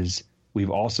 is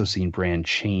we've also seen Bran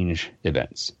change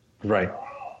events. Right.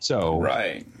 So,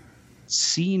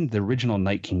 seeing the original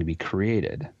Night King to be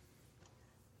created,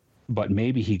 but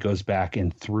maybe he goes back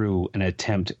and through an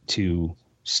attempt to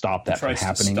stop that from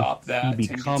happening. Stop that. He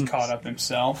gets caught up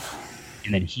himself.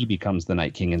 And then he becomes the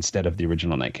Night King instead of the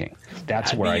original Night King.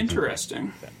 That'd be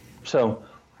interesting. So,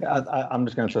 I'm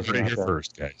just going to throw something out there.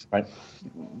 First, guys. Right?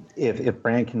 If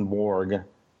Bran can warg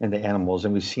into animals,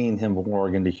 and we've seen him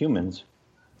warg into humans,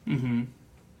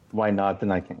 why not the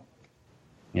Night King?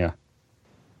 Yeah.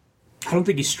 I don't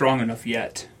think he's strong enough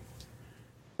yet.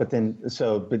 But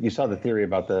you saw the theory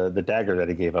about the dagger that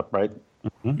he gave up, right?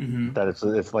 Mm-hmm. That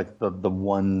it's like the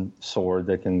one sword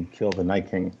that can kill the Night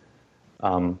King.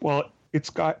 Well,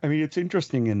 it's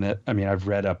interesting in that, I've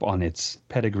read up on its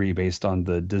pedigree based on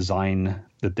the design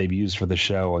that they've used for the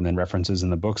show and then references in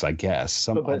the books, I guess.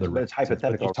 But it's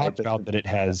hypothetical. They've talked about that it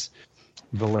has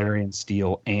Valyrian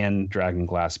steel and dragon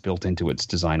glass built into its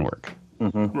design work.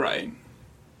 Mm-hmm. Right.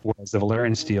 Whereas the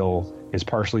Valyrian steel is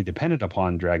partially dependent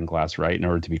upon dragon glass, right, in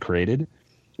order to be created.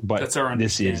 But that's our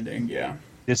understanding,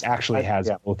 This actually has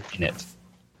both in it.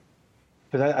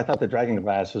 Because I thought the dragon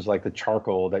glass was like the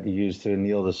charcoal that you use to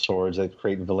anneal the swords that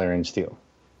create Valyrian steel.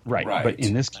 Right. But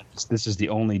in this case, this is the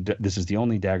only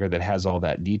dagger that has all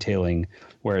that detailing,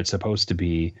 where it's supposed to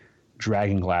be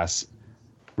dragon glass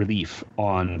relief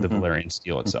on the Valyrian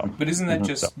steel itself. But isn't that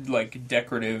just like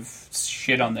decorative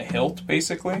shit on the hilt,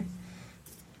 basically?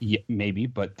 Yeah, maybe,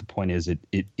 but the point is, it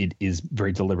is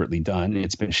very deliberately done.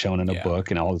 It's been shown in a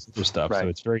book and all this other stuff, so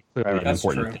it's very clearly an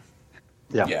important thing.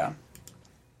 Yeah.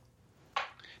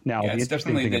 Now, the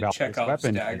interesting thing about this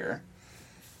weapon, dagger.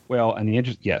 Well, and the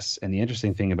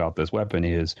interesting thing about this weapon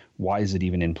is, why is it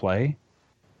even in play?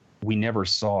 We never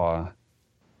saw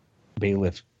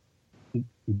Baelish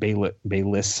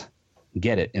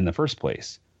get it in the first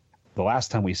place. The last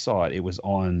time we saw it, it was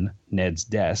on Ned's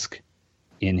desk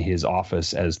in his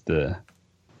office as the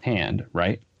hand,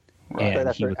 right?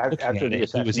 And he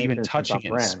was even touching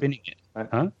it and spinning it. Right?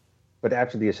 Huh? But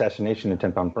after the assassination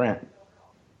attempt on Bran.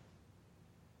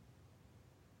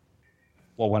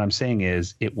 Well, what I'm saying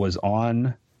is it was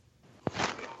on.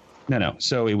 No.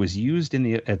 So it was used in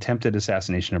the attempted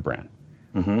assassination of Bran.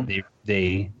 And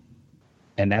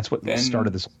that's what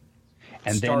started this.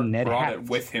 And then Ned brought it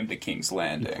with him to King's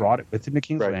Landing. He brought it with him to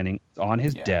King's Landing on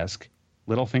his desk.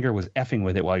 Littlefinger was effing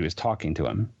with it while he was talking to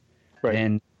him. Right.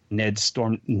 Then Ned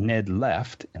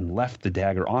left the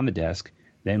dagger on the desk.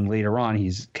 Then later on,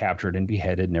 he's captured and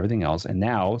beheaded and everything else. And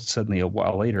now, suddenly, a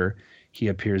while later, he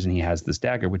appears and he has this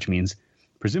dagger, which means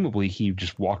presumably he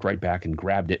just walked right back and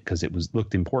grabbed it because it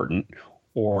looked important,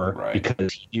 or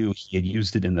because he knew he had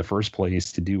used it in the first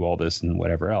place to do all this and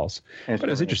whatever else. But it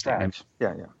was interesting.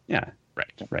 Yeah.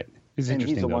 Right. It's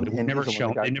interesting though. They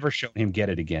never shown him get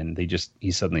it again.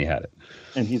 He suddenly had it.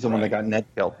 And he's the one that got Ned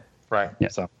killed. Right. Yeah.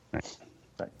 So. Right.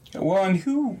 Well, and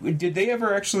who did they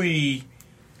ever actually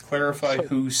clarify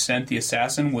who sent the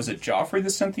assassin? Was it Joffrey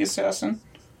that sent the assassin?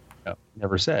 No,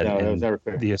 never said. No, it was never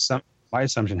clear. My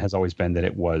assumption has always been that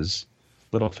it was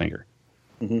Littlefinger.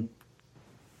 Mm-hmm.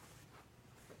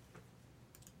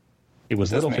 It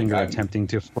was Littlefinger attempting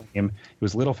to frame. It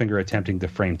was Littlefinger attempting to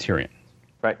frame Tyrion.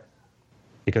 Right.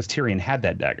 Because Tyrion had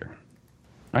that dagger,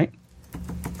 right?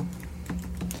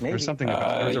 Maybe. There's something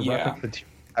about there's a reference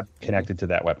connected to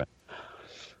that weapon.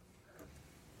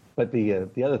 But the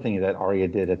other thing that Arya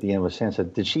did at the end with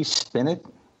Sansa, did she spin it?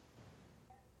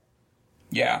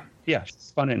 Yeah. Yeah, she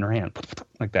spun it in her hand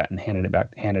like that and handed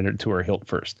it to her hilt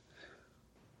first.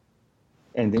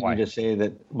 And then you just say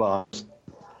that, well...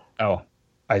 Oh,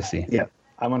 I see. Yeah.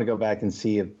 I want to go back and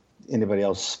see if anybody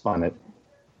else spun it.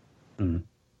 Mm.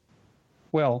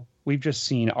 Well, we've just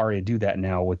seen Arya do that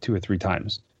now with 2 or 3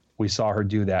 times. We saw her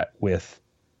do that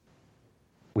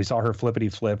we saw her flippity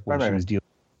flip when she was dealing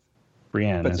with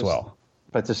Brienne as well.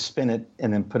 But to spin it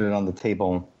and then put it on the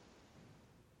table...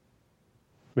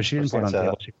 But she didn't put it on the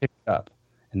table. She picked it up.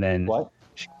 And then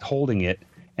she's holding it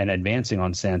and advancing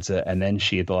on Sansa. And then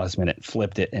she, at the last minute,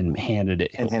 flipped it and handed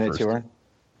it to her?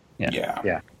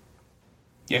 Yeah.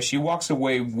 Yeah, she walks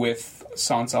away with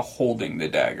Sansa holding the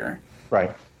dagger.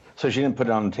 Right. So she didn't put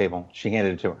it on the table. She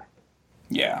handed it to her.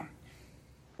 Yeah.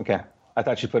 Okay. I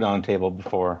thought she put it on the table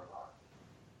before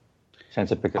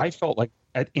Sansa picked it up. I felt like,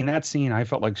 in that scene,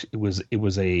 it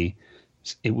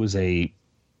was a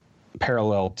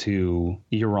parallel to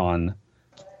Euron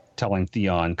telling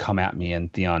Theon, come at me,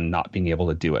 and Theon not being able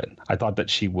to do it. I thought that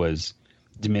she was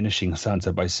diminishing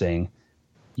Sansa by saying,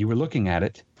 you were looking at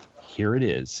it, here it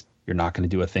is, you're not going to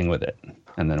do a thing with it,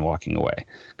 and then walking away.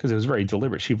 Because it was very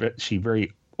deliberate. She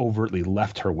very overtly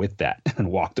left her with that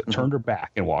and turned her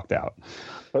back and walked out.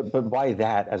 But why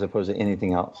that as opposed to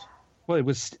anything else? Well, it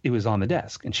was on the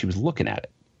desk, and she was looking at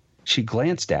it. She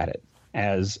glanced at it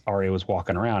as Arya was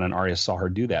walking around, and Arya saw her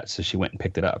do that, so she went and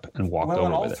picked it up and walked over with it.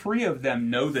 Well, and all 3 of them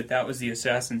know that was the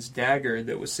assassin's dagger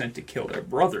that was sent to kill their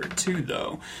brother, too,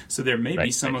 though. So there may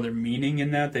be some other meaning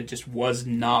in that just was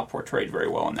not portrayed very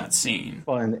well in that scene.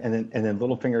 Well, and then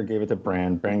Littlefinger gave it to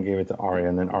Bran gave it to Arya,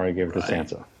 and then Arya gave it to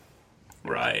Sansa.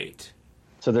 Right.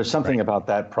 So there's something about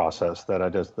that process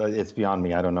that it's beyond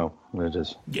me. I don't know. It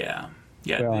is. Yeah.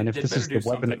 Yeah, well, and if this is the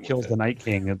weapon that kills the Night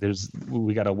King,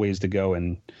 we got a ways to go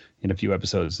in a few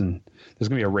episodes, and there's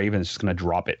going to be a raven that's just going to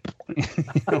drop it.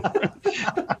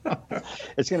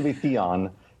 It's going to be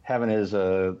Theon having his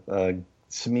Smeagol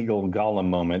Gollum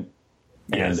moment.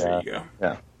 Yeah, there you go.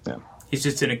 Yeah. He's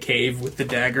just in a cave with the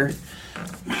dagger.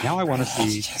 Now I want to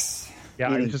see.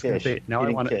 Yeah, I was just going to say. Now I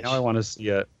want to see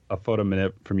a photo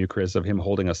minute from you, Chris, of him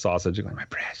holding a sausage and going, "My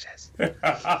precious."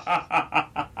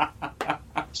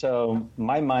 So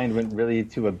my mind went really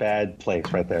to a bad place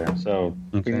right there. So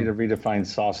we need to redefine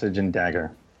sausage and dagger.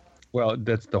 Well,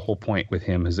 that's the whole point with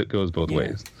him, is it goes both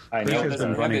ways. I know. He's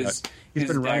been running a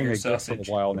GIF for a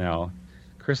while now.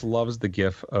 Chris loves the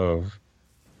GIF of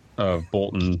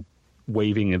Bolton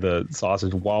waving the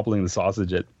sausage, wobbling the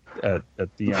sausage at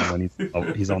Theon when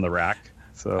he's on the rack.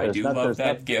 So I do love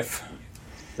that GIF.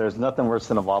 There's nothing worse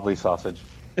than a wobbly sausage.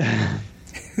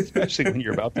 Especially when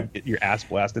you're about to get your ass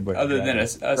blasted by other than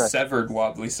a severed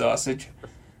wobbly sausage.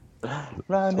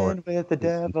 Running with the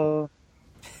devil.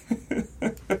 There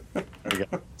we go.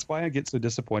 That's why I get so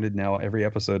disappointed now. Every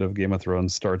episode of Game of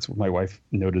Thrones starts with my wife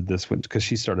noted this because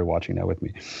she started watching now with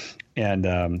me,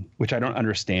 and which I don't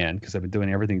understand because I've been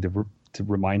doing everything to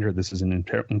remind her this is an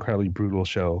incredibly brutal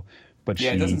show. But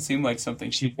it doesn't seem like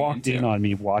something she walked in on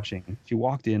me watching. She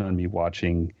walked in on me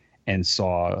watching and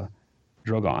saw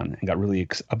Drogon and got really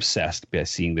obsessed by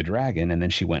seeing the dragon, and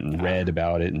then she went and read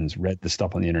about it and read the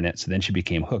stuff on the internet. So then she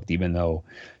became hooked, even though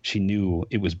she knew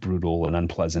it was brutal and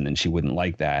unpleasant and she wouldn't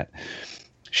like that.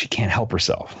 She can't help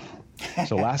herself.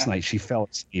 So last night she fell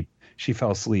asleep. she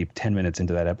fell asleep 10 minutes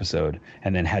into that episode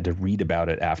and then had to read about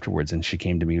it afterwards. And she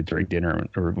came to me during dinner,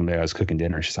 or when I was cooking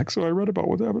dinner. She's like, so I read about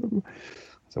what happened.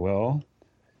 So, well,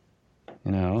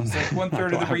 you know. It's like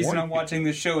 1/3 of the reason I'm watching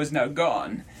this show is now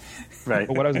gone. Right.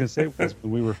 But what I was going to say was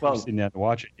when we were first sitting down to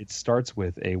watch it, it starts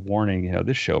with a warning, you know,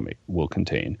 this show will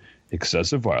contain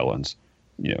excessive violence,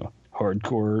 you know,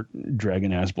 hardcore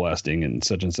dragon ass blasting and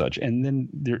such. And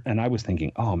then I was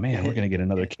thinking, oh man, we're going to get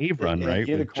another cave run, right?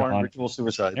 With John, ritual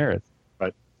suicide. Aerith.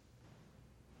 Right.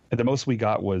 And the most we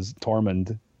got was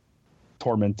tormenting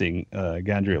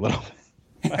Gandry a little.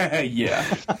 Yeah.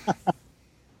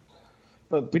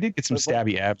 But We did get some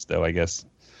stabby abs though, I guess.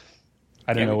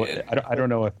 I don't Yeah, know. we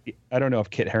did. I don't know if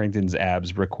Kit Harington's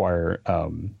abs require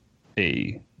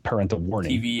a parental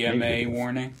warning. TVMA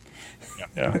warning.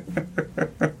 Yeah.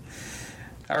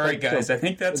 All right, guys. I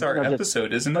think that's our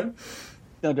episode, isn't it?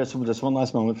 no, just one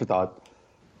last moment for thought.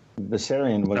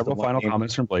 Viserion was Several the one final named,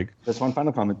 comments from Blake. Just one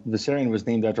final comment. Viserion was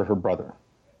named after her brother.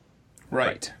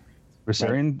 Right.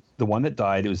 Viserion, the one that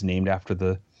died, it was named after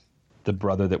the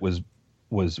brother that was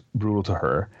brutal to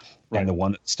her, Right. and the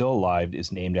one that's still alive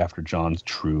is named after John's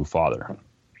true father.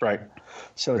 Right.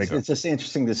 So it's just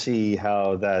interesting to see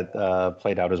how that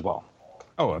played out as well.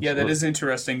 Oh, Yeah, that absolutely. is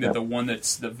interesting that the one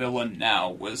that's the villain now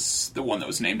was the one that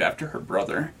was named after her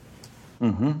brother.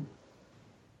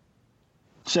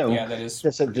 So Yeah, that is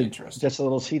just pretty interesting. Just a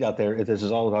little seed out there. If this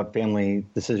is all about family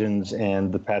decisions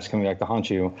and the past coming back to haunt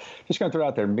you, just going to throw it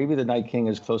out there. Maybe the Night King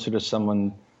is closer to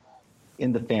someone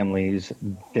in the families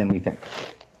than we think.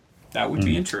 That would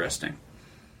be interesting.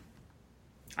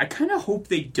 I kind of hope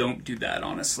they don't do that,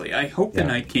 honestly. I hope the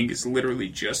Night King is literally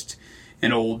just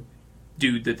an old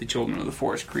dude that the Children of the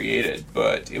Forest created,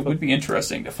 but it would be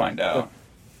interesting to find out.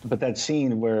 But that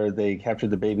scene where they captured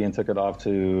the baby and took it off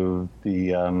to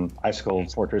the icicle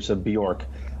fortress of Bjork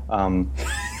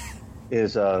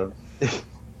is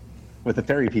with the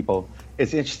fairy people.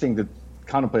 It's interesting to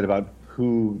contemplate about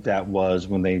who that was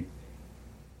when they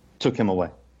took him away.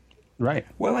 Right.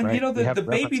 Well, and right. you know, We have the to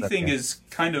baby reference that thing thing. is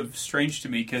kind of strange to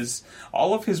me because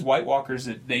all of his White Walkers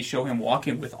that they show him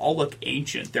walking with all look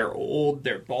ancient. They're old,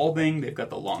 they're balding, they've got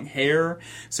the long hair.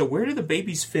 So where do the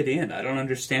babies fit in? I don't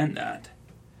understand that.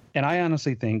 And I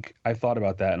honestly think, I've thought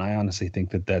about that, and I honestly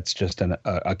think that that's just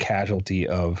a casualty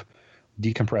of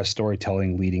decompressed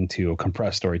storytelling leading to a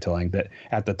compressed storytelling, that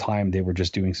at the time they were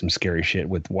just doing some scary shit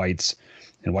with whites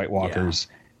and White Walkers.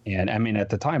 And I mean, at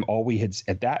the time,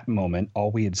 at that moment,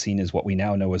 all we had seen is what we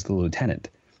now know as the Lieutenant,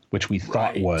 which we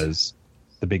thought Right. was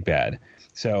the big bad.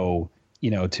 So,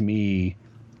 you know, to me,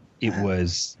 it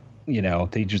was, you know,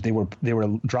 they were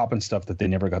dropping stuff that they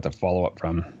never got the follow up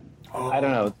from. I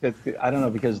don't know. I don't know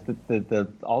because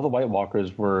all the White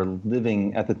Walkers were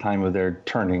living at the time of their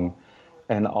turning,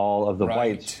 and all of the Right.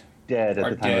 whites dead at Are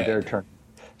the time of their dead. turning.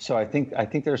 So I think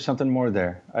there's something more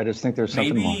there. I just think there's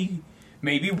something more.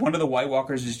 Maybe one of the White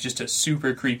Walkers is just a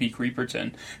super creepy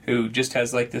creeperton who just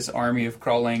has like this army of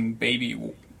crawling baby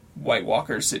White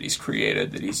Walkers that he's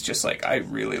created, that he's just like, I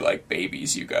really like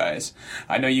babies, you guys.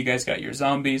 I know you guys got your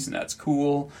zombies and that's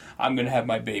cool. I'm going to have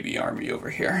my baby army over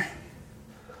here.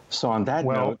 So on that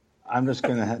note, I'm just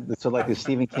going to have like the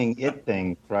Stephen King It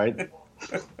thing, right?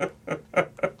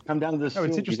 Come down to this. No,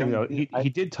 it's interesting though. He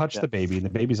did touch the baby, and the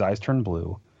baby's eyes turned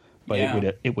blue. But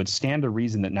Yeah. it would stand to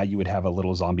reason that now you would have a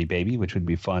little zombie baby, which would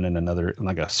be fun and another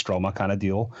like a stroma kind of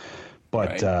deal.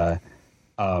 But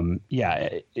Right.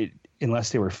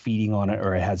 Unless they were feeding on it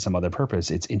or it had some other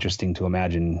purpose, it's interesting to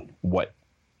imagine what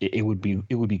it would be.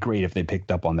 It would be great if they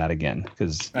picked up on that again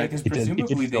because Because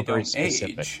presumably they don't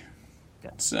age.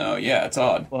 So, yeah, it's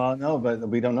odd. Well, no, but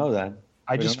we don't know that.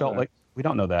 I We just don't know felt that. like we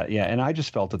don't know that. Yeah. And I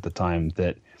just felt at the time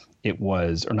that it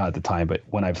was, or not at the time, but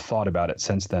when I've thought about it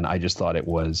since then, I just thought it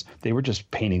was, they were just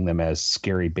painting them as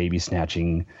scary baby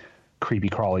snatching, creepy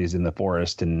crawlies in the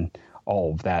forest and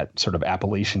all of that sort of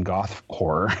Appalachian goth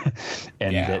horror.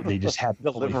 And Yeah. that they just hadn't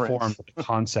fully Deliverance. formed the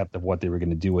concept of what they were going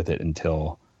to do with it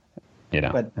until, you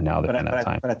know, But and now they're in that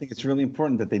time. But I think it's really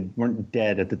important that they weren't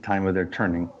dead at the time of their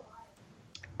turning.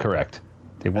 Correct.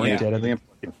 They weren't Yeah. dead. Really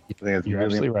important. I think it's You're really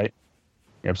absolutely important. right.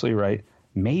 You're absolutely right.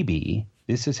 Maybe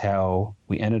this is how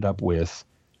we ended up with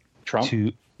Trump.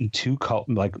 two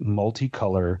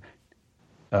multicolor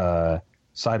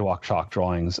sidewalk chalk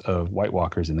drawings of White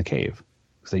Walkers in the cave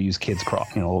because they use kids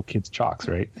little kids chalks,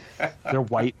 right? They're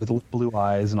white with blue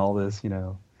eyes and all this, you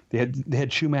know. They had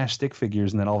Chumash stick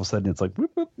figures, and then all of a sudden it's like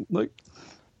whoop, whoop, like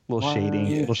little shading,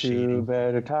 You little shading.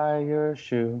 better tie your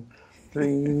shoe.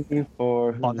 3,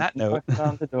 4. On that note.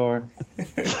 on the door.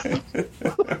 That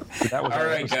was All our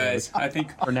right, episode. guys. I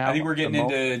think now, we're getting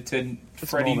the into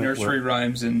Freddy moment nursery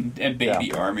rhymes and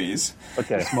baby armies.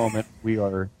 Okay. This moment we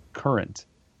are current.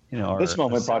 This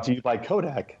moment brought to you by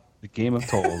Kodak. The Game of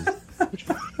Tolls.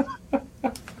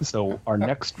 So our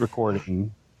next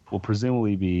recording will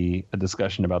presumably be a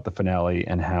discussion about the finale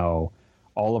and how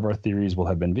all of our theories will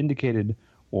have been vindicated,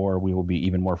 or we will be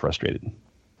even more frustrated.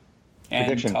 And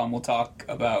Prediction. Tom will talk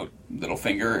about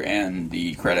Littlefinger and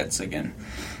the credits again.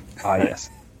 Ah, yes.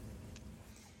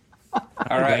 All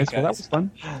right, guys. Well, that was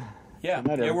fun. Yeah, Good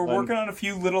night, we're everyone. working on a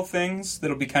few little things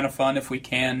that'll be kind of fun if we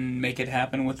can make it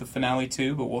happen with the finale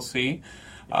too, but we'll see.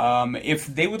 If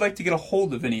they would like to get a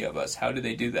hold of any of us, how do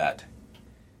they do that?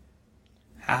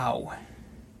 How?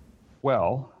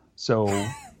 Well, so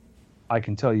I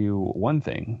can tell you one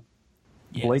thing.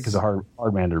 Yes. Blake is a hard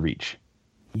man to reach.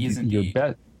 He is Your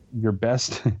indeed. your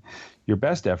best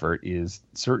effort is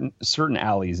certain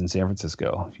alleys in San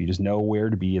Francisco. If you just know where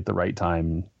to be at the right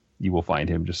time, you will find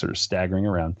him just sort of staggering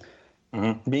around.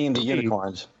 Being the For me-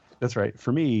 unicorns. That's right.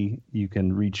 For me, you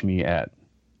can reach me at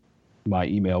my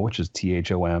email, which is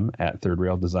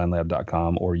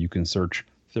thom@thirdraildesignlab.com, or you can search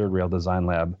Third Rail Design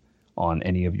Lab on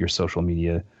any of your social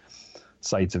media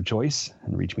sites of choice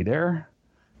and reach me there.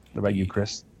 What about you,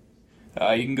 Chris?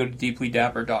 You can go to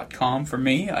deeplydapper.com for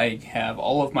me. I have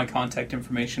all of my contact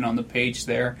information on the page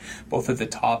there, both at the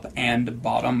top and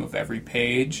bottom of every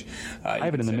page. I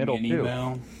have it in the middle, too.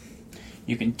 Email.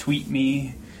 You can tweet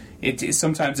me.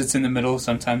 Sometimes it's in the middle,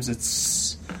 sometimes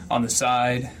it's on the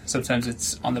side, sometimes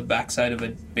it's on the backside of a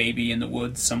baby in the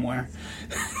woods somewhere.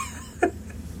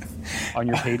 On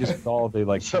your pages with all the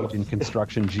Cajun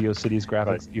construction GeoCities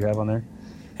graphics you have on there?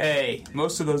 Hey,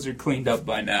 most of those are cleaned up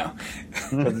by now.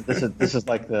 So this is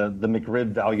like the McRib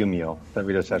value meal that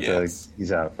we just have Yes. to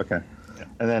ease out. Okay.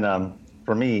 And then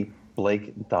for me,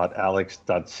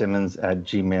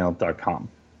 blake.alex.simmons@gmail.com.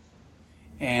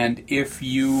 And if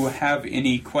you have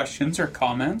any questions or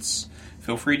comments,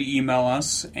 feel free to email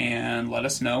us and let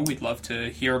us know. We'd love to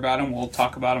hear about them. We'll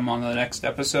talk about them on the next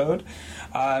episode.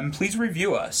 Please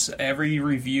review us. Every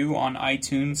review on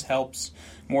iTunes helps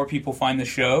more people find the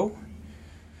show.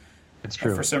 It's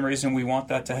true. For some reason, we want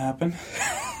that to happen.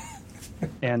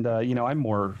 And I'm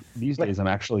more these days. I'm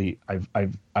actually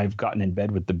I've gotten in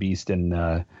bed with the beast and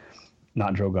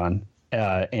not Drogon,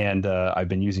 and I've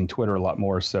been using Twitter a lot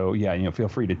more. So feel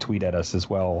free to tweet at us as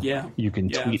well. Yeah. You can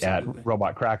tweet absolutely. at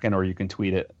Robot Kraken, or you can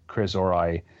tweet at Chris or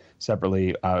I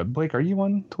separately. Blake, are you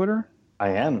on Twitter? I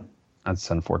am.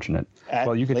 That's unfortunate. At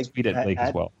Well, you can Blake- tweet at Blake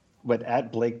as well. But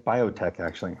at Blake Biotech,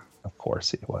 actually. Of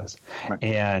course, it was. Right.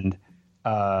 And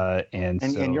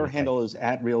your handle is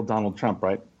at Real Donald Trump,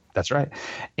 right? That's right.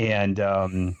 And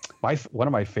one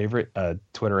of my favorite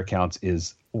Twitter accounts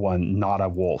is one Not a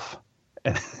Wolf.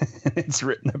 And it's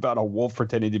written about a wolf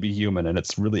pretending to be human, and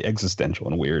it's really existential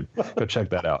and weird. Go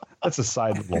check that out. That's a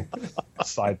side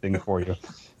thing for you.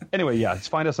 Anyway, just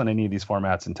find us on any of these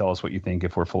formats and tell us what you think,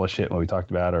 if we're full of shit what we talked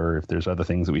about, or if there's other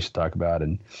things that we should talk about.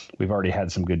 And we've already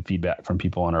had some good feedback from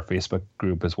people on our Facebook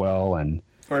group as well. And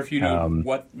Or if you know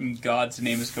what in God's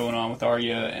name is going on with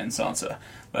Arya and Sansa,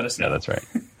 let us know. yeah, that's right.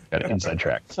 Got an inside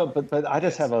track. So, but I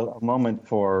just have a moment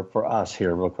for us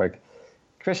here, real quick.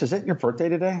 Chris, is it your birthday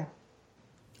today?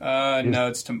 No,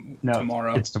 it's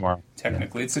tomorrow. It's tomorrow.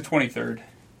 Technically, it's the 23rd.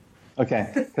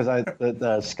 Okay, because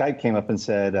the Skype came up and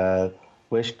said,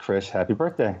 "Wish Chris happy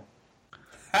birthday."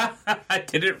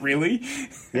 Did it really?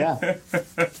 Yeah.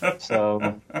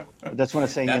 So I just want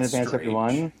to say in That's advance, strange.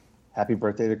 everyone, happy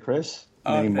birthday to Chris.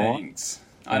 Many more. Thanks.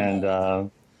 I'm And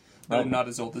old, but I'm not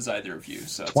as old as either of you,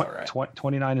 so it's all right.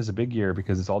 29 is a big year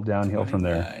because it's all downhill from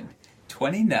there.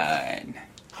 29.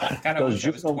 I kind of Those wish I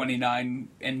was juvenile- 29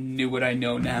 and knew what I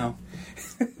know now.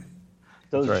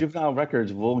 Those right. juvenile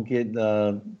records will get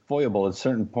voyable at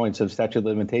certain points of statute of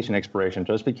limitation expiration.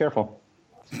 Just be careful.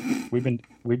 We've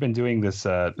been doing this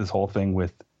this whole thing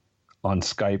on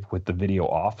Skype with the video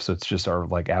off, so it's just our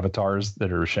avatars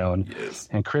that are shown. Yes.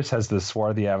 And Chris has this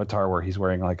swarthy avatar where he's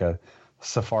wearing a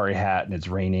safari hat and it's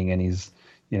raining and he's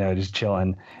just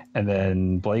chilling. And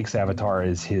then Blake's avatar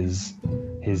is his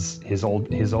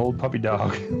old puppy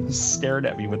dog stared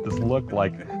at me with this look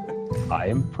like, I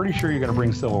am pretty sure you're going to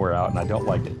bring silverware out, and I don't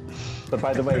like it. But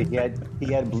by the way, he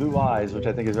had blue eyes, which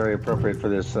I think is very appropriate for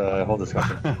this whole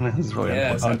discussion. It's really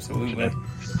Yes, unfortunate. absolutely.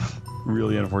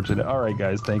 Really unfortunate. All right,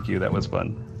 guys, thank you. That was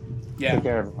fun. Yeah. Take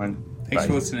care, everyone. Thanks Bye.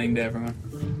 for listening to everyone.